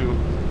on you,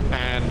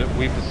 and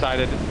we've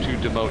decided to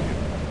demote you.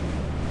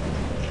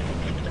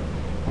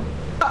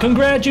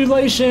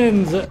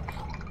 Congratulations! How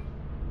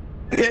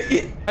do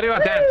you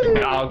want that?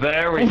 Oh,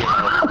 there we go.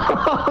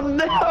 Oh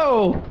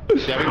no!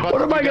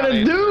 What am I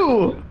gonna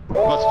do?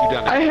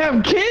 I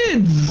have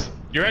kids!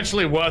 You're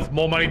actually worth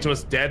more money to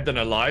us dead than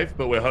alive,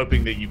 but we're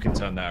hoping that you can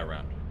turn that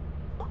around.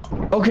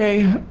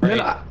 Okay,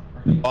 then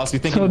Boss, you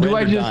think so do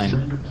I just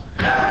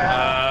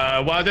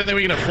Well, I don't think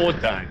we can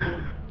afford dying.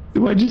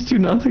 do I just do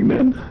nothing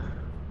then?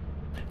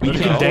 We Let's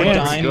can go afford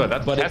dance. dying, Good.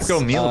 but That's it's go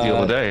meal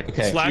deal today.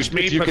 Okay. Slash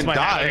me you puts can my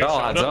die. hand Oh,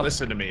 on adds Don't up.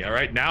 listen to me, all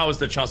right? Now is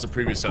the chance to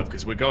prove yourself,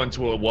 because we're going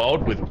to a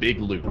world with big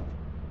loot.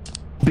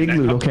 Big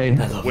loot, okay.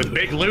 With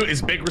big loot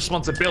is big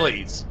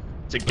responsibilities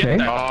to get Okay.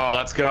 that. Oh,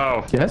 let's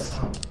go. Yes?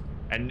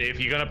 And if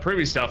you're gonna prove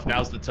yourself,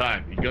 now's the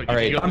time. You go. All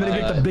right, I'm gonna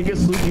get the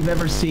biggest loot you've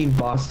ever seen,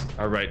 boss.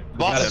 All right.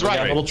 Boss is We got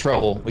right. a little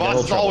trouble.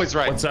 Boss is always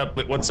right.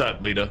 What's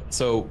up, leader?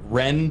 So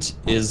Rend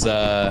is Dude,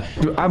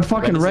 I'm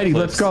fucking Rend is ready,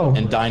 let's eclipsed, go.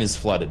 And Dine is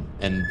flooded,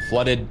 and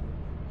flooded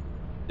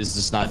is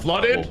just not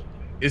Flooded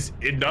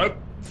playable. nope.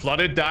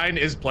 Flooded Dine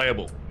is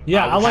playable.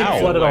 Yeah, I like How?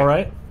 flooded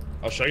alright.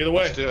 I'll show you the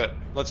way. Let's do it.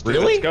 Let's do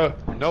Really? it. Let's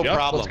go. No Yep,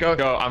 problem. Let's go.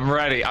 Go. I'm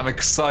ready. I'm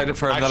excited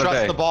for I another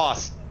trust day. the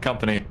boss.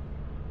 Company.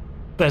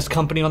 Best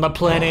company on the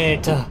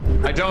planet.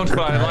 I don't, but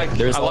I like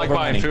There's buying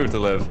money. food to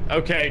live.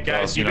 Okay,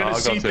 guys, Well, you're gonna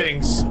I'll go see too.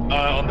 things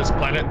on this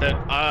planet that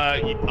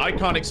I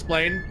can't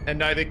explain, and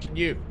neither can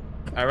you.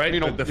 All right. You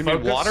But the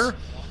mean water?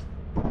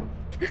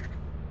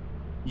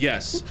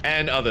 Yes,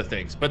 and other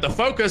things. But the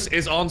focus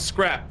is on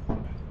scrap.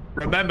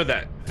 Remember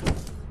that.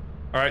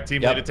 All right,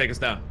 team Yep. leader, take us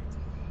down.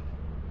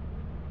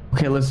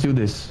 Okay, let's do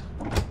this.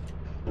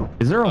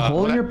 Is there a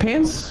hole in what? your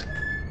pants?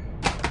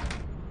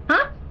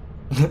 Huh?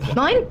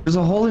 Mine? There's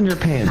a hole in your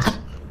pants.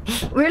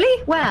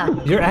 Really? Where?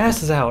 Your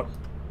ass is out.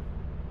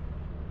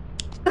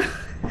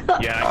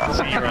 Yeah, I can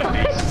see you right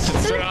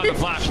there. Turn on the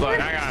flashlight.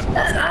 Hang on.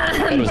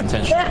 That was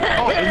intentional.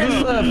 Oh, is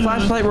this the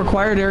flashlight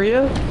required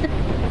area?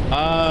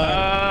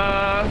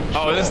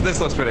 Oh, this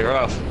looks pretty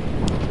rough.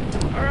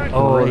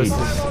 Oh, Great. this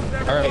is... All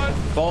right,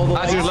 follow the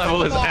Hazard lights.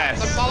 level is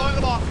S. Following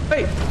the boss.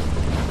 Wait,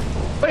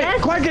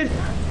 Quacken!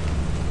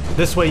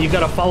 This way, you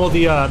gotta follow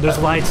the, there's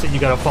lights that you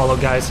gotta follow,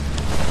 guys.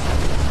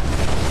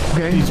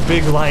 Okay. These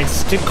big lights.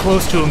 Stick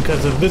close to them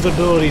because the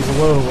visibility's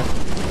low.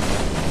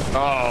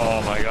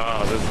 Oh my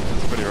god, this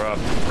is pretty rough.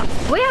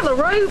 We have a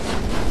rope.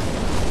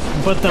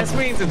 But the, This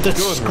means it's the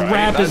good,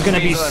 scrap right? is That gonna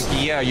be... means,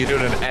 like, yeah, you're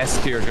doing an S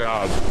tier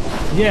job.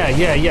 Yeah.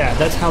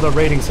 That's how the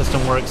rating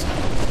system works.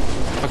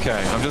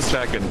 Okay, I'm just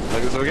checking.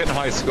 Like, so we're getting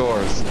high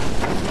scores.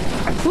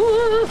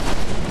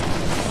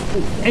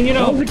 And you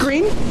know, the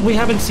green? we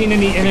haven't seen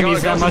any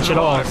enemies that goes much into at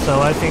all, water.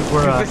 so I think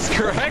we're, Is this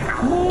correct?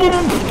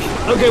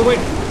 Okay, wait.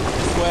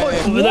 This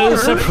way.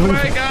 This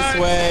way, guys.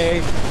 This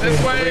way. This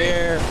way. Over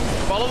here.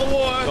 Follow the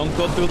water. Don't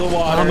go through the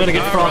water. I'm gonna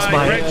get All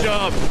frostbite. right, great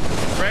job.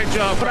 Great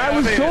job. But I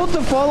was told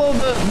to follow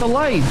the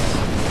lights.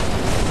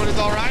 But it's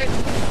all right.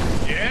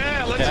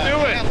 Yeah, let's Yeah. do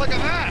it. Yeah, look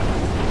at that.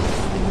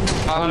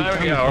 Oh, there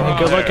we go. Hey,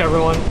 good luck,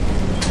 everyone.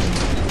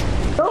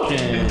 Holy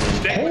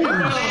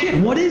shit,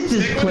 what is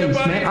this place,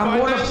 man? I'm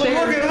going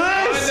upstairs.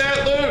 Find that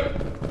loot.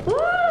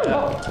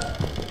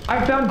 I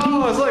found teeth.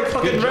 Oh, it's like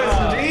fucking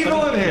Resident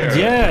Evil in here.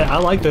 Yeah, I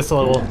like this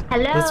level.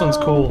 Hello. This one's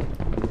cool.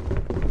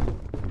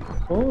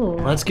 Oh.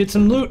 Let's get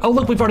some loot. Oh,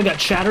 look, we've already got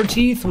shatter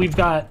teeth. We've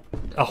got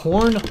a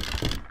horn.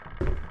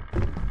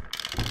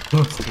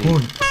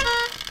 Horn.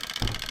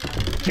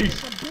 Teeth,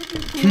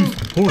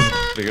 horn.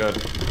 Pretty good.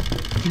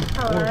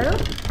 Hello?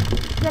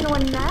 Is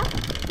anyone there?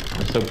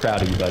 I'm so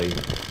proud of you, buddy.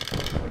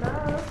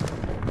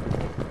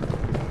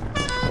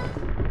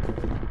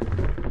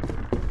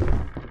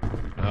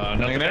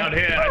 Nothing there? Out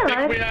here.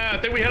 I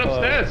think we head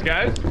upstairs,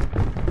 guys.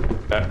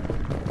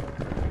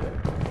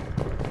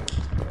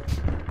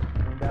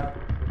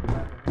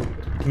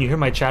 Can you hear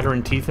my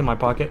chattering teeth in my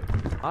pocket?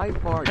 I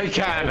fart. I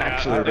can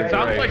actually. It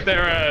sounds like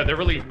they're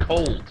really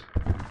cold.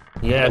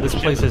 Yeah, this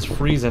place is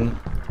freezing.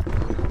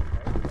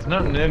 There's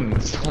nothing in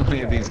so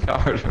many of these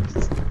corridors.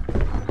 It's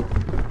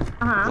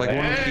like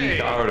one key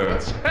corridor.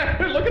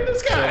 Look at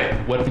this guy. So,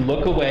 when you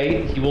look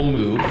away, he will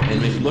move,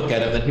 and if you look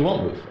at him, then he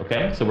won't move.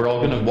 Okay? So we're all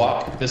gonna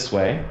walk this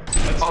way.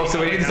 Oh, so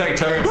we need to take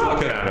turns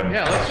looking at him.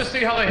 Yeah, let's just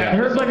see how they I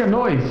handle heard like a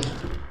noise.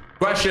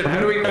 Question: how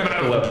do we get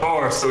out of the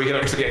door so we can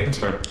actually get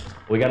into it?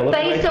 We gotta look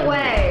Face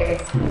away.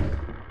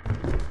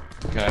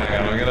 Okay,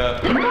 hang on. I'm gonna.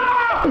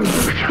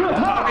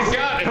 He's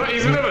got it.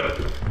 He's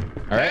moving.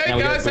 All right, Hey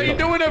guys, how you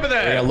doing over We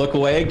there? gotta look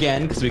away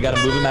again because we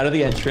gotta move him out of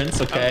the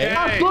entrance. Okay.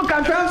 Okay. Look,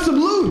 I found some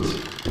loot.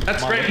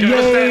 That's great.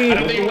 Yay. I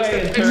don't think Look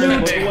away and turn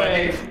loot.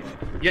 away.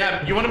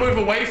 Yeah, you want to move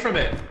away from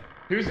it.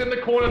 Who's in the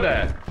corner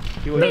there?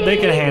 They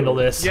can handle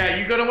this. Yeah,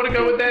 you gonna want to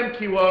go with them,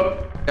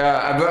 Kiwo.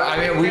 Yeah, but I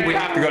mean, we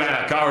have to go down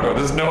that corridor.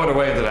 There's no other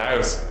way into the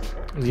house.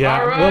 Yeah,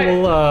 All right.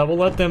 we'll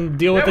let them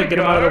deal with There it, we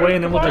get them out of the go. way,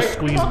 and then we'll Come just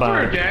on, squeeze come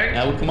by. through, gang.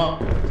 Now come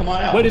on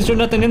out. Wait, is there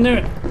nothing in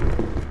there?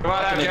 Come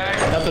on out,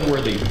 gang. Nothing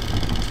worthy.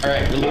 All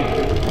right, we'll leave.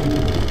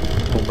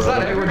 Is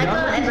that it? We're I done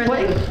got with this everything.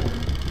 place?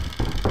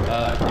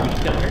 Did we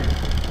just get here?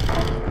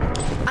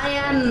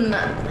 I'm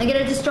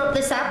gonna just drop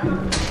this out.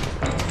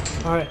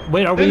 All right,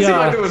 wait, are Didn't we? seem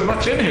like there was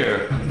much in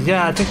here.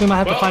 Yeah, I think we might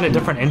have to Well- find a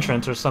different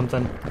entrance or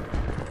something.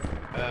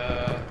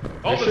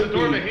 Oh, there's a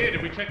door over here.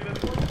 Did we check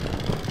this one?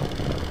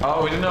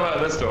 Oh, we didn't know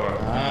about this door.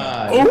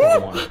 Ah, Oh!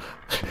 one.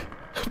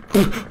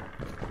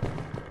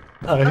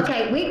 Okay,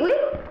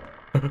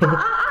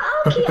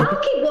 I'll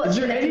keep Is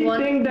watching there if you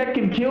want. anything that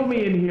can kill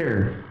me in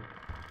here?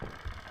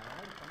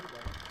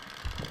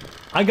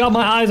 I got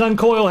my eyes on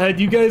Coilhead.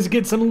 You guys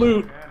get some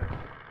loot.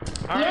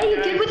 Yeah,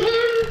 you good with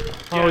him?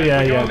 Oh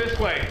yeah, we're yeah. going this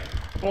way.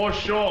 For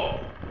sure.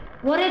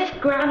 What if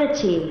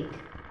gravity?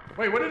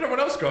 Wait, where did everyone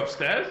else go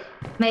upstairs?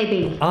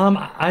 Maybe.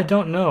 I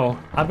don't know.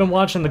 I've been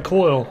watching the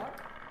Coil.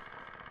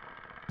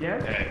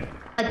 Yes. Hey,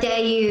 I dare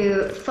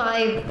you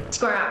 5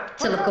 scrap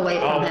to look away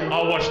from him.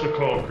 I'll watch the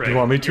call, Craig. You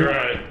want me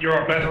to? You're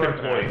our best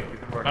employee.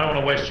 I don't want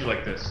to waste you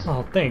like this.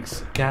 Oh,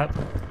 thanks, Cap.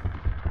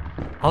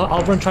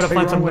 I'll run try to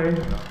find some. Way.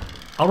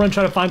 I'll run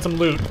try to find some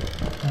loot.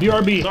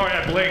 BRB. Sorry,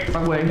 I blinked.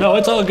 Wrong way. No,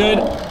 it's all good.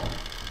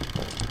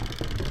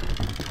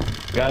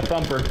 Got a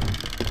thumper.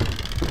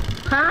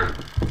 Huh?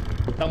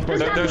 Thumper.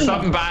 There's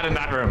something bad in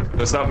that room.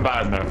 There's something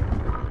bad in there.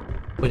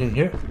 Wait, in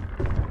here?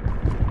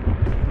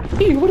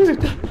 Hey, what is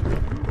it?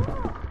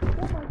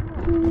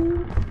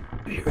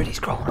 You heard he's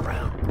crawling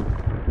around.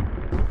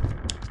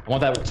 I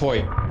want that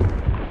toy.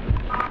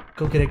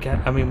 Go get it,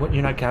 Cap. I mean, what?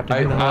 You're not Captain.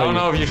 I Who the hell are don't you?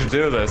 know if you should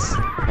do this.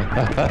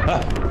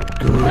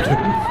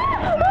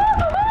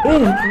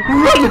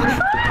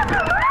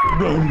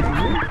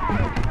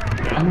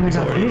 I mean, I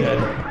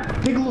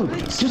got big loot,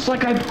 just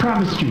like I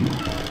promised you.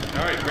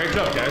 All right, Greg's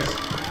up, guys.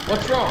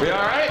 What's wrong? We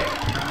all right?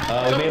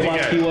 We may have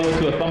lost Kilo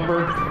to a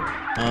thumper.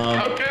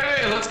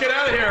 Okay, let's get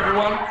out of here,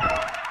 everyone.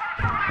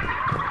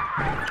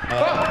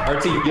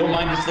 RT, you don't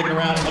mind just sticking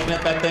around and looking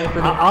at that thing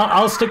for me?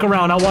 I'll stick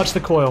around. I'll watch the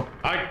Coil.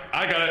 I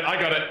got it. I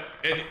got it.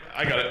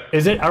 I got it.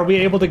 Is it? Are we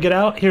able to get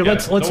out? Here,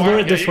 let's Don't lure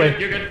worry. it this Yeah, way.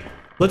 You're good.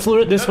 Let's lure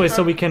it this way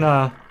so we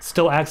can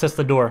still access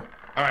the door.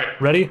 All right.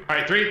 Ready? All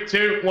right, 3,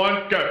 2,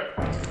 1, go.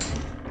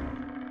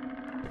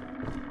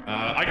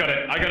 I got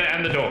it. I got it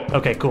and the door.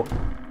 Okay, cool.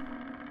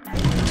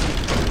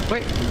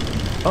 Wait.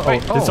 Uh-oh.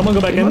 Did someone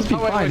go back it in? must be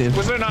Oh, wait, fine.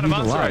 was there not a He's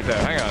monster right alive.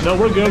 there? Hang on. No,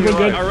 we're good. We're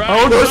good. All right,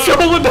 Oh no! no.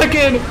 Someone went back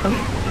in.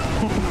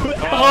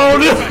 Oh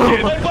no!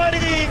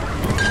 buddy!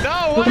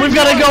 No, We've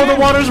got to go. The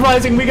water's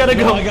rising. We gotta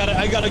No, go.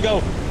 I gotta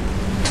go.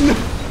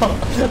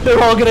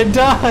 They're all gonna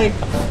die.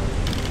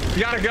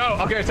 You gotta go.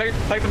 Okay,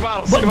 take the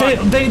bottles. But Come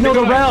on. they know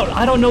the route.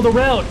 I don't know the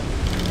route.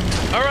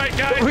 All right,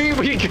 guys. We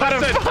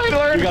gotta find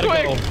learn We gotta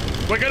quick. go.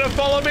 We're gonna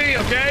follow me,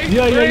 okay?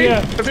 Yeah, yeah,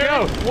 yeah. Let's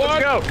go.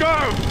 One, Let's go.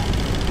 go.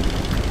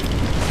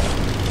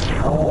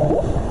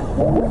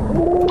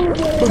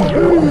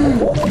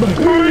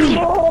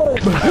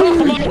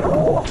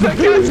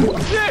 Keep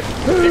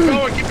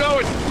going, keep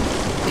going.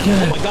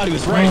 Oh my god, he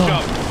was right. Great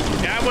job.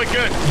 Yeah, we're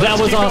good. That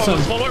was keep going. awesome.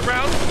 Let's follow it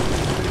round.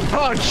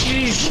 Oh,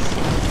 jeez.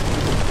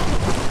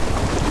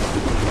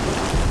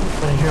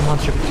 I hear a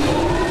monster.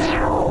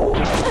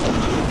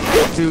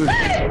 Dude.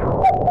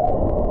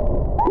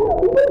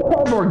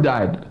 Charborg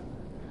died.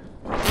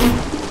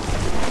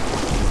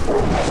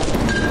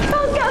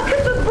 Oh god,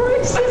 because the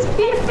Bruce is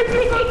here.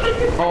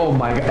 Oh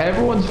my god,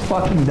 everyone's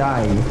fucking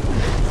dying.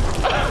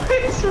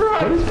 It's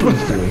right. What is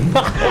Bruce doing?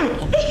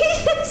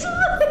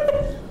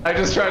 I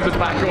just tried to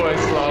back away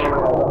slowly.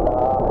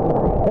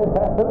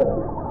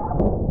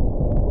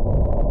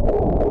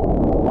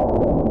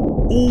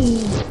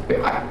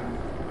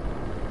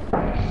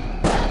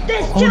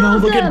 Oh no!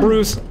 Look at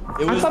Bruce. It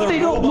I was thought the they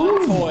don't robot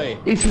move toy.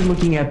 if you're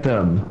looking at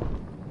them.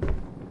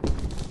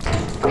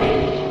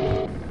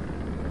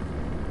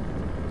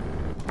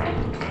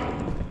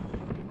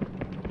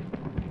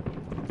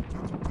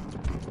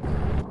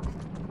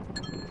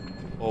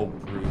 Oh,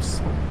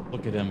 Bruce.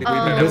 Look at him.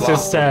 This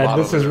is sad.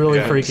 This is really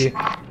freaky.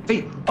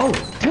 Wait, oh,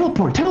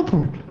 teleport.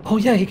 Oh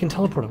yeah, he can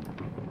teleport him.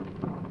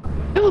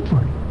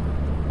 Teleport.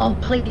 Oh,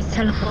 please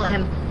teleport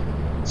him.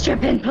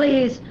 Strip in,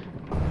 please.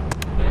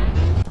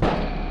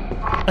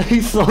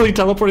 He's slowly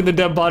teleporting the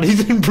dead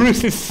bodies and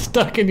Bruce is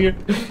stuck in here.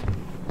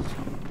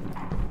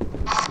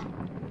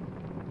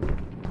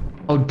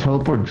 Oh,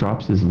 teleport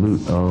drops his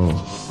loot. Oh,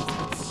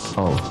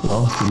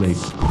 well, too late.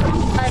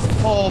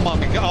 Oh my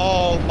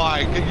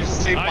god, you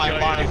saved my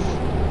life.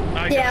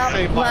 Yeah,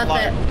 saved my worth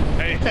life. it.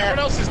 Hey, everyone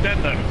else is dead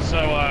though, so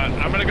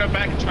I'm gonna go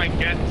back and try and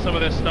get some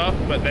of their stuff,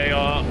 but they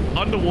are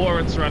underwater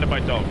and surrounded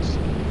by dogs.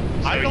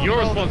 So your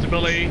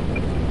responsibility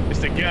is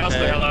to get us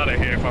the hell out of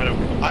here if I don't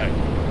come back.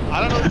 I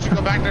don't know that you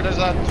go back there. There's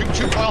a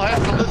two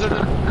whale-head and a lizard.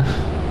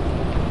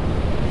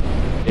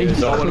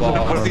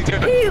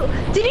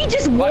 Did he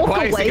just walk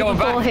away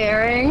before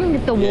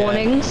hearing the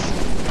warnings?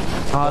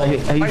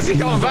 He's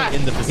going back?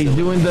 He's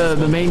doing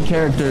the main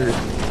character.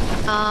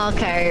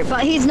 Okay,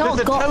 but he's not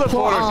There's a got plot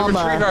teleporter to retrieve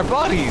armor. our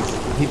bodies.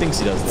 He thinks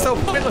he does that. So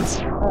pointless.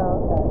 He's just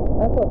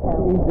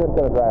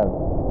gonna drown.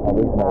 Oh,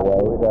 there's no way.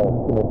 He's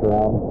gonna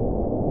drown.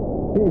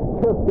 He's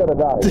just gonna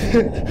die.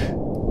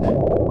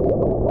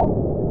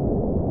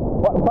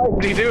 Why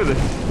did he do this?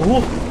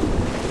 Oh.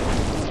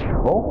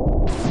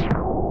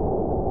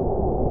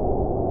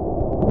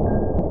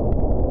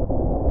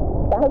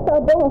 That's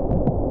our boss.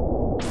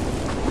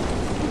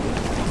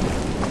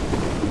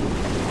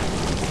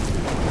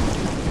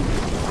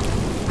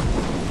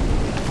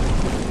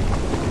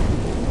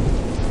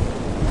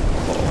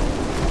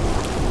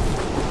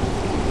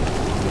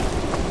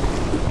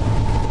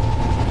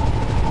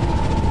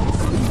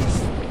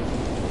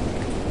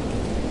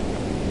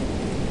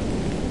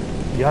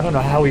 Yeah, I don't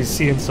know how he's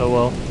seeing so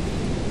well.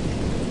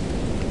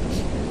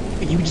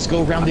 You would just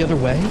go around the other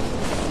way?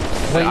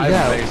 Wait,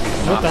 yeah.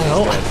 What the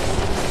hell?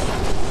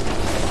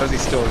 Does he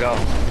still go?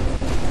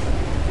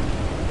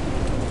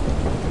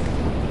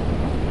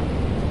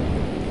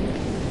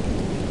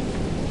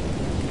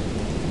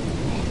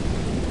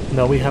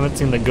 No, we haven't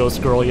seen the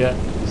ghost girl yet.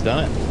 He's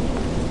done it.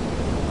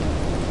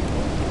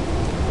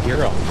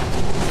 Hero.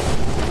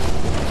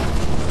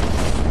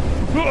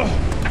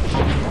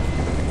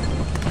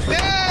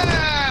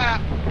 Yeah!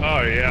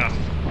 Oh yeah.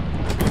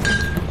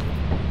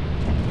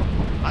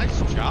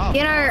 Nice job.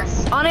 You know,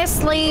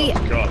 honestly,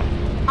 God.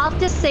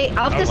 after seeing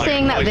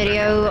that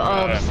video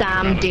of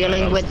Sam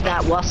dealing with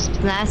that wasp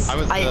nest, I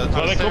was I'm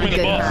in good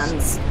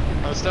hands.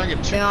 I was staring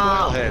at two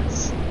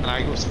whale-heads, and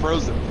I was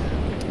frozen.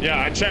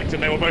 Yeah, I checked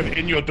and they were both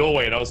in your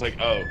doorway, and I was like,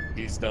 oh,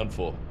 he's done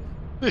for.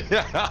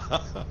 Yeah.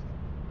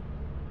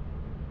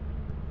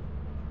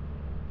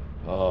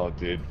 Oh,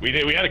 dude. We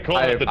had a call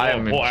at the door.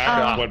 am Poor in Aaron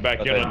shock went back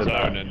that in they on did his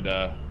that. own and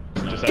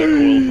just had a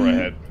coil for a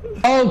head.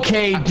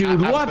 Okay,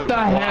 dude, what the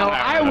hell?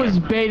 I was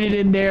baited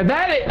in there.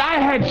 I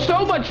had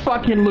so much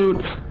fucking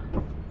loot.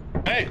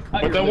 Hey,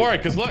 but don't worry,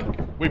 because look,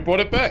 we brought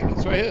it back.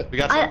 It's right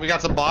here. We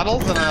got some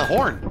bottles and a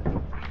horn.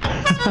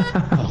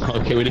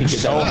 Okay, we didn't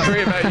get that All one.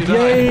 three of you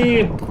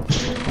Yay!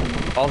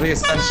 All the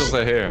essentials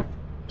are here.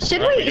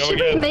 Should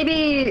we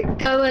maybe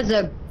go as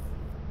a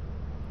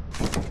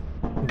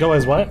Go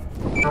as what?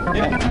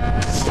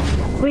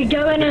 We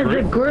go in as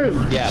a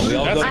group. Yeah, we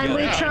all go and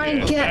we together. try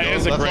and That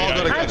is get a great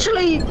idea.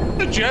 actually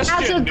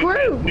Suggestion, as a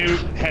group. New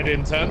head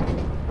intern.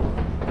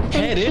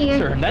 Head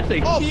intern. That's a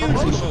huge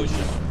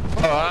promotion.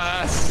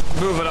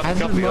 Move it up the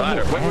company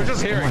ladder. Wait, we're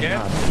just here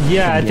again.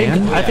 Yeah,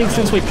 I think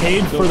since we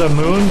paid for the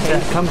moon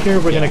to come here,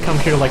 we're gonna come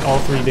here like all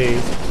 3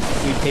 days.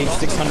 We paid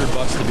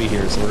 $600 to be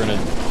here, so we're gonna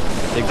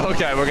take.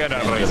 Okay, we're getting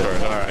out of this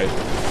first. All right.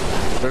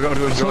 We're going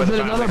to enjoy the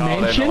family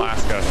holiday in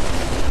Alaska.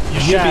 You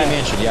should be a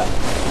mansion, yeah.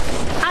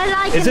 I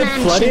like Is a it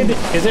mansion. flooded?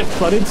 Is it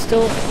flooded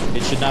still?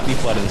 It should not be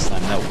flooded this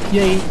time. No.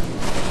 Yay!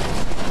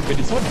 Wait,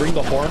 did someone bring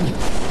the horn?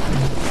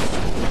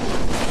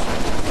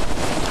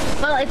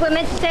 Well, if we're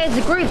meant to stay as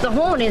a group, the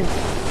horn is.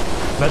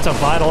 That's a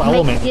vital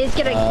element. It's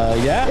gonna.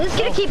 Yeah. It's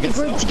gonna keep the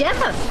group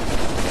together.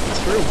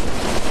 It's true.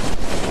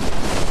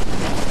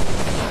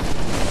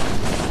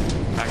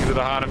 Back into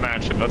the haunted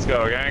mansion. Let's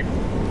go, gang.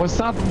 What's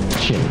up?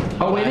 Shit.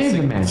 Oh, it is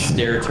a mansion.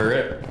 Stair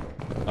turret.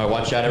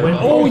 Watch out,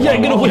 everyone. Oh yeah,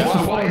 get away!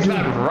 Why is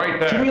that right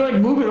there? Can we like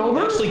move it You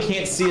over? actually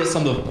can't see us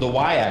on the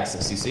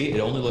y-axis, you see? It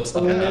only looks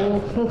up and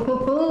down.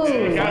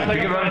 You gotta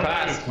take a run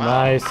past.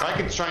 Nice.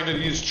 Kraken's trying to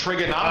use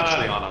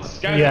trigonometry on us.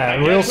 Guys, Yeah, I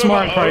real guess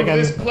smart, Kraken.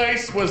 This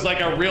place was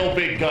like a real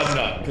big gun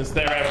nut, because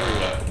they're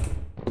everywhere.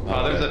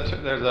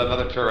 There's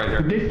another turret right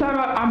here. This time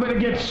I'm gonna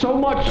get so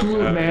much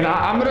loot, man.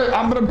 I'm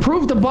gonna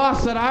prove the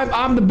boss that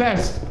I'm the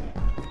best.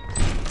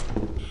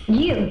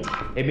 You.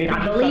 Hey, maybe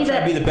I just believe stop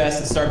trying to be it. the best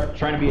and start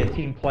trying to be a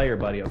team player,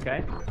 buddy,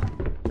 okay?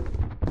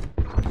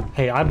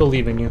 Hey, I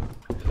believe in you.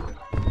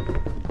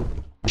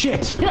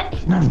 Shit.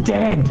 I'm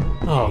dead.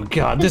 Oh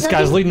god, this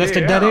guy's leading us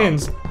to dead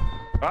ends.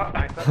 Oh,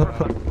 nice.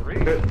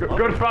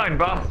 Good find,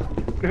 boss.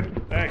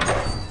 Good. Thanks.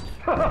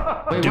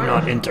 Do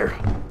not enter.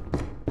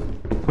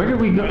 Where did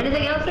we go?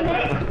 Anything else in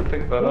there?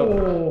 Pick that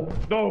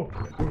up. No!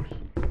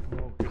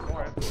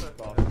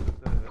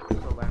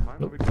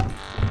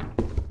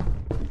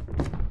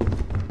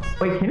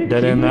 Wait, can it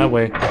Dead end that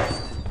way.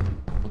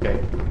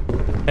 Okay.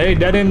 Hey,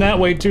 dead end that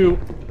way too.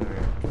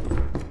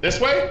 This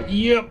way?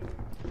 Yep.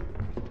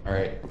 All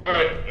right. All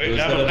right. Who's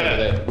Now headed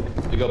that. over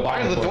there? We go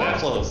Why by is the before door that.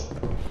 closed?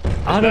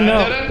 I don't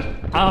know. Dead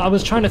end? I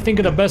was trying to think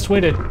of the best way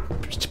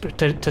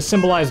to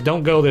symbolize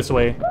don't go this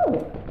way.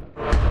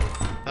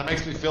 That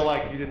makes me feel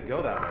like you didn't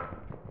go that way.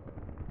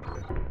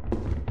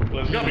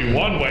 Well, there's gotta be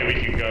one way we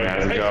can go.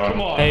 Yeah, Hey, go.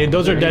 come on. Hey,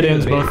 those are dead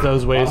ends both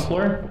those ways. Bottom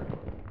floor?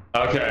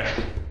 Okay.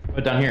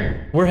 Put down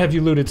here. Where have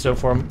you looted so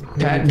far?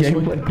 Bad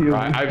gameplay view.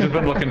 Right, I've just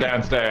been looking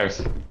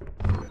downstairs.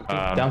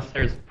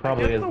 Downstairs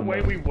probably Guess is the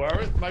way we were,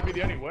 it might be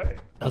the only way.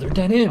 Other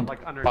dead end. Like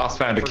under Boss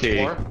found a first key.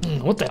 floor.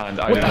 What the? And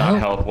I What did the not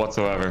hell? help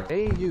whatsoever.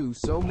 Hey, you,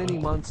 so many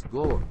months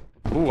ago.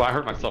 Ooh, I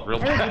hurt myself real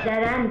There's a bad.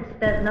 dead end.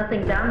 There's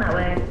nothing down that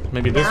way.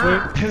 Maybe this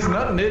way? There's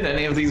nothing in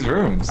any of these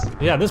rooms.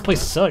 Yeah, this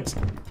place sucks.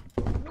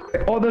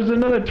 Oh, there's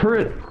another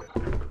turret.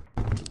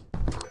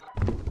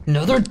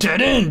 Another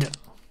dead end.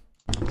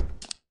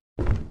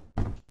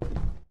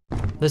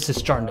 This is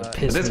starting to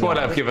piss At this me point,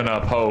 off. I've given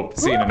up hope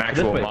seeing an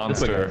actual way,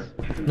 monster.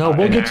 No,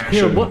 we'll in get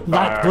here.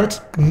 action. Let's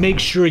make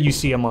sure you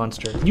see a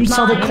monster. You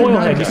saw the coil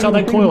head. You saw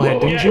that coil head,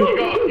 didn't you?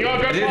 You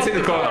gotta go I didn't past see the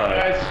the coil turret,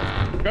 head.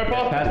 guys. Go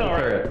past Past the the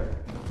turret. turret.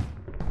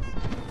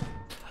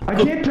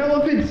 I can't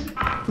tell if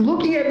it's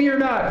looking at me or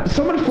not.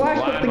 Someone flash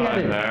something at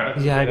Landmine it. there.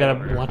 Yeah, I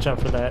gotta watch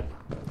out for that.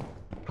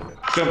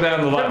 Jump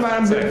down the Never left. mind,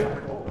 I'm Safe. good.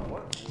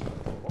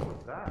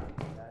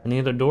 Any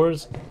other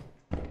doors?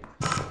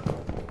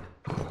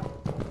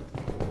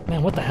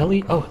 Man, what the hell?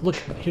 Oh, look,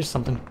 here's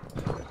something.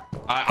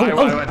 I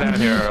went down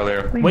here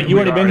earlier. Wait, you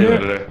already been here?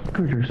 did it.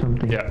 Good or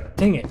something. Yeah.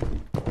 Dang it.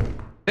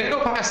 Didn't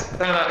go past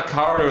that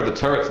corridor the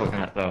turret's looking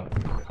at though.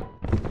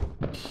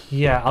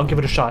 Yeah, I'll give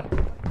it a shot.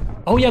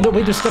 Oh yeah,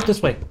 wait, just step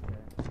this way.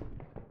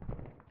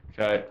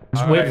 Okay.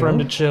 Just wait for him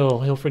to chill.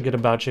 He'll forget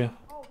about you.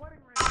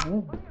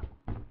 I'm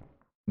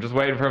just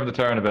waiting for him to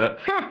turn a bit.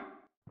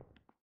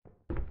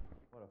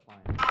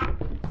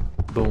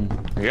 Boom.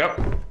 Yep.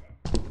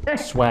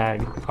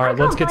 Swag. Alright,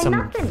 let's get some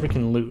nothing.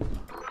 freaking loot.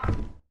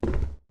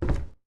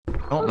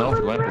 I don't know if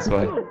we went this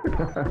way.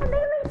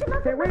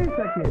 Hey, wait a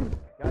second.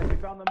 Guys, we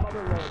found the mother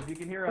road. You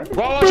can hear us.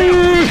 Whoa,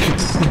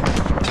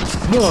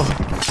 watch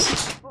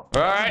out! Oh,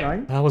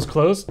 Alright. that was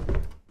close.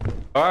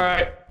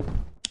 Alright.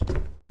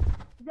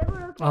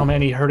 Oh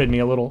man, he hurted me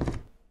a little.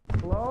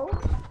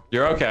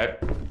 You're okay.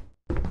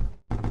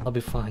 I'll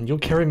be fine. You'll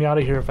carry me out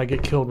of here if I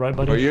get killed, right,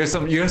 buddy? Or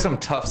you're some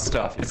tough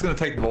stuff. It's gonna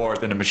take more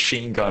than a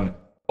machine gun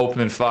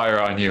opening fire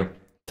on you to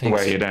Thanks.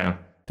 wear you down.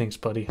 Thanks,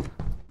 buddy.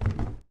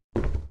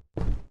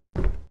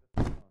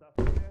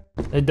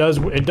 It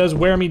does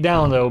wear me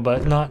down though,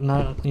 but not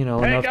you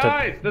know Hey enough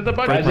guys, there's a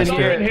bunch break of my stuff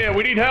spirit. in here.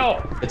 We need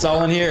help. It's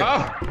all in here.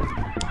 Oh!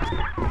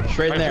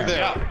 Straight in there.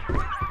 to.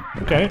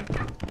 Okay.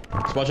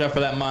 Just watch out for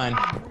that mine.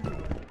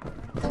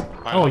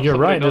 Oh, you're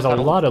right. There's a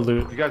lot of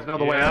loot. You guys know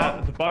the way Yeah, out?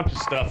 there's a bunch of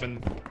stuff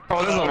in.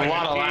 Oh, there's a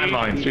lot of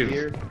landmines.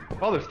 Jesus.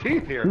 Oh, there's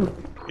teeth here.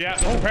 Yeah,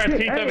 there's a pair of shit,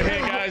 teeth hey, over hey,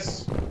 here,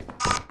 guys.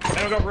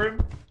 Anyone got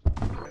room?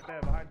 Right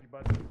there, behind you,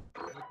 bud.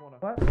 In the corner.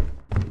 What?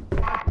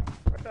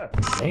 Right there.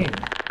 Dang.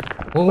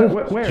 Whoa,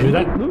 Where? did you do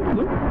that?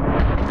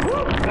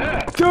 Loot?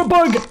 There. Throw a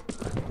bug!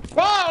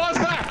 Whoa, what's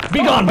that? Be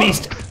gone,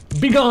 beast!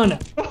 Be gone!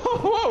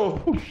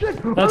 Whoa!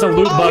 That's a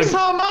loot Oh, I bug.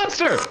 saw a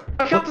monster!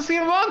 I got to see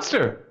a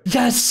monster!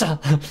 Yes!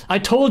 I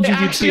told you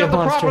you'd see a have to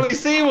monster. properly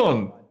see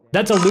one!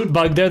 That's a loot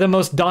bug. They're the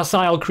most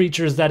docile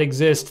creatures that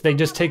exist. They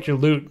just take your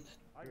loot.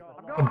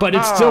 But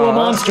it's still a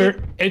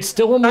monster. It's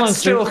still a That's monster.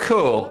 still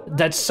cool.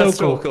 That's so That's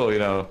cool. still cool, you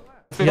know.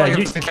 I feel Yeah, like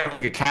you- it's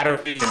like a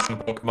Caterpie and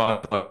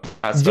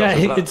Pokemon.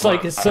 Yeah, it's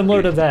like it's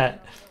similar to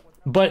that.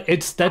 But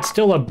that's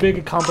still a big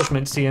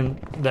accomplishment seeing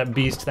that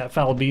beast, that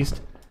foul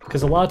beast.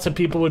 Because lots of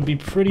people would be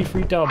pretty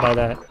freaked out by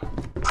that.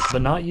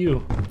 But not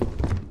you.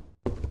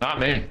 Not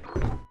me.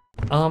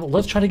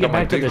 Let's try to get Got my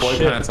back to big the boy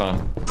ship. pants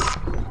on.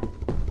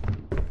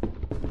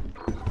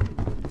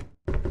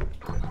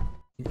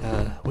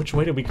 Which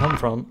way did we come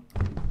from?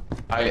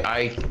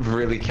 I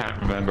really can't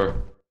remember.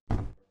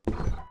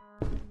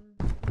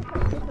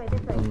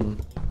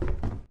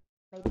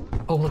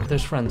 Oh, look,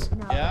 there's friends.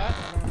 Yeah?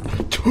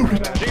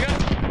 Turret! I think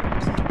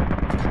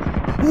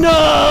No!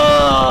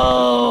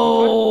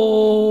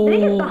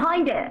 it's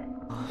behind it.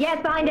 Yeah,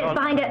 it's behind it. It's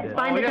behind it. It's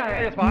behind the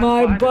turret.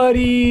 My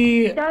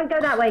buddy! Don't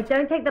go that way.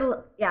 Don't take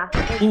the. Yeah.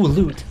 Ooh,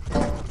 loot.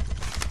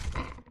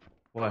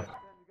 What?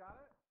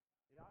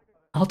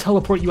 I'll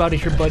teleport you out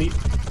of here, buddy.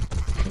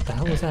 What the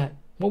hell was that?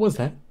 What was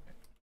that?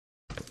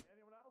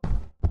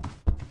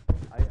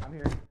 I'm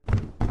here.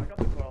 I got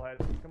the coil head.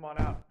 Come on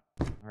out.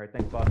 Alright,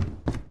 thanks, boss.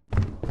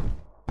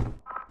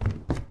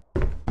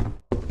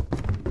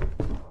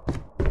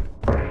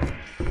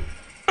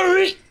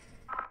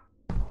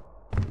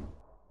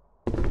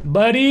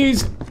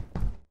 Buddies!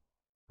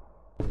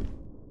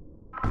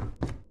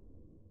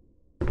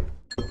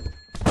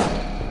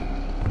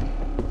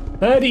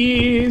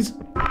 Buddies!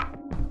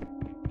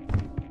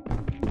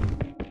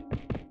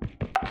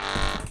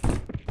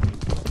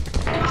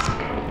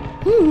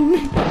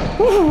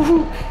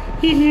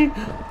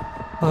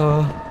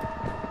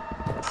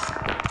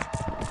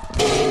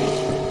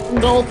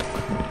 Gulp.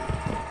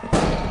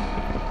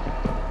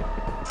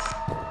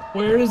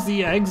 Where is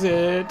the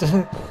exit?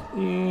 Here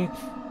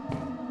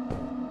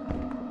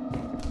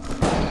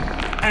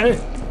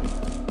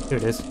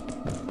it is.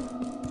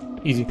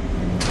 Easy.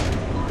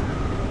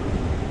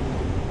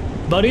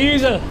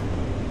 Buddies!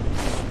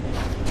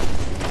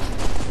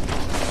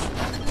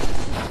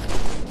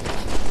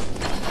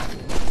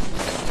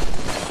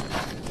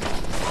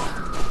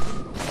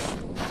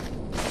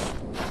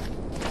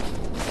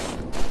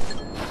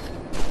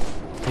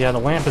 Yeah, the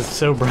lamp is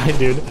so bright,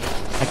 dude.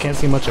 I can't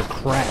see much of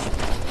crap.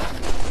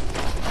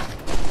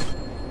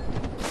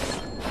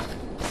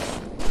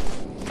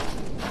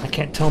 I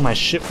can't tell my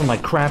shit from my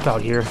crap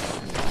out here.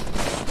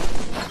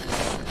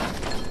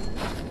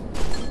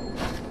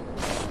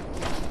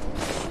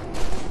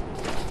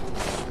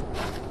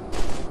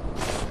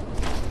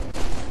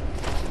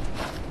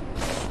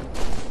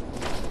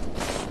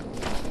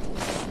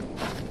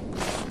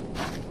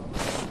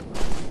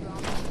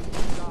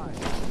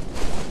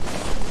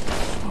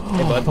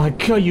 Oh my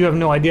god, you have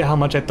no idea how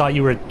much I thought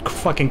you were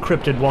fucking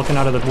cryptid walking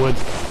out of the woods.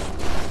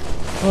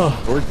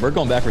 Oh. We're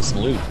going back for some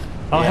loot.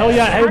 Oh hell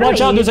yeah! Hey, watch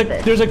out!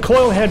 There's a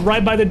coil head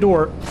right by the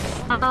door.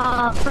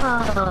 Love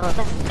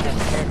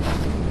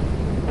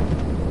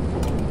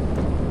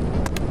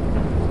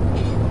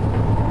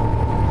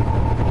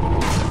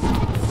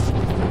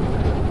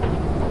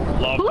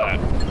that.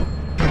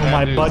 Oh,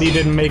 my buddy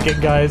didn't make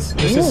it, guys.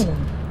 This is.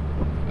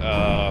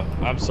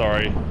 I'm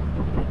sorry.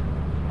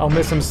 I'll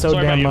miss him so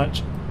damn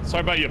much.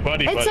 Sorry about your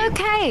buddy. It's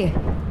okay.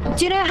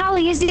 Do you know how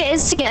easy it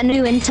is to get a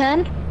new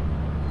intern?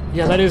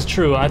 Yeah, that is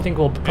true. I think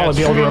we'll probably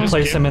be able to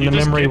replace him and the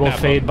memory will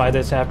fade by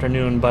this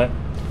afternoon, but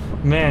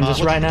man,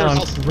 just right now I'm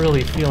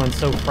really feeling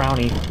so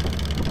frowny.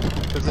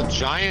 There's a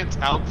giant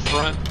out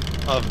front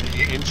of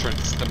the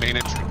entrance, the main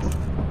entrance.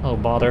 Oh,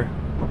 bother.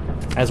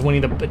 As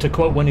to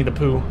quote Winnie the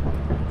Pooh.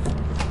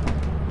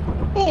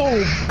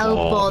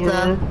 Oh,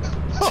 bother.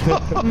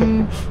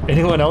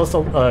 Anyone else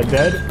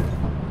dead?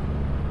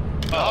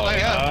 Oh,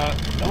 yeah.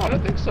 No, I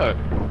don't think so.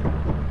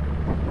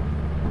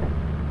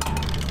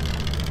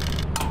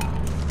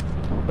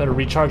 Better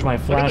recharge my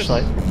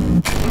flashlight.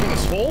 Look at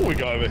this hole we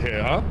got over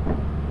here, huh?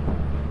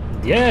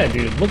 Yeah,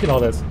 dude, look at all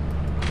this.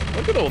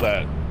 Look at all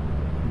that.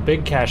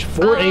 Big cash,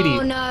 480.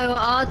 Oh no,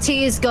 RT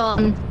is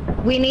gone.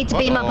 We need to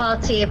beam up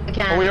RT if we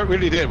can. Oh, we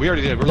already did. We're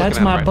That's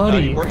looking my at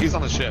buddy. He's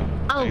on the ship.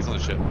 Oh. He's on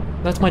the ship.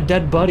 That's my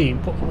dead buddy.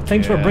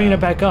 Thanks for bringing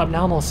it back up.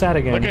 Now I'm all sad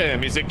again. Look at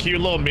him. He's a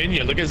cute little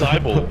minion. Look at his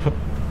eyeball.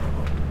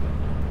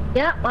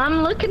 Yeah,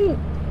 I'm looking.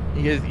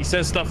 He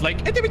says stuff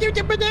like,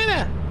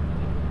 banana.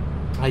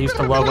 I used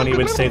to love when he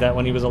would say that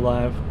when he was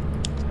alive.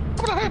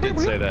 He did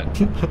say that.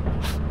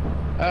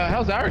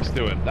 How's Alex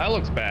doing? That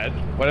looks bad.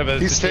 Whatever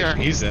He's staring.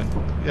 He's in.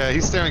 Yeah,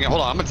 he's staring at. Hold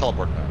on, I'm gonna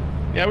teleport back.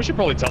 Yeah, we should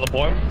probably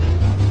teleport him.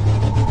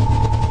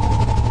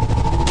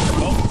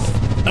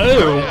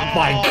 Oh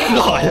my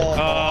god!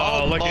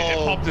 Oh, look at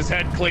it. Popped his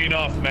head clean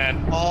off,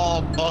 man.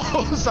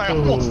 Almost. I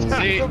almost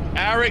had See, him.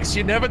 Alex,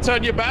 you never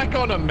turn your back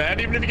on him, man,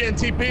 even if you're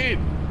getting TP'd.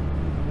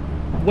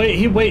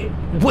 Wait,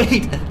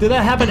 did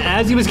that happen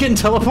as he was getting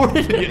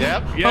teleported?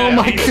 Yep, yeah. Oh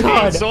my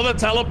god. He saw the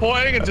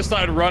teleporting and just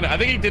started running. I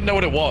think he didn't know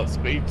what it was,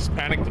 but he just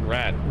panicked and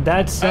ran.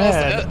 That's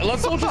sad.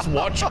 Let's all just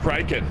watch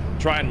Kraken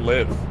try and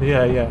live.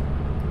 Yeah.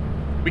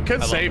 We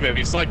could save him.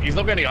 He's not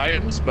got any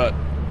items, but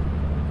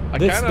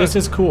this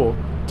is cool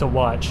to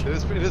watch. It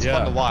is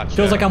fun to watch.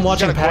 Feels like I'm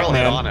watching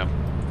Pac-Man. On him.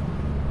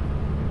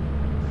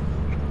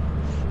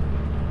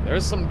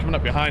 There's something coming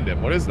up behind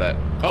him. What is that?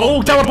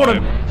 Oh, teleport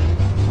him!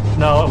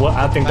 No, well,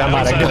 I think that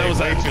might have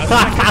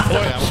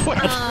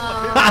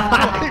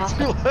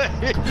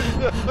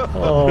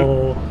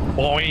Oh.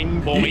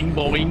 Boing, boing,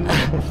 boing.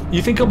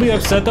 You think he'll be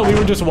upset that we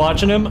were just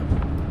watching him?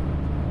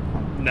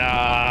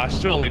 Nah,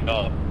 surely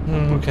not.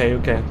 Okay.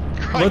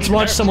 Let's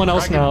watch someone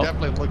else now.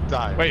 Definitely look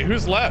dying. Wait,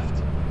 who's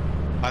left?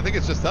 I think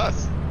it's just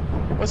us.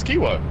 What's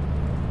Kiwo?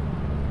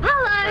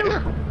 Hello.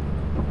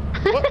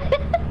 What?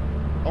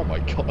 Oh my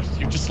god,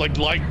 you just like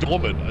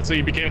dormant, so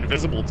you became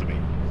invisible to me.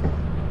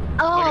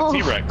 Oh,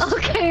 like a T-Rex.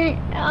 Okay.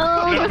 Oh,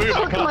 No, I'm move, I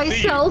fucking can't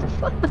see you. myself.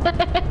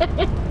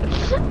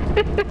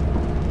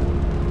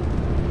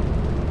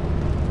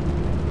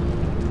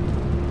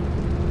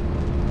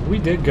 We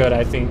did good,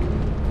 I think.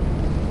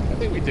 I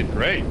think we did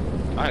great.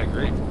 I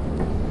agree.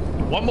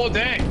 One more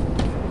day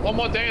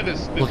of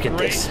this Look at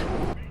great this.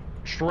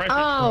 treasure.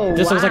 Oh,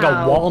 This looks like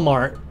a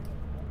Walmart.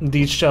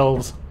 These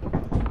shelves.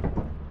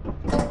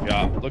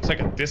 Yeah, looks like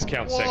a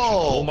discount section.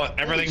 Whoa.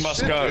 Everything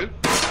must Shit, go. dude.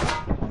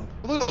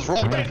 Look at those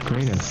roll back. We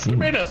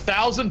made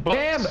 $1,000 bucks.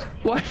 Damn!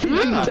 Why did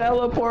you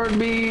teleport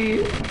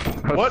me?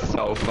 What?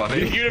 So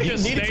funny. You'd have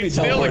just stayed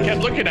still and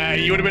kept looking at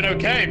it. You would have been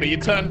okay, but you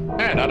turned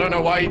man. I don't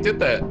know why you did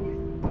that.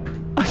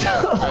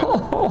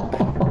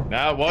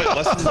 Now what?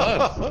 Lesson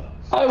learned.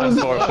 I was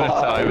Unfortunate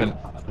timing.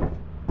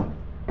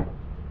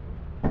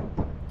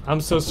 I'm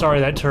so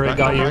sorry that turret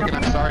got you.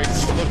 I'm sorry.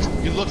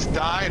 You looked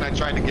die, and I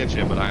tried to get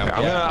you, but I'm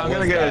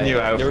gonna get a new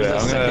outfit.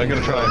 I'm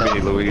gonna try and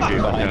be Luigi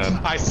if I can.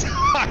 I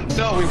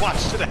know. We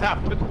watched it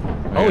happen.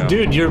 Oh, Yeah.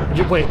 dude, you're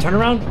wait, turn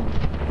around.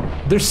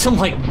 There's some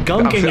like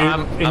gunk in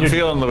I'm your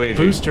feeling Luigi.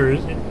 boosters.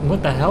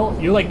 What the hell?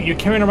 You're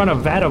carrying around a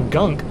vat of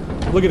gunk.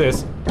 Look at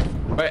this.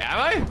 Wait, am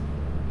I?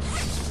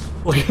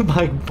 Look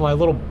at my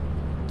little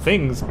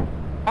things.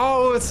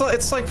 Oh,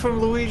 it's like from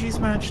Luigi's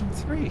Mansion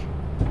 3.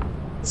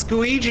 It's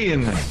Luigi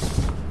in there.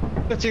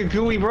 That's your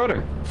gooey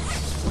brother.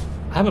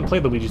 I haven't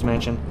played Luigi's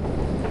Mansion.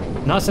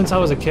 Not since I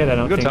was a kid, I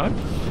don't think. Good time.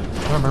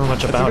 I don't remember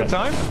much about it. It's a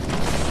good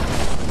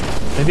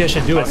time. Maybe I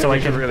should do it so I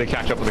can can really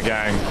catch up with the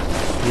gang.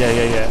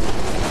 Yeah.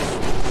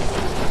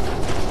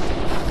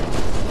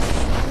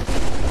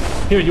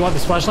 Here, you want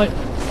this flashlight?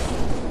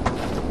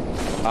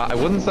 I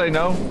wouldn't say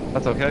no.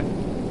 That's okay.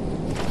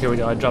 Here we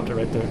go. I dropped it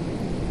right there.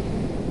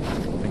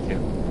 Thank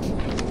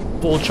you.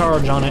 Full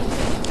charge on it.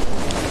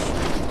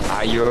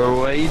 You're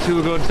way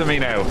too good to me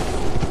now.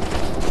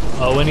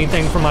 Oh,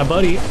 anything for my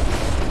buddy.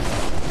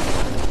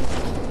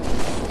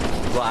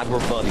 Glad we're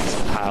buddies,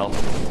 pal.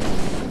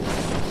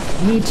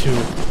 Me too.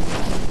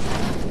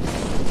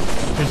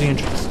 Here's the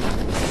entrance.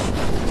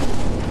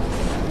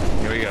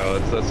 Here we go.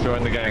 Let's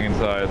join the gang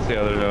inside. See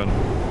how they're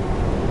doing.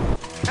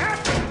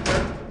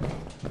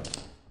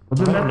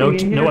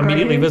 No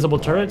immediately visible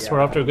turrets. We're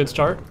off to a good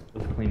start.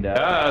 Cleaned out.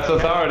 Yeah, so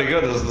it's already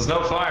good. There's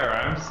no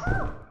firearms.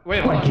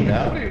 Wait, hold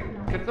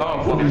on.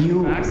 Oh,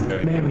 You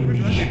marry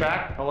me.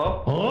 Back.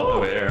 Hello?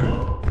 over here.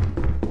 Hello?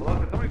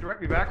 Can somebody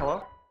direct me back?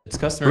 Hello? It's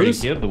customary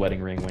Bruce? to give the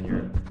wedding ring when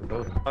you're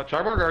both.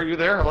 Charborg, are you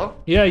there? Hello?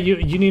 Yeah,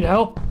 you need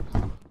help?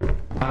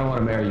 I don't want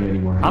to marry you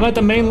anymore. I'm at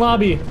the main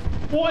lobby.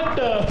 What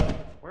the?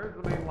 Where's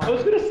the main line? I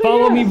was gonna say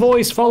Follow yes. me,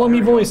 voice. Follow me,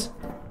 voice.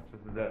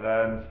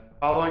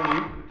 Following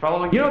you.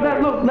 Following You know,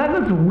 that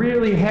looks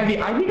really heavy.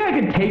 I think I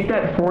could take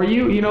that for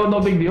you. You know, no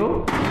big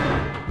deal.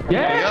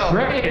 Yeah, go.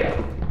 great.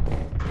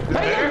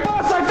 Hey,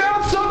 boss, I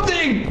found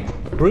something!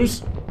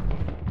 Bruce?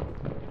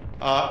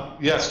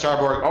 Yes,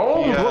 Charborg.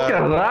 Oh, he, look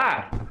at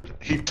that.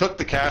 He took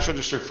the cash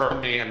register from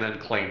me and then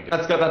claimed it.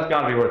 That's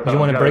gotta be worth it. You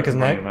want to break his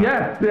neck?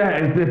 Yes,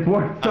 it's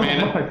worth so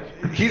much.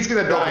 He's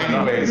gonna die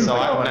anyway, so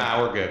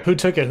nah, we're good. Who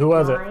took it? Who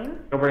was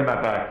it? Go bring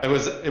that back. It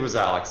was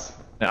Alex.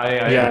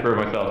 I Yeah. improve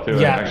myself too.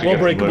 Yeah,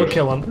 we'll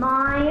kill him.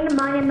 Mine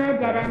in the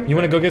dead end. You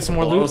want to go get some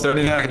more loot?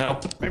 Anything I can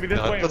help. Maybe this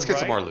way. Let's get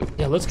some more loot.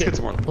 Yeah, let's get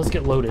some more. let's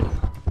get loaded.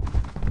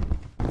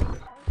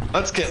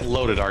 Let's get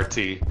loaded,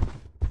 RT.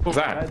 What's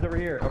that? Over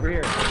here, over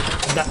here.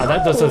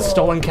 That does a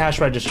stolen cash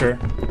register.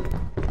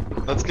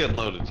 Let's get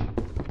loaded.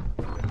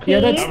 Yeah,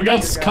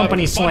 that's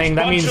company slang.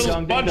 That means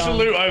bunch of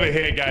loot over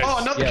here, guys.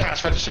 Oh, another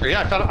cash register.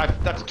 Yeah,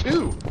 that's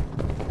two.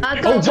 I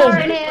got a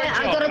turret here.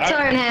 I got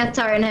a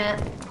turret here.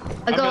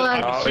 I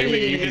got You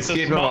a did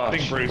the smart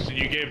thing, Bruce, and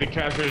you gave the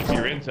cash register to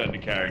your intern to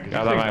carry.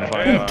 Yeah, that might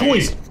fire.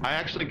 toys. I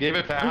actually gave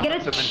it to I'm gonna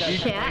Alex, and then he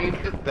check.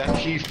 claimed that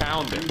he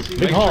found it.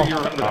 Big Make haul. sure you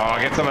remember that.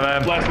 Oh, get some of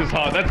them. Bless his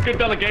heart. That's good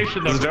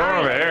delegation, though. There's a door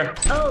over here.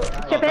 Oh,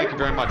 chip Thank you in.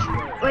 very much.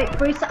 Wait,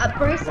 Bruce, I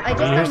you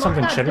hear just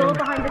something unlocked that chittering? door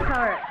behind the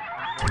turret.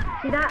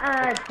 See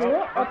that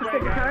door opposite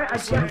the turret? I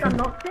just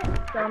unlocked it,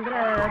 so I'm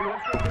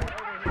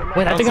gonna...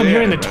 Wait, I think I'm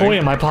hearing the toy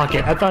in my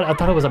pocket. I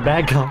thought it was a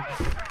bad gun.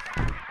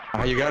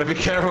 You gotta be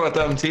careful with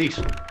them teeth.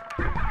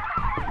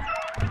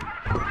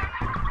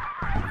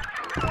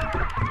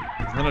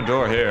 There's no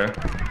door here.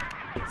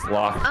 It's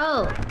locked.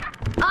 Oh.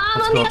 I'm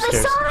Let's on go the other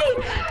upstairs.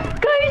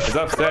 side! Guys! It's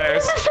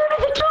upstairs. I'm on the other side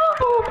of the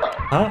door!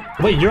 Huh?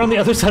 Wait, you're on the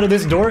other side of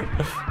this door?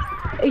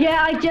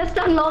 Yeah, I just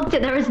unlocked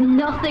it. There is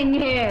nothing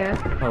here.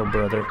 Oh,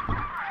 brother.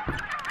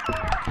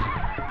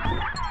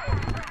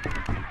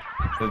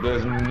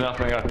 There's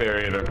nothing up here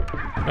either.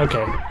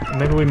 Okay,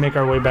 maybe we make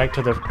our way back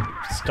to the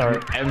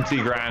start. Empty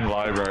grand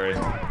library.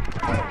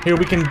 Here,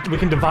 we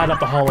can divide up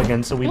the hall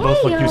again so we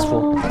both look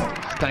useful.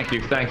 Thank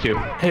you, thank you.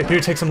 Hey, here,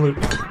 take some loot.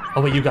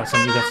 Oh wait, you got some.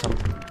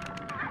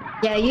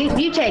 Yeah,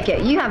 you take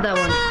it. You have that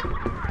one.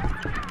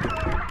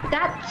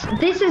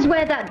 This is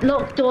where that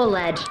locked door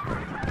led.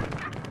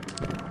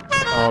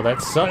 Oh,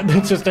 that's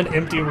just an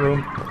empty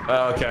room.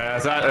 Okay,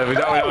 that's that. We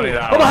don't need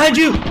that Oh, one. behind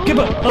you! Give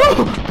up!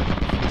 Oh!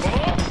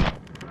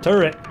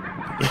 Turret.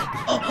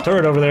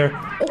 Turret over there.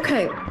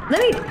 Okay, let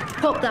me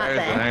pop that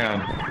there.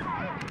 Hang on.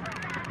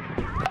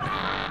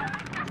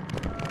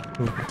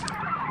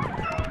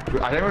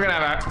 I think we're gonna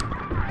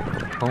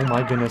have Oh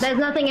my goodness. There's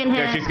nothing in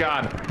here. Yeah, she's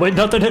gone. Wait,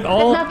 nothing at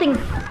all? There's nothing.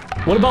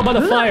 What about by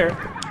the fire?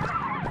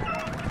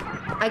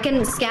 I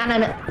can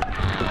scan it.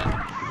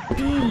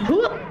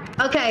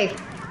 Okay.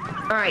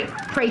 Alright,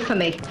 pray for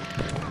me.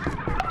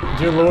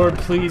 Dear Lord,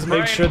 please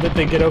make sure that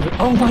they get over.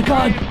 Oh my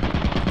god!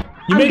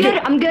 You I'm make good,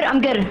 it!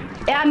 I'm good.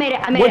 Yeah, I made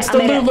it. What's the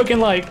loot looking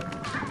like?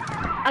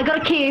 I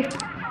got a key.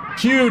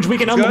 Huge! We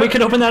can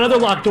open that other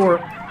locked door.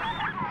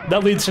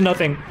 That leads to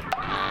nothing.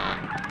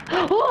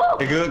 Oh!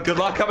 Hey, good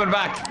luck coming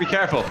back. Be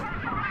careful.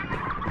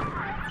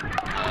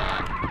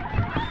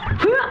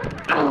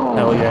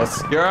 Hell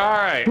yes. You're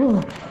alright.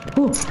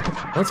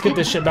 Let's get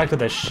this shit back to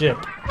the ship.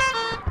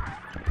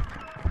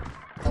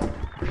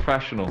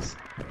 Professionals.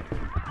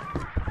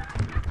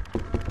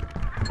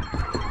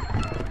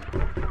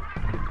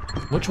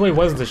 Which way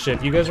was the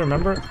ship? You guys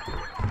remember?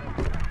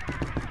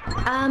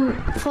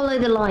 Follow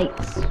the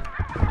lights.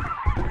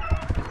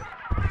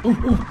 I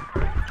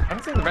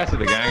haven't seen the rest of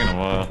the gang in a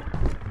while.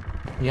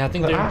 Yeah, I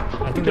think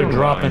they're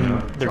dropping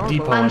their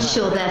depot. I'm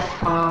sure they're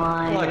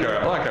fine.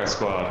 I like our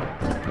squad.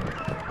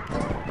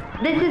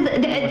 This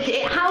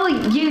is how are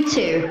you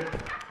two?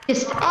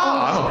 Just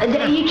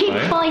you keep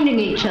finding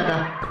each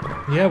other.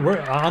 Yeah,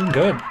 I'm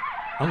good.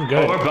 I'm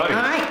good. Oh, we're buddies.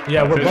 All right.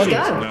 Yeah, we're buddies.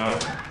 Go.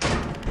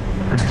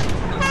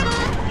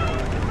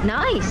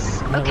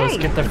 Nice. Now Okay. let's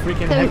get the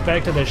freaking heck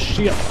back to the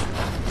ship.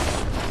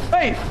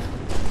 Wait,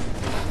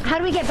 How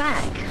do we get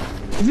back?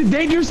 is it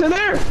dangerous in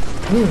there?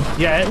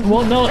 Yeah,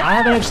 well, no, I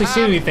haven't actually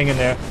seen anything in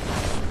there.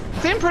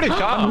 Seem pretty I'm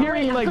calm.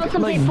 hearing I've got like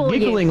something for you.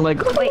 giggling,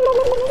 like. Wait,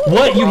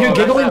 What? You hear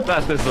giggling?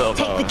 That's this little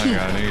take the key.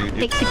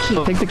 Take the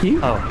key. Take the key.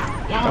 Oh,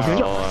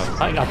 Yes.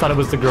 I thought it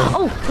was the girl.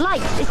 Oh,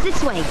 lights. It's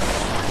this way.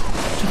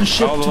 To the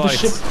ship, to the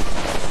ship.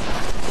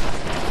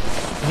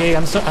 Yay,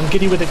 I'm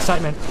giddy with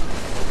excitement.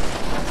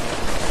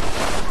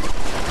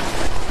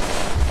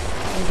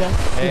 Okay.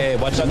 Hey,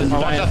 watch out! There's a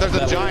giant. There's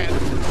a giant.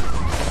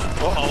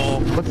 Uh-oh.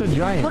 What's a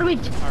giant? What do we?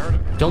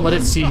 Don't let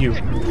it see you.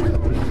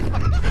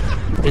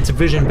 It's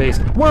vision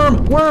based.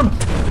 Worm! Worm!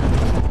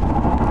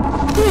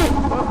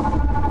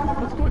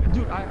 What's going?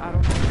 Dude, I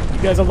don't.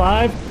 You guys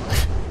alive?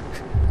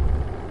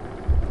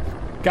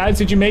 Guys,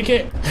 did you make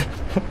it?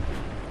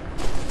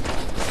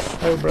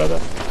 Oh, brother.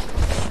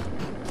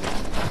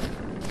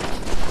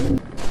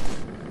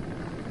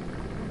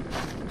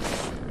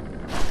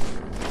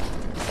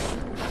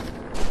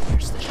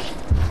 Where's the ship?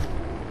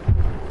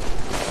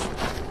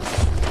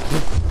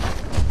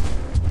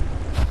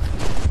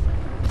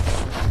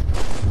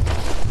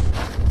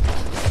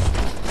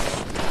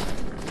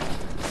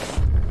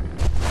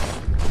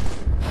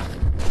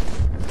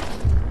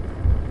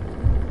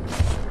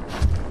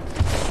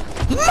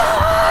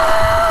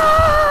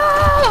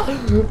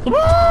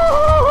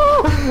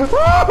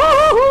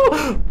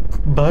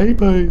 Bye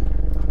bye.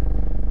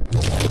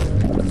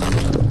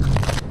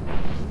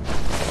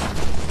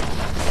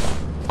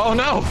 Oh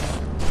no!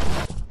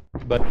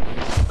 But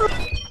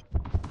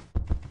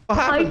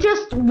I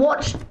just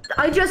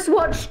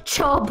watched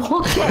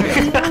Charborg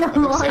get eaten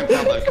alive.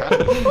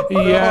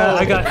 Yeah,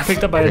 I got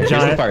picked up by a here's the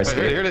giant. fire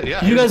escape.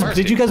 You guys,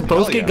 did you guys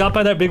both get got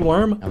by that big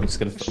worm? I'm just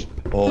gonna.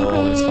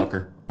 Oh, this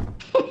fucker.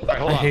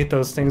 I hate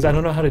those things. I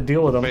don't know how to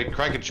deal with them. Wait,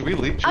 Kraken, should we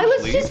leave? I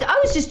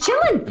was just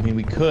chilling. I mean,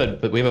 we could,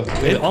 but we have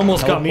a. It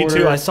almost got me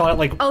too. I saw it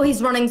like. Oh,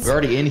 he's running. We're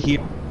already in here.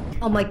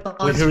 Oh my god.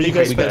 Wait, who are you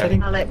guys We got it.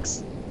 spectating?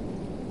 Alex.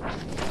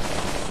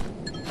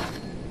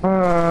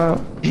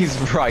 He's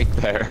right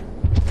there.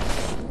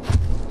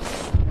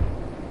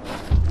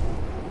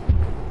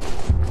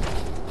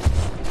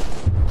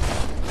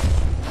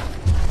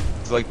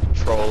 It's like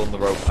trolling the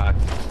rope back.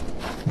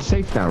 It's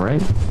safe now,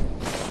 right?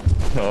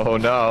 No,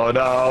 no,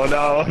 no,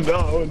 no,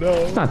 no, no.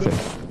 It's not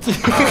safe.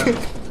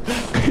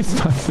 It's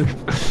not safe.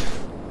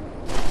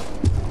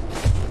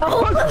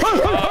 Oh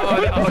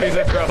no, he's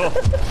in trouble.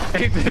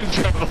 He's in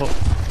trouble.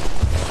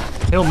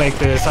 He'll make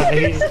this.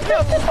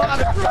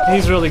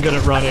 He's really good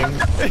at running.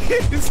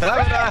 He's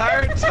having a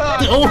hard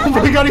time. Oh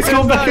my god, he's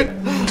going back. He made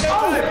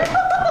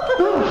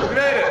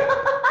it.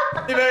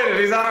 He made it.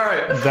 He's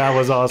alright. That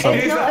was awesome.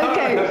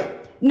 Okay.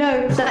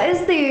 No, that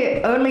is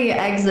the only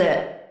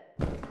exit.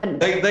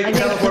 They can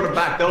teleport him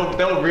back.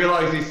 They'll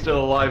realize he's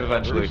still alive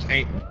eventually.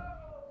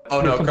 Oh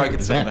no,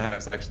 Kraken's still in the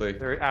house actually.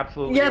 They're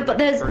absolutely. Yeah, but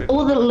there's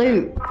all the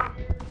loot.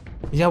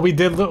 Yeah, we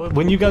did.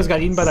 When you guys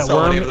got eaten by that So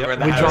worm, many of them are in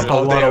the we house. dropped a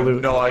lot of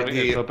loot. No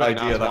idea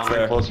that's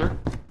there. Closer.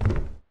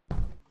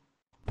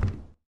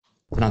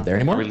 It's not there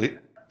anymore.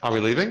 Are we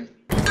leaving?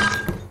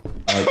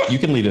 You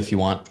can leave if you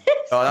want.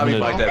 Oh, that'd be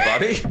my dead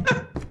body.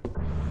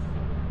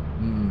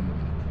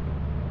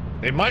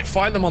 They might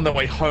find them on their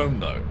way home,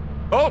 though.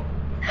 Oh!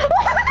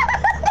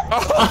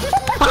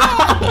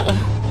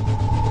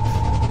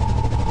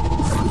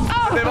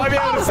 They might be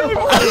able to see.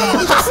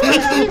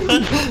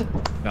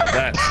 Now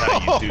that's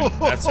how you do.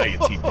 That's how you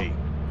TP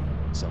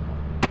someone.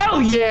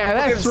 Hell yeah,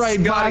 that's right,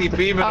 Scotty Bob.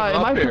 beaming him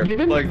Am I up here.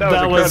 forgiven? Like,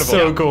 That was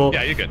so cool.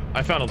 Yeah, you're good.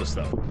 I found all the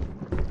stuff.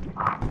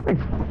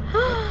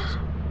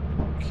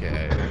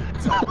 Okay.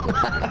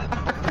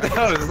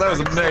 that was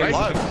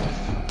amazing.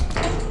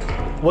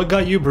 What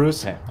got you,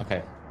 Bruce?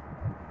 Okay.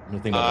 I'm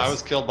gonna think about I this.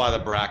 was killed by the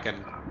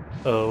bracken.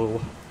 Oh,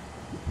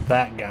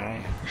 that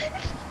guy.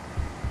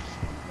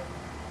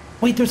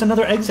 Wait, there's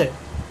another exit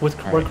with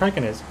where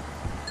Kraken is.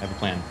 I have a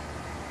plan.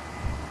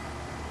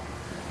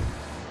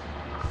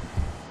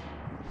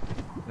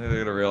 They're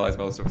gonna realize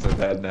most of us are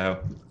dead now.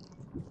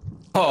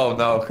 Oh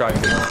no,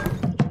 Kraken.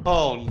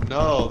 Oh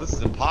no, this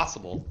is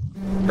impossible.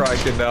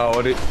 Kraken, no.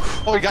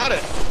 Oh, we got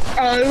it.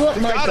 Oh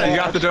my god. He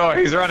got the door.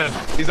 He's running.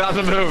 He's on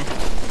the move.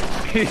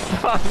 He's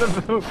on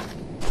the move.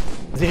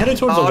 Is he headed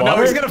towards the water? Oh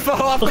no, he's gonna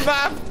fall off the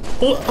map.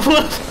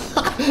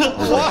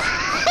 What?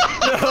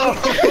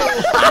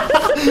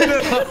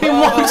 He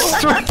walked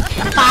straight.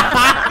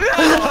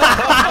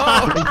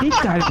 He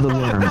died of the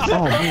worm.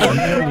 Oh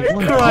man.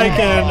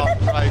 Kraken.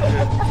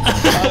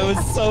 I was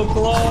so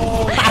close.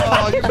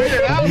 Oh, you made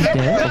it out. He's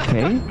dead?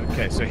 Okay.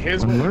 Okay, so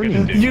here's I'm what we're gonna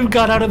learning. do. You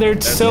got out of there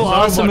There's so so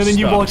awesome, much and then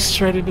you stuff. walked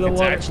straight into the It's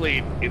water.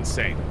 actually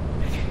insane.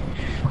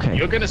 Okay.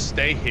 You're gonna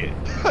stay here.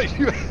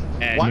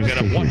 and you're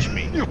gonna watch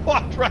me. You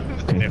walked right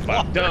into And if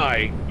I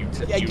die,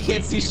 you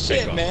can't see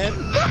shit, man.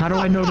 How do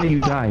I know that you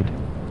died?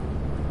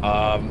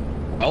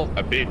 Well,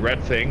 a big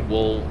red thing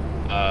will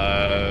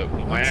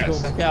my ass.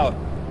 Go back out.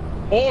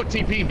 Or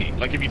TP me,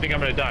 like if you think I'm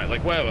gonna die,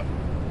 like whatever.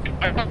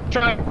 I'm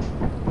trying.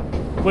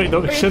 Wait,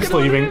 no, the ship's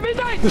leaving.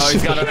 Oh,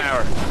 he's got an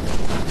hour.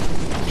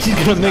 He's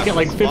gonna make it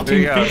like 15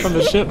 feet from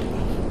the ship.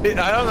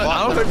 I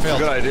don't think it's a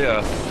good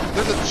idea.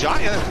 There's a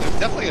giant. There's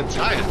definitely a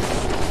giant.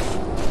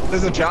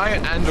 There's a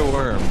giant and a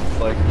worm,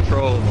 like,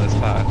 patrolling this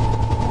path.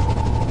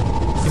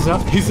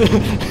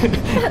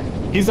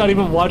 He's not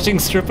even watching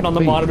stripping on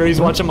the monitor, he's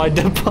watching my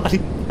dead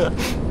body.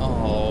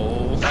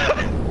 Oh.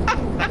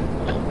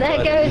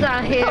 There goes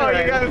our hero. Oh,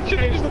 you gotta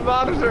change the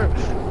monitor.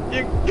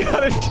 You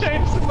gotta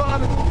change the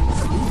monitor.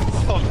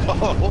 Oh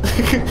no.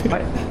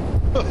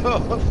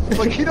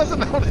 Like he doesn't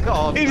know what to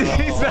call. He's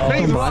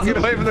walking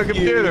away from the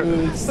computer.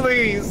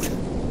 Please.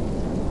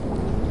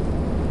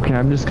 Okay,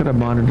 I'm just gonna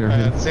monitor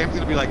him. Sam's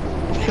gonna be like,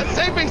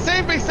 save me,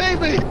 save me, save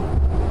me!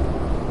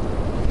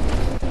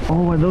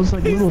 Oh, and those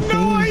like little things.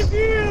 No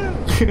idea.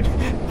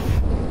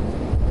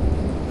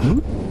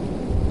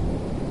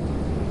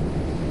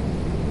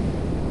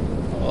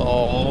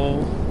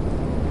 Oh.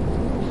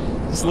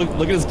 Just look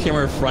at his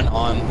camera front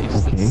on.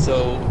 He's just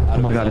so out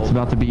Oh my god, it's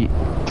about to be.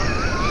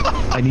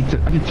 I need to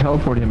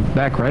teleport him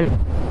back, right?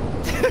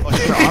 Figure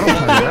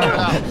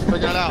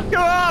it out.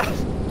 Come on!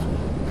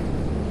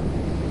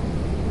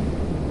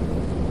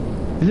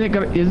 Is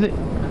it?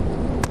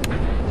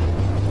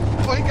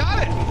 Oh, he got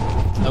it!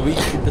 No,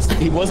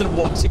 he wasn't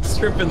watching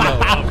stripping though.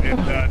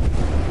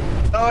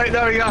 Oh wait,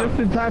 no, he got Just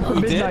in time for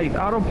midnight.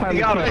 Autopilot. He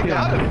got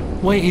it.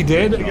 Wait, he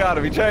did? He got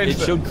him. He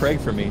changed It showed Craig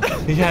for me.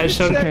 Yeah, it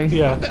showed. Okay.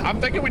 Yeah. I'm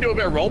thinking we do a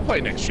bit of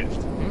roleplay next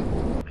shift.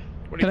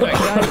 What do you think?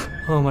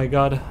 Oh my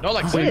god. Not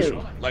like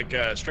sexual, like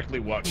strictly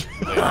work.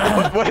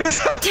 What is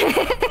that?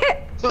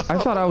 I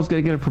thought I was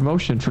gonna get a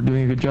promotion for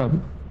doing a good job.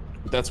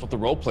 That's what the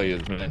roleplay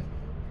is, man.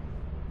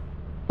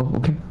 Oh,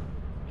 okay.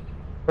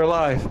 We're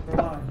live.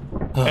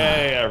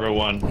 Hey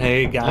everyone.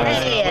 Hey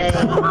guys.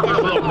 It's a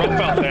little rough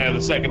out there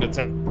the second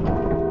attempt.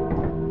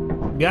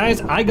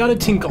 Guys, I got a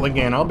tinkle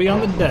again. I'll be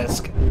on the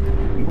desk.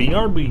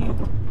 BRB.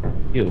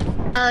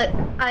 I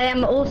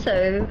am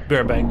also Be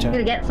right back,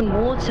 gonna Jack. get some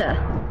water.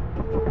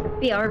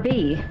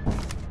 BRB.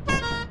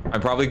 I'm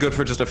probably good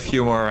for just a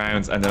few more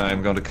rounds, and then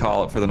I'm going to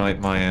call it for the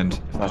night my end.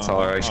 If that's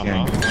all right,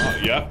 gang.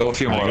 Yeah. Go a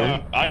few more.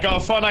 I got a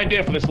fun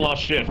idea for this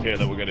last shift here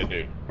that we're gonna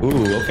do.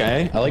 Ooh,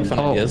 okay. I like fun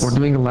ideas. We're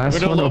doing the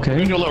last one, We're okay?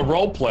 gonna do a little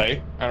role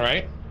play, all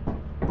right?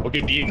 We'll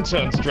get the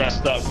interns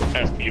dressed up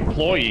as the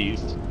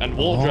employees, and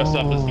we'll dress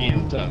up as the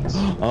interns.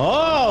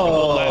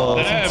 Oh,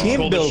 Let them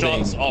team call building. the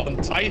shots on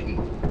Titan.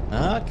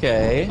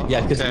 Okay.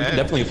 Yeah, because we can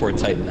definitely afford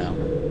Titan now.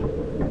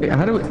 Wait,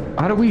 how do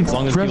we As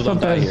long as dress people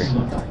don't up die as?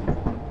 here.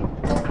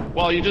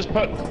 Well,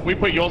 we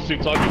put your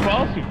suits on, you put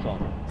our suits on.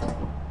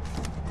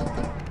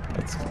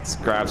 Let's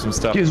grab some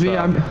stuff. Excuse me,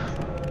 I'm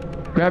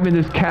grabbing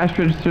this cash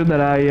register that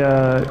I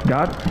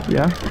got.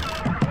 Yeah.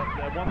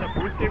 The one that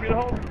Bruce gave you to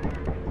hold?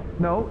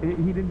 No, he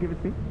didn't give it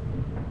to me.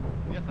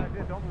 Yes, I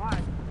did. Don't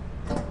lie.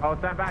 Oh,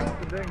 stand back.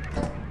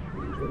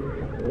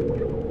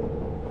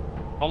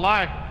 Don't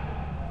lie.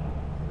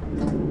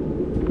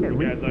 Yeah, You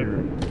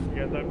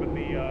guys open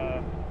the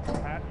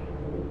hatch?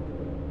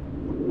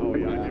 Oh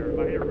yeah, I hear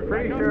it.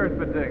 Pretty sure it's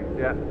been dinged,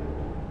 yeah.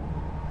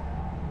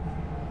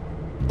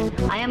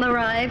 I am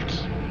arrived.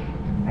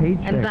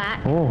 Paycheck. And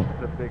back. Oh.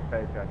 It's a big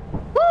paycheck.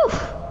 Woo!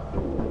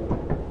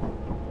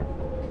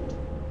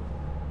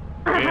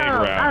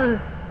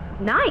 round.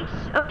 Nice.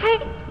 Okay,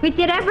 we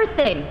did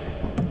everything.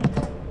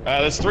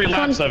 There's 3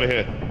 lamps over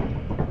here.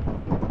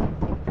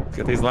 Let's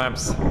get these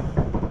lamps.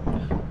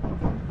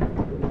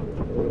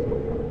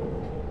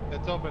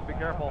 It's open. Be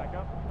careful. Back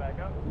up.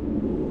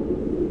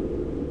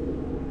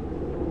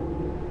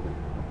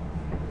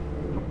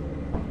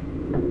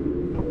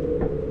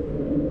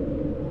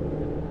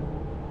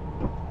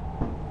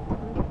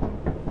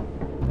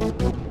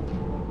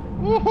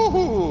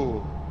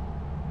 Woohoo!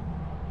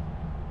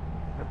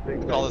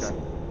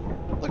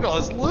 Look at all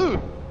this loot.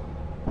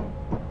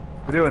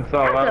 We're doing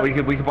so well. We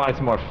could buy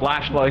some more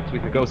flashlights. We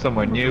could go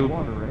somewhere new.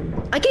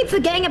 I keep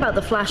forgetting about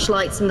the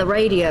flashlights and the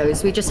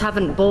radios. We just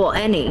haven't bought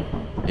any.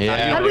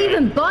 Yeah. How do we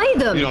even buy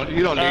them? You don't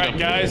need All right, them.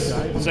 guys.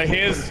 So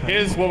here's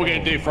what we're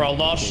gonna do for our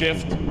last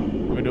shift.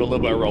 We're gonna do a little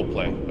bit of role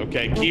play.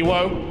 Okay,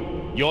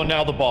 Kiwo, you're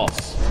now the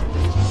boss.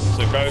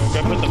 So go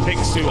put the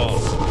pink suit on.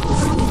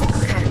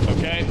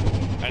 Okay.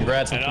 And,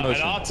 Congrats on and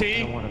promotion. RT,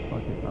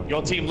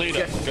 your team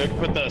leader, go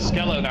put the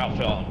skeleton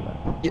outfit on.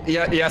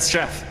 Yes,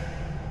 chef.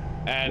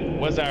 And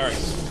where's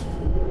Alex?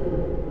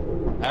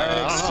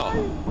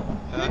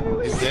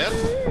 He's dead?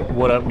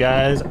 What up,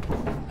 guys?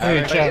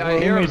 Hey, chat. I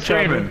hear him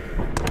screaming.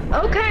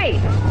 Okay.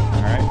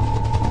 Alright.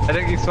 I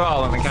think he's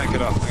falling. We can't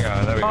get up.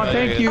 Yeah, there we go. Oh,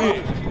 thank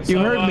you. You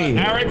heard me.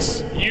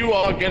 Alex, you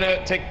are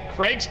gonna take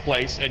Craig's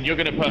place, and you're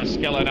gonna put a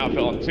skeleton outfit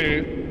on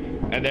too,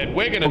 and then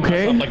we're gonna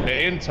dress up like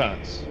the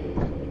interns.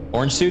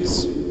 Orange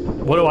suits?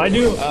 What do I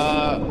do?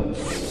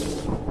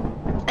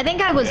 I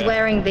think I was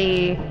wearing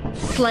the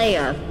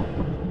Slayer.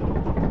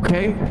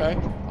 Okay. Okay.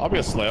 I'll be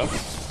a Slayer.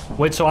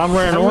 Wait, so I'm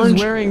wearing I orange?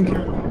 was wearing.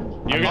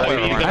 You're gonna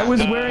be I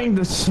was wearing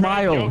the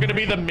smile. You're gonna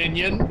be the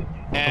minion,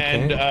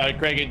 and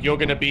Greg, you're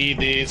gonna be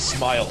the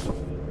smile.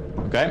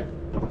 Okay.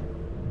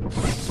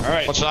 All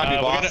right. What should I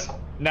be, boss?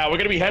 Now we're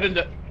gonna be heading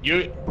to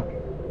you.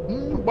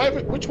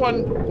 Which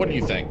one? What do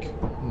you think?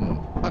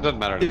 That doesn't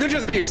matter. You could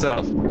just be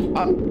yourself.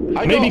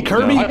 Maybe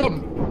Kirby?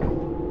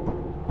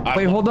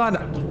 Wait, hold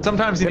on.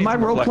 Sometimes you Am I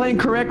role-playing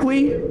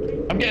correctly?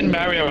 I'm getting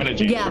Mario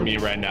energy from you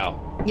right now.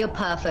 You're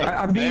perfect.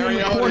 I'm being in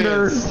the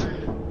corner.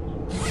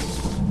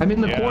 I'm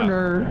in the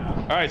corner.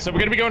 All right, so we're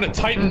gonna be going to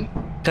Titan.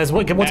 Guys,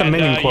 what's a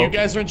minion quote? You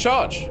guys are in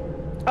charge.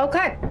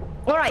 Okay.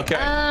 All right. Okay.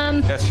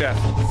 Yes, chef.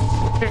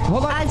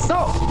 Hold on.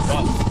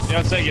 Well, you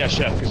don't say yes,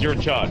 chef, because you're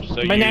in charge.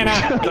 So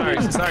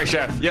Banana. Sorry,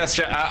 chef. Yes,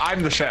 chef.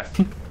 I'm the chef.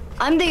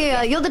 I'm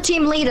the, you're the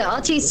team leader.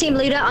 RT's team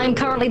leader. I'm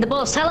currently the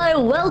boss.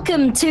 Hello,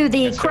 welcome to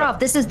the craft.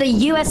 This is the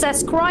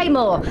USS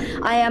Crymore.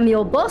 I am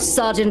your boss,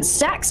 Sergeant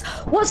Stax.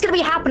 What's going to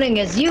be happening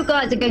is you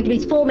guys are going to be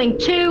forming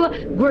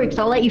 2 groups.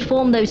 I'll let you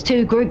form those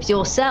 2 groups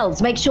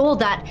yourselves. Make sure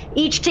that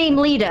each team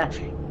leader,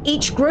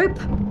 each group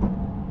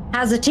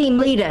has a team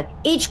leader.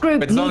 Each group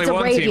needs a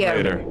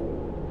radio.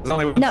 There's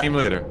only one team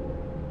leader.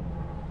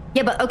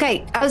 Yeah, but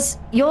okay, as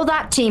you're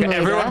that team leader.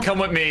 Everyone come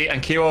with me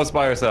and Kiyo's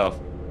by herself.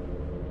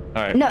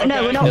 All right. No,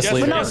 we're not. Yes,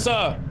 we're not. yes,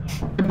 sir.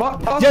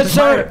 Yes,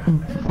 sir.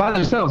 By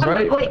themselves,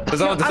 right? Wait,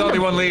 There's only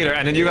one leader,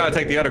 and then you gotta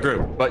take the other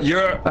group. But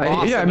you're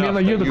yeah, I mean,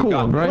 like, you're the cool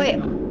one, right?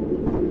 Wait.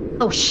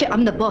 Oh shit,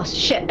 I'm the boss.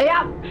 Shit.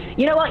 Yeah.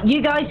 You know what?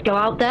 You guys go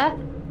out there.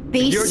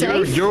 Be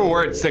safe. You're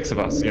worth 6 of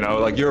us. You know,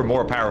 like you're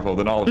more powerful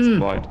than all of us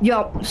combined.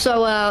 Yeah.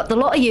 So the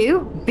lot of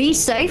you, be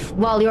safe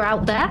while you're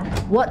out there.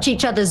 Watch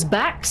each other's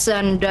backs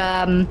and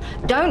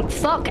don't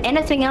fuck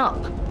anything up.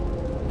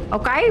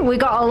 Okay, we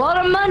got a lot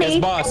of money.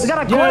 Yes, boss. We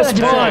got a quota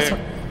to boss.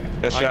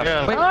 Yes,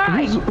 chef. Wait, All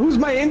right. who's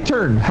my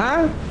intern,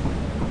 huh?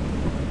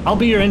 I'll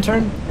be your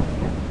intern.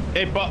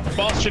 Hey,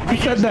 boss, should we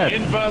said use that? the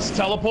inverse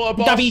teleport,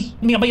 boss?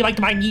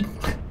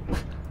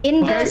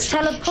 Inverse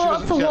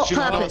teleport for what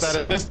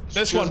purpose?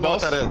 This one,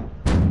 boss.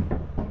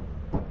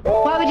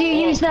 Why would you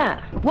use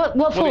that? What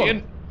Well, for?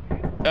 the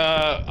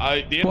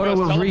inverse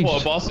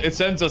teleport, boss, it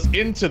sends us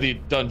into the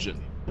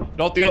dungeon,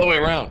 not the other way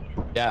around.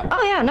 Yeah.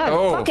 Oh yeah,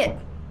 no, fuck it.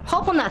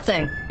 Hop on that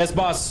thing. Yes,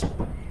 boss.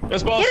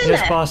 Yes, boss. Get in Yes,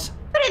 there. boss.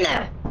 Put in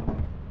there.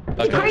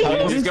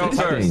 Okay. Who's going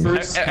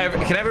first?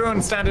 Can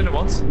everyone stand in at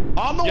once?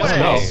 On the Yes, way.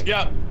 boss.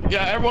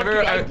 Yeah, everyone.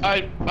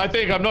 I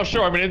think, I'm not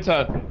sure. I'm an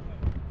intern.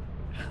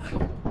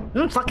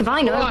 Fuck if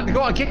I know.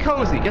 Go on, get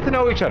cozy, get to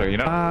know each other. You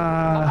know.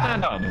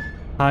 Stand on.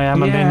 Hi,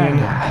 I'm a minion.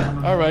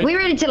 All right. We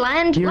ready to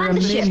land? You're Land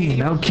a the ship.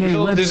 minion. Okay,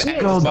 let's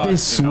go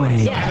this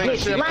way. Yeah,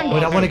 please, land.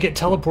 Wait, I want to get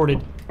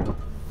teleported.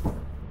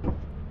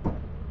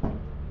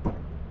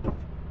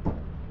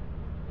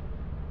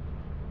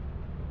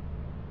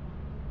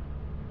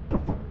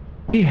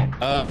 Yeah.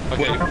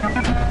 Okay.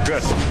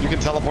 Good. You can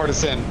teleport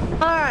us in.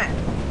 Alright.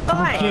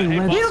 Okay,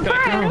 let's You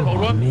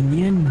go,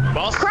 minion.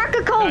 Boss? Crack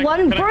a cold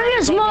one. can I Bring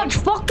as crack a cold much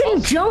one? fucking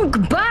Boss?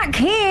 junk back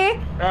here.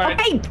 Alright.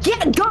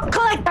 Okay, go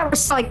collect that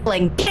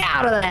recycling. Get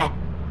out of there.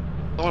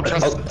 Someone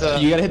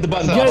press You gotta hit the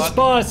button. Yes,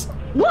 boss.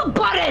 What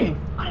button?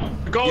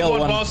 Gold Yellow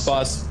one, one,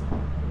 boss.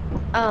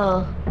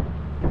 Oh.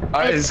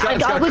 It's got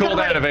a we cool gotta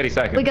down wait. of 80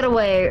 seconds. We gotta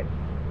wait.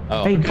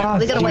 Oh. Hey,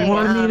 boss, We gotta you wait,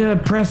 want me to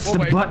press the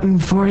button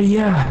for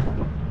you?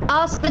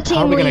 Ask the How are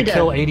team we gonna leader.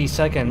 kill 80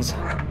 seconds?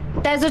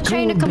 There's a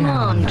chain of Cool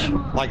down.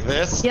 command. like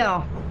this.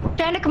 Yeah.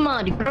 Chain of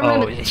command. You gotta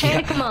remember the chain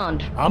of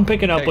command. I'm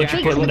picking up what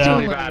you're putting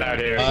down. Really bad out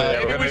here.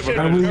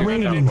 Are we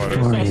waiting for it?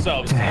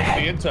 Ourselves as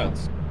the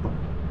interns.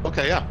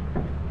 Okay, yeah.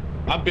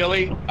 I'm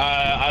Billy.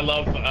 I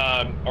love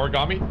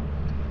origami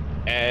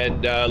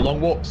and long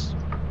walks.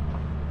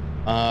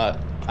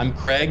 I'm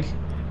Craig.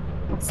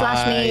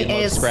 Slash me I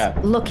love is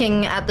scrap.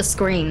 looking at the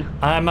screen.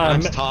 I'm a.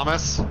 I'm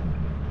Thomas.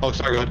 Oh,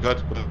 sorry. Go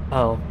ahead.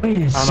 Oh. Wait a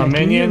I'm a second.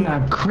 minion. You're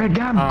not Craig.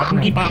 I'm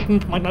Craig.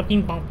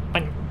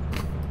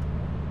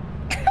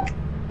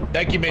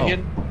 Thank you,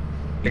 minion.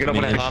 Pick it up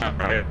when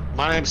I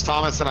My name's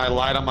Thomas, and I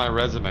lied on my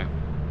resume.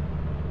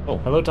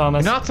 Hello,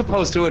 Thomas. You're not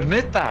supposed to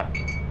admit that.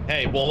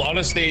 Hey, well,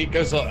 honesty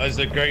is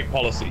a great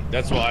policy.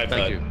 That's what I've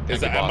Thank heard. you.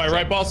 Thank you, Am I boss.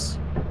 right, boss?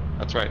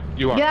 That's right.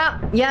 You are.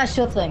 Yeah,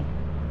 sure thing.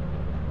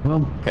 Well,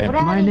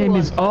 Whatever my you name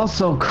want. is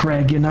also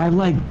Craig, and I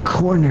like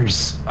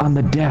corners on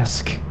the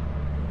desk.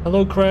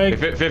 Hello, Craig.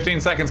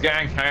 15 seconds,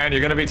 gang. Hang on, you're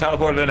gonna be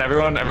teleported in.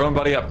 Everyone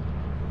buddy up.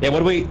 Yeah,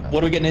 what are we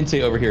getting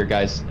into over here,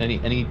 guys?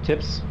 Any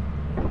tips?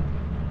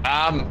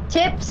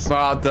 Tips?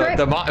 Well,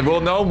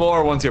 we'll know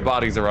more once your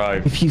bodies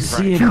arrive. If you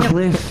see a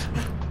cliff,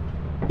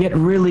 get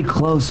really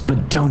close,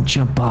 but don't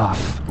jump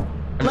off.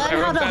 Learn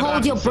how to stand hold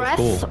up. your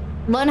breath.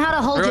 Learn how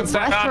to hold your Everyone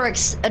stand breath up.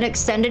 for an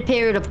extended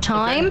period of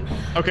time.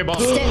 Okay,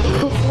 boss. Stay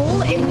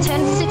cool,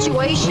 intense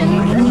situation.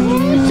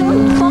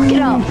 Don't fuck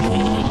it up.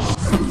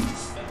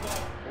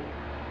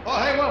 Oh,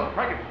 hey, whoa.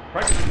 Craig,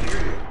 I can hear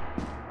you.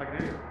 I can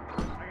hear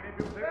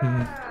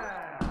you.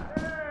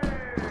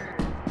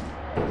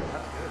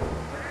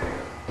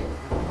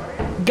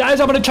 Guys,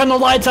 I'm gonna turn the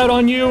lights out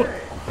on you.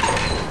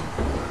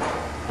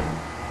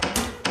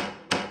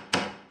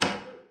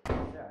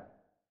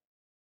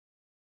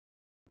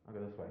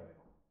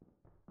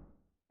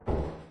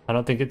 I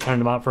don't think it turned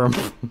them out for him.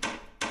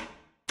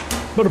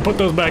 Better put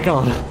those back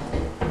on.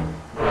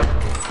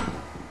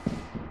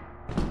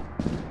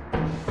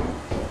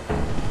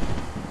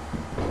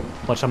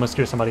 Watch, I'm gonna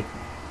scare somebody.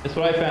 That's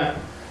what I found.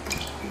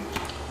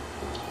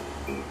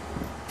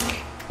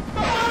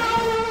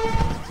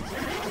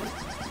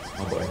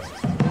 Oh boy.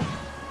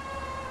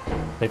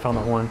 They found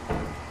the horn.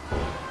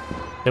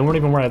 They weren't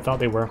even where I thought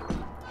they were.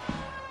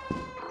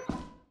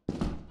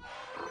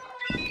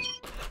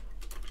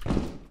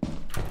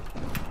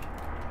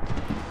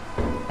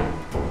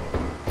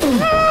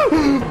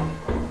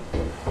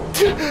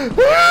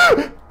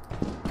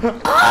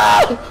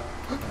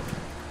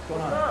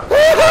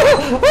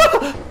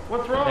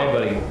 What's wrong? Hey,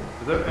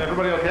 buddy. Is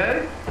everybody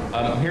okay?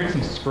 I'm hearing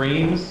some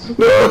screams.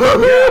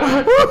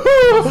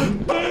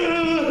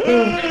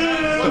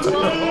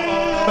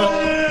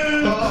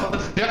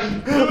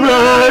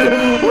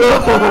 Run!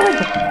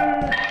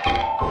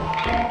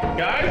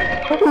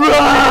 Guys?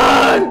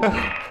 Run!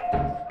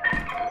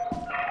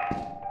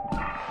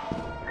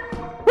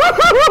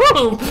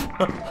 No!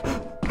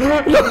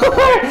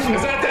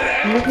 Is that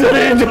dead end? Dead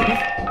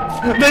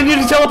end! Then you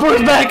just teleport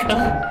us back!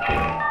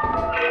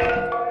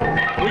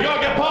 We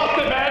gotta get past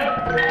it, man!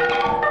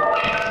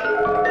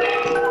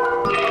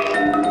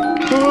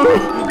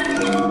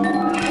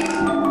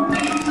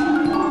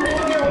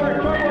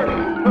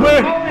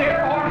 Where?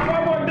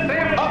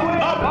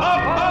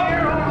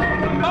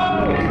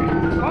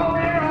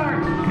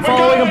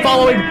 Following, I'm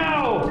following!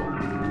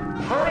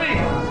 Hurry!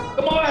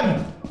 Come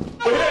on!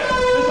 We're here!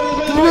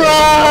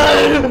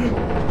 Run!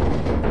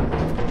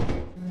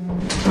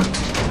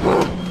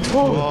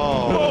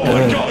 Oh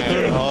my god,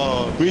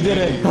 dude! We did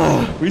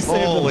it. We saved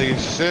them. Holy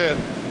shit!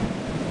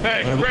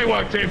 Hey, great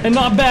work, team! And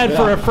not bad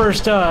for a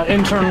first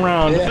intern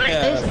round.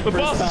 Yeah. The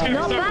boss is gonna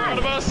Not start in bad. front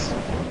of us!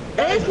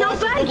 It's not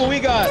Look bad. what we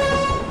got.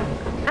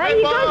 Hey,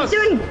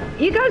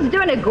 you guys are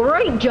doing a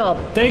great job.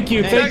 Thank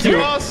you, thank Thank you, you.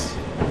 boss.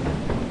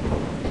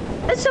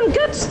 There's some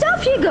good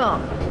stuff you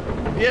got.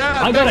 Yeah.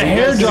 I got a You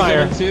guys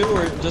hairdryer. together too,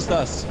 or just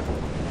us?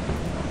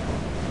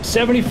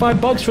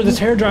 $75 for this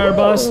hairdryer,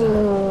 boss.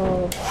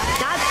 Ooh.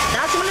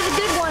 That's one of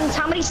the good ones.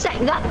 How many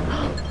settings?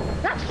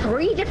 That's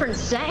 3 different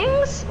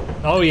settings?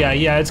 Oh yeah,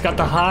 yeah. It's got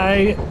the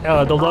high,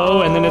 the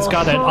low, and then it's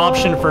got an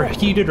option for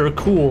heated or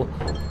cool.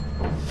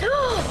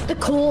 The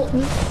cool.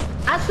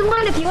 That's the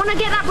one. If you want to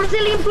get that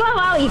Brazilian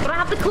blowout, you gotta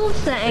have the cool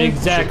setting.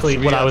 Exactly Should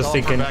we what I was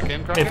teleport thinking. back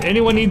in, Crockett? If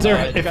anyone needs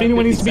if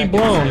anyone needs to be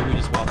blown, We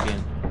just walk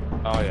in.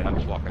 Oh yeah, I'm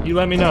just walking. you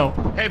let me know.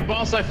 Hey,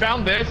 boss, I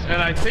found this, and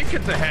I think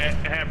it's a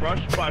hairbrush,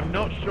 but I'm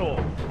not sure.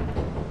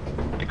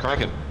 Hey,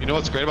 Crockett, you know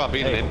what's great about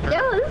being an intern?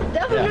 Yeah, it's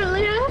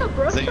definitely a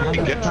brush. Is that you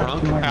can get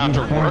drunk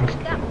after work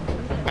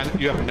and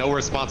you have no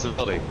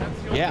responsibility.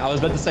 Yeah, I was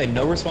about to say,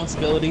 no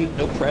responsibility,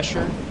 no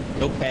pressure,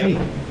 no pay.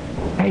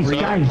 Hey, So-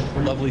 guys,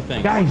 Lovely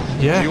thing. guys,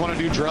 Do Yeah. you want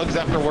to do drugs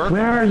after work?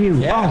 where are you?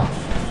 Yeah.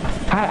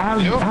 Oh,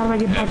 how do I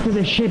get back to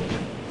the ship?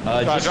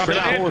 Just drop it straight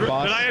out. forward,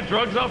 boss. Did I have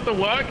drugs after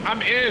work?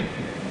 I'm in.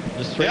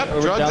 Just straight Yep,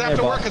 over drugs down there,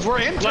 after work boss. because we're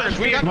interns.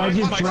 We got Can I no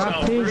just responsibility.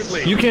 drop this?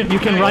 Rudely. You can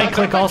Hey, right I'm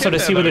click back also in to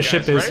there, see where the though,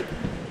 ship guys, is. right?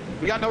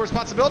 We got no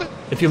responsibility.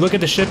 If you look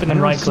at the ship and then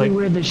I right don't see click,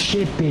 where the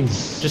ship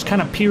is. just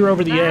kind of peer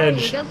over the Hey,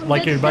 edge you got some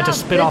like good you're about to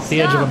stuff, spit good off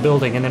the edge of a stuff.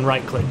 building and then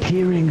right click.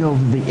 Peering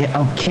over the.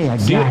 Okay, I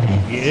See got it?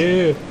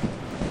 it. Yeah.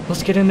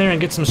 Let's get in there and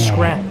get some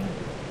scrap.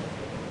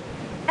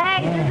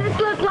 Hey, does this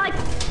look like?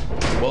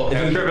 Well,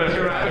 Yeah, sure,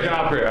 I have a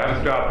job here. I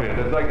have a job here.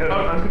 There's like an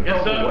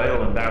uncontrollable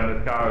wailing down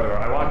this corridor.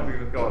 I want you to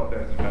just go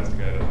upstairs and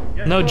investigate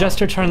it. No,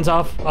 Jester turns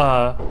off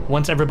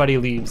once everybody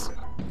leaves.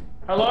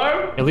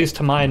 Hello? At least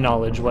to my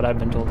knowledge, what I've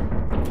been told.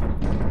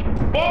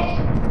 Boss!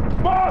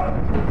 Boss!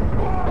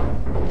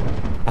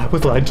 I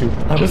was lied to.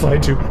 I was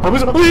lied to. I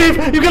was leave!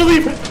 You gotta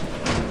leave!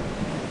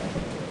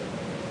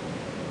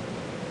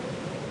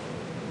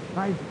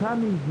 My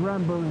tummy's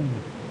rumbling.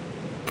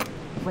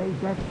 Wait,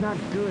 that's not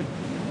good.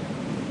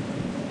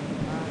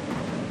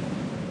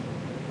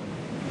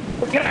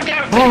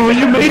 Oh,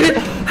 you made it!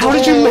 How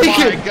did you make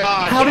Oh it? my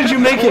God. How did you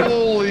make it?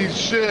 Holy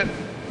shit.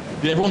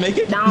 did everyone make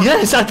it?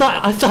 Yes, I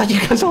thought you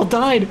guys all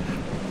died.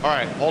 All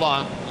right, hold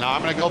on. Now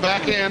I'm going to go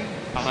back in.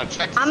 I'm going to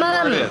check to see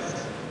where it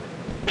is.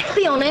 To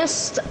be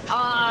honest,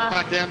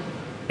 Back in.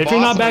 If you're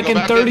not Boss, I'm back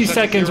gonna in go 30 check to see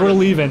seconds, where we're it is.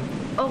 leaving.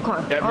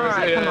 okay, Yeah,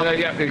 alright, come on.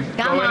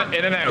 go on.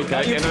 in and out.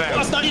 Okay. In and out.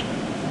 Boss, not you.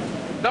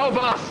 No,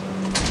 boss!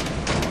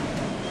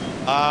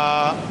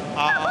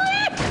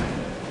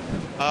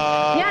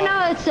 Yeah,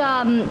 no, it's,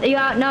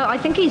 yeah, no, I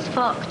think he's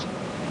fucked.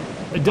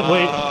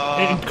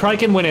 Wait,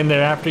 Kraken went in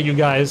there after you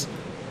guys.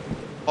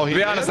 Oh, To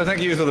be honest, I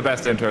think you were the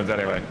best interns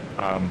anyway.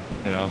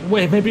 You know,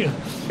 Wait, maybe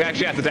we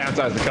actually have to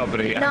downsize the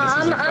company, and No, this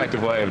is an I'm-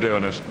 effective way of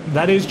doing it.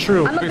 that is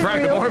true. I'm To be gonna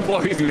frank, be the real. more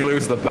employees we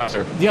lose, the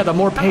better. Yeah, the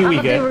more pay we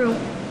I'ma be get. real.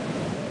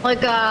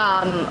 Like,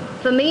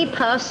 for me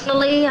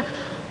personally,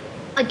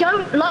 I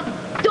don't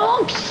like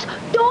dogs!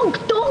 Dog!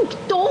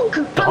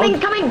 Come in,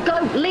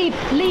 go, leave,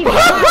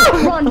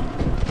 run!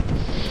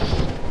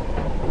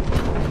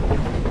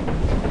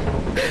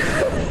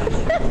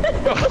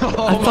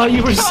 I thought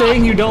you were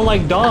saying you don't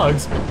like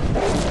dogs.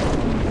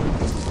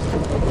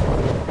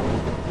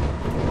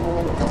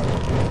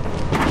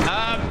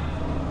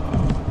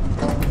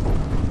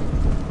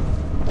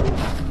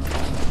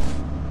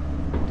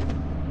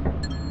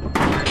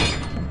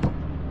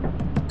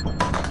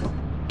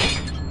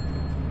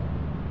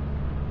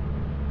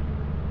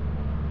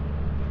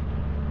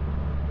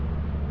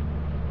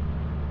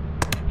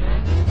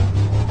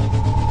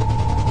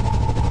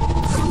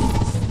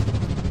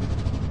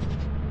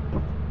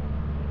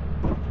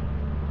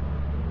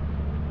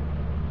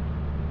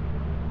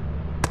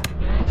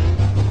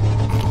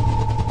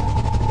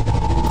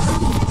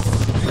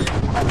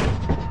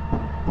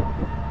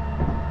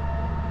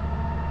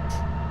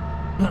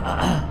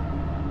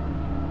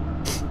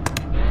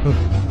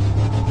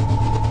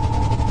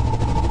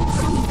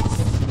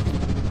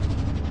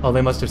 Oh,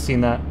 they must have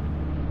seen that.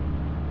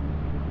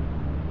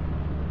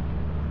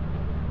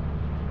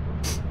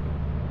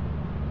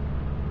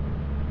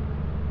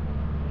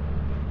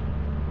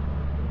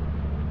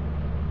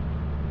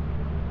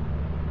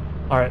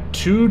 Alright,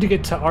 2 to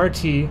get to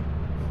RT.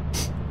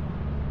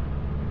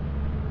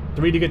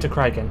 3 to get to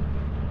Kraken.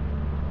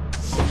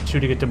 2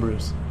 to get to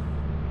Bruce.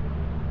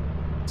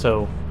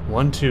 So,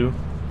 1, 2.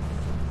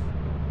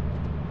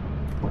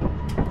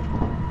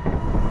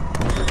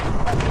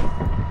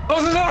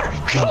 Close the door!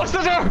 Close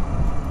the door!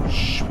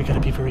 Shh, we gotta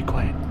be very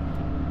quiet.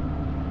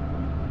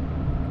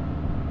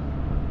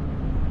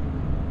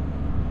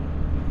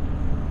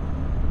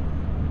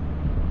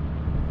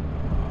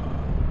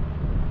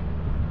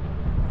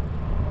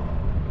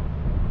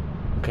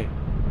 Okay.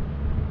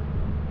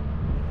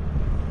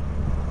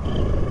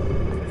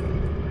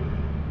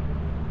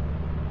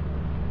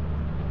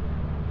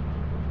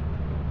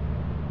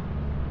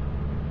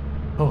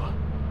 Oh.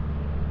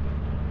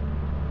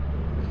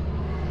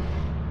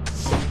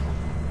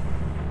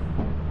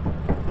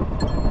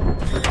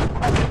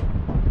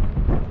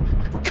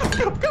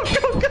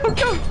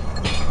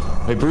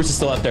 Wait, Bruce is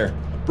still out there.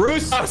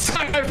 Bruce! Oh,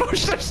 sorry, I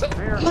pushed her.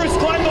 Bruce,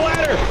 climb the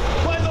ladder!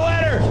 Climb the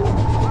ladder!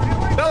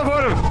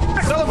 Teleport him!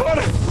 Teleport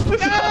him!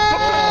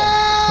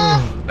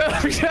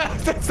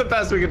 That's the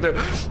best we can do.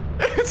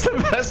 It's the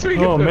best we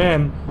can do. Oh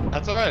man.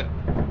 That's alright.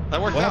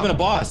 That worked What out. happened to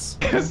Boss?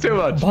 It's too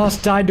much.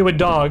 Boss died to a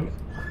dog.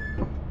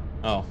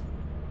 Oh.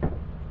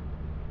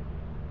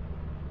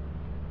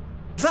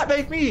 Does that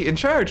make me in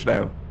charge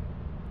now?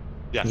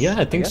 Yes. Yeah,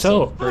 I think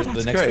so. For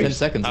the next great. 10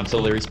 seconds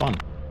until they respawn.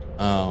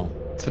 Oh.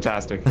 It's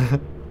fantastic.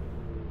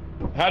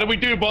 How do we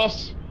do,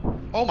 boss?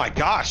 Oh my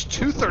gosh,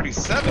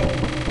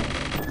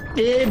 237.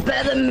 Dude,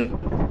 better than...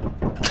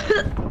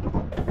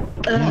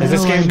 Is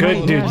this game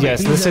good? Dude,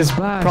 yes. This is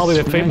probably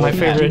my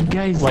favorite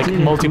like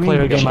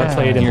multiplayer game I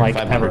played in like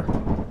ever.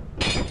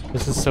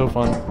 This is so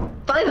fun.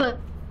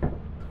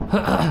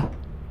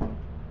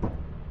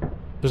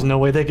 There's no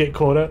way they get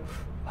quota.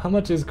 How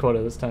much is quota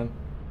this time?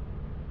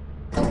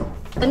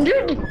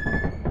 100?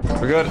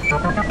 We're good.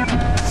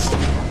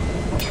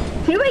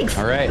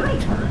 Alright.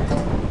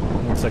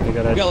 Looks like I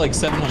gotta We got like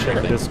 700.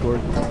 check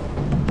Discord.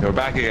 We're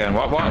back again.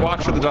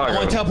 Watch for the dog. I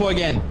want to teleport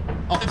again.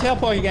 I want to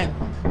teleport again.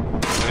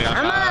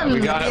 We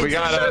got it. We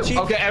got it.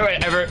 Okay,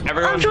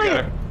 everyone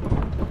together.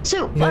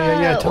 So,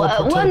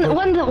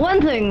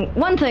 teleport.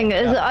 one thing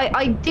is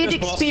I did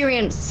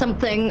experience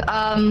something.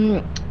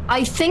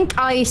 I think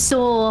I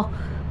saw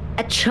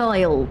a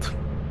child.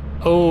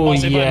 Oh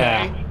Boss, if I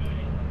yeah. may,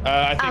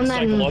 I think And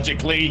then-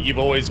 psychologically you've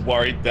always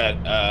worried that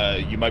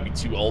you might be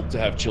too old to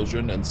have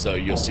children, and so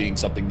you're seeing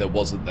something that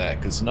wasn't there,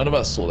 because none of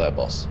us saw that,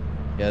 boss.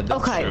 Yeah,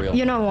 that's Okay, real.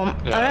 you know what?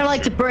 Yeah, I don't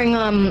like to bring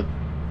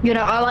you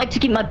know, I like to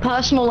keep my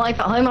personal life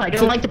at home, and I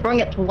don't like to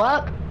bring it to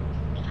work.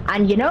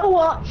 And you know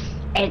what?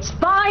 It's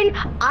fine.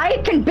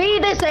 I can be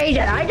this age,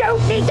 and I don't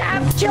need to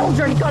have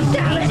children. God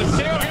damn it!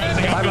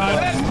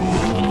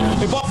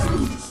 Hey,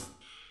 boss.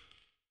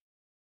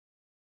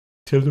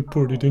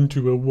 Teleported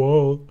into a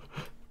wall.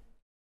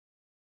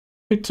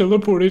 It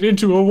teleported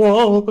into a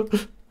wall.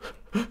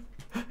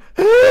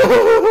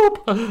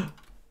 Help!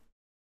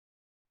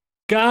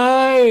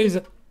 Guys!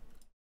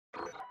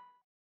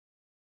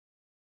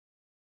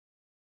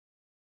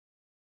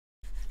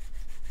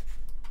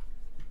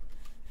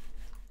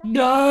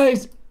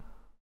 Guys!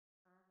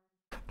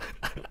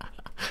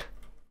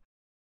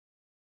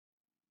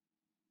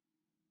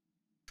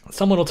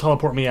 Someone will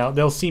teleport me out.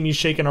 They'll see me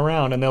shaking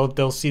around and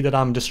they'll see that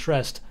I'm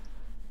distressed.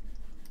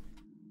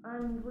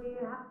 And we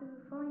have to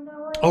find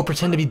our way. Oh,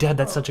 pretend to be dead.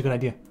 That's such a good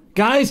idea.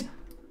 Guys!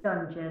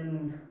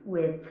 Dungeon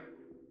with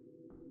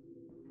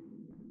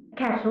a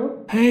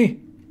castle. Hey!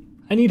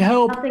 I need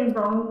help. Nothing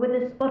wrong with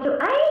this bottle.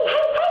 Hey!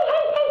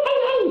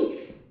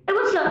 Hey,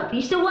 what's up?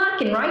 You still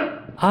working, right?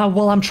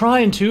 Well, I'm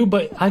trying to,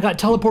 but I got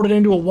teleported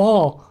into a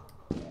wall.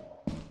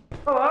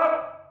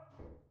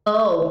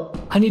 Oh.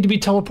 I need to be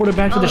teleported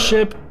back to the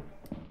ship.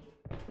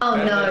 Oh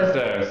no.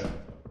 Downstairs.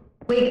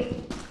 We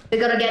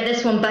gotta get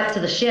this one back to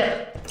the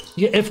ship.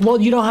 Yeah,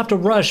 well, you don't have to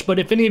rush, but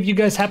if any of you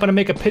guys happen to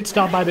make a pit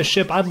stop by the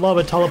ship, I'd love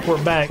a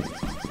teleport back.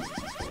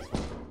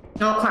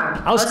 Oh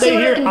crap. I'll see stay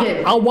what here. I can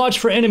do. I'll watch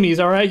for enemies,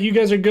 alright? You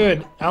guys are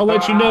good. I'll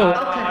let you know.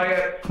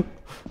 Okay.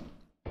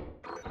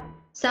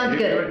 Sounds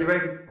good. You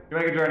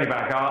make a journey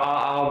back.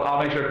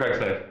 I'll make sure Craig's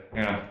safe.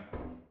 You know.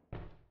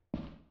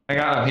 Hang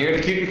on, I'm here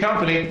to keep you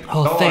company.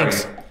 Oh, Don't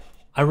thanks. worry.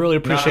 I really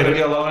You're not appreciate gonna be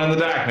it. alone in the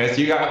darkness.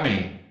 You got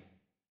me.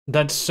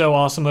 That's so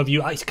awesome of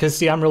you. Because,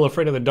 see, I'm real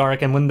afraid of the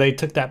dark, and when they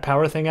took that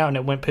power thing out and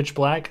it went pitch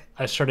black,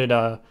 I started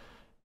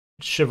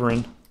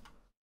shivering.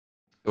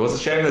 It was a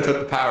shame they took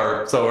the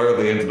power so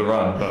early into the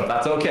run, but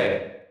that's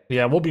okay.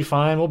 Yeah, we'll be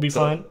fine. We'll be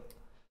fine.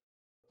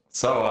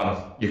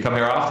 So, you come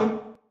here often?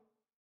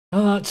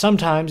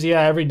 Sometimes,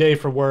 yeah, every day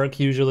for work,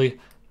 usually.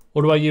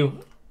 What about you?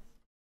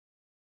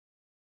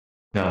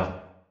 No.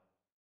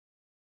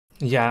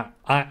 Yeah,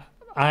 I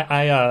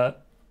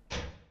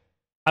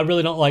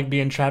really don't like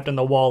being trapped in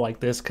the wall like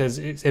this, because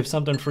if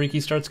something freaky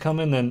starts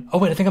coming, then... Oh,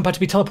 wait, I think I'm about to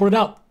be teleported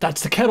out.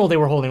 That's the kettle they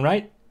were holding,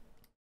 right?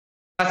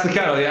 That's the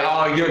kettle, yeah.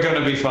 Oh, you're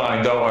gonna be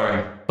fine, don't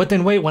worry. But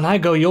then wait, when I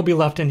go, you'll be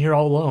left in here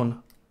all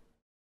alone.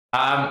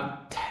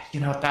 You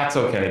know, that's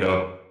okay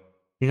though.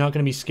 You're not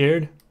gonna be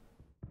scared?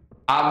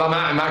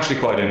 I'm actually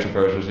quite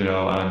introverted, you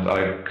know, and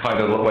I kind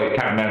of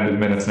can't remember the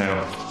minutes now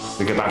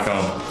to get back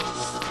on.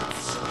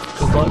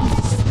 Good luck.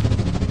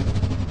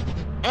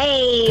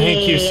 Hey,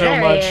 thank you so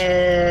there much. He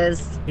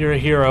is. You're a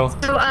hero.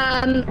 So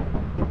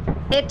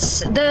it's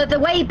the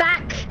way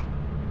back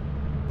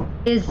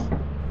is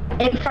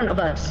in front of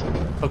us.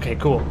 Okay,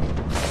 cool.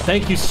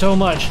 Thank you so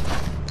much.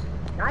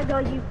 I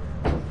got you.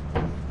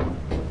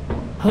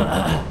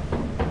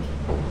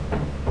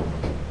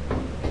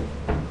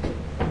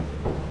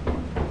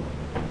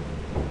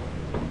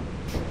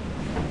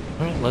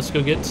 Alright, let's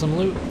go get some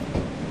loot.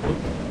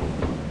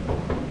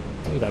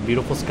 Look at that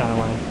beautiful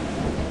skyline.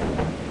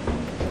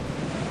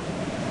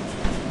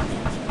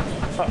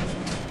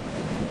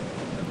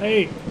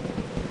 Hey!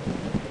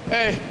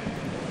 Hey!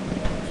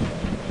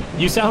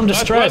 You sound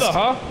distressed. Nice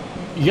weather, huh?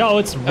 Yo,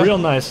 it's real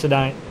nice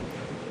tonight.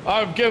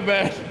 I'm good,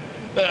 man.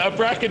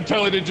 Bracken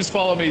totally did just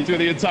follow me through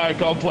the entire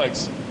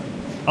complex.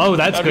 Oh,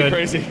 that's That'd good. Be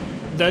crazy.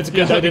 That's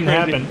good. That didn't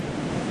happen.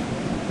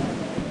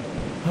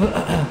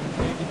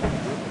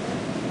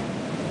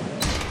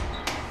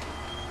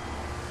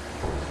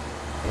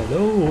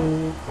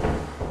 Hello.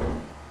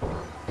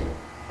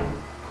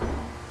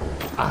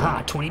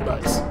 Aha, $20.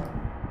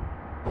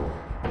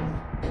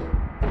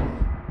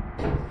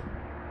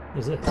 What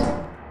is this?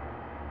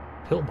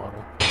 Pill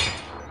bottle.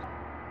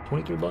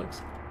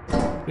 $23.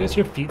 You guys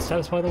your feet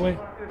status, by the way?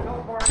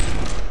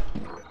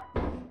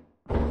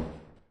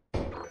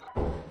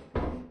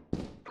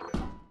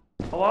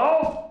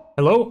 Hello?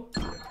 Hello?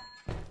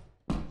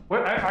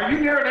 What, are you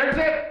near an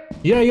exit?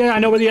 Yeah, I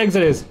know where the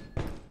exit is.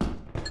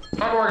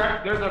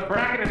 Charborg, there's a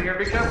bracket in here.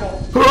 Be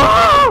careful.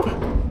 Help!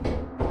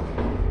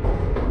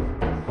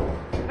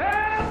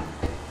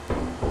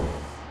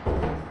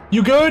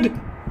 You good?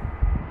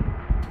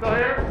 Still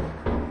here?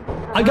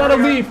 I gotta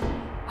leave.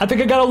 I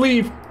think I gotta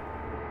leave.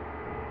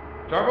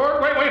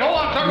 Charborg, wait, hold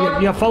on,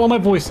 Charborg. Yeah, follow my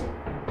voice.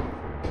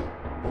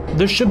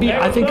 There should be, Hey,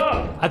 I think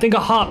a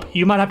hop.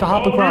 You might have to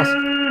hop across.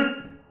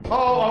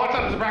 Oh, watch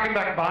out, there's a bracket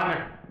back behind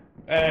there.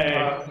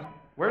 Hey.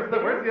 Where's the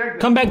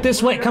exit? Come back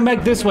this way, come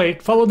back this way.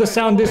 Follow the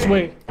sound this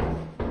way.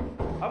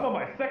 I'm on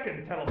my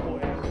second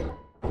teleport.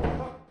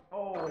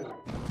 Oh,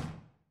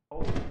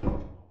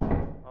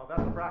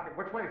 that's the bracket.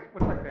 Which way?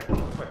 Which way?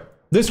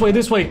 Which way?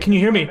 This way. Can you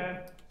hear me?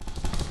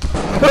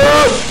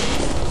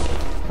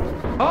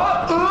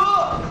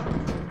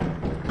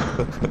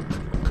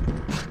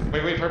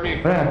 Wait for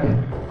me.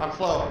 I'm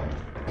slow.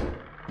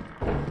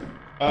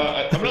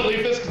 I'm gonna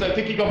leave this because I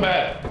think he got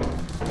mad.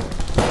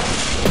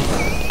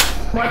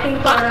 Marking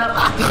far up.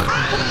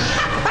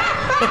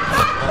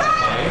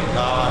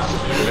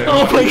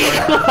 Oh my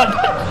god!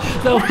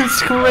 That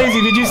was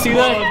crazy. Did you see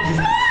that?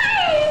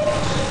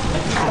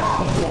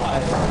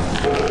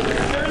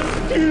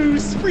 Two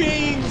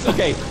springs!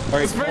 Okay,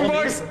 alright,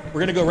 we're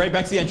gonna go right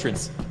back to the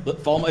entrance.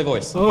 Follow my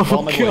voice. Oh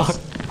Follow my god. voice.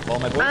 Follow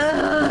my voice.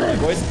 Follow my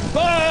voice.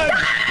 Fudge!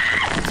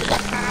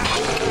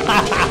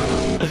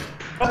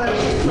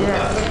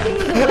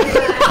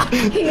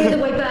 He knew the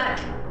way back.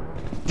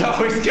 No,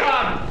 he's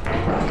gone!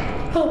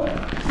 Oh.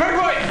 Big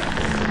boy!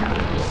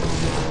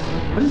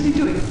 What is he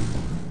doing?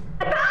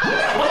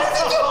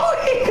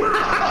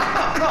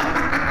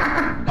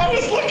 I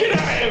was looking at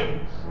him!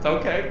 It's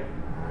okay.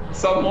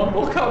 Someone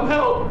will come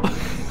help.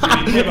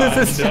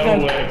 This is sad.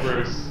 No way,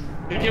 Bruce.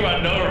 He came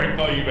out nowhere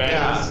for you, man.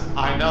 Yeah,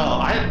 I know.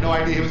 I had no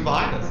idea he was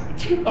behind us.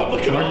 I'm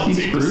looking at him.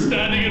 He was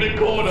standing in a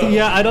corner.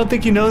 Yeah, I don't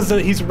think he knows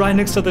that he's right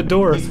next to the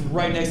door. He's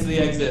right next to the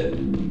exit.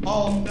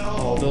 Oh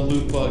no. The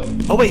loot bug.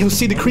 Oh wait, he'll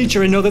see the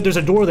creature and know that there's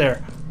a door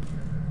there.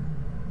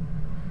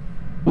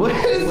 What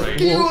is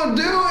Kilo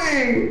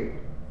doing?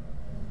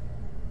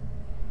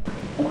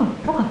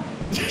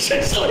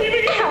 She's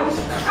leaving out.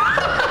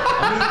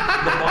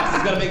 The boss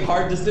has got to make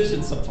hard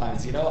decisions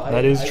sometimes, you know?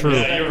 That is true.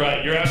 Yeah, you're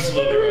right. You're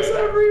absolutely right.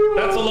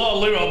 That's a lot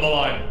of loot on the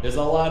line. There's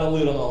a lot of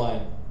loot on the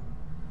line.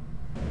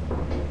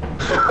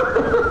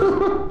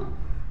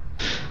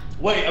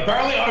 Wait,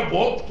 apparently I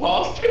walked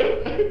past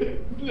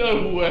him.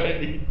 No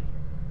way.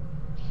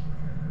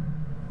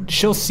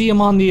 She'll see him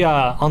on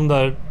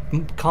the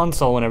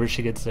console whenever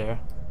she gets there.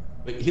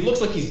 But he looks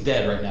like he's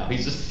dead right now.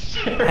 He's just...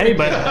 Hey,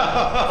 but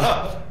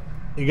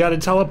you gotta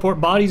teleport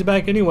bodies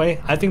back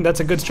anyway. I think that's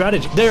a good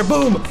strategy. There,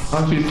 boom!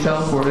 Oh, she's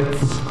teleported.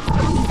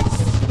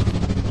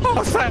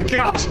 Oh, thank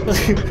God!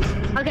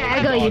 Okay,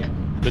 I got you.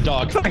 The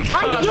dog. You're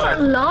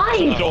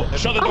alive!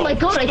 Shut the door. Oh my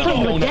god, I thought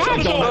you were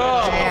dead! Oh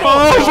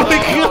my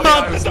I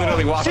God! was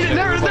literally watching.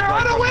 They're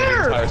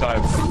unaware! The entire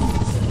time.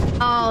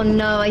 Oh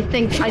no, I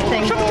think.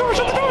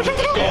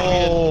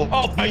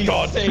 Oh my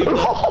god.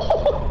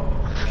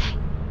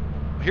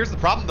 Here's the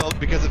problem though,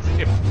 because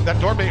if that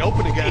door may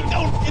open again,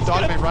 the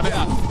dog may run it.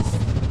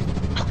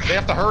 They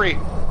have to hurry.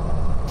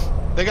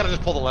 They gotta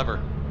just pull the lever.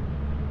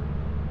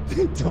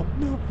 Don't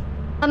know.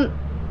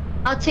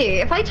 I'll tell you,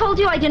 if I told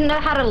you I didn't know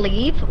how to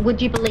leave, would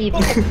you believe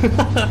me?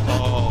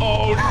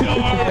 Oh no!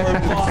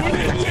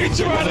 He's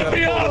trying to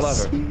be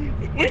us!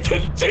 We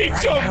didn't teach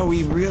Right them! now,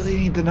 we really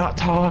need to not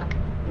talk.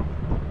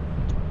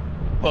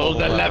 Pull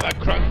the lever,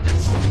 Crunk.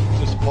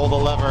 Just pull the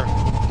lever.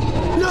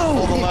 No!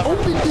 Pull the lever.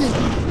 Open it!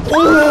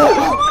 Pull the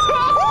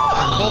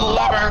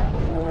lever.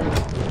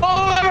 Pull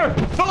the lever!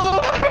 Pull the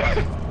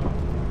lever!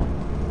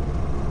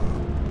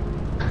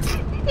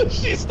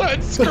 She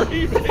started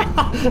screaming.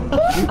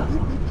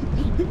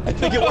 I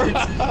think it worked.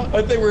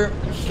 I think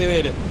they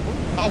made it.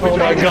 Oh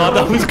my god,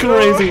 that was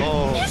crazy.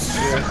 Oh,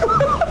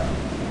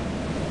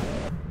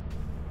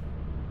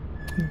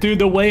 shit. Dude,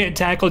 the way it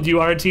tackled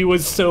you, RT,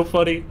 was so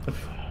funny.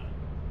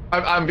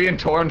 I'm being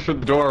torn through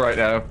the door right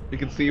now. You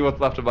can see what's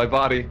left of my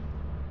body.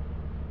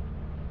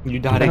 You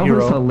died a That was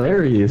hero.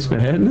 hilarious,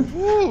 man.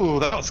 Ooh,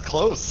 that was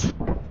close. We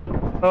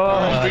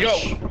go.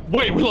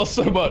 Wait, we lost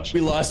so much.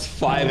 We lost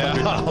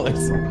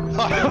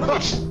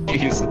 $500.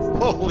 Jesus.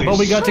 Holy But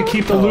we got to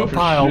keep the loot for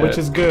pile, shit. which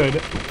is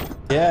good.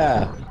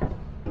 Yeah.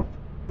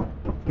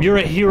 You're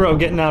a hero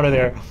getting out of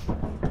there.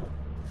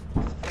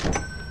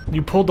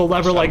 You pulled the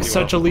lever like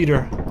such a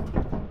leader.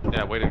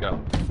 Yeah, way to go.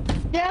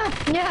 Yeah,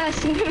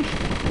 yes.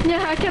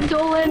 Yeah, I kept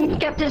all in,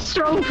 kept it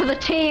strong for the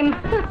team.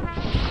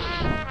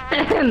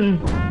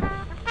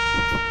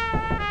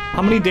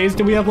 How many days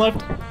do we have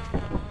left?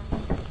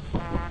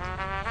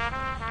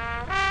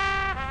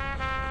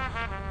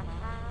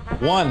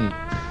 One.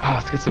 Oh,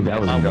 let's get some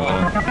going.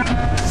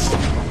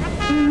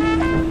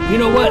 You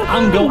know what?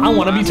 I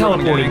want to be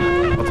teleporting.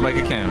 Let's make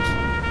a count.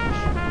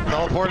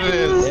 Teleport it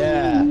is.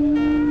 Yeah.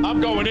 I'm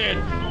going in.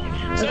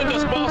 Send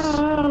us, boss.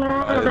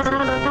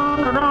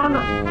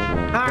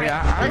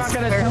 Yeah, I'm not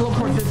gonna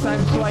teleport this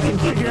time so I can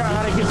figure out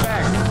how to get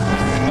back.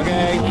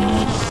 Okay.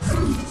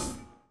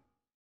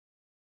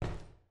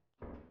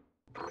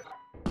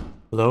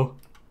 Hello?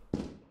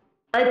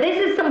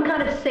 This is some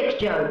kind of sick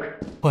joke.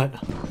 What?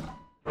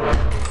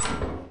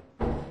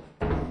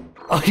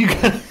 Oh, you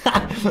can.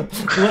 What?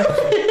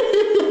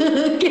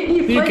 Can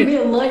you find me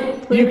a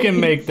light, please? You can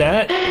make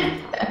that.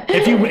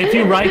 If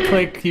you right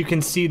click, you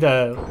can see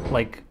the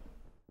like.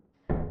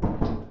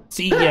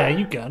 See, yeah,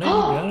 you got it. You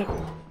got it.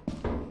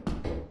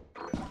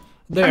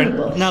 There.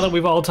 Now that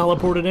we've all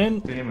teleported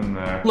in. In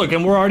there. Look,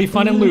 and we're already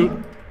finding loot.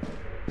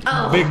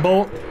 Oh, Big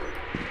bolt.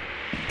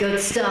 good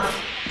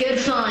stuff. Good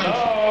find.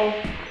 Oh.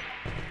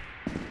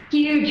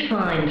 Huge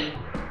find.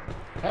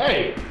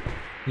 Hey.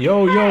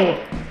 Yo, yo.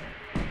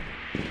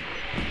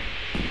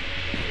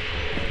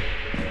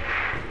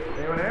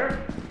 Anyone here?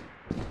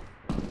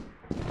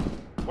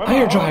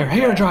 Hair dryer.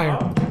 Hair dryer.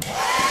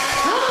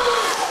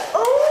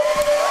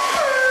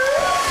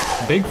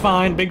 Big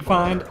find. Big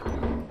find.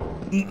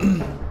 You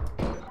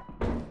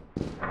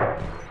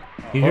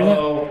hear that?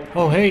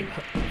 Oh, hey,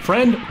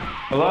 friend.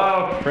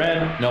 Hello?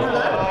 Friend. No.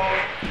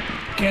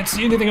 Can't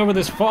see anything over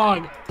this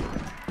fog.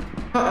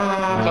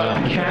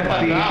 I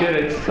can't see shit,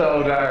 it's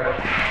so dark.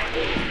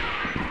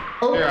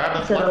 Oh, Here, I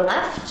have to the the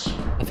left.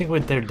 I think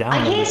they're down.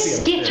 I hear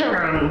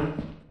skittering.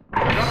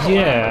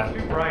 Yeah.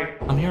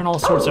 I'm hearing all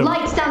sorts of.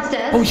 Lights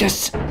downstairs. Oh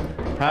yes,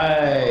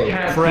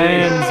 Hi.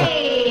 friends.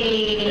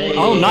 Hey.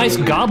 Oh, nice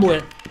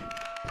goblet.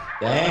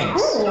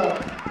 Thanks. Cool.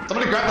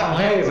 Somebody grab that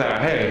Hey lamp. there,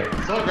 hey.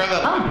 Someone grab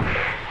that lamp.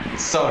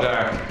 It's so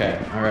dark. Okay.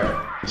 All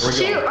right.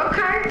 Shoot.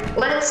 Okay.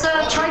 Let's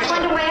try to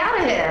find a way out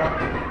of here.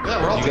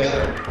 Yeah, we're all You guys,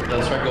 together.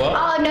 let's try to go up.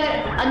 Oh no,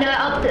 no.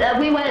 Up.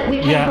 We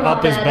came Yeah, from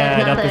up is there. bad.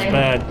 There's Up is nothing.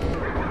 bad.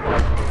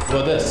 What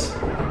about this? I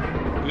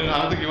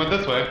don't think you went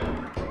this way.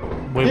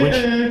 Wait, which?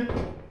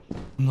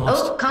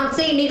 Lost. Oh, can't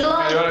see. Need a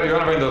light. You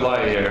wanna bring the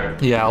light here?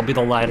 Yeah, I'll be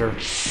the lighter.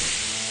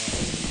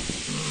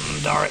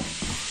 Darn it.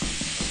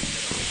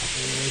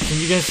 Can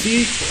you guys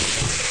see?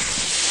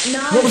 No.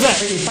 What was that?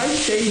 If I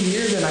stay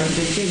here, then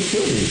they can't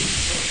kill me.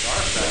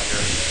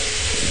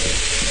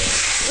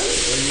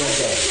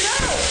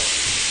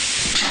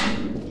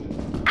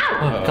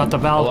 Oh, got the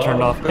valve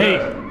turned off. Hey,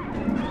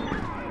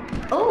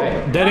 Oh.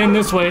 dead end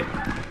this way. All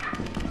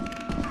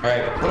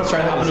right. Let's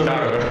try to hop into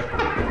here.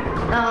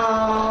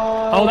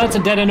 Oh, that's a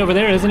dead end over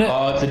there, isn't it?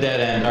 Oh, it's a dead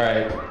end. All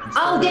right.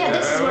 Oh, yeah.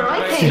 This is where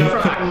I came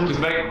from. Just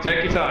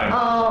take your time.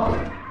 Oh,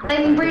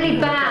 I'm really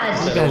You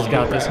bad. guys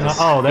got this. No,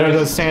 oh, there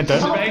goes Santa.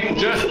 Don't let it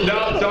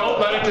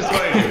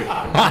dissuade you.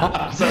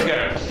 It's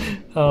okay.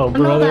 Oh, I'm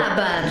not brother. that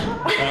bad.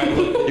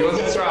 He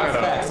wasn't strong enough.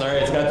 Stacks. All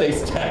right. It's got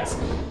these stacks.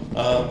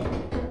 But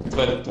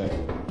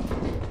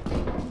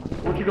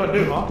What you gonna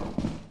do, huh?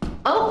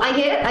 Oh, I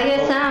hear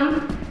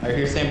Sam. I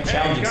hear Sam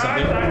challenging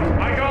something.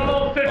 I got a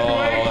little situation.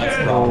 Oh, that's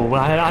Oh, wrong.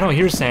 well, I don't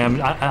hear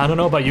Sam. I don't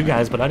know about you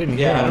guys, but I didn't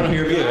hear Yeah, I him. don't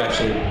hear either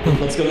actually.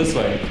 Let's go this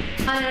way.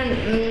 I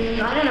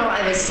don't know what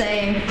I was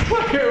saying. All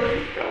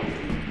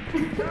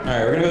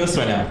right, we're gonna go this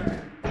way now.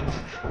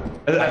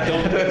 I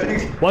don't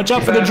think. Watch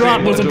out for the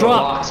drop. There's a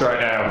drop. Box right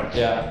now.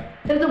 Yeah.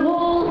 There's a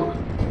wall.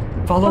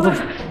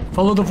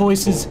 Follow the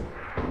voices.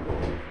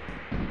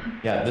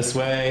 Yeah, this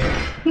way.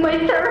 My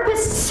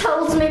therapist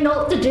tells me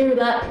not to do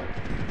that.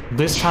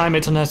 This time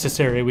it's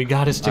necessary. We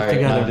gotta stick All right,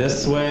 now together.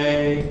 this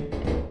way.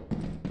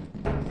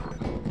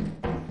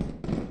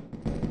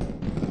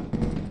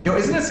 You know,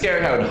 isn't it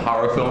scary how in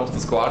horror films the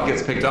squad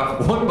gets picked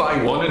off one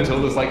by one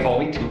until there's like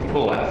only 2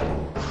 people left?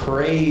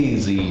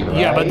 crazy, right?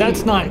 Yeah, but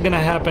that's not gonna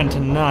happen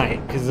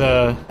tonight, because,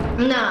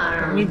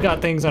 No. we've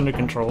got things under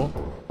control.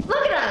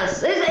 Look at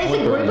us. It's a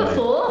group of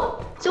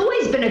 4. It's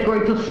always been a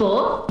group of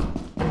 4.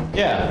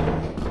 Yeah.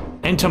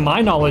 And to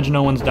my knowledge,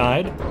 no one's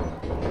died.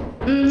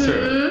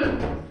 True.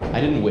 I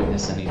didn't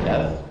witness any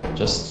death.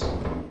 Just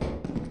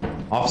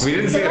off We screen.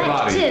 didn't see a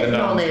body. Selective but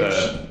no one's knowledge.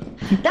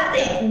 dead.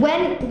 That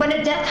when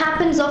a death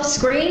happens off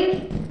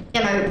screen,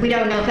 you know, we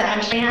don't know if it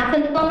actually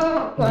happened or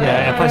not.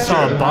 Yeah, if I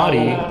saw a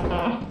body.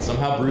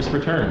 Somehow Bruce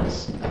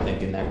returns, I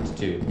think, in Act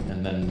 2,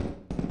 and then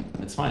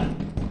it's fine.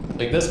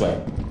 Like this way.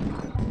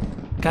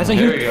 Guys, I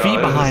There hear we go, feet this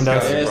is behind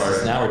us. good.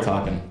 Yes, now we're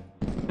talking.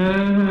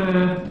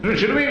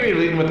 Shouldn't we be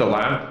leading with the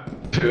lamp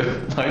to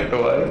light the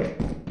way?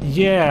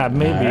 Yeah,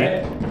 maybe.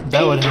 Alright.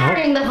 That would He's help.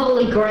 carrying the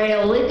Holy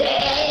Grail. It's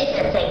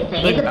the same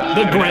thing.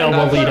 The Grail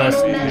will lead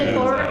us.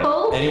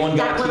 Metaphorical. Anyone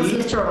got That a one's key?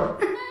 literal.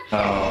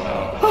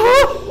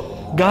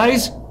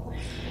 Guys,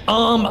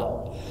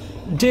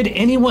 did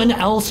anyone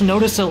else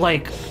notice a,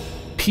 like,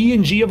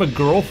 PNG of a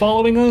girl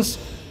following us?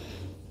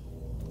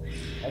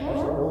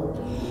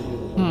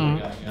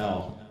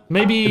 No.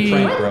 Maybe,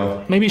 Good prank,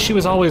 bro. maybe she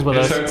was always with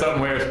Just us. heard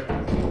something weird.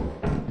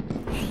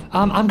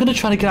 I'm gonna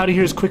try to get out of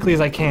here as quickly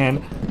as I can.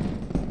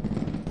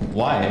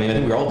 Why? I mean, I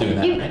think we're all doing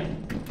that, right?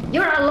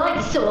 You're our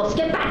light source.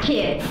 Get back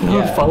here.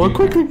 Follow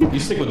quickly. You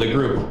stick with the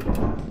group.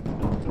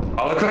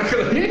 Follow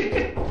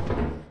quickly.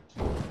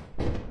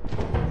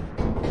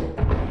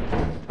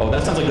 Oh,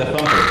 that sounds like the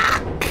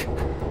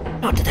thumper.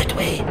 Not that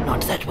way.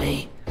 Not that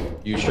way.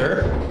 You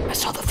sure? I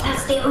saw the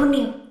That's thumper. the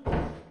only.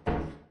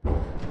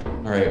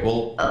 All right.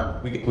 Well,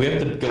 we have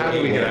to go. How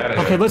do we get out of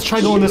here? Okay, let's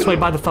try going this way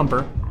by the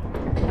thumper.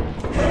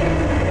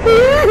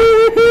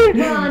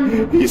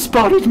 Run. He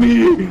spotted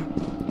me.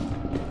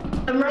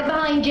 I'm right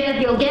behind you.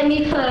 You'll get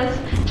me first.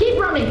 Keep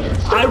running.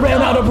 I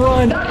ran out of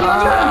run. Keep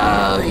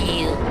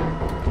running.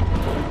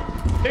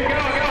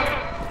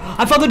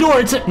 I found the door.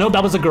 It's no,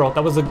 that was a girl.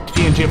 That was a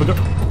PNG of a girl.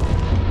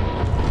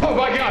 Oh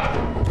my god!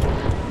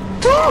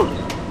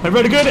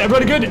 Everybody good?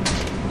 Everybody good?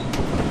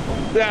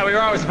 Yeah, we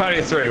were always a party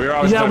of 3. We were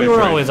always a Yeah, party we of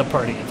were 3. always a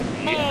party.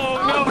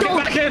 Oh no, get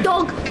Dog, back in!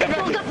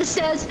 dog up the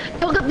stairs.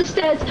 Dog up the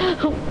stairs.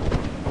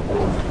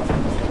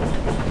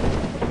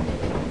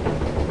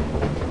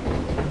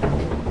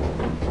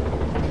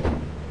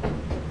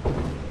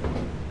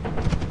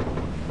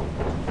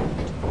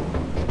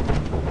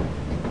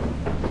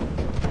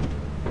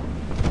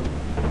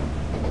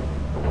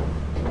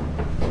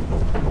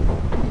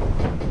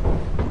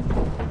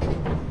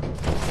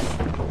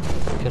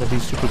 Gotta be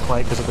super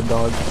quiet because of the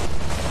dog.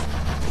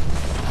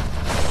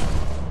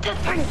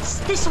 Footprints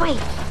this way.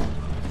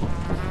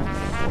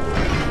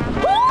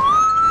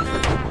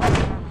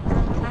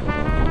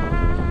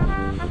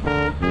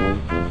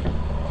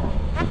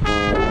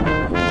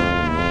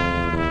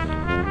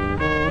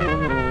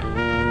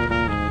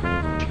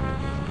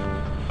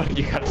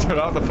 You gotta turn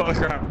off the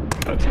photograph. You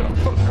gotta turn off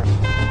the photograph.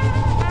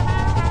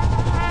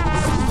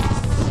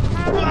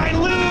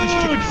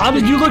 I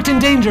lose! You looked in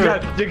danger.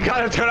 You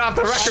gotta turn off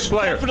the record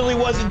player. Definitely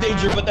was in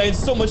danger, but I had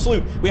so much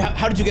loot. Wait,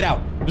 how did you get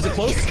out? Was it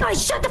close?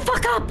 Guys, shut the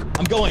fuck up.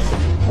 I'm going.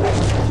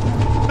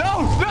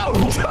 No,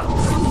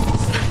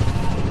 no!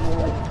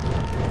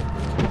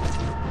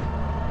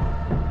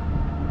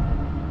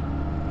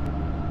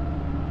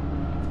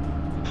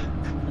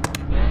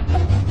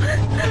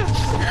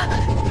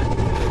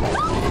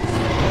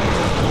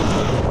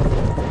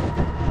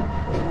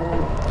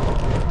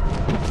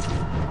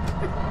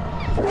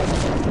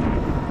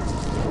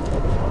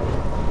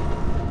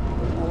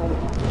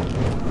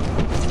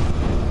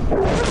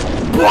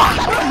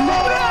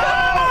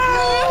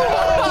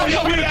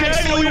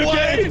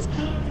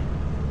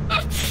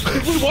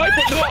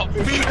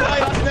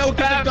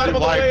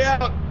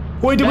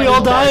 Wait, did we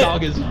all die? That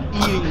dog is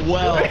eating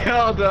well. We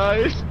all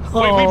died.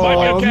 Wait, we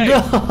might be okay.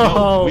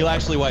 No. We'll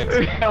actually wiped.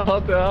 We all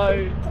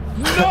died.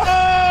 No!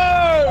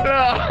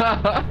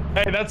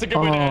 Hey, that's a good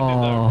way to end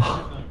it,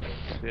 though.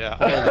 Yeah.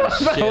 Holy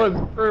shit.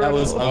 That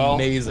was That was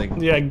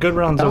amazing. Yeah, good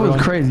rounds. That was everyone.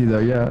 crazy though,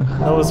 yeah.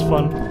 That was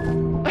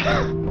fun.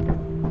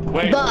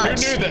 Wait, But- who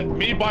knew that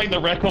me buying the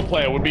record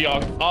player would be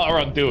our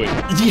undoing?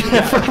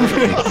 Yeah.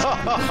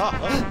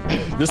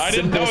 This I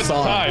didn't know at the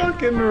song. time.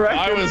 Fucking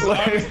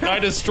record I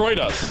destroyed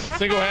us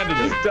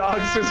single-handedly.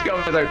 Dogs just go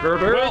like.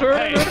 Well,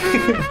 hey,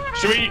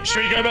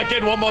 should we go back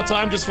in one more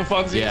time just for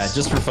funsies? Yeah,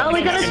 just for fun. Oh,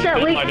 we gotta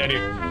start. We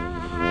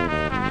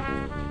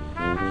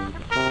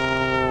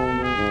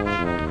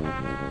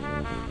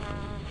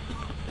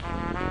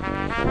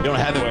You don't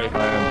have it.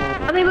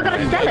 I mean, we're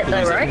gonna sell it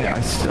though, right?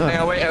 I still.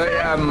 Yeah, wait,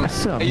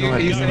 no you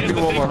idea. need to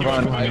do one more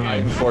run. I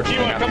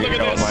unfortunately Kiwa, have come to look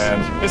go at on my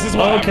end. this. This is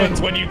what Okay.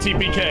 happens when you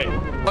TPK.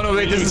 Oh no,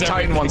 wait, this is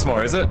Titan once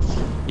more, is it?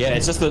 Yeah,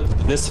 it's just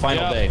this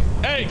final Yeah. day.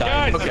 Hey,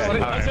 Dying. guys, Okay,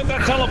 let's alright. hit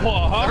that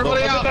teleport, huh?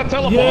 Everybody Let's hit out. that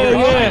teleport. Yeah,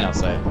 huh? yeah. I'll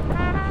say.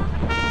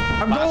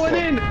 I'm going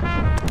in.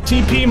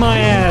 TP my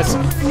ass.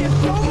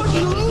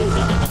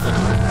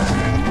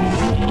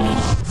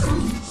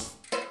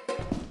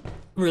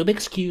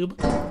 Rubik's Cube.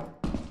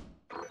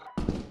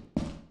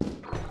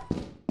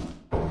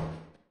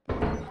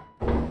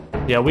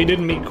 Yeah, we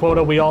didn't meet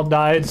quota. We all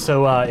died.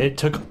 So it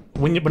took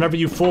whenever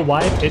you full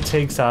wipe, it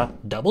takes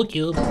double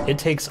cube. It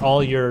takes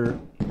all your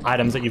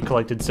items that you've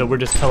collected. So we're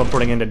just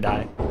teleporting in to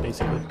die,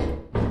 basically.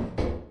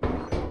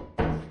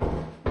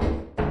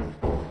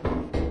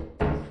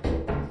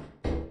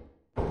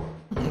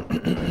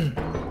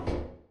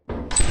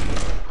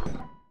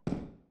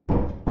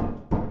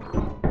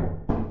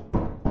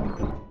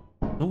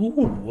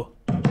 Ooh.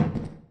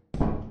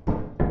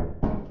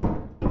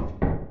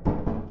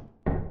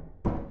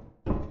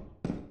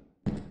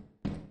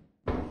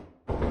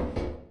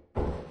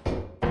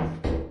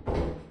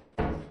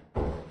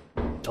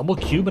 Double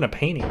cube and a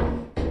painting.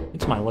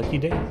 It's my lucky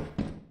day.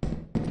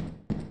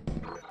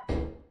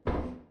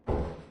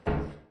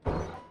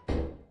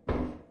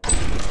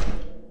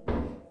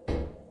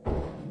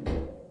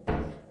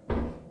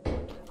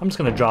 I'm just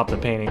gonna drop the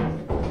painting.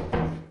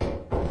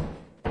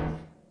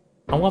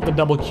 I want the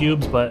double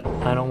cubes, but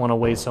I don't want to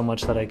waste so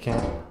much that I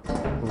can't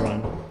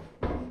run.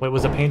 Wait,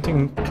 was the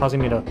painting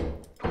causing me to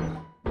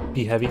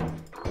be heavy?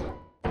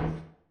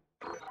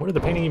 Where did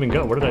the painting even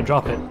go? Where did I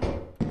drop it?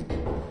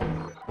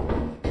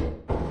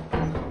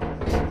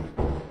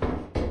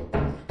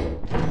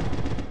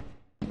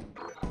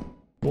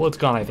 Well, it's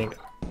gone, I think.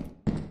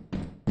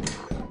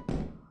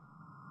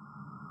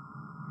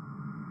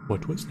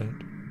 What was that?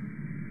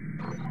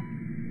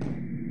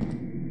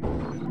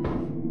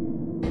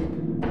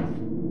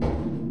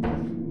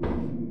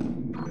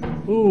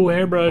 Ooh,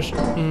 hairbrush.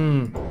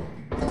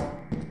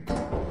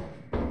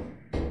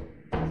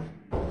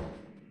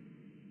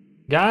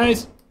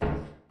 Guys?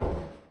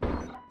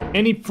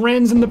 Any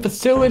friends in the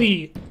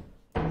facility?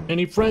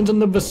 Any friends in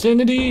the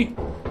vicinity?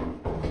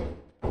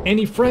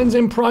 Any friends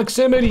in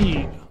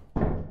proximity?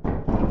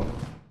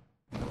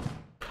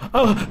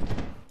 Oh!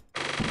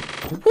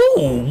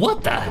 Whoa,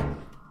 what the?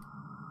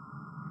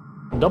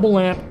 Double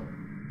lamp.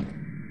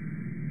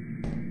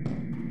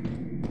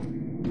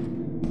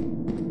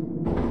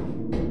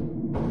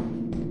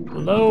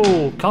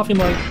 Hello, coffee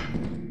mug.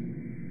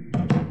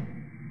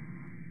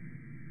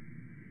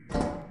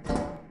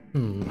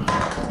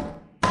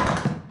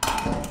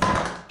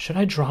 Should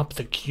I drop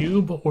the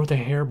cube or the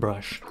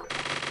hairbrush?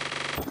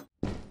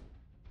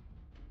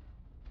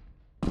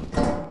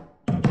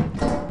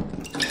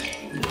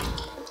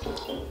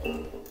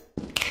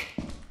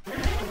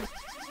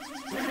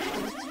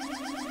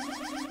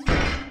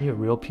 You're a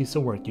real piece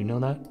of work, you know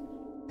that?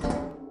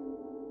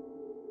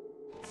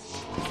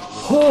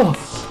 Oh!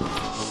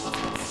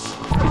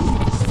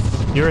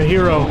 You're a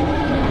hero.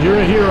 You're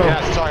a hero.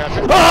 Yeah, sorry,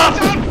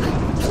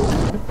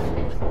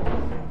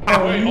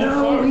 Oh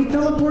no, we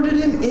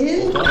teleported him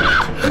in?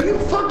 Are you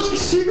fucking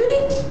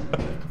serious?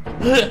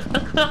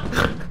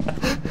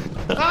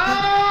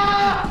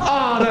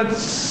 Oh, that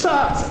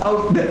sucks.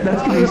 Oh,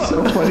 that's gonna be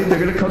so funny. They're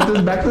gonna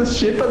come back to the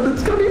ship and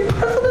it's gonna be a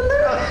person in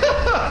there.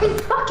 What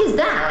the fuck is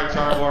that?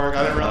 Alright, Charborg, I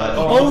didn't realize.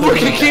 Oh, look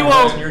at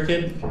Kiwo! You're a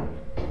kid?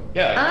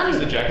 Yeah, is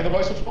the Jack in the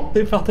Box switchable?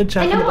 They found the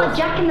Jack in I the know what Box.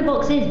 Jack in the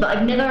Box is, but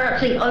I've never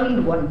actually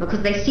owned one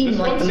because they seem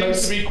like the Seems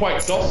most... to be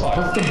quite docile.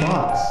 What's the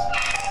box?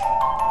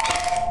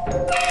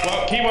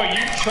 Well, Kiwo,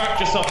 you trapped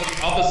yourself on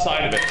the other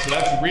side of it, so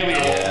that's really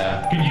awesome.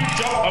 Yeah. Can you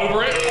jump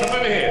over it? Come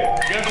over here.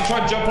 You have to try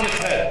and jump on its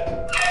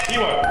head.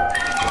 Kiwo,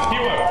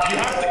 you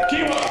have to.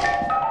 Kiwo!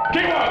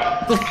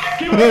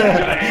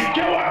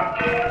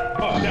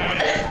 Oh, damn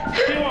it.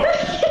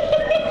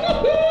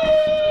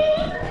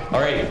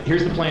 Alright,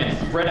 here's the plan.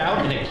 Spread out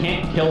and it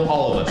can't kill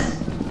all of us.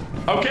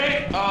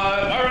 Okay,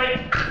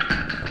 alright.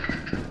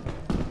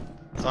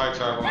 Sorry,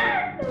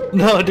 Charborg.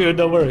 No, dude,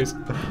 no worries.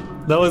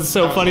 That was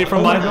so funny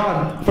from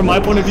my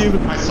point of view.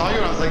 I saw you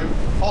and I was like,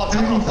 oh, I'll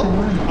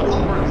teleport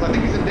because I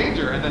think he's in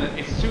danger. And then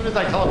as soon as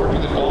I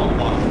teleport, the dog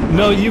walks.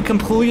 No, you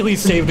completely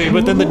saved me,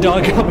 but then the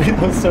dog got me.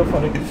 That was so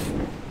funny.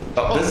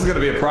 Oh, this is gonna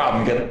be a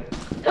problem. Get it?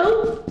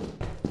 Oh!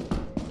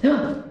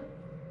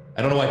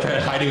 I don't know why I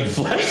tried hiding with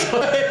the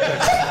flashlight.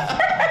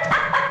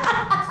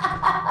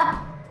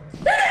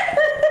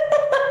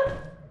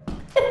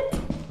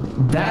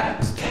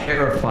 That's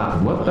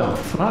terrifying. What the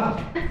fuck?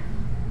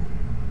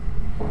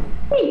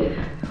 Hey!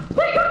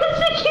 Where was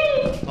the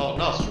key? Oh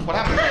no, what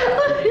happened?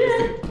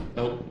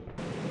 Nope.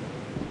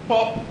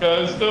 Pop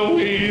goes the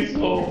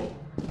weasel.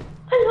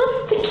 I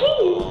lost the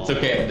key. It's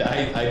okay.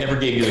 I never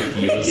gave you the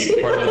key. It was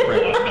part of the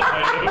prank.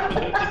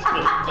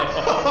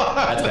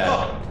 That's bad.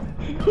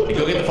 Hey,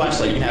 go get the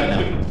flashlight. You can have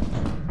it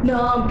now. No,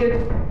 I'm good.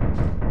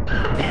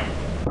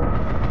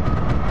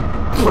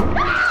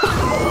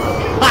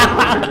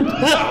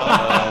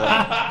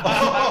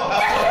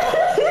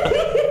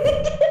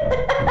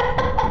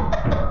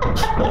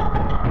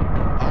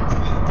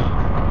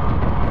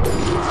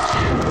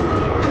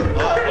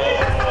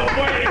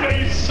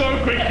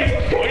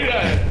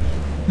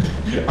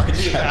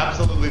 She's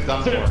absolutely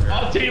done for her.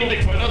 Our team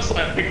liquid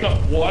picked up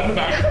one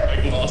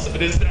magnifying glass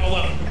and is now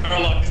left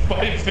paralyzed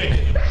by fear.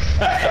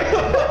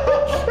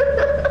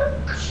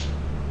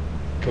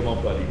 Come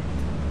on, buddy.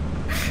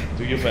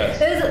 Do your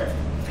best.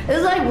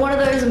 It's like one of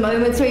those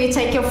moments where you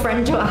take your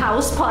friend to a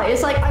house party.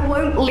 It's like, I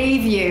won't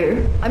leave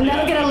you. I'm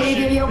never gonna leave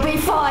you. You'll be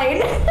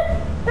fine.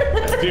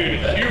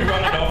 Dude, you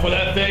running off with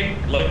that thing,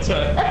 like,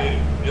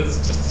 it's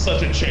just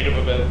such a chain of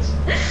events.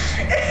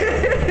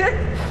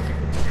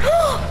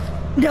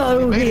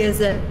 No, he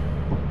isn't.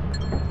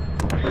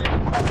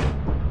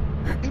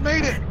 He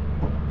made it.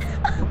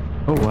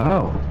 Oh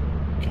wow.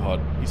 God,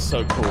 he's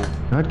so cool.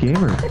 God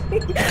gamer.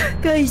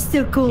 God, he's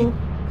so cool.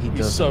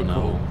 He's so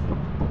cool.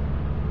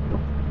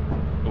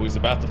 Oh, he's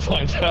about to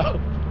find out.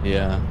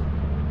 Yeah.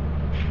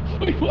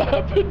 Wait, what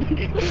happened to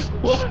you?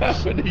 What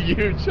happened to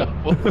you,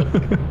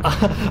 Charborg?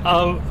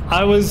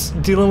 I was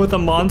dealing with a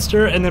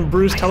monster, and then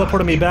Bruce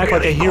teleported me back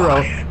like a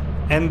hero,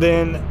 and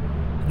then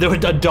there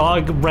was a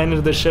dog ran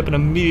into the ship and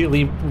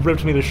immediately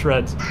ripped me to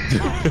shreds.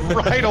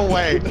 Right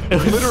away. It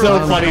was Literally so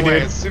right funny, away,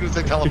 dude. as soon as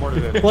they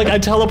teleported in. Like, I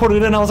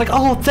teleported in, I was like,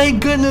 oh,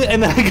 thank goodness,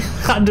 and then I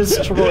got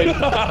destroyed.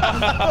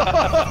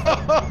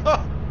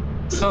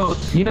 So,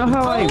 you know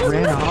how I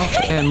ran off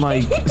and,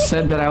 like,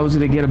 said that I was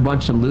gonna get a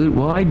bunch of loot?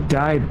 Well, I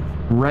died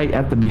right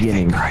at the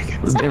beginning.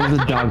 There was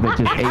a dog that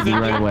just ate me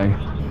right away.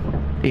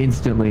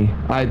 Instantly.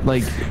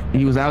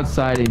 He was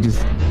outside and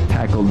just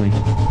tackled me.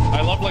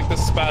 I love, like, the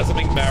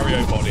spasming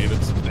Mario body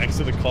that's next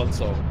to the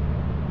console.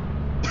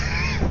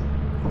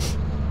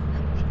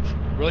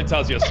 Really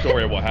tells you a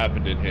story of what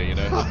happened in here, you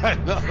know? I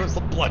know, there's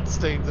the blood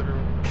stains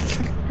everywhere.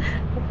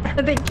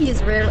 I think he's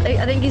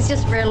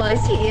just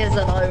realised he is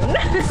alone.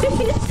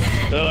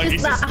 Like,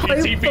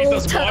 he beats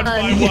us one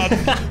by one.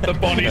 The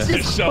bodies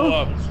just show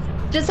up.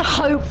 Just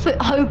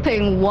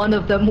hoping one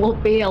of them will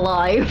be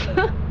alive.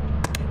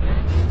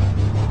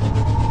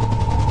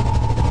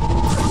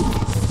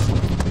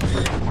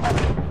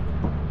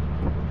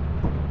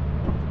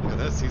 Look at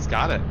this, he's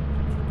got it.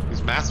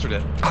 He's mastered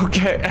it.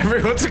 Okay,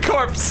 everyone's a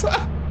corpse.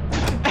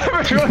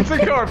 Everyone's a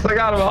corpse. I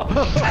got them all.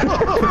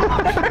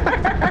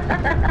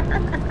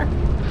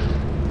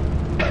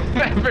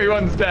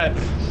 Everyone's dead.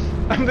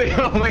 I'm the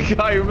only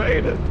guy who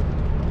made it.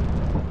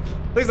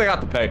 At least I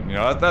got the paint, you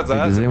know. That's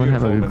Does anyone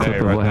have a good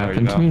clip of what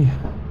happened to me?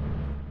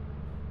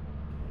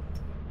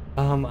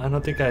 I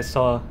don't think I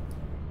saw.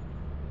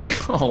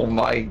 Oh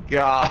my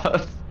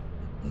god.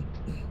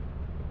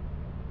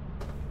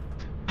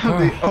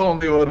 I'm the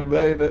only one who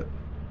made it.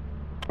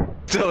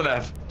 Still an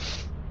F.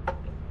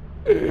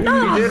 We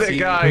did it,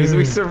 guys.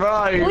 We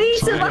survived. We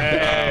survived.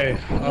 Hey,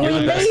 We you're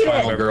the best made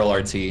final it. girl,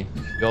 RT. You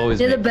always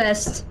You're the make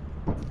best.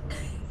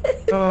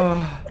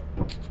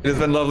 It has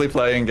been lovely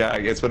playing,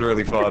 Gag. It's been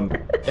really fun. Guys,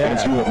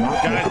 that's really fun.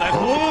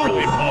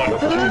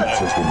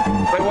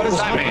 Wait, what does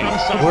that mean?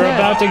 We're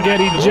about to get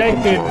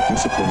ejected.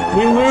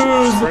 We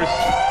lose.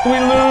 We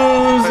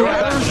lose. Wait,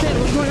 what's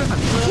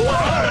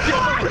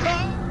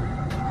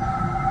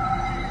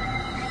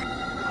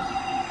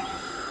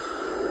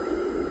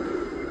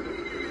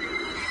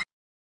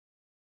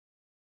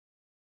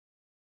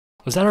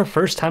Was that our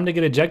first time to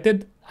get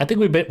ejected? I think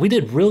we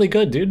did really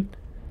good, dude.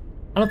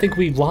 I don't think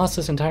we lost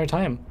this entire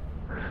time.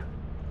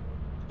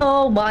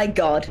 Oh my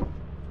god.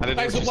 I didn't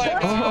know what you said.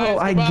 Oh,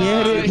 I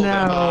get it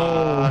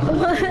now.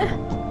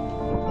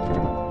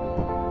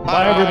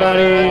 Bye,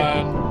 everybody.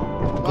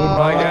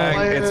 Goodbye,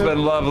 Gang. It's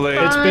been lovely.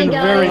 It's been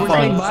very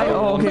fun. Bye.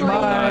 Oh, okay,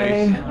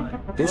 bye.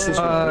 This is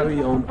your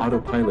very own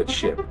autopilot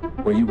ship,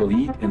 where you will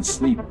eat and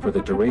sleep for the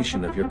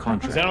duration of your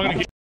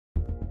contract.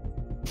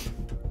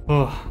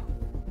 Oh,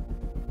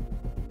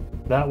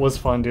 that was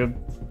fun, dude.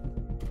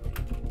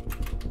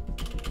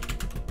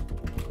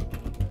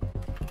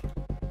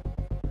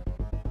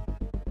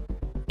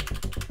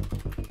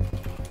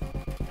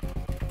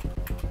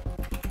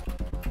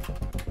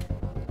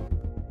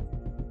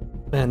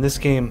 Man, this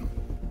game.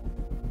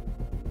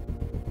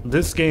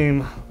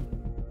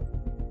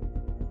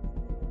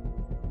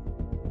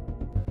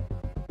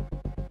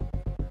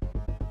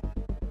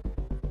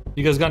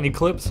 You guys got any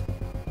clips?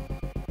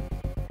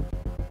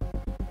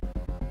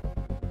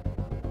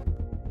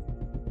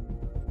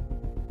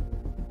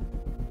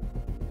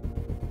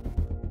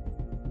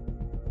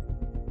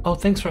 Oh,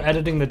 thanks for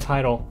editing the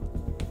title.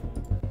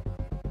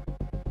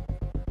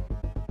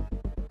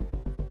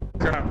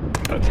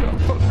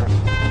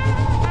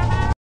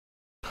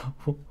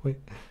 Wait.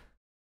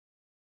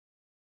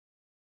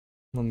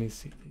 Let me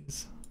see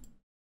these.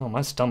 Oh,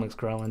 my stomach's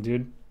growling,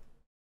 dude.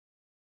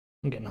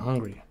 I'm getting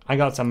hungry. I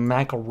got some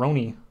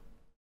macaroni.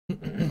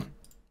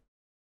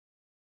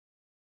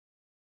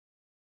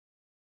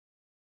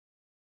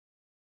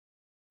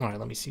 Alright,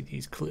 let me see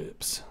these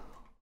clips.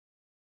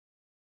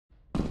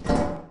 Oops,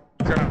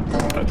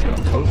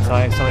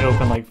 I accidentally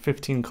opened like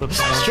 15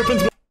 clips.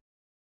 Strippin's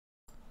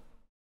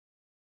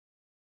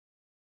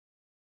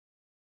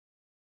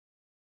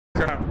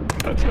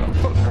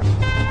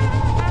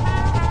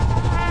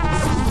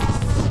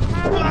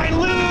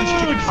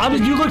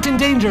you looked in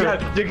danger.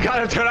 You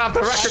gotta turn off the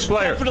record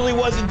player. Definitely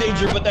was in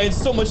danger, but I had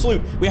so much loot.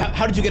 Wait,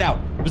 how did you get out?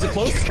 Was it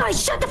close?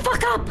 Guys, shut the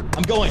fuck up!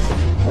 I'm going.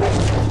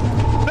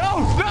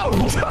 No!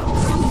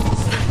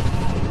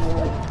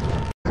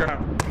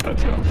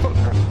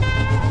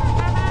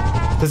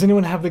 Does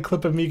anyone have the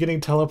clip of me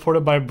getting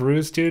teleported by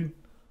Bruce, dude?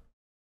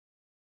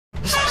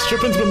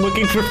 Strippin's been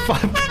looking for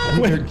 5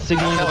 minutes.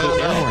 Signaling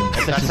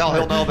That's how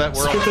he'll know that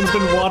we're Strippin's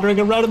been wandering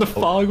around in the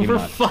fog for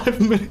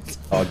 5 minutes.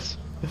 Dogs.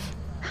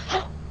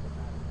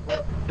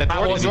 That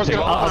door, the door's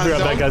gonna I'll be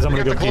right back, guys. I'm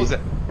gonna go pee. close it.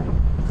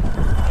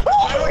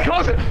 How do I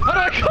close it? How do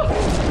I close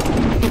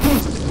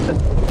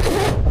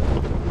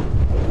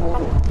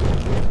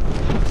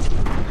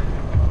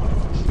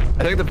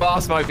I think the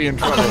boss might be in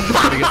trouble.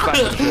 When he gets back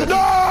to the ship.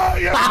 No,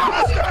 you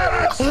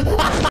bastards!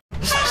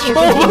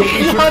 Oh my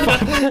god!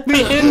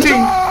 The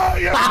ending! No,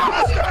 you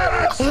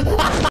bastards!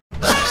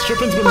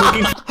 Strippin's been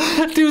looking.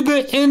 Dude,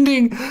 the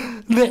ending!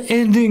 The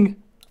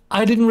ending!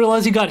 I didn't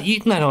realize he got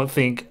eaten, I don't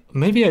think.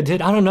 Maybe I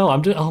did. I don't know.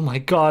 I'm just. Oh my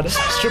god.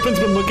 Strippin's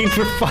been looking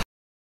for fun.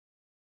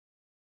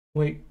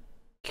 Wait.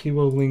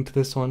 Kiwo linked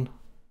this one.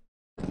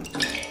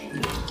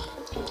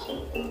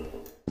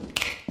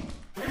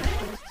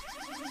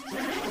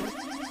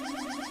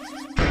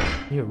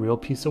 You're a real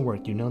piece of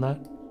work, you know that?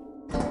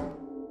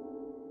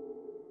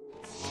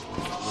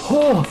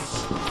 Oh!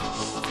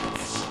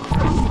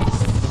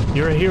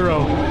 You're a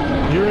hero.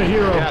 You're a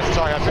hero. Yeah,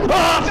 sorry.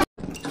 Ah!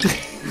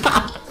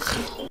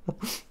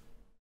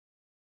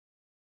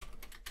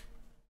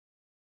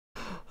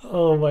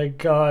 Oh my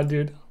god,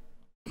 dude.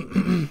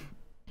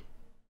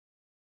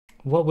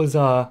 What was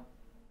We're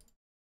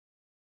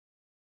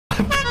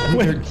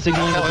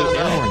signaling with the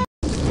air horn.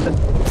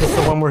 Is this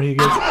the one where he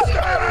gets?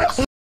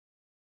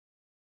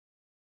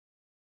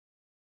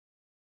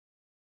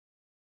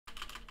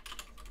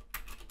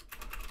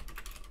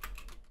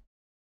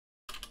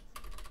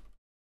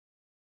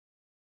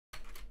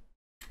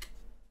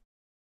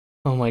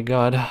 Oh my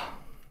god.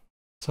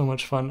 So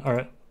much fun.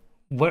 Alright.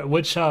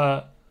 Which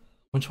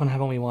one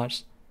haven't we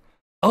watched?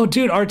 Oh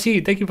dude,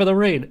 RT, thank you for the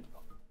raid.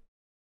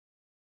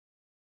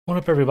 What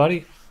up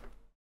everybody?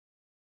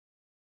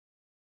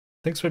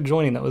 Thanks for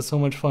joining, that was so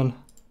much fun.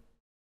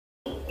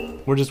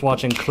 We're just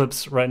watching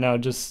clips right now,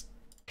 just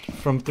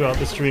from throughout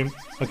the stream.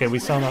 Okay, we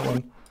saw that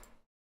one.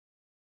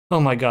 Oh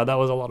my god, that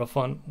was a lot of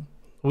fun.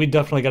 We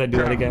definitely gotta do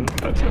that again.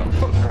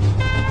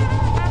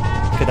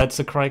 Okay, that's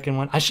the Kraken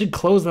one. I should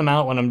close them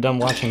out when I'm done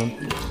watching them.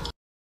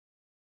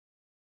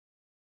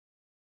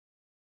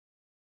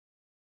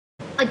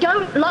 I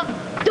don't love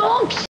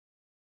dogs!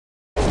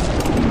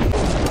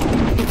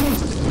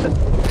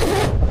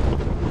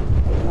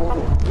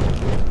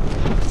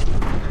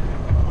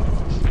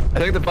 I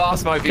think the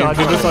boss might be God,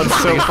 dude, this one's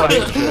so funny.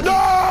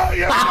 No,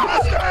 you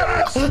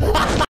bastards!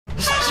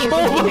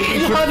 Oh my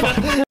god!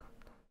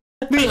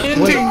 The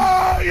ending!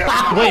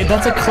 Wait,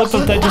 that's a clip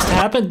of that just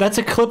happened? That's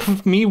a clip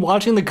of me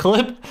watching the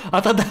clip?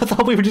 I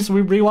thought we were just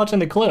rewatching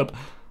the clip.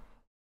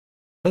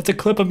 That's a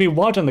clip of me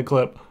watching the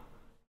clip.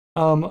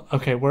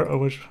 Okay,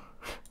 which...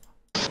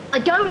 I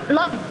don't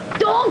love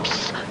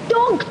dogs!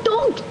 Dog!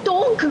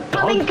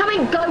 Coming,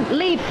 go,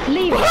 leave,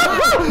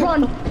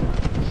 run!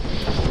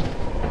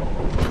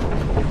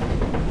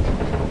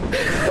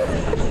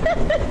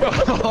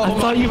 I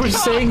thought you were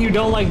saying you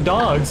don't like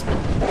dogs.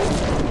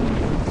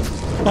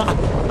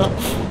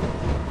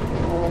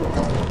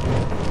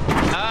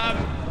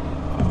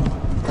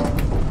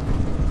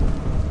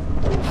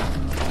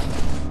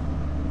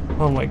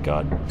 Oh my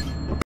god.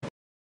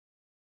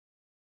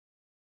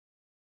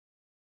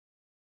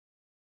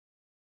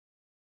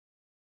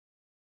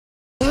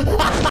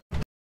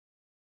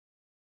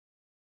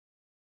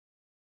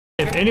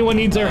 If anyone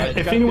needs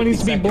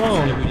to be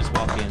blown. We just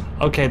walk in.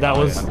 Okay, that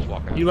was.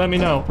 You let me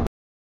know.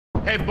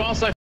 Hey,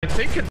 boss, I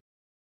think it's...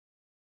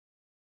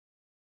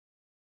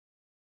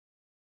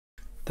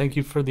 Thank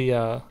you for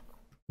the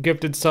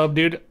gifted sub,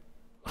 dude.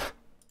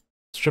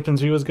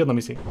 Strippin's view was good. Let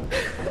me see.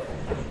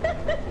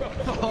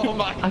 Oh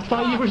my I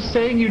thought you were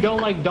saying you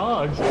don't like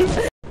dogs.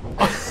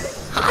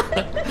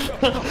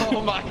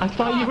 Oh my I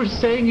thought you were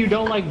saying you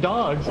don't like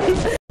dogs.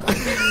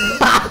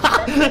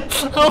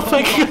 Oh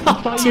my god!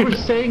 I thought you were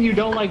saying you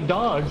don't like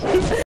dogs.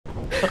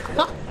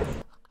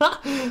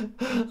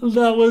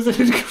 That was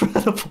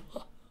incredible.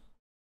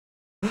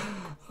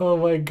 Oh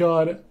my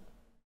god.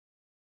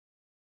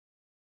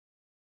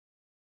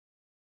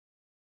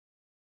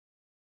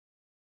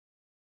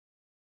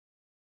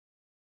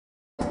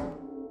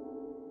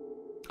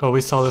 Oh,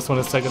 we saw this one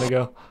a second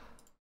ago.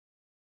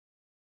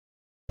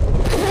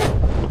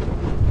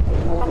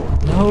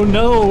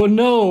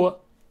 No!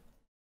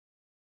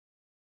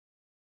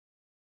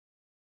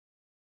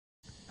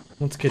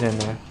 Let's get in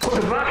there.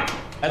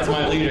 That's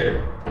my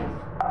leader.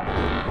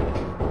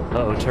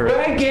 Uh-oh, turret.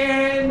 Back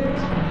in!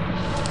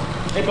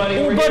 Hey, buddy.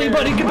 Oh, buddy,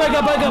 get back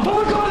up!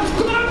 Oh, God,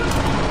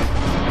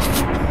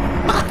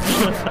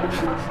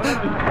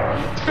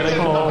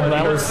 Oh,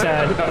 that was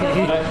sad.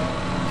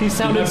 He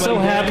sounded so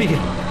happy.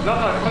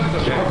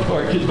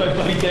 Charborg, is my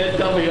buddy dead?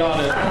 Tell me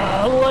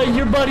honest.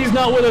 Your buddy's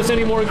not with us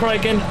anymore,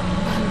 Kraken.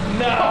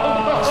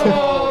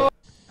 No!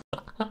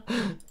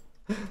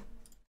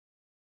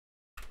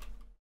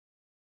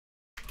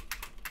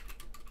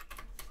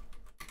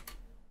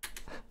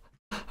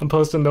 I'm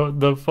posting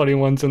the funny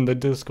ones in the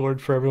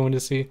Discord for everyone to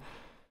see.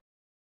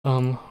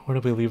 Where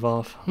did we leave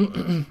off?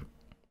 No!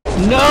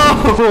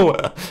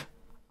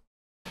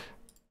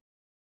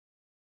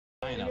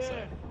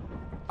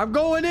 I'm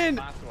going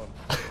in!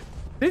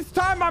 This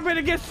time I'm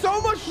gonna get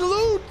so much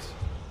loot!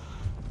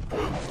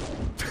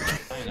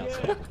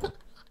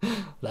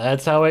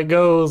 That's how it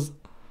goes.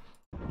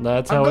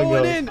 That's how it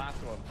goes. In.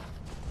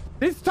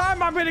 This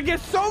time I'm gonna get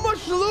so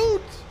much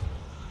loot.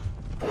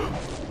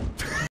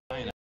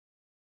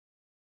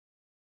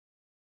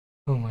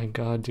 Oh my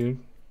god, dude.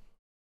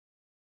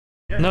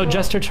 No,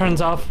 Jester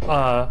turns off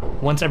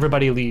once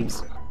everybody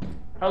leaves.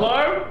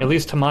 Hello? At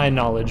least to my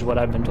knowledge, what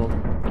I've been told.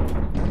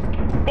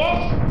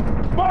 Boss!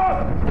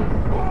 Boss!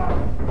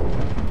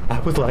 I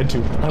was lied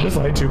to. I was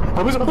lied to.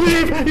 I was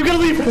leave! You gotta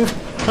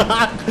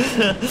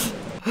leave!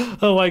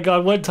 Oh my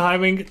god, what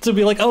timing to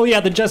be like, oh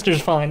yeah, the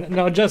Jester's fine.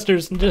 No,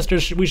 Jester's,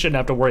 we shouldn't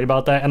have to worry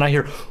about that. And I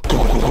hear.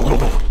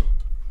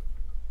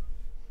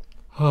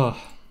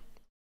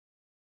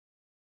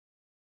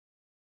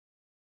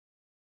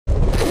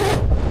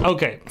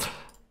 Okay.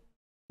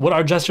 What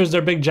are Jesters?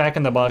 They're big Jack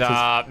in the Boxes.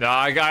 Nah,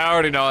 I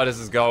already know how this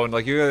is going.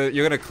 Like you're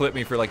gonna clip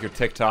me for like your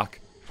TikTok.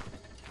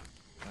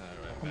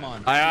 Come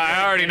on.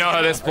 I already know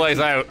how this plays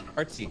out.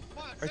 Artsy,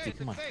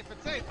 come on.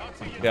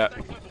 Yeah.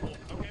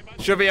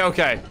 Should be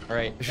okay. All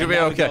right. Should be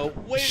okay.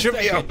 Should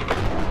be okay.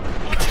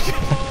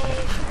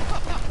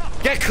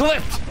 Get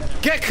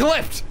clipped! Get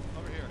clipped!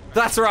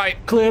 That's right.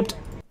 Clipped.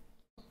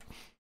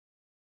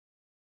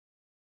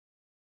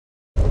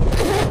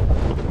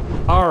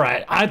 All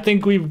right, I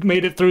think we've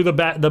made it through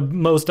the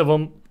most of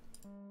them.